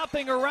turf.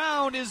 Hopping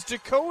around is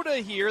Dakota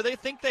here. They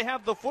think they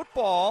have the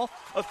football.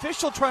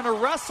 Official trying to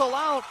wrestle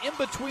out in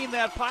between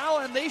that pile,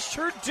 and they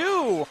sure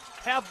do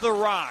have the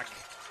rock.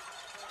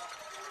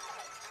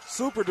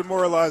 Super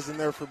demoralizing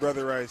there for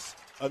Brother Rice.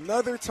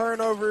 Another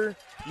turnover.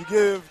 You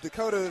give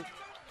Dakota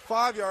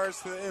 5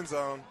 yards to the end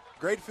zone.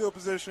 Great field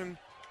position.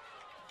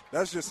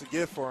 That's just a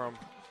gift for him.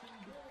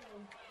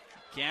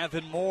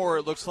 Gavin Moore,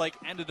 it looks like,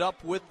 ended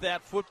up with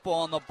that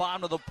football on the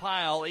bottom of the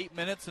pile. 8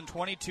 minutes and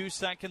 22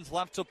 seconds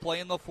left to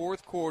play in the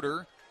fourth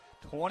quarter.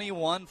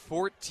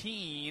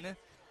 21-14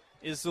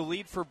 is the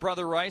lead for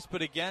Brother Rice,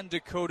 but again,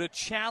 Dakota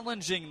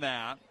challenging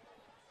that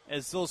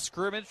as they'll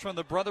scrimmage from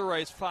the Brother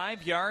Rice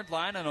 5-yard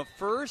line on a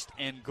 1st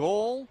and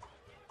goal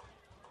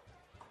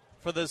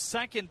for the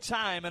second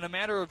time in a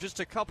matter of just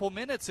a couple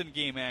minutes in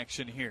game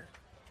action here.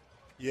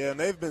 Yeah, and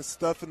they've been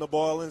stuffing the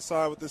ball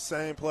inside with the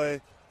same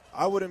play.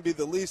 I wouldn't be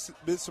the least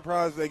bit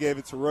surprised if they gave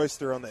it to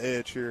Royster on the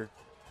edge here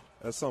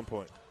at some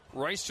point.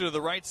 Royster to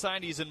the right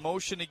side. He's in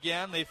motion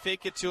again. They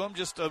fake it to him.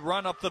 Just a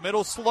run up the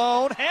middle.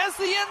 Sloan has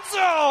the end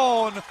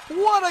zone.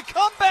 What a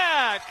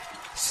comeback.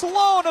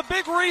 Sloan, a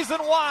big reason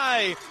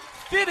why.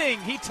 Fitting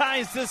he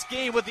ties this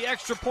game with the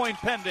extra point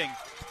pending.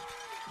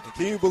 And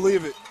can you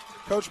believe it?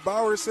 Coach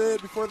Bauer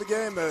said before the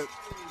game that,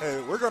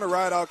 hey, we're going to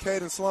ride out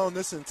Caden Sloan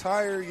this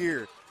entire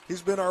year.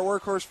 He's been our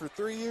workhorse for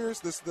 3 years.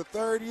 This is the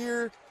 3rd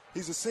year.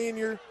 He's a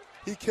senior.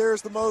 He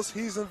cares the most.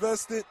 He's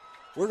invested.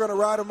 We're going to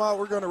ride him out.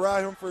 We're going to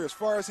ride him for as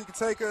far as he can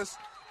take us.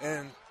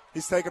 And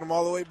he's taking them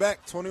all the way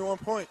back, 21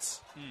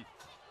 points.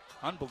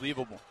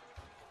 Unbelievable.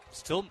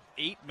 Still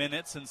 8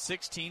 minutes and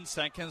 16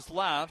 seconds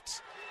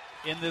left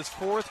in this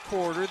fourth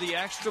quarter. The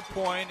extra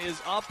point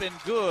is up and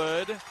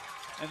good.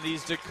 And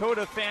these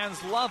Dakota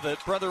fans love it.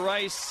 Brother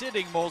Rice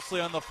sitting mostly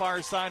on the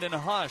far side and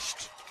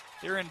hushed.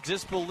 They're in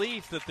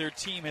disbelief that their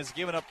team has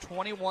given up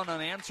 21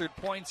 unanswered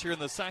points here in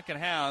the second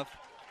half.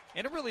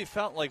 And it really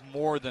felt like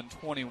more than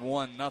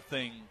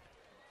 21-0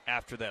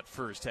 after that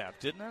first half,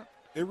 didn't it?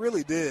 It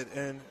really did.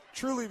 And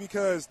truly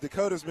because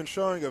Dakota's been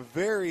showing a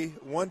very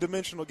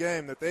one-dimensional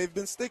game that they've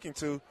been sticking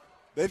to.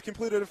 They've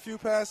completed a few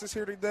passes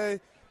here today,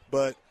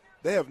 but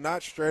they have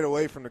not strayed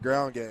away from the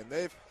ground game.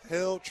 They've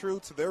held true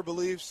to their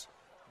beliefs,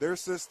 their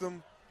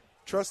system,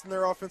 trusting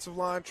their offensive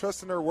line,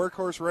 trusting their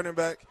workhorse running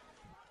back,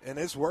 and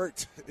it's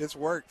worked. It's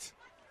worked.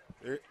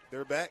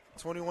 They're back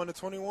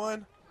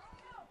 21-21.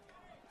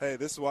 Hey,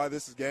 this is why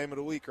this is game of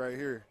the week right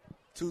here.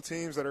 2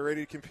 teams that are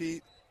ready to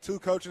compete, 2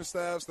 coaching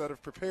staffs that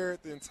have prepared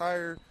the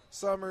entire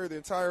summer, the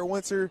entire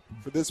winter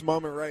for this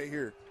moment right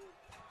here.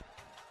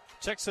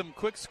 Check some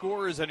quick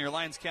scores on your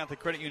Lions Catholic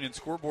Credit Union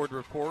scoreboard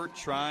report.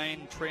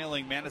 Shrine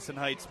trailing Madison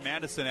Heights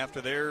Madison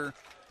after their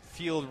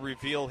field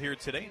reveal here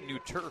today. New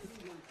turf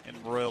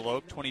in Royal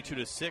Oak,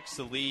 22-6,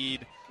 the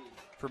lead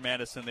for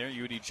Madison there.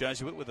 UD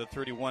Jesuit with a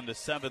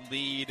 31-7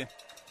 lead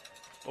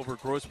over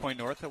Grosse Pointe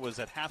North. That was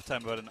at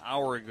halftime about an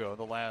hour ago,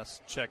 the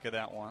last check of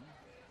that one.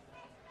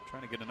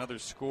 Trying to get another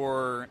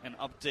score and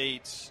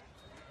update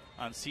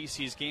on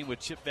CC's game with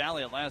Chip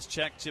Valley. At last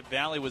check, Chip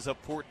Valley was up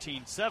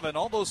 14-7.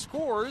 All those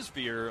scores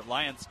via your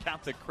Lions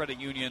Catholic Credit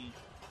Union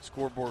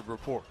scoreboard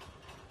report.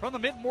 From the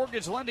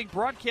Mid-Mortgage Lending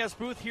broadcast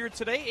booth here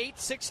today,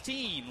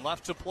 8:16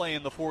 left to play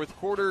in the fourth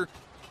quarter,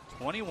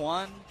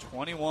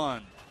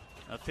 21-21.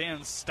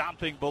 Fans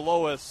stomping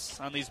below us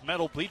on these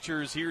metal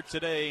bleachers here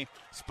today.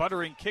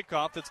 Sputtering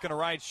kickoff that's going to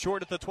ride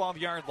short at the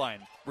 12-yard line.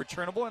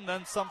 Returnable and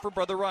then some for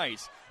Brother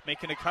Rice.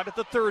 Making a cut at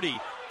the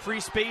 30. Free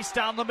space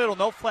down the middle.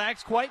 No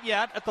flags quite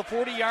yet at the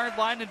 40-yard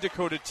line in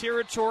Dakota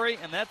territory.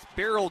 And that's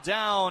barreled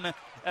down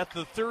at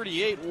the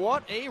 38.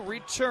 What a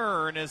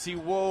return as he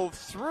wove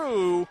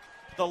through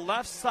the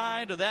left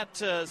side of that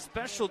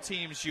special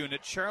teams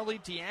unit. Charlie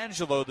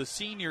D'Angelo, the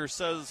senior,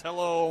 says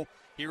hello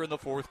here in the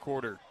fourth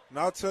quarter. And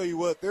I'll tell you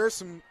what, there's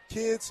some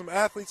kids, some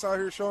athletes out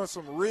here showing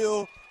some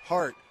real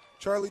heart.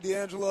 Charlie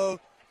D'Angelo,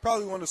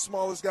 probably one of the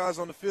smallest guys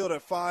on the field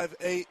at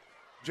 5'8",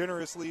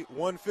 generously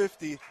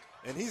 150,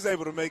 and he's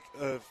able to make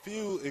a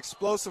few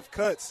explosive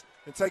cuts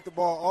and take the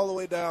ball all the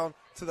way down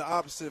to the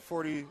opposite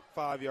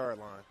 45-yard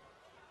line.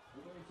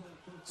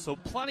 So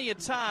plenty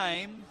of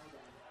time,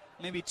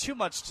 maybe too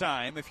much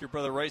time if you're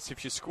Brother Rice,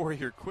 if you score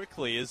here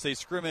quickly, as they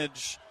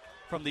scrimmage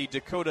from the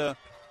Dakota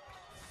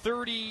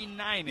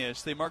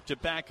 39-ish. They marked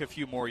it back a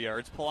few more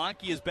yards.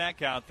 Polanki is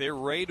back out there.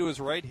 Ray to his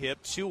right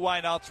hip. 2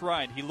 wide outs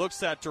right. He looks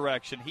that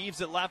direction. Heaves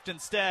it left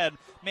instead.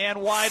 Man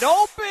wide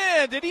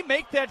open. Did he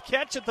make that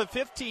catch at the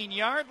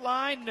 15-yard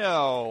line?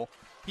 No.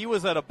 He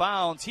was out of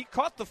bounds. He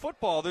caught the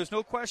football. There's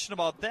no question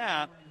about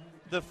that.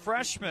 The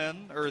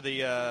freshman, or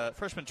the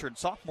freshman turned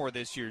sophomore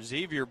this year,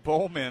 Xavier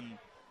Bowman,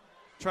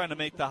 trying to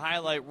make the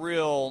highlight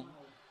reel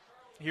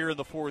here in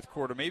the fourth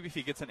quarter. Maybe if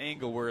he gets an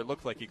angle where it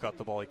looked like he caught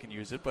the ball, he can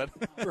use it. But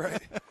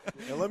right.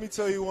 And let me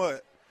tell you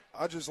what,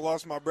 I just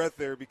lost my breath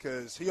there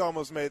because he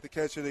almost made the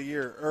catch of the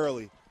year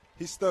early.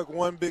 He stuck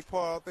one big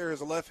paw out there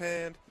as a left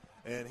hand,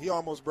 and he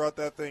almost brought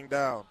that thing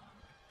down.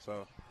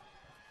 So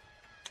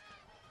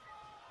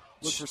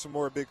look for some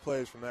more big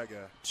plays from that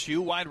guy.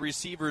 2 wide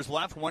receivers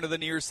left, one to the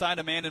near side,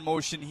 a man in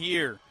motion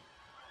here.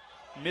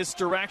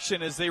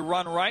 Misdirection as they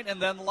run right and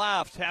then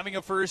left, having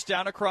a first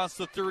down across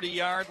the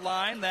 30-yard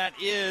line. That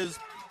is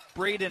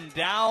Braden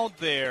Dowd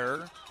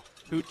there,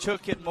 who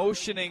took it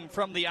motioning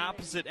from the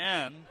opposite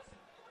end.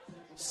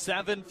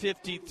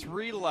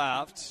 7:53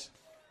 left.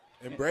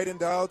 And Braden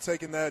Dowd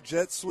taking that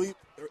jet sweep.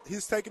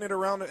 He's taking it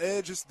around the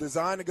edge. It's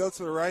designed to go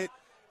to the right,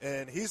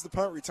 and he's the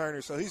punt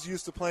returner, so he's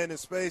used to playing in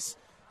space.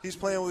 He's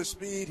playing with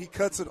speed. He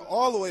cuts it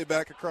all the way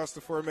back across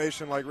the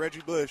formation like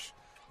Reggie Bush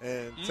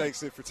and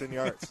takes it for 10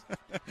 yards.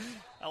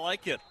 I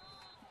like it.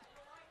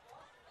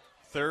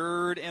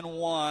 3rd and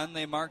 1.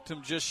 They marked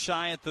him just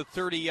shy at the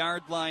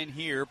 30-yard line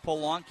here.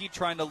 Polanki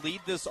trying to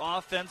lead this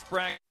offense.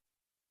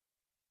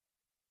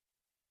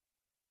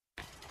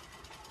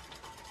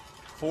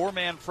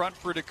 Four-man front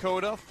for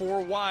Dakota,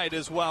 four wide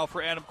as well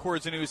for Adam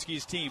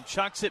Korzenowski's team.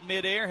 Chucks it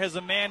midair, has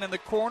a man in the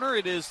corner.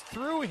 It is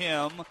through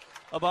him,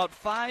 about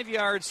 5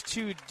 yards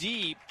too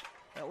deep.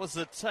 That was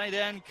the tight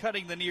end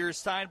cutting the near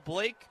side.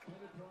 Blake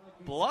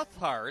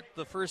Bluthart,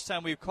 the first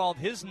time we've called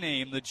his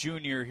name, the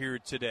junior here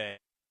today.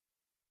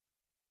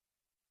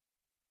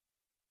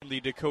 The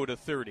Dakota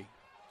 30.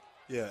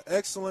 Yeah,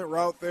 excellent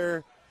route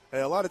there.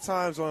 Hey, a lot of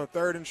times on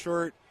 3rd and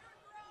short,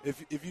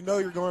 if you know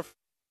you're going for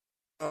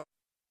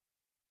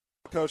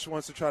coach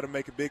wants to try to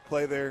make a big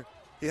play there.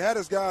 He had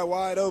his guy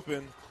wide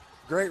open.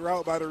 Great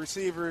route by the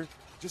receiver,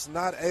 just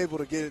not able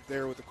to get it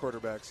there with the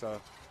quarterback.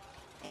 So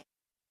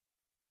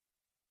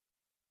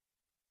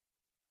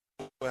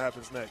what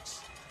happens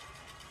next?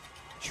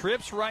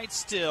 Trips right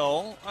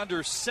still.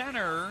 Under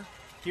center,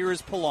 here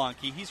is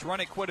Polanki. He's run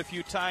it quite a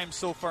few times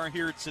so far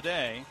here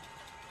today.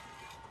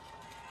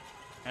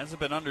 Hasn't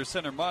been under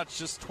center much,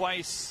 just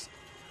twice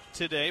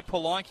today.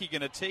 Polanki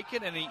going to take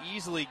it, and he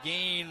easily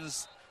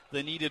gains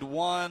the needed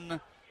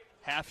 1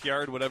 half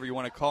yard, whatever you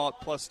want to call it,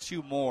 plus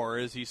 2 more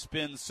as he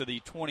spins to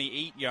the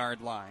 28-yard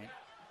line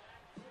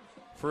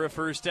for a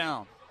first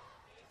down.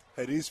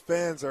 Hey, these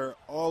fans are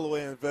all the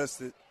way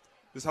invested.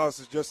 This house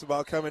is just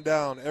about coming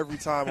down every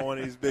time on one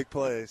of these big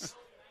plays.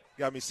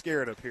 Got me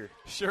scared up here.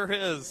 Sure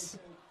is.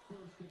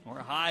 We're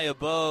high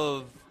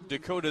above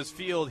Dakota's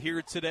field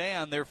here today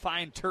on their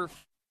fine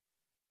turf.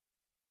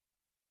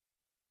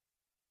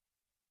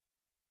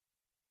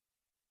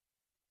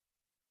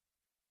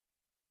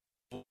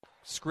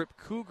 Script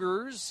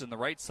Cougars on the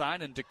right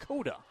side and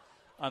Dakota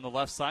on the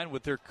left side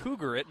with their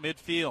Cougar at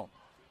midfield.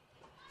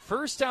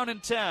 First down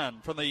and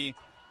 10 from the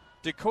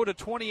Dakota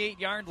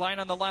 28-yard line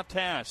on the left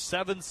hash.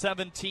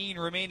 7:17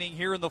 remaining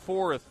here in the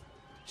fourth.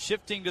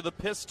 Shifting to the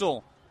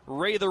pistol.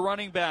 Ray, the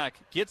running back,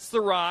 gets the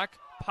rock,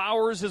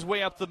 powers his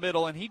way up the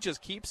middle, and he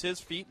just keeps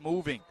his feet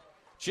moving.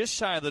 Just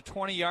shy of the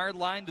 20-yard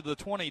line to the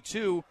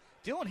 22.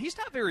 Dylan, he's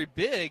not very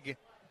big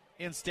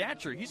in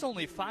stature. He's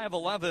only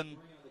 5'11",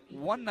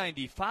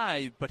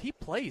 195, but he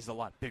plays a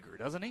lot bigger,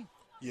 doesn't he?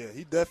 Yeah,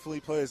 he definitely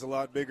plays a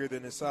lot bigger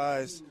than his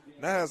size,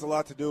 and that has a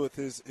lot to do with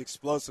his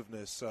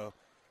explosiveness. So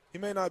he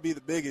may not be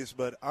the biggest,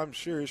 but I'm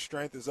sure his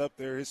strength is up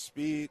there. His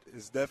speed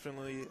is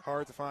definitely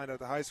hard to find at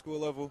the high school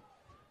level.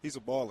 He's a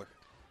baller.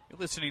 You're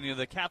listening to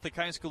the Catholic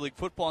High School League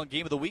Football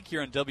Game of the Week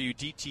here on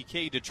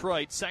WDTK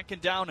Detroit.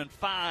 Second down and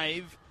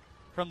 5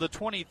 from the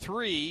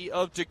 23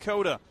 of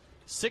Dakota.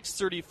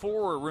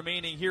 6:34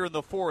 remaining here in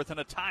the fourth, and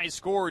a tie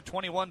score,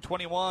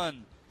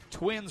 21-21.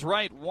 Twins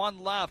right,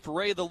 one left.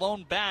 Ray, the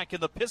lone back, in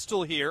the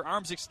pistol here.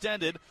 Arms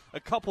extended. A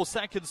couple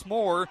seconds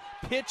more.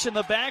 Pitch in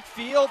the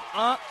backfield.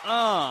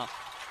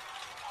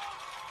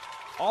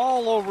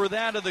 All over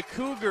that of the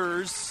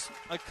Cougars.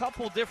 A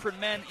couple different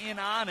men in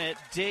on it.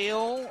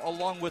 Dale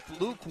along with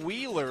Luke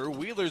Wheeler.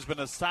 Wheeler's been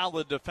a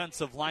solid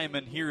defensive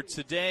lineman here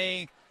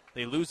today.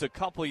 They lose a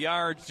couple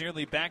yards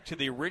nearly back to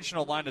the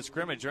original line of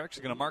scrimmage. They're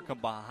actually going to mark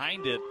them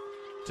behind it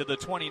to the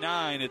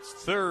 29. It's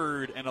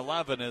 3rd and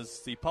 11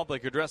 as the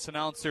public address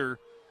announcer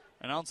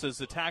announces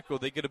the tackle.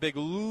 They get a big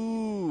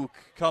Luke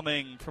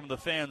coming from the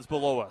fans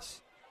below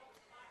us.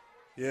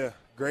 Yeah,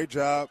 great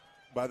job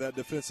by that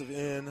defensive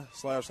end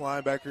 /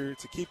 linebacker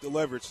to keep the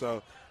leverage.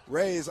 So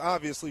Ray is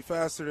obviously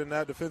faster than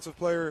that defensive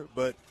player,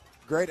 but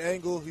great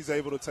angle. He's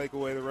able to take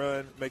away the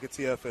run, make a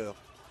TFL.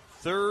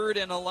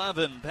 3rd and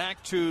 11,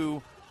 back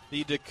to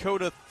the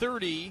Dakota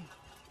 30-ish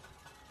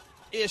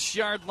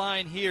yard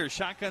line here.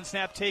 Shotgun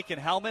snap taken,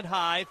 helmet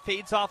high,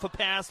 fades off a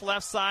pass,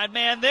 left side.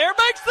 Man there,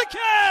 makes the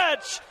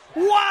catch!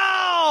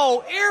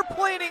 Wow!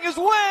 Airplaning his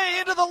way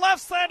into the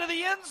left side of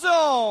the end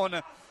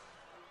zone.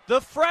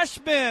 The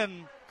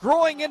freshman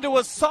growing into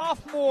a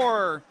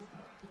sophomore.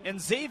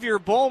 And Xavier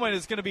Bowman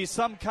is going to be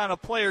some kind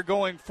of player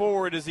going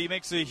forward as he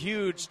makes a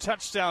huge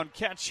touchdown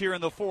catch here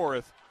in the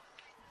fourth.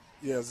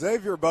 Yeah,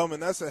 Xavier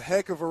Bowman, that's a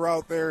heck of a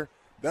route there.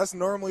 That's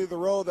normally the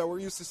role that we're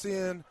used to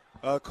seeing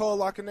Cole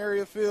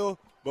Lockenaria fill.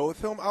 But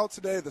with him out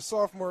today, the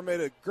sophomore made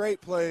a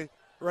great play,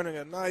 running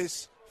a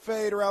nice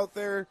fade route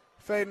there,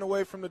 fading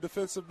away from the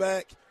defensive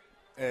back.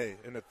 Hey,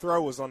 and the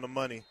throw was on the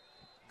money.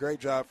 Great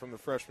job from the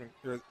freshman,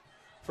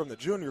 from the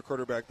junior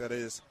quarterback, that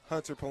is,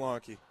 Hunter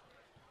Polanki.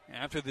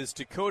 After this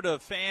Dakota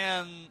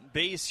fan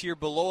base here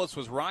below us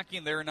was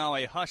rocking, there now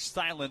a hushed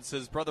silence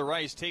as Brother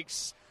Rice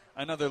takes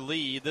another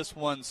lead. This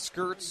one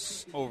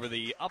skirts over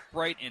the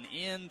upright and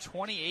in,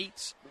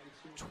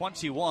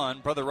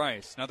 28-21. Brother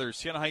Rice, another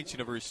Siena Heights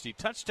University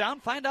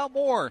touchdown. Find out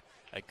more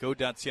at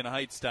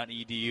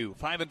go.sienaheights.edu.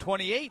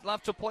 5:28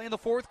 left to play in the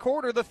fourth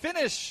quarter. The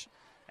finish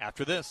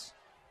after this.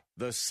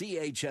 The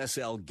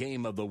CHSL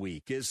Game of the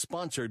Week is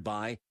sponsored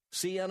by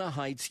Siena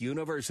Heights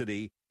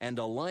University and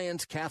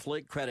Alliance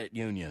Catholic Credit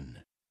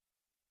Union.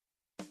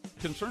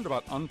 Concerned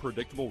about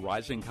unpredictable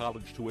rising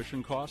college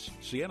tuition costs?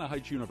 Siena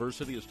Heights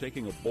University is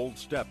taking a bold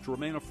step to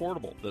remain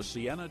affordable. The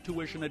Siena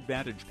Tuition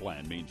Advantage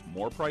Plan means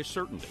more price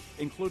certainty,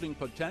 including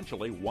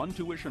potentially one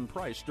tuition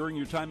price during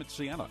your time at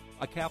Siena,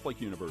 a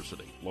Catholic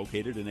university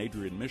located in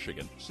Adrian,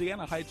 Michigan.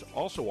 Siena Heights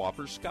also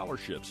offers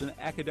scholarships in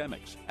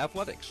academics,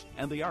 athletics,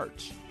 and the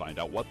arts. Find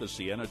out what the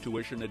Siena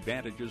Tuition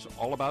Advantage is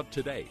all about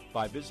today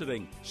by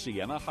visiting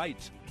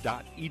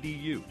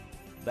sienaheights.edu.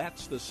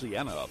 That's the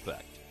Siena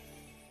effect.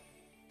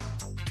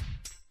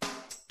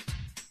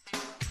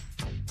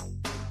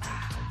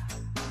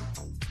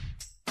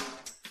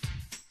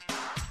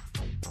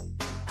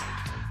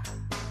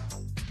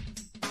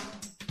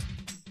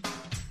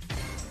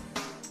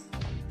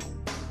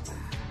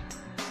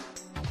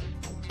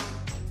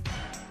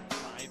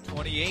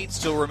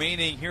 Still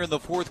remaining here in the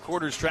fourth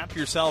quarter. Strap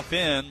yourself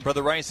in.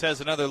 Brother Rice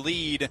has another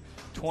lead,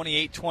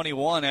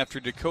 28-21, after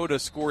Dakota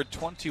scored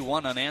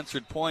 21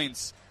 unanswered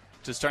points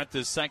to start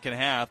this second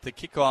half. The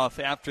kickoff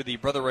after the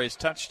Brother Rice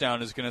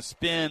touchdown is going to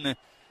spin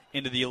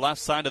into the left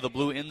side of the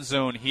blue end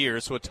zone here.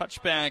 So a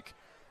touchback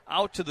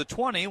out to the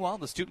 20. Well,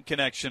 the Student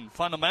Connection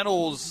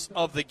fundamentals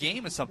of the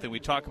game is something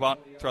we talk about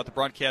throughout the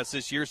broadcast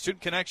this year.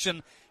 Student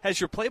Connection has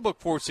your playbook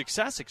for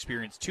success.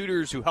 Experienced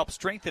tutors who help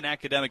strengthen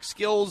academic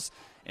skills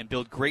and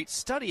build great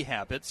study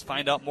habits.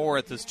 Find out more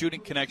at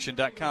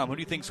thestudentconnection.com. Who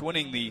do you think's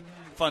winning the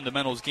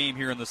fundamentals game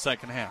here in the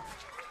second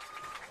half?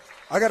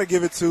 I got to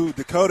give it to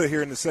Dakota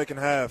here in the second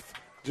half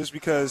just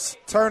because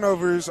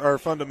turnovers are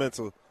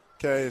fundamental.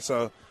 Okay,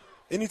 so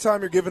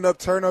anytime you're giving up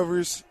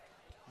turnovers,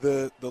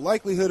 the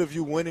likelihood of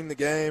you winning the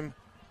game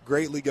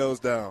greatly goes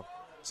down.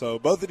 So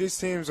both of these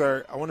teams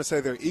are, I want to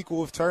say they're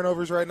equal with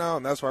turnovers right now,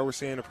 and that's why we're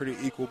seeing a pretty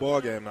equal ball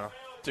game now.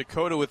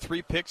 Dakota with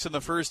 3 picks in the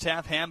first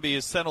half. Hamby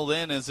is settled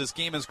in as this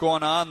game is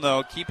going on,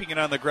 though, keeping it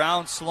on the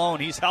ground. Sloan,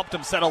 he's helped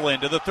him settle in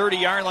to the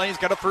 30-yard line. He's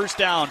got a first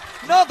down.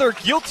 Another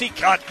guilty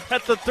cut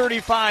at the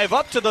 35,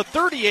 up to the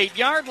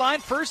 38-yard line.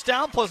 First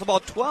down plus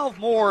about 12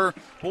 more.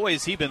 Boy,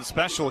 has he been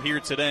special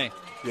here today.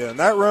 Yeah, and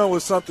that run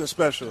was something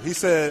special. He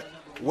said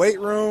weight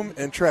room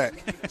and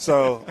track.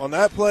 So on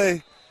that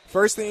play,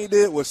 first thing he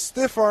did was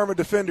stiff arm a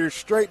defender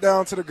straight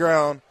down to the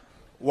ground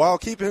while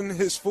keeping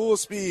his full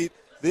speed.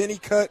 Then he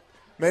cut,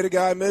 made a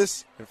guy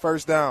miss, and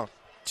first down.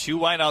 2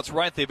 wideouts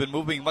right. They've been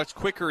moving much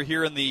quicker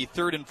here in the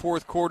third and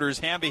fourth quarters.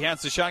 Hamby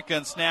has the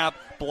shotgun snap,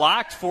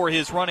 blocked for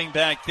his running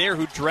back there,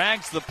 who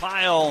drags the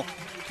pile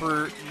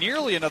for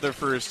nearly another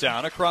first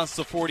down across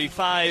the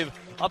 45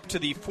 up to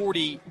the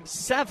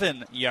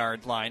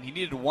 47-yard line. He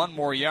needed one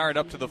more yard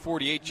up to the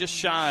 48, just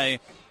shy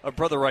of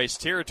Brother Rice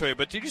territory.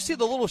 But did you see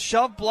the little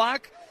shove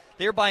block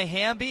there by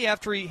Hamby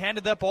after he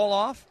handed that ball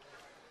off?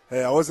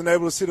 Hey, I wasn't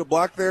able to see the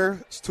block there.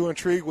 I was too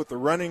intrigued with the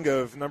running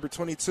of number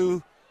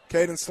 22,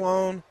 Caden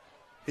Sloan.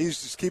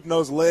 He's just keeping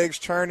those legs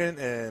churning,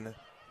 and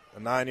a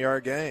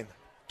 9-yard gain.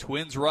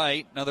 Twins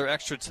right. Another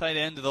extra tight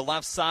end to the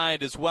left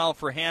side as well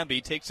for Hamby.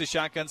 Takes the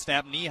shotgun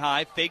snap, knee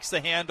high, fakes the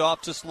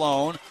handoff to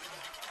Sloan.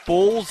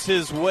 Bowls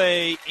his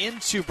way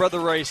into Brother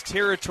Rice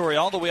territory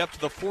all the way up to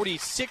the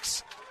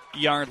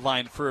 46-yard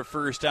line for a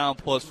first down,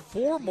 plus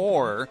 4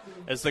 more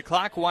as the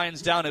clock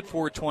winds down at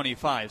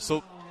 4:25.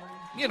 So,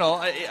 you know,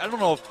 I don't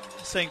know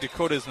if saying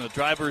Dakota's in the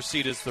driver's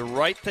seat is the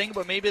right thing,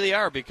 but maybe they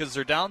are because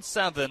they're down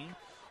 7,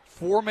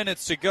 4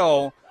 minutes to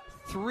go,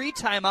 3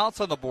 timeouts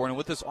on the board, and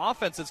with this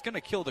offense, it's going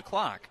to kill the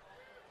clock.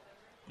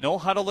 No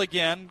huddle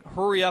again.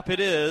 Hurry up it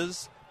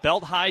is.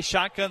 Belt high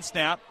shotgun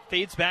snap.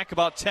 Fades back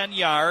about 10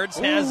 yards.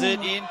 Has it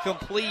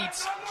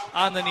incomplete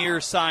on the near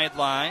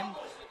sideline.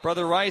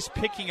 Brother Rice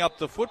picking up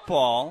the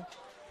football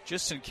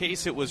just in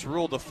case it was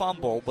ruled a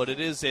fumble, but it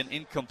is an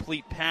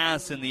incomplete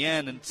pass in the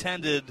end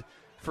intended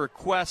for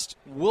Quest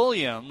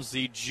Williams,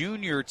 the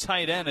junior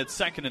tight end at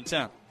 2nd and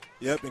 10.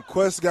 Yep, and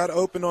Quest got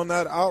open on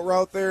that out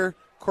route there.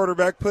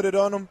 Quarterback put it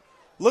on him.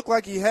 Looked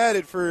like he had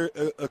it for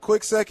a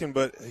quick second,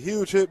 but a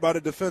huge hit by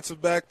the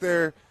defensive back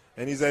there,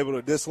 and he's able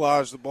to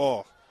dislodge the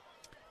ball.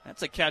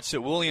 That's a catch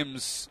that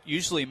Williams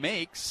usually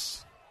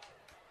makes.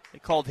 They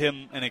called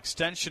him an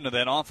extension of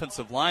that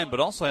offensive line, but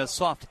also has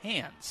soft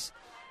hands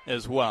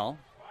as well.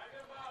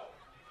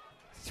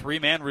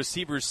 3-man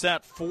receiver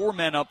set, 4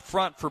 men up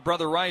front for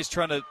Brother Rice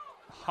trying to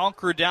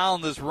hunker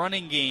down this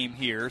running game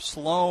here.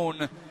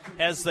 Sloan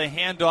has the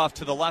handoff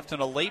to the left,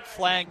 and a late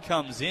flag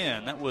comes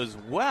in. That was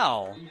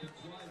well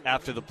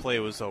after the play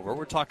was over.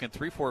 We're talking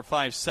 3, 4,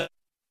 5, 7.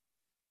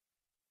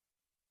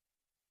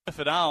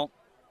 It out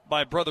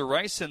by Brother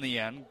Rice in the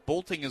end.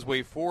 Bolting his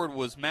way forward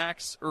was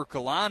Max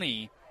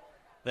Urkalani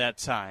that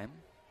time.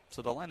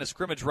 So the line of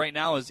scrimmage right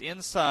now is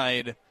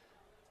inside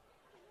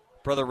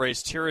Brother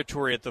Rice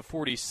territory at the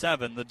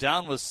 47. The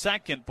down was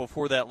second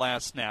before that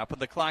last snap,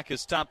 and the clock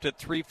is stopped at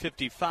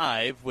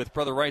 3:55 with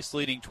Brother Rice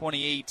leading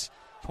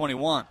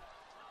 28-21.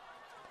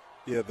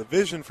 Yeah, the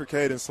vision for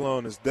Caden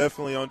Sloan is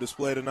definitely on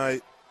display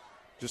tonight.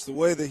 Just the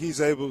way that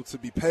he's able to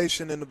be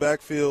patient in the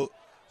backfield,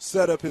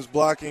 set up his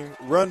blocking,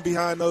 run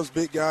behind those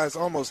big guys,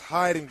 almost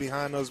hiding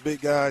behind those big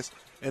guys,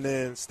 and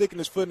then sticking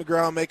his foot in the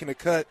ground, making a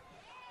cut.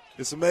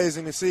 It's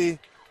amazing to see,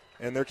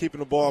 and they're keeping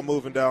the ball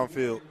moving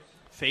downfield.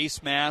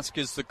 Face mask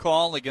is the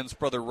call against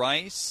Brother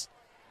Rice.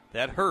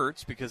 That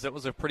hurts because that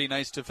was a pretty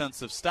nice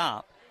defensive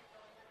stop.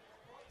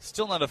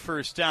 Still not a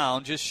first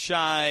down, just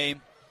shy,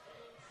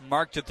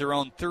 marked at their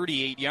own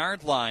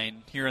 38-yard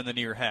line here in the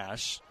near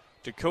hash.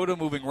 Dakota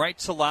moving right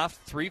to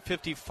left,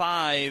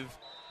 3:55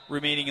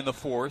 remaining in the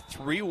fourth.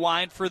 3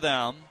 wide for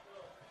them.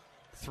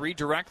 3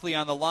 directly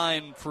on the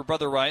line for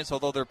Brother Rice,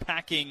 although they're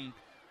packing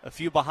a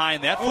few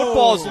behind that.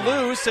 Football's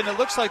loose, and it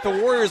looks like the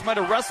Warriors might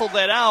have wrestled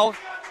that out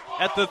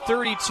at the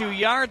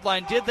 32-yard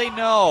line. Did they?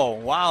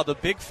 No. Wow, the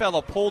big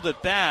fella pulled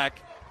it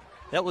back.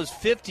 That was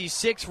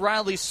 56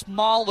 Riley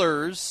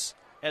Smallers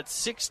at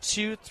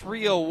 6'2",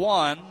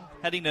 301,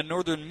 heading to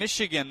Northern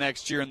Michigan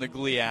next year in the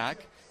GLIAC.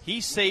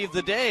 He saved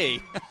the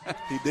day.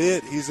 He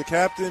did. He's a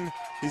captain.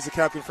 He's a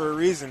captain for a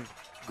reason.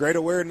 Great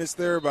awareness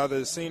there by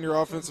the senior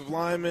offensive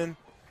lineman.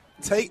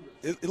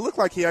 It looked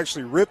like he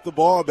actually ripped the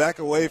ball back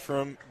away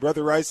from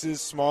Brother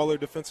Rice's smaller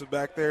defensive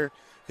back there.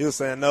 He was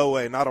saying, no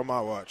way, not on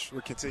my watch.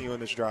 We're continuing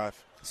this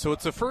drive. So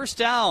it's a first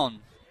down.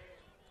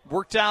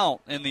 Worked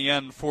out in the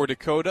end for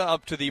Dakota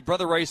up to the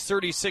Brother Rice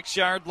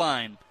 36-yard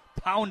line.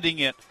 Pounding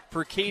it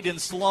for Caden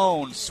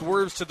Sloan.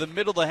 Swerves to the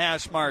middle of the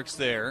hash marks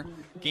there.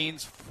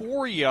 Gains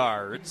 4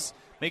 yards.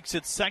 Makes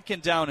it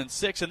 2nd down and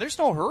 6. And there's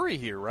no hurry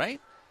here,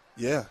 right?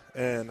 Yeah,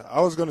 and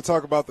I was going to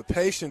talk about the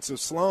patience of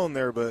Sloan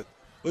there, but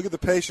look at the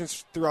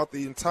patience throughout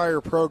the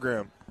entire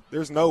program.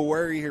 There's no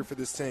worry here for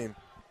this team.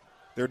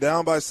 They're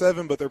down by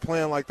 7, but they're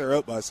playing like they're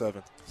up by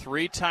 7.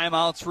 3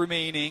 timeouts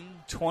remaining.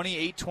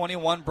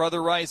 28-21,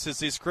 Brother Rice as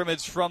they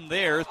scrimmage from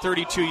there.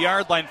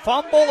 32-yard line.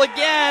 Fumble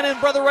again, and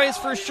Brother Rice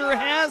for sure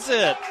has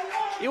it.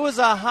 It was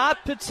a hot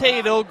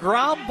potato,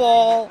 ground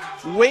ball,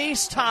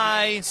 waist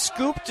high,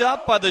 scooped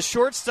up by the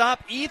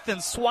shortstop, Ethan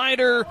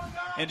Swider.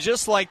 And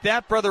just like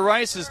that, Brother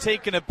Rice has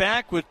taken it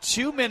back with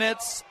 2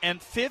 minutes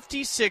and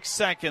 56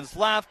 seconds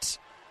left.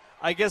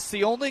 I guess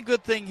the only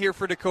good thing here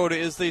for Dakota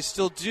is they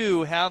still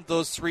do have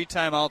those 3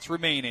 timeouts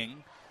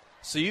remaining.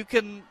 So you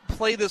can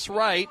play this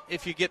right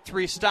if you get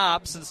 3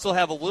 stops and still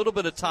have a little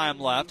bit of time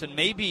left and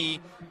maybe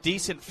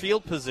decent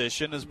field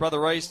position as Brother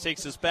Rice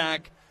takes us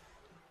back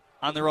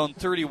on their own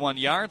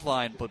 31-yard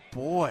line. But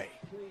boy,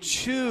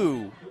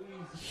 2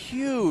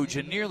 huge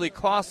and nearly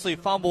costly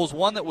fumbles.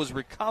 One that was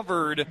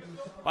recovered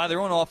by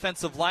their own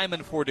offensive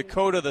lineman for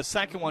Dakota. The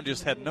second one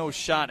just had no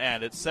shot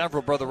at it.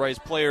 Several Brother Rice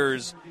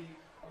players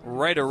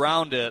right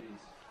around it,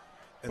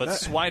 but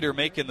Swider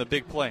making the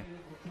big play.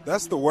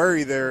 That's the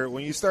worry there.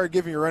 When you start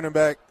giving your running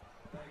back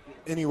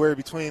anywhere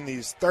between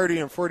these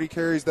 30 and 40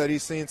 carries that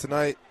he's seen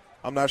tonight,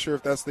 I'm not sure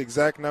if that's the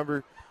exact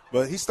number,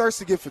 but he starts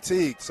to get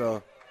fatigued,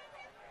 so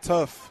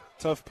tough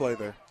play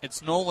there.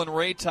 It's Nolan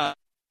Ray time.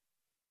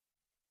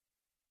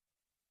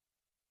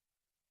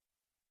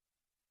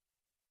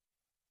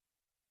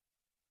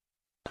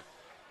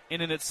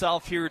 In and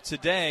itself here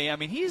today. I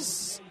mean,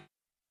 has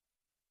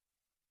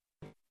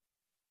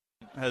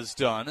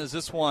done is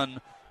this one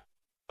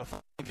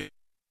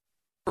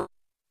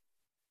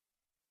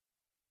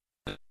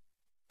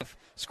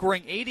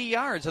scoring 80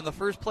 yards on the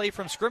first play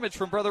from scrimmage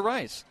from Brother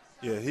Rice.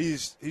 Yeah,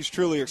 he's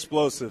truly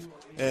explosive,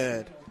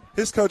 and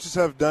his coaches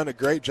have done a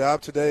great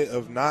job today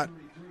of not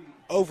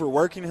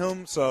overworking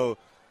him. So,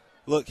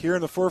 look, here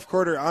in the fourth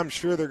quarter, I'm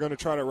sure they're going to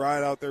try to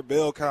ride out their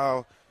bell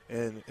cow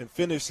and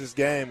finish this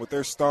game with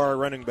their star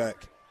running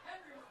back.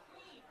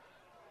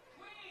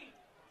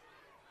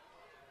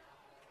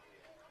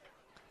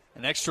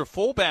 An extra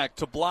fullback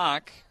to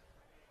block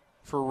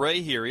for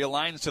Ray here. He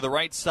aligns to the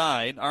right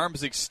side.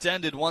 Arms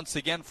extended once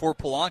again for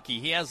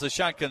Polanki. He has the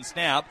shotgun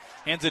snap.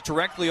 Hands it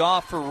directly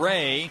off for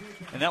Ray.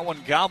 And that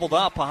one gobbled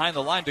up behind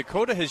the line.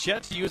 Dakota has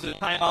yet to use a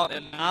timeout,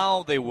 and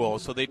now they will.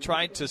 So they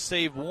tried to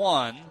save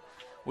one,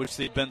 which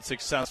they've been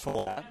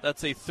successful at.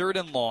 That's a 3rd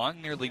and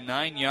long, nearly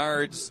 9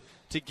 yards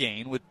to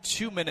gain with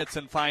 2 minutes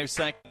and 5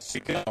 seconds to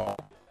go.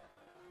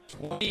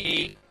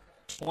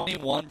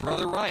 28-21,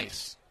 Brother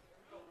Rice.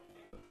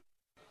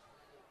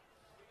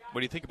 What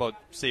do you think about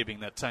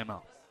saving that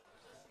timeout?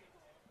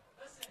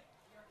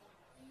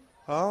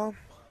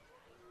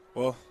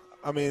 Well,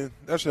 I mean,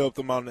 that should help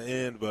them on the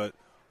end, but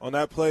on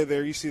that play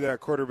there, you see that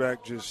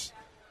quarterback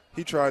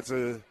he tried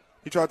to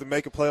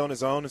make a play on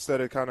his own instead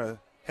of kind of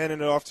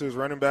handing it off to his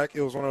running back.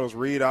 It was one of those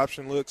read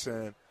option looks,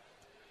 and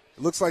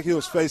it looks like he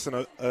was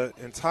facing an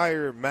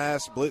entire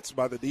mass blitz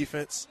by the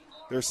defense.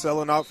 They're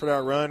selling out for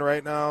that run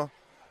right now.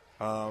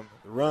 The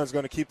run's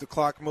going to keep the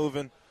clock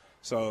moving,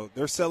 so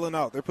they're selling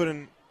out. They're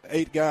putting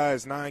 9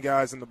 guys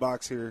in the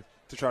box here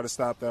to try to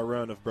stop that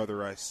run of Brother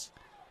Rice.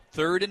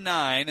 3rd and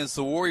 9 as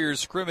the Warriors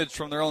scrimmage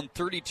from their own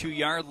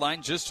 32-yard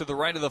line just to the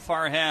right of the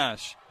far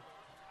hash.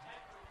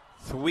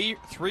 Three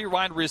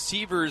wide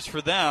receivers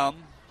for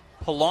them.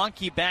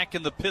 Polanki back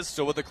in the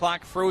pistol with the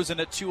clock frozen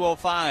at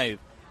 2:05.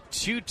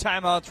 2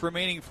 timeouts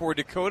remaining for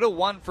Dakota,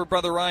 1 for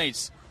Brother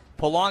Rice.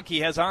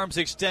 Polanki has arms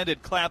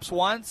extended, claps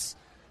once,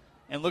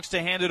 and looks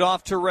to hand it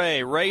off to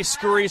Ray. Ray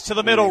scurries to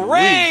the middle.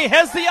 Ray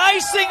has the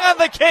icing on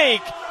the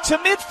cake. To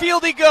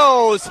midfield he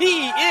goes.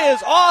 He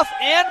is off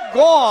and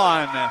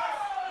gone.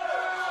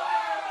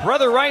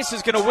 Brother Rice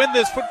is going to win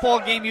this football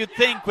game, you'd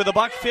think, with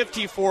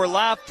 $1:54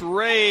 left.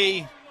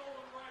 Ray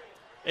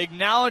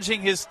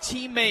acknowledging his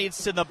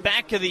teammates in the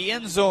back of the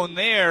end zone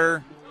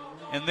there,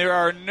 and there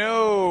are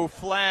no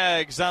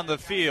flags on the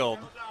field.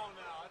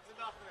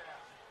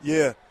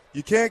 Yeah,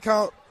 you can't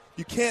count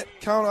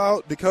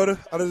out Dakota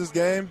out of this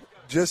game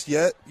just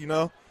yet. You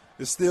know,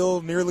 there's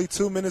still nearly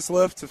 2 minutes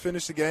left to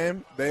finish the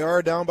game. They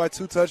are down by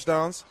 2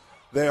 touchdowns.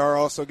 They are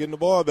also getting the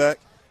ball back,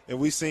 and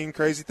we've seen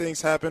crazy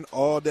things happen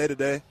all day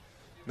today.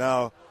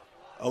 Now,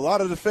 a lot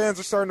of the fans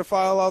are starting to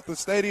file out the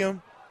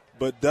stadium,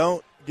 but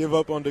don't give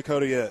up on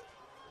Dakota yet.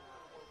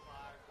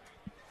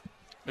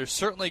 They're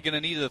certainly going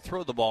to need to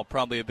throw the ball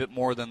probably a bit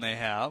more than they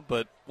have,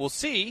 but we'll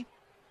see.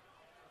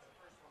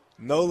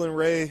 Nolan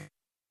Ray,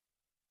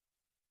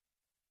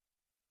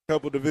 a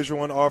couple Division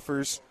I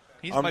offers.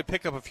 He might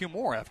pick up a few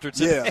more after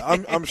today.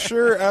 Yeah, I'm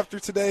sure after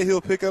today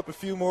he'll pick up a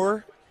few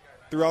more.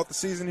 Throughout the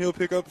season he'll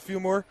pick up a few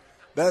more.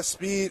 That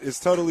speed is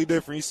totally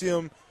different. You see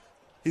him,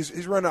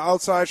 he's running an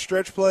outside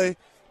stretch play.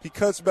 He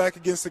cuts back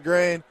against the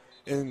grain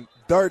and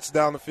darts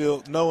down the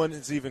field. No one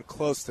is even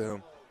close to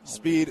him.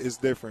 Speed is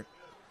different.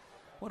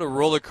 What a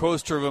roller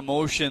coaster of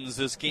emotions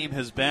this game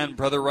has been.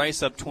 Brother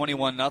Rice up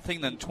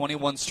 21-0, then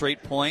 21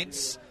 straight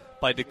points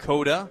by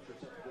Dakota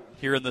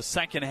here in the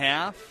second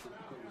half.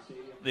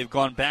 They've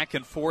gone back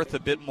and forth a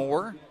bit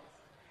more.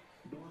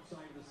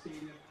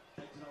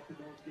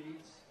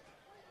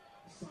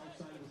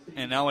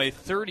 And now a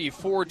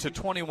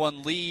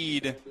 34-21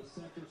 lead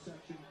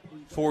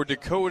for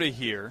Dakota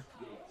here.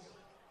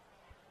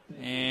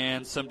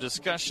 And some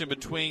discussion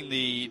between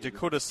the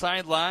Dakota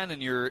sideline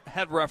and your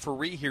head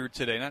referee here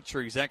today. Not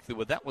sure exactly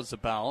what that was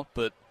about,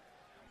 but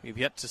we've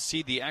yet to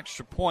see the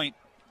extra point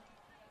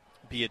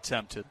be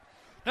attempted.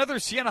 Another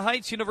Siena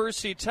Heights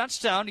University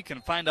touchdown. You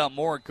can find out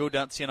more at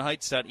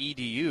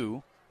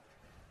go.sienaheights.edu.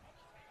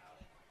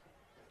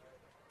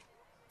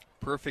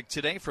 Perfect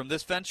today from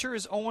this venture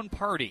is Owen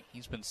Party.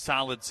 He's been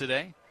solid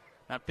today.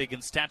 Not big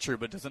in stature,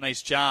 but does a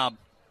nice job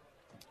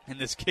in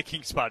this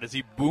kicking spot as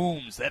he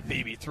booms that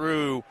baby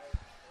through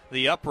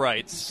the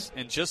uprights.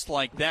 And just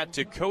like that,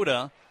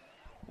 Dakota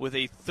with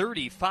a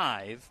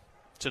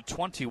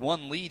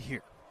 35-21 lead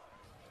here.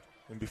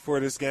 And before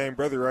this game,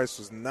 Brother Rice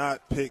was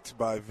not picked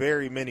by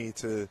very many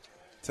to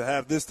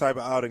have this type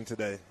of outing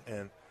today.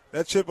 And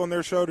that chip on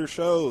their shoulder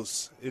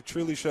shows. It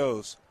truly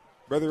shows.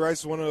 Brother Rice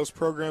is one of those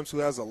programs who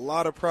has a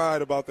lot of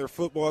pride about their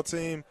football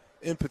team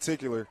in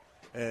particular.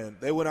 And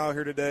they went out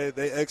here today.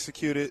 They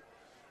executed.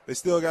 They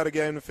still got a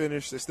game to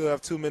finish. They still have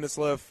 2 minutes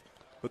left.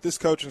 But this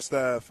coaching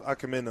staff, I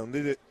commend them.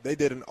 They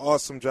did an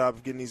awesome job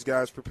of getting these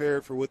guys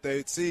prepared for what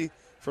they'd see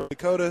from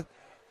Dakota.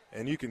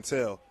 And you can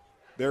tell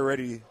they're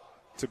ready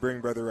to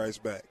bring Brother Rice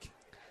back.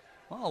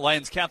 Well,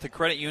 Alliance Catholic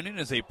Credit Union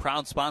is a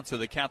proud sponsor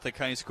of the Catholic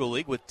High School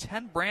League with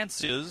 10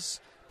 branch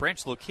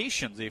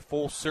locations, a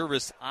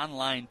full-service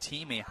online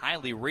team, a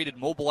highly rated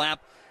mobile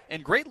app,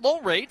 and great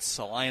loan rates.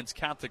 Alliance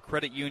Catholic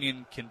Credit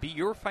Union can be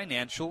your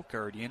financial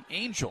guardian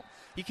angel.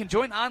 You can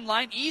join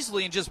online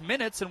easily in just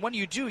minutes, and when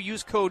you do,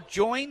 use code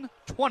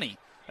JOIN20.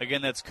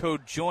 Again, that's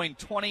code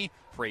JOIN20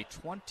 for a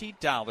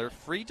 $20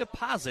 free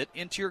deposit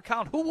into your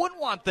account. Who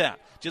wouldn't want that?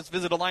 Just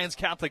visit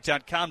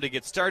AllianceCatholic.com to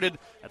get started.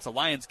 That's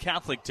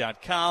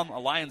AllianceCatholic.com.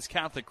 Alliance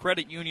Catholic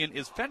Credit Union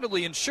is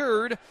federally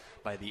insured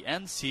by the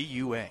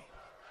NCUA.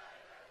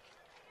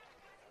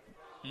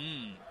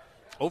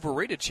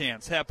 Overrated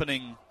chance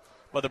happening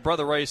by the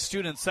Brother Rice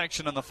student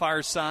section on the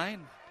far side.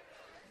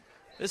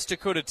 This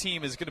Dakota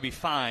team is going to be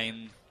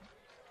fine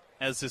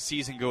as the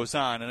season goes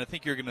on, and I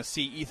think you're going to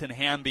see Ethan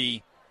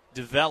Hamby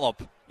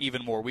develop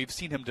even more. We've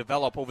seen him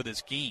develop over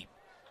this game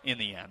in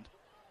the end.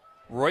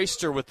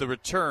 Royster with the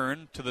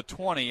return to the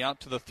 20, out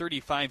to the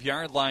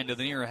 35-yard line to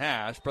the near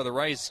hash. Brother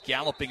Rice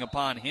galloping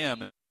upon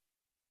him.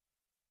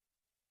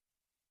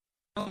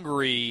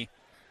 Hungry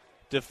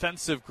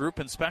defensive group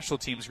and special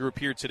teams group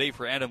here today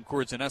for Adam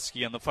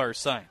Korzaneski on the far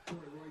side.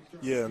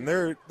 Yeah, and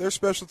their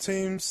special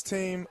teams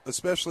team,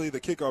 especially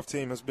the kickoff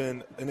team, has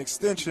been an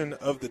extension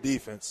of the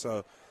defense.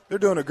 So they're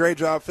doing a great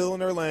job filling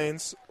their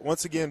lanes.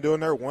 Once again,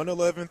 doing their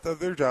 1/11th of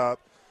their job.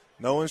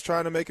 No one's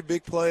trying to make a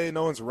big play.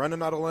 No one's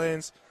running out of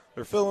lanes.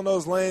 They're filling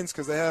those lanes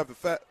because they have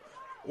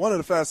one of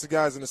the fastest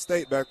guys in the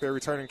state back there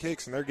returning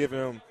kicks, and they're giving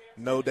them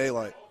no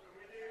daylight.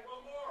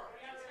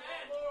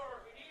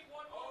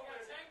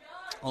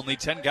 Only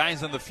 10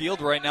 guys on the field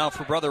right now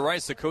for Brother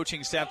Rice. The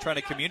coaching staff trying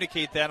to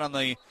communicate that on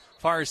the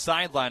far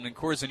sideline, and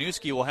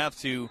Korzanuski will have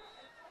to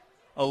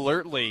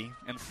alertly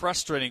and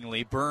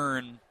frustratingly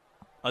burn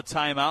a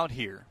timeout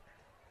here.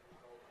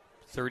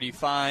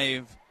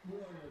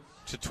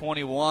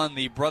 35-21,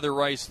 the Brother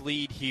Rice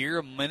lead here.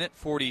 A minute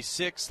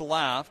 46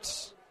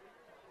 left.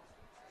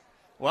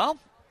 Well,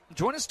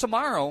 join us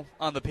tomorrow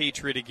on the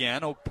Patriot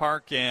again. Oak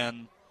Park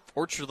and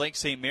Orchard Lake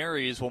St.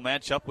 Mary's will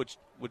match up, which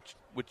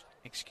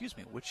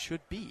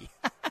should be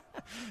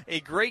a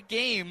great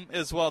game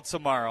as well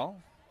tomorrow.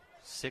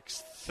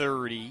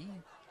 6:30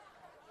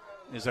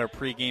 is our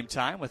pregame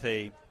time with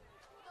a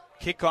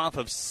kickoff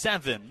of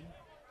 7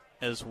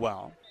 as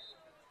well.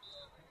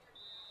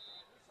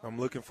 I'm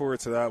looking forward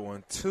to that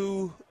one.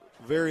 Two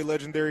very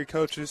legendary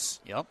coaches.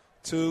 Yep.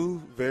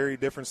 Two very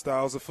different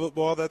styles of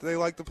football that they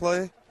like to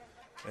play,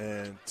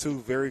 and two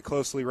very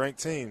closely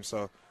ranked teams.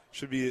 So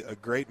should be a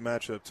great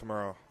matchup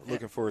tomorrow.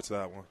 Looking forward to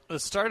that one. The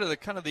start of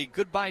the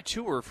goodbye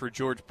tour for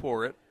George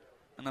Porritt,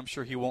 and I'm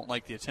sure he won't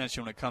like the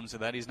attention when it comes to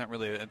that. He's not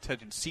really an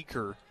attention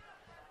seeker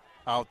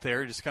out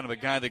there, just kind of a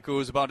guy that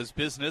goes about his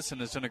business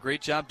and has done a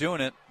great job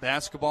doing it.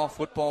 Basketball,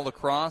 football,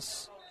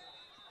 lacrosse.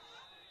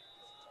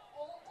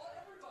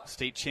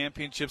 State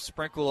championships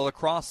sprinkled all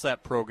across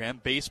that program.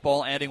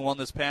 Baseball adding one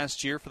this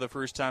past year for the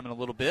first time in a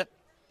little bit.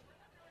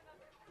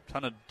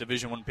 Ton of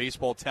Division I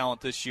baseball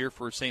talent this year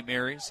for St.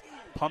 Mary's.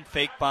 Pump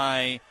fake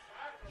by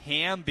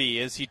Hamby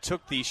as he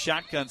took the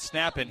shotgun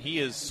snap, and he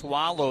is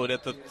swallowed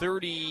at the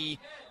 30,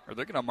 or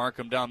they're going to mark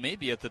him down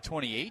maybe at the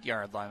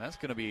 28-yard line. That's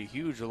going to be a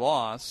huge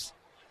loss.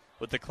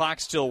 With the clock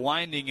still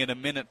winding in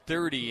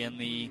 1:30 and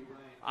the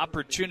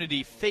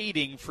opportunity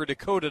fading for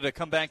Dakota to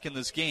come back in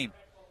this game.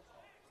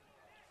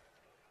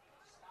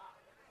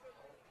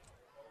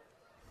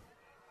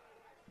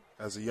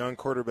 As a young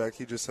quarterback,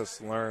 he just has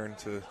to learn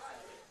to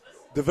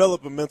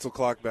develop a mental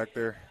clock back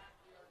there.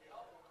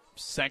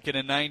 2nd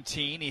and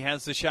 19. He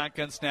has the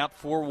shotgun snap,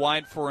 4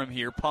 wide for him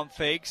here. Pump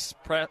fakes,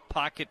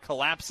 pocket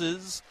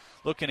collapses,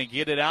 looking to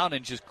get it out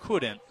and just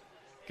couldn't.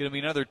 Going to be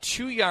another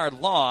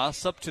 2-yard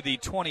loss up to the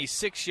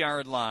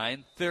 26-yard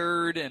line.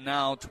 3rd and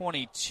now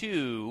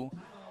 22.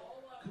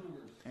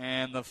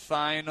 And the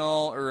second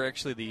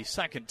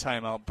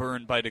timeout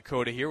burned by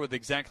Dakota here with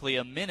exactly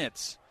a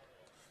minute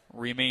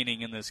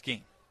remaining in this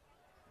game.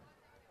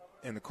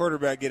 And the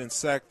quarterback getting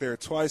sacked there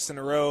twice in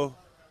a row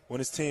when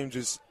his team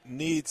just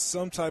needs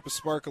some type of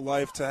spark of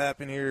life to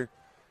happen here.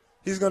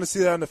 He's going to see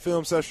that in the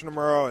film session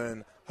tomorrow,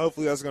 and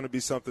hopefully that's going to be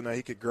something that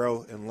he could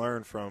grow and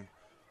learn from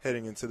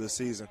heading into the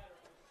season.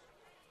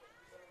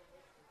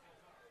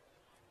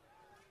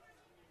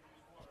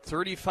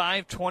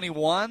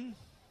 35-21.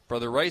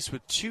 Brother Rice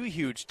with 2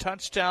 huge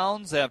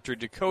touchdowns after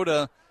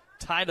Dakota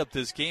tied up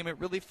this game. It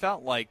really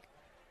felt like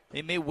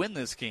they may win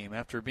this game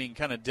after being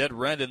kind of dead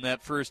red in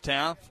that first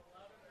half.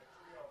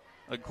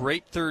 A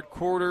great third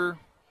quarter,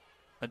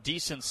 a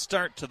decent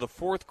start to the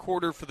fourth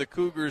quarter for the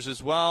Cougars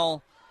as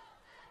well.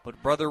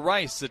 But Brother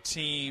Rice, the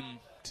team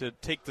to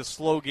take the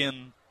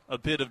slogan, a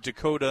bit of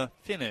Dakota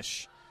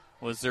finish,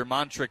 was their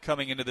mantra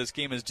coming into this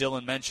game, as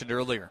Dylan mentioned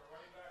earlier.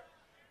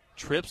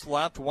 Trips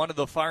left, one to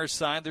the far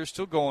side. They're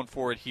still going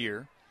for it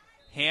here.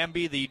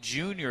 Hamby, the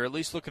junior, at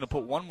least looking to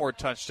put one more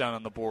touchdown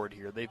on the board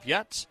here. They've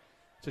yet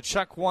to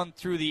chuck one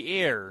through the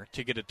air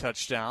to get a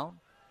touchdown.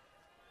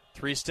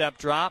 3-step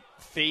drop,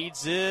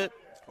 fades it.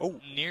 Oh,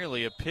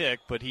 nearly a pick,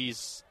 but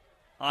he's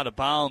out of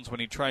bounds when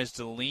he tries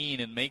to lean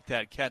and make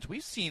that catch.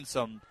 We've seen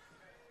some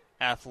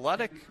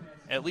athletic,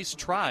 at least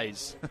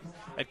tries,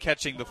 at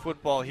catching the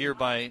football here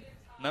by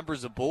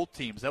members of both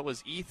teams. That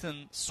was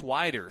Ethan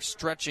Swider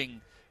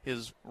stretching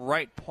his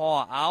right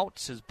paw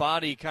out, his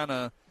body kind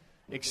of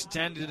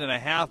extended in a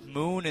half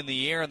moon in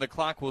the air, and the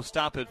clock will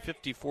stop at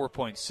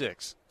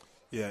 54.6.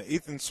 Yeah,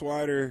 Ethan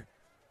Swider,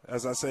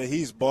 as I say,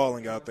 he's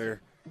balling out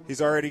there.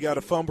 He's already got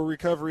a fumble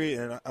recovery,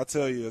 and I'll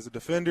tell you, as a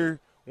defender,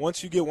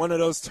 once you get one of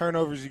those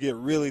turnovers, you get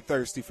really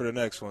thirsty for the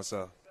next one.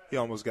 So he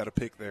almost got a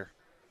pick there.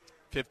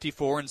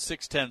 54 and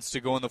 6/10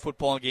 to go in the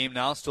football game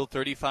now. Still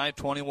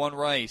 35-21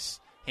 Rice.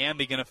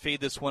 Hamby going to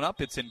fade this one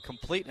up. It's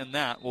incomplete, and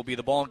that will be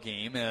the ball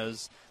game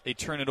as they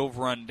turn it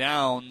over on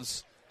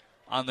downs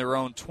on their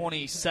own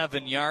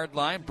 27-yard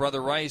line.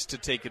 Brother Rice to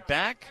take it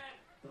back.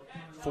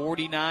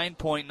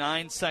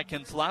 49.9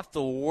 seconds left.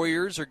 The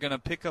Warriors are going to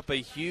pick up a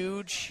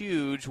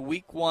huge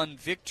Week 1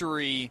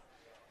 victory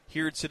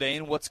here today,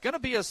 and what's going to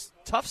be a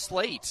tough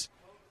slate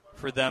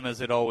for them, as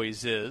it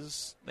always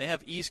is. They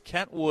have East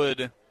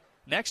Kentwood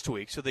next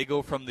week, so they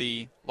go from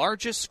the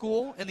largest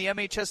school in the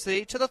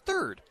MHSAA to the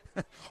third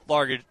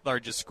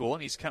largest school,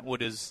 and East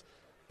Kentwood has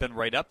been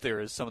right up there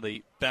as some of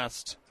the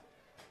best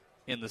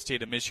in the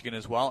state of Michigan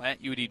as well.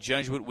 At UD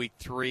Jesuit Week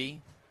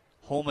 3,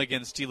 home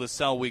against De La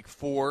Salle Week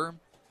 4,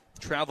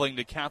 traveling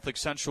to Catholic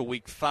Central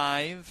Week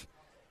 5,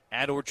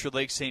 at Orchard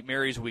Lake St.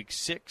 Mary's Week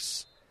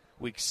 6.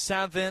 Week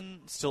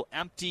 7, still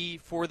empty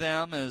for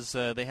them as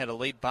they had a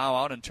late bow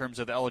out in terms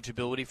of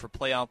eligibility for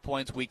playoff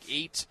points. Week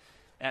 8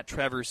 at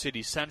Traverse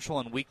City Central,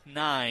 and Week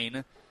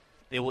 9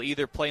 they will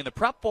either play in the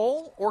Prep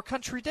Bowl or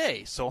Country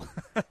Day. So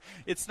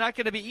it's not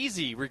going to be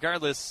easy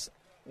regardless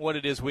what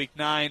it is Week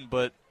 9,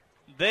 but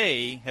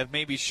they have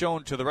maybe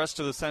shown to the rest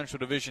of the Central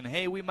Division,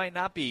 hey, we might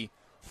not be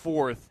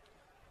fourth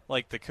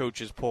like the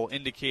coaches' poll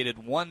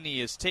indicated. One knee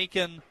is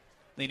taken.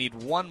 They need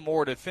one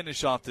more to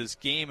finish off this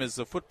game as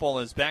the football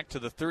is back to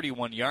the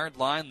 31-yard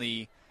line.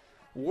 The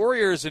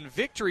Warriors in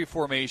victory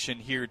formation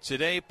here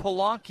today.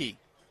 Polanki,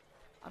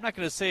 I'm not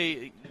going to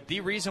say the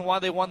reason why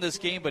they won this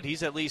game, but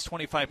he's at least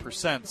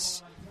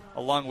 25%,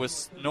 along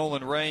with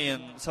Nolan Ray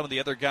and some of the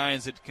other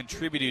guys that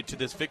contributed to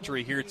this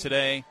victory here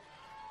today.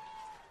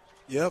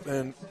 Yep,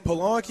 and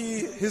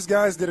Polanki, his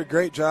guys did a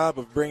great job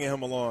of bringing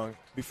him along.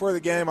 Before the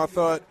game, I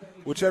thought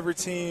whichever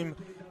team,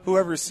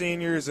 whoever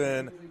seniors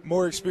and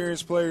more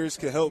experienced players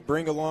could help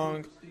bring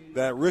along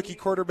that rookie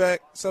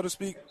quarterback, so to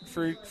speak,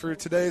 for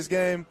today's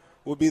game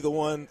will be the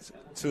one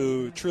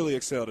to truly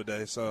excel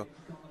today. So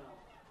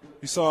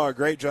you saw a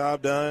great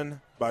job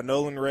done by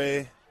Nolan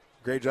Ray,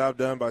 great job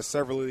done by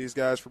several of these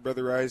guys for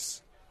Brother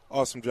Rice.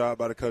 Awesome job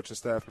by the coaching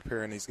staff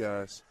preparing these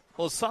guys.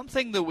 Well,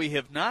 something that we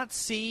have not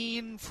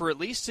seen for at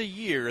least a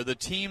year, the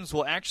teams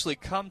will actually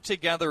come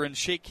together and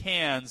shake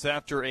hands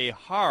after a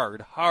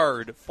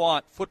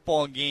hard-fought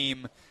football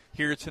game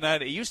here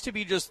tonight. It used to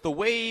be just the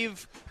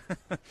wave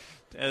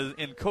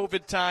in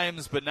COVID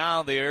times, but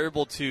now they are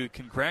able to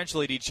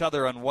congratulate each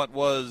other on what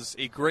was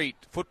a great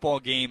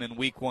football game in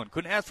Week 1.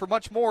 Couldn't ask for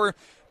much more.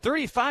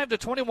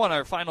 35-21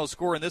 our final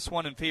score in this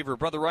one in favor of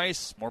Brother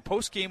Rice. More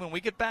post-game when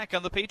we get back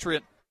on The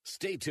Patriot.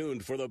 Stay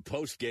tuned for the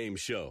post-game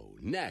show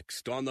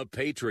next on The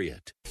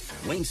Patriot.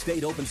 Wayne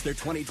State opens their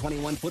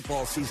 2021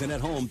 football season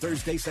at home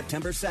Thursday,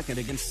 September 2nd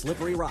against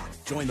Slippery Rock.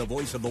 Join the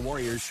voice of the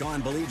Warriors,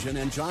 Sean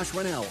Baligian and Josh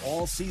Rennell,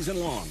 all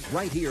season long,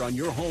 right here on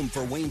your home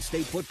for Wayne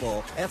State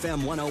football,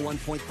 FM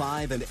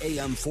 101.5 and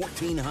AM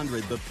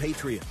 1400, The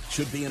Patriot.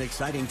 Should be an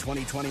exciting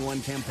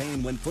 2021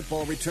 campaign when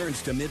football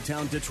returns to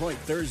Midtown Detroit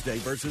Thursday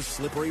versus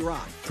Slippery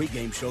Rock.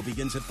 Pre-game show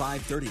begins at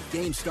 5:30.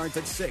 Game starts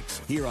at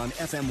 6 here on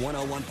FM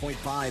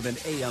 101.5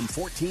 and AM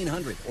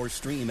 1400 or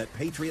stream at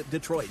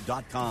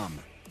patriotdetroit.com.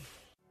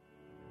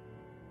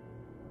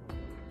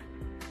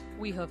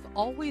 We have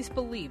always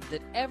believed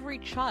that every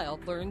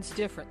child learns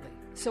differently,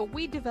 so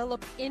we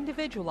develop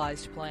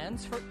individualized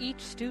plans for each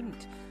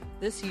student.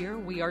 This year,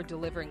 we are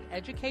delivering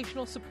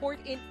educational support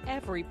in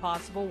every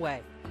possible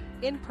way,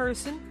 in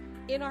person,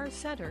 in our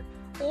center,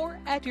 or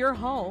at your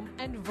home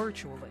and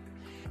virtually.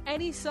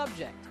 Any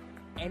subject,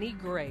 any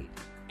grade,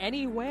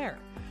 anywhere.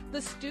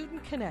 The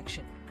Student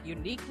Connection,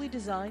 uniquely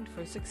designed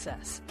for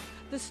success.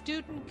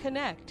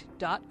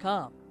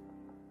 TheStudentConnect.com.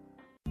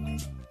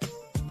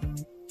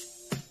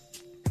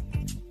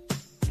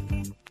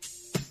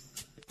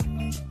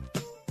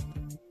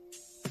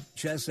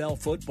 CHSL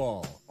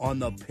football on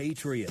The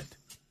Patriot.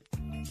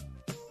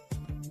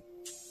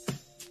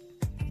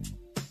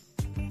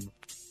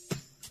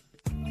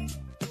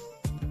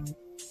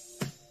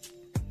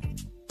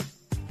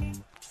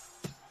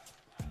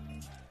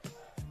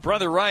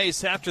 Brother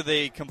Rice, after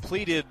they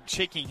completed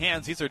shaking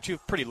hands, these are two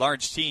pretty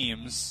large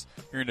teams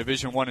here in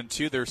Division 1 and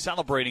 2. They're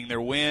celebrating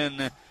their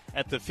win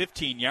at the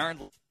 15-yard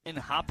line,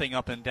 hopping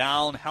up and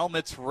down,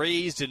 helmets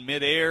raised in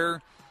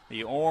midair.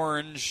 The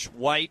orange,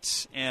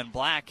 white, and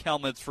black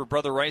helmets for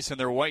Brother Rice in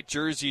their white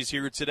jerseys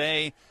here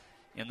today.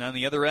 And on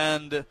the other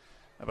end,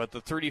 about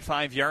the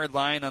 35-yard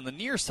line on the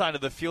near side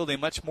of the field, a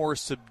much more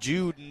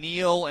subdued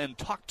kneel and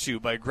talked to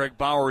by Greg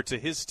Bauer to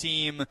his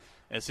team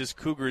as his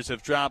Cougars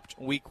have dropped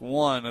Week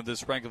 1 of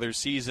this regular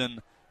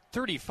season,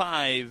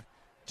 35-21,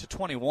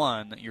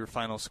 your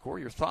final score.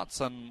 Your thoughts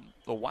on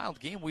the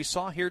wild game we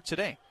saw here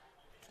today?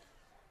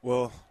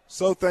 Well,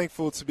 so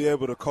thankful to be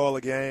able to call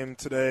a game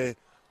today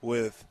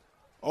with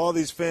all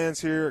these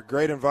fans here,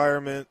 great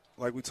environment,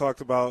 like we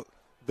talked about,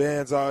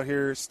 bands out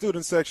here,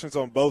 student sections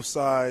on both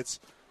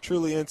sides,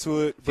 truly into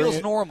it. Feels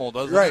normal,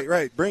 doesn't it?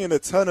 Right, bringing a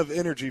ton of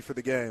energy for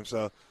the game.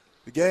 So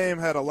the game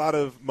had a lot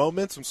of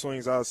momentum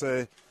swings, I would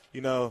say.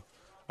 You know,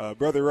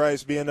 Brother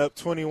Rice being up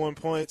 21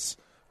 points,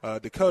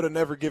 Dakota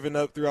never giving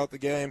up throughout the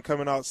game,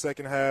 coming out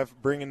second half,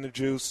 bringing the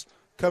juice,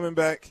 coming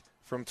back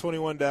from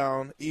 21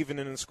 down, even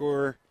in the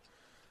score.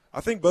 I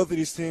think both of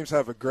these teams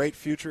have a great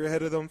future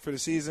ahead of them for the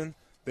season.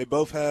 They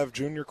both have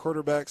junior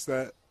quarterbacks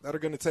that are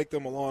going to take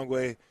them a long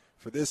way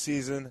for this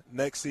season,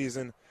 next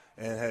season.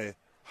 And, hey,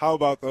 how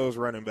about those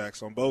running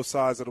backs on both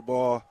sides of the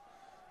ball?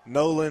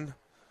 Nolan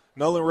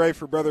Ray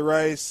for Brother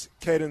Rice,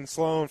 Caden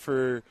Sloan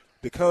for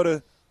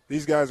Dakota.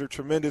 These guys are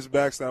tremendous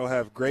backs that will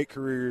have great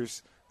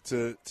careers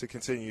to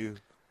continue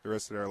the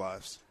rest of their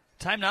lives.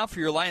 Time now for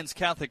your Alliance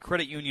Catholic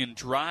Credit Union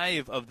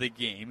drive of the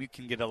game. You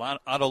can get a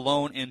auto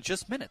loan in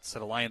just minutes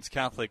at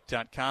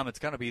AllianceCatholic.com. It's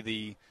got to be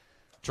the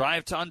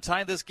drive to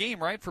untie this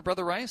game, right, for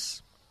Brother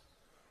Rice?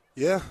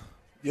 Yeah.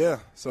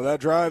 So that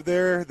drive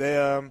there, they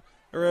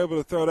were able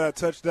to throw that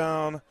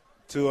touchdown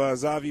to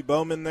Zavi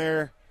Bowman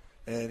there,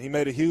 and he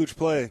made a huge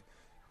play.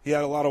 He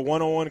had a lot of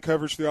one-on-one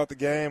coverage throughout the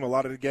game. A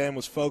lot of the game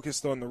was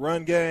focused on the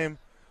run game,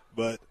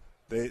 but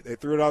they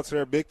threw it out to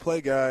their big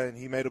play guy, and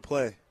he made a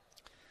play.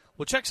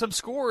 We'll check some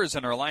scores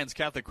on our Alliance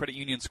Catholic Credit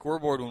Union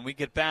scoreboard when we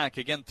get back.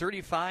 Again,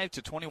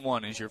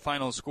 35-21 is your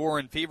final score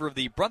in favor of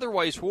the Brother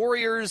Rice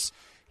Warriors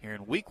here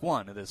in Week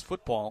 1 of this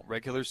football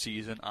regular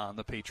season on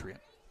The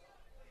Patriot.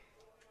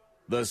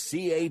 The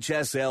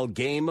CHSL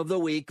Game of the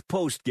Week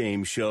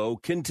post-game show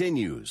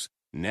continues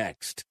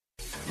next.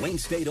 Wayne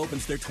State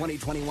opens their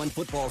 2021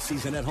 football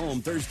season at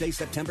home Thursday,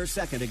 September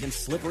 2nd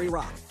against Slippery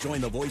Rock.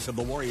 Join the voice of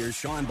the Warriors,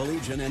 Sean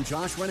Baligian and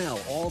Josh Rennell,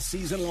 all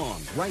season long,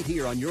 right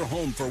here on your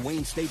home for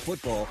Wayne State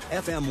football,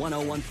 FM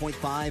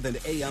 101.5 and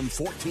AM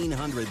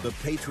 1400, The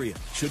Patriot.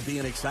 Should be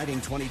an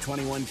exciting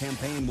 2021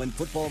 campaign when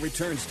football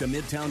returns to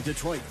Midtown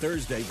Detroit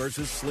Thursday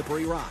versus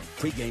Slippery Rock.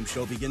 Pre-game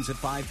show begins at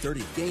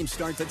 5:30. Game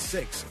starts at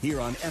 6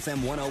 here on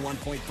FM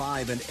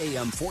 101.5 and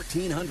AM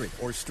 1400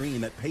 or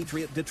stream at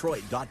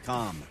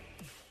patriotdetroit.com.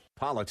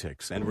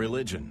 politics, and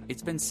religion.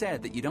 It's been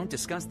said that you don't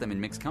discuss them in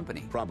mixed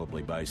company.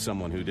 Probably by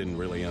someone who didn't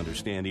really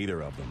understand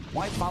either of them.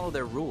 Why follow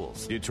their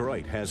rules?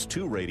 Detroit has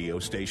 2 radio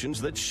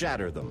stations that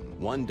shatter them.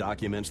 One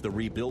documents the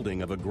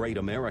rebuilding of a great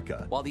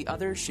America, while the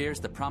other shares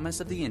the promise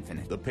of the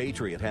infinite. The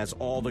Patriot has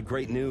all the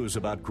great news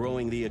about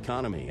growing the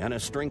economy and a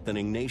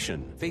strengthening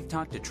nation. Faith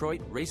Talk Detroit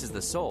raises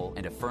the soul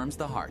and affirms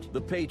the heart. The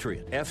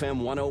Patriot,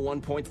 FM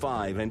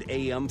 101.5 and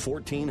AM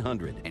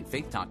 1400. And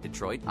Faith Talk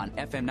Detroit on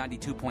FM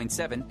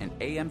 92.7 and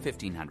AM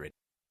 1500.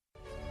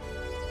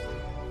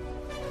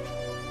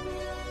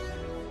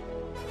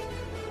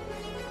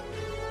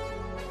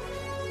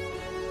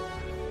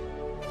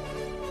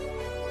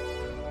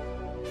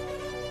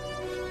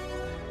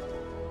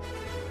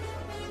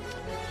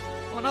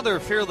 Another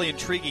fairly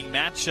intriguing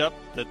matchup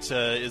that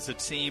is a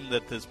team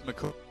that is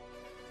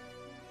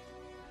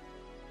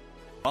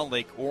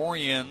Lake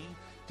Orion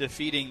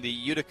defeating the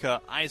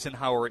Utica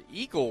Eisenhower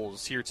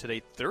Eagles here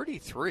today,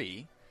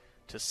 33-7.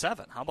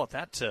 How about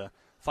that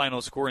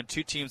final score? And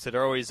 2 teams that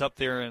are always up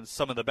there and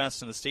some of the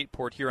best in the state.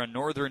 Port Huron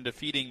Northern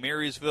defeating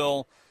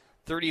Marysville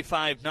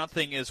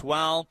 35-0 as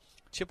well.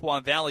 Chippewa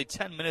Valley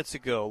 10 minutes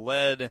ago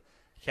led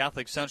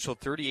Catholic Central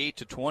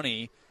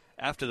 38-20.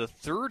 After the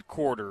third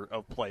quarter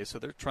of play, so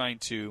they're trying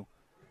to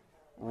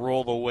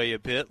roll away a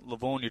bit.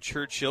 Livonia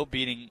Churchill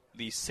beating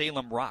the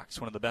Salem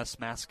Rocks, one of the best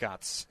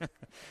mascots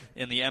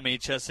in the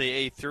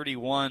MHSAA,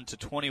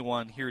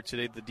 31-21 here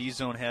today. The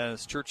D-Zone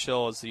has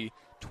Churchill as the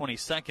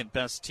 22nd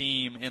best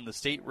team in the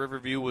state.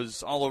 Riverview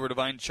was all over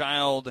Divine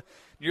Child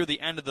near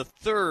the end of the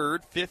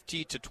third,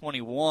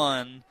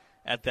 50-21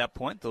 at that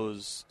point.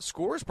 Those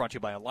scores brought to you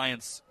by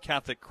Alliance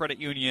Catholic Credit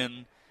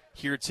Union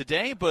here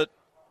today, but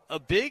a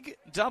big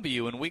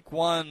W in week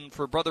 1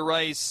 for Brother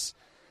Rice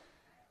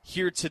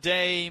here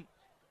today.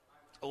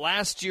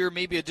 Last year,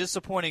 maybe a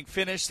disappointing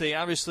finish. They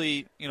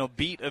obviously,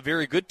 beat a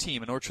very good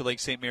team in Orchard Lake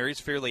St.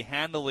 Mary's fairly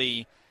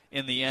handily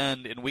in the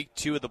end in week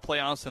 2 of the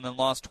playoffs, and then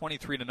lost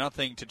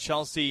 23-0 to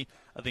Chelsea.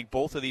 I think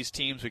both of these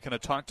teams, we kind of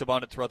talked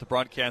about it throughout the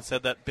broadcast,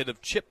 had that bit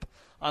of chip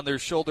on their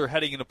shoulder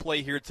heading into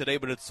play here today,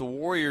 but it's the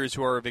Warriors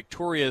who are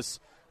victorious.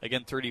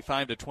 Again,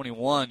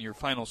 35-21, your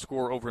final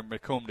score over in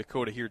Macomb,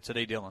 Dakota here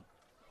today, Dylan.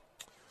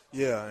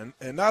 Yeah,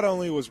 and not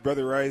only was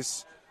Brother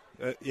Rice,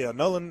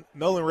 Nolan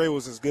Ray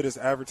was as good as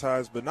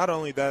advertised, but not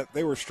only that,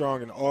 they were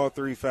strong in all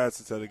 3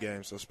 facets of the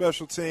game. So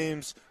special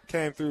teams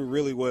came through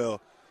really well.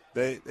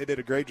 They did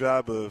a great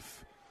job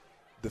of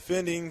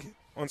defending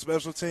on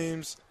special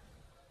teams,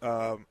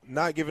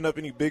 not giving up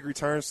any big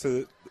returns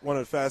to one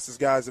of the fastest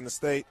guys in the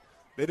state.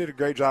 They did a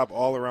great job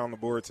all around the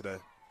board today.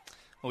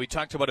 Well, we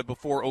talked about it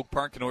before. Oak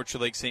Park and Orchard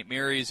Lake St.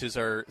 Mary's is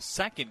our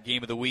second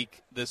game of the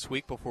week this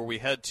week before we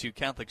head to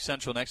Catholic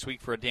Central next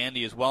week for a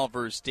dandy as well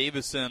versus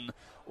Davison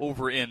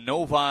over in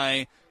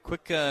Novi.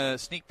 Quick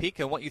sneak peek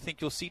at what you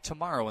think you'll see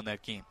tomorrow in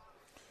that game.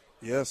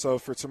 Yeah, so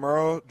for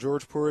tomorrow,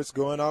 George Port's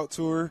going out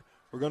tour.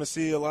 We're going to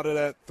see a lot of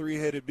that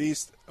 3-headed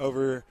beast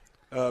over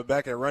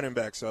back at running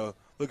back. So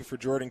looking for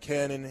Jordan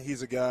Cannon.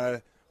 He's a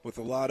guy with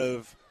a lot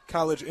of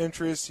college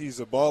interest.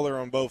 He's a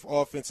baller on both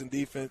offense and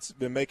defense,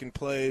 been making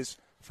plays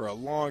for a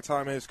long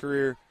time in his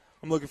career.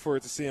 I'm looking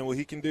forward to seeing what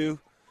he can do.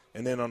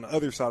 And then on the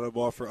other side of the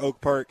ball for Oak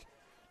Park,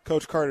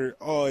 Coach Carter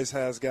always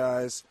has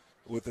guys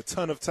with a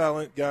ton of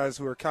talent, guys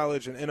who are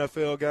college and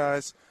NFL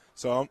guys.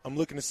 So I'm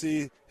looking to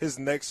see his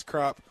next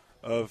crop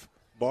of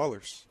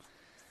ballers.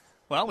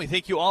 Well, we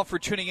thank you all for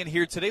tuning in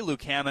here today.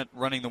 Luke Hammett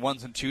running the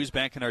 1s and 2s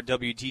back in our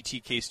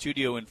WDTK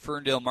studio in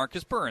Ferndale.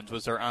 Marcus Burns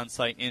was our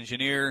on-site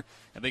engineer.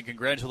 And big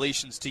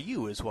congratulations to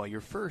you as well,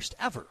 your first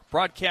ever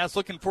broadcast.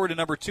 Looking forward to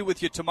number 2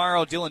 with you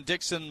tomorrow. Dylan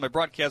Dixon, my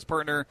broadcast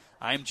partner.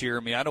 I'm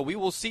Jeremy Otto. We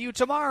will see you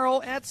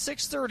tomorrow at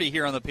 6:30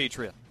 here on The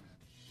Patriot.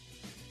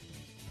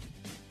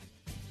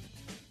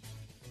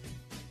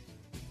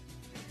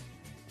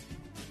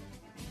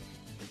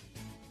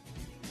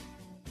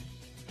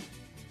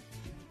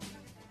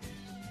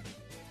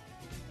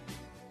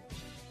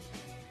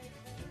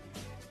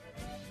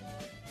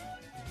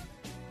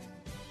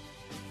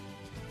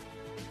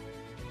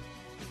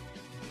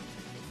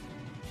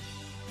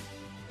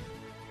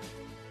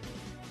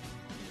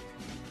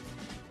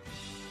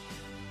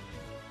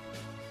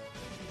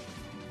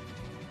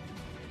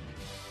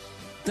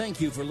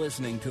 Thank you for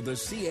listening to the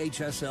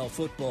CHSL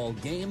Football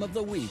Game of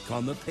the Week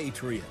on The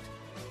Patriot.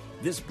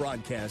 This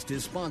broadcast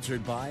is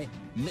sponsored by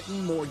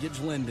Mitten Mortgage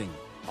Lending,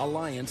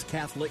 Alliance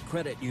Catholic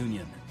Credit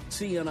Union,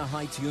 Siena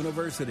Heights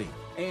University,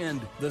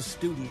 and The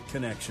Student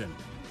Connection.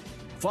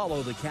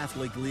 Follow the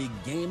Catholic League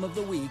Game of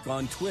the Week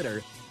on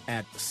Twitter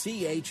at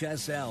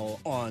CHSL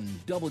on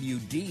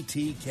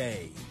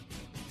WDTK.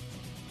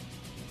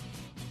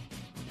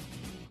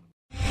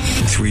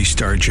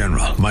 3-star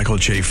General Michael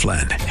J.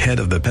 Flynn, head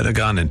of the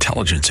Pentagon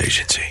Intelligence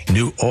Agency,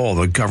 knew all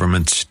the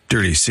government's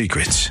dirty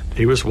secrets.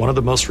 He was one of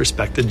the most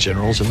respected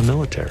generals in the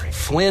military.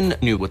 Flynn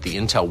knew what the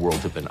intel world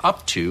had been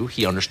up to.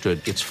 He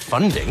understood its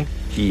funding.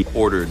 He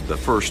ordered the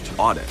first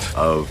audit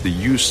of the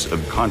use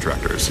of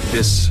contractors.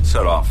 This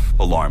set off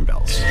alarm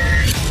bells.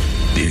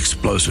 The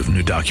explosive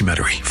new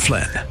documentary,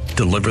 Flynn,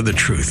 Deliver the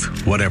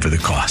truth, whatever the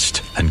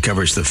cost, and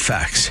covers the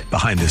facts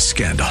behind this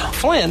scandal.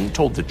 Flynn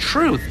told the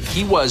truth.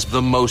 He was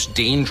the most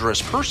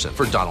dangerous person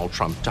for Donald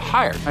Trump to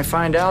hire. I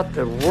find out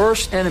the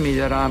worst enemy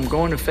that I'm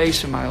going to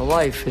face in my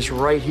life is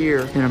right here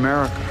in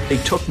America. They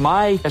took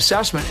my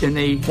assessment and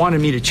they wanted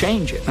me to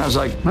change it. And I was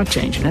like, I'm not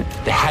changing it.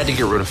 They had to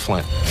get rid of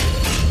Flynn.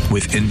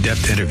 With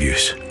in-depth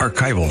interviews,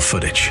 archival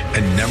footage,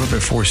 and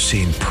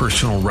never-before-seen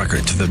personal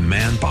records of the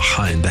man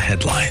behind the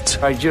headlines.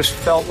 I just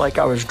felt like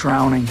I was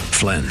drowning.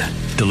 Flynn,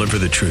 deliver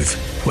the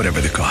truth, whatever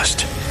the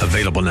cost.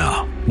 Available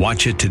now.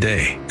 Watch it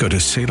today. Go to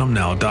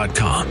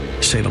salemnow.com.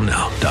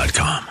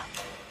 salemnow.com.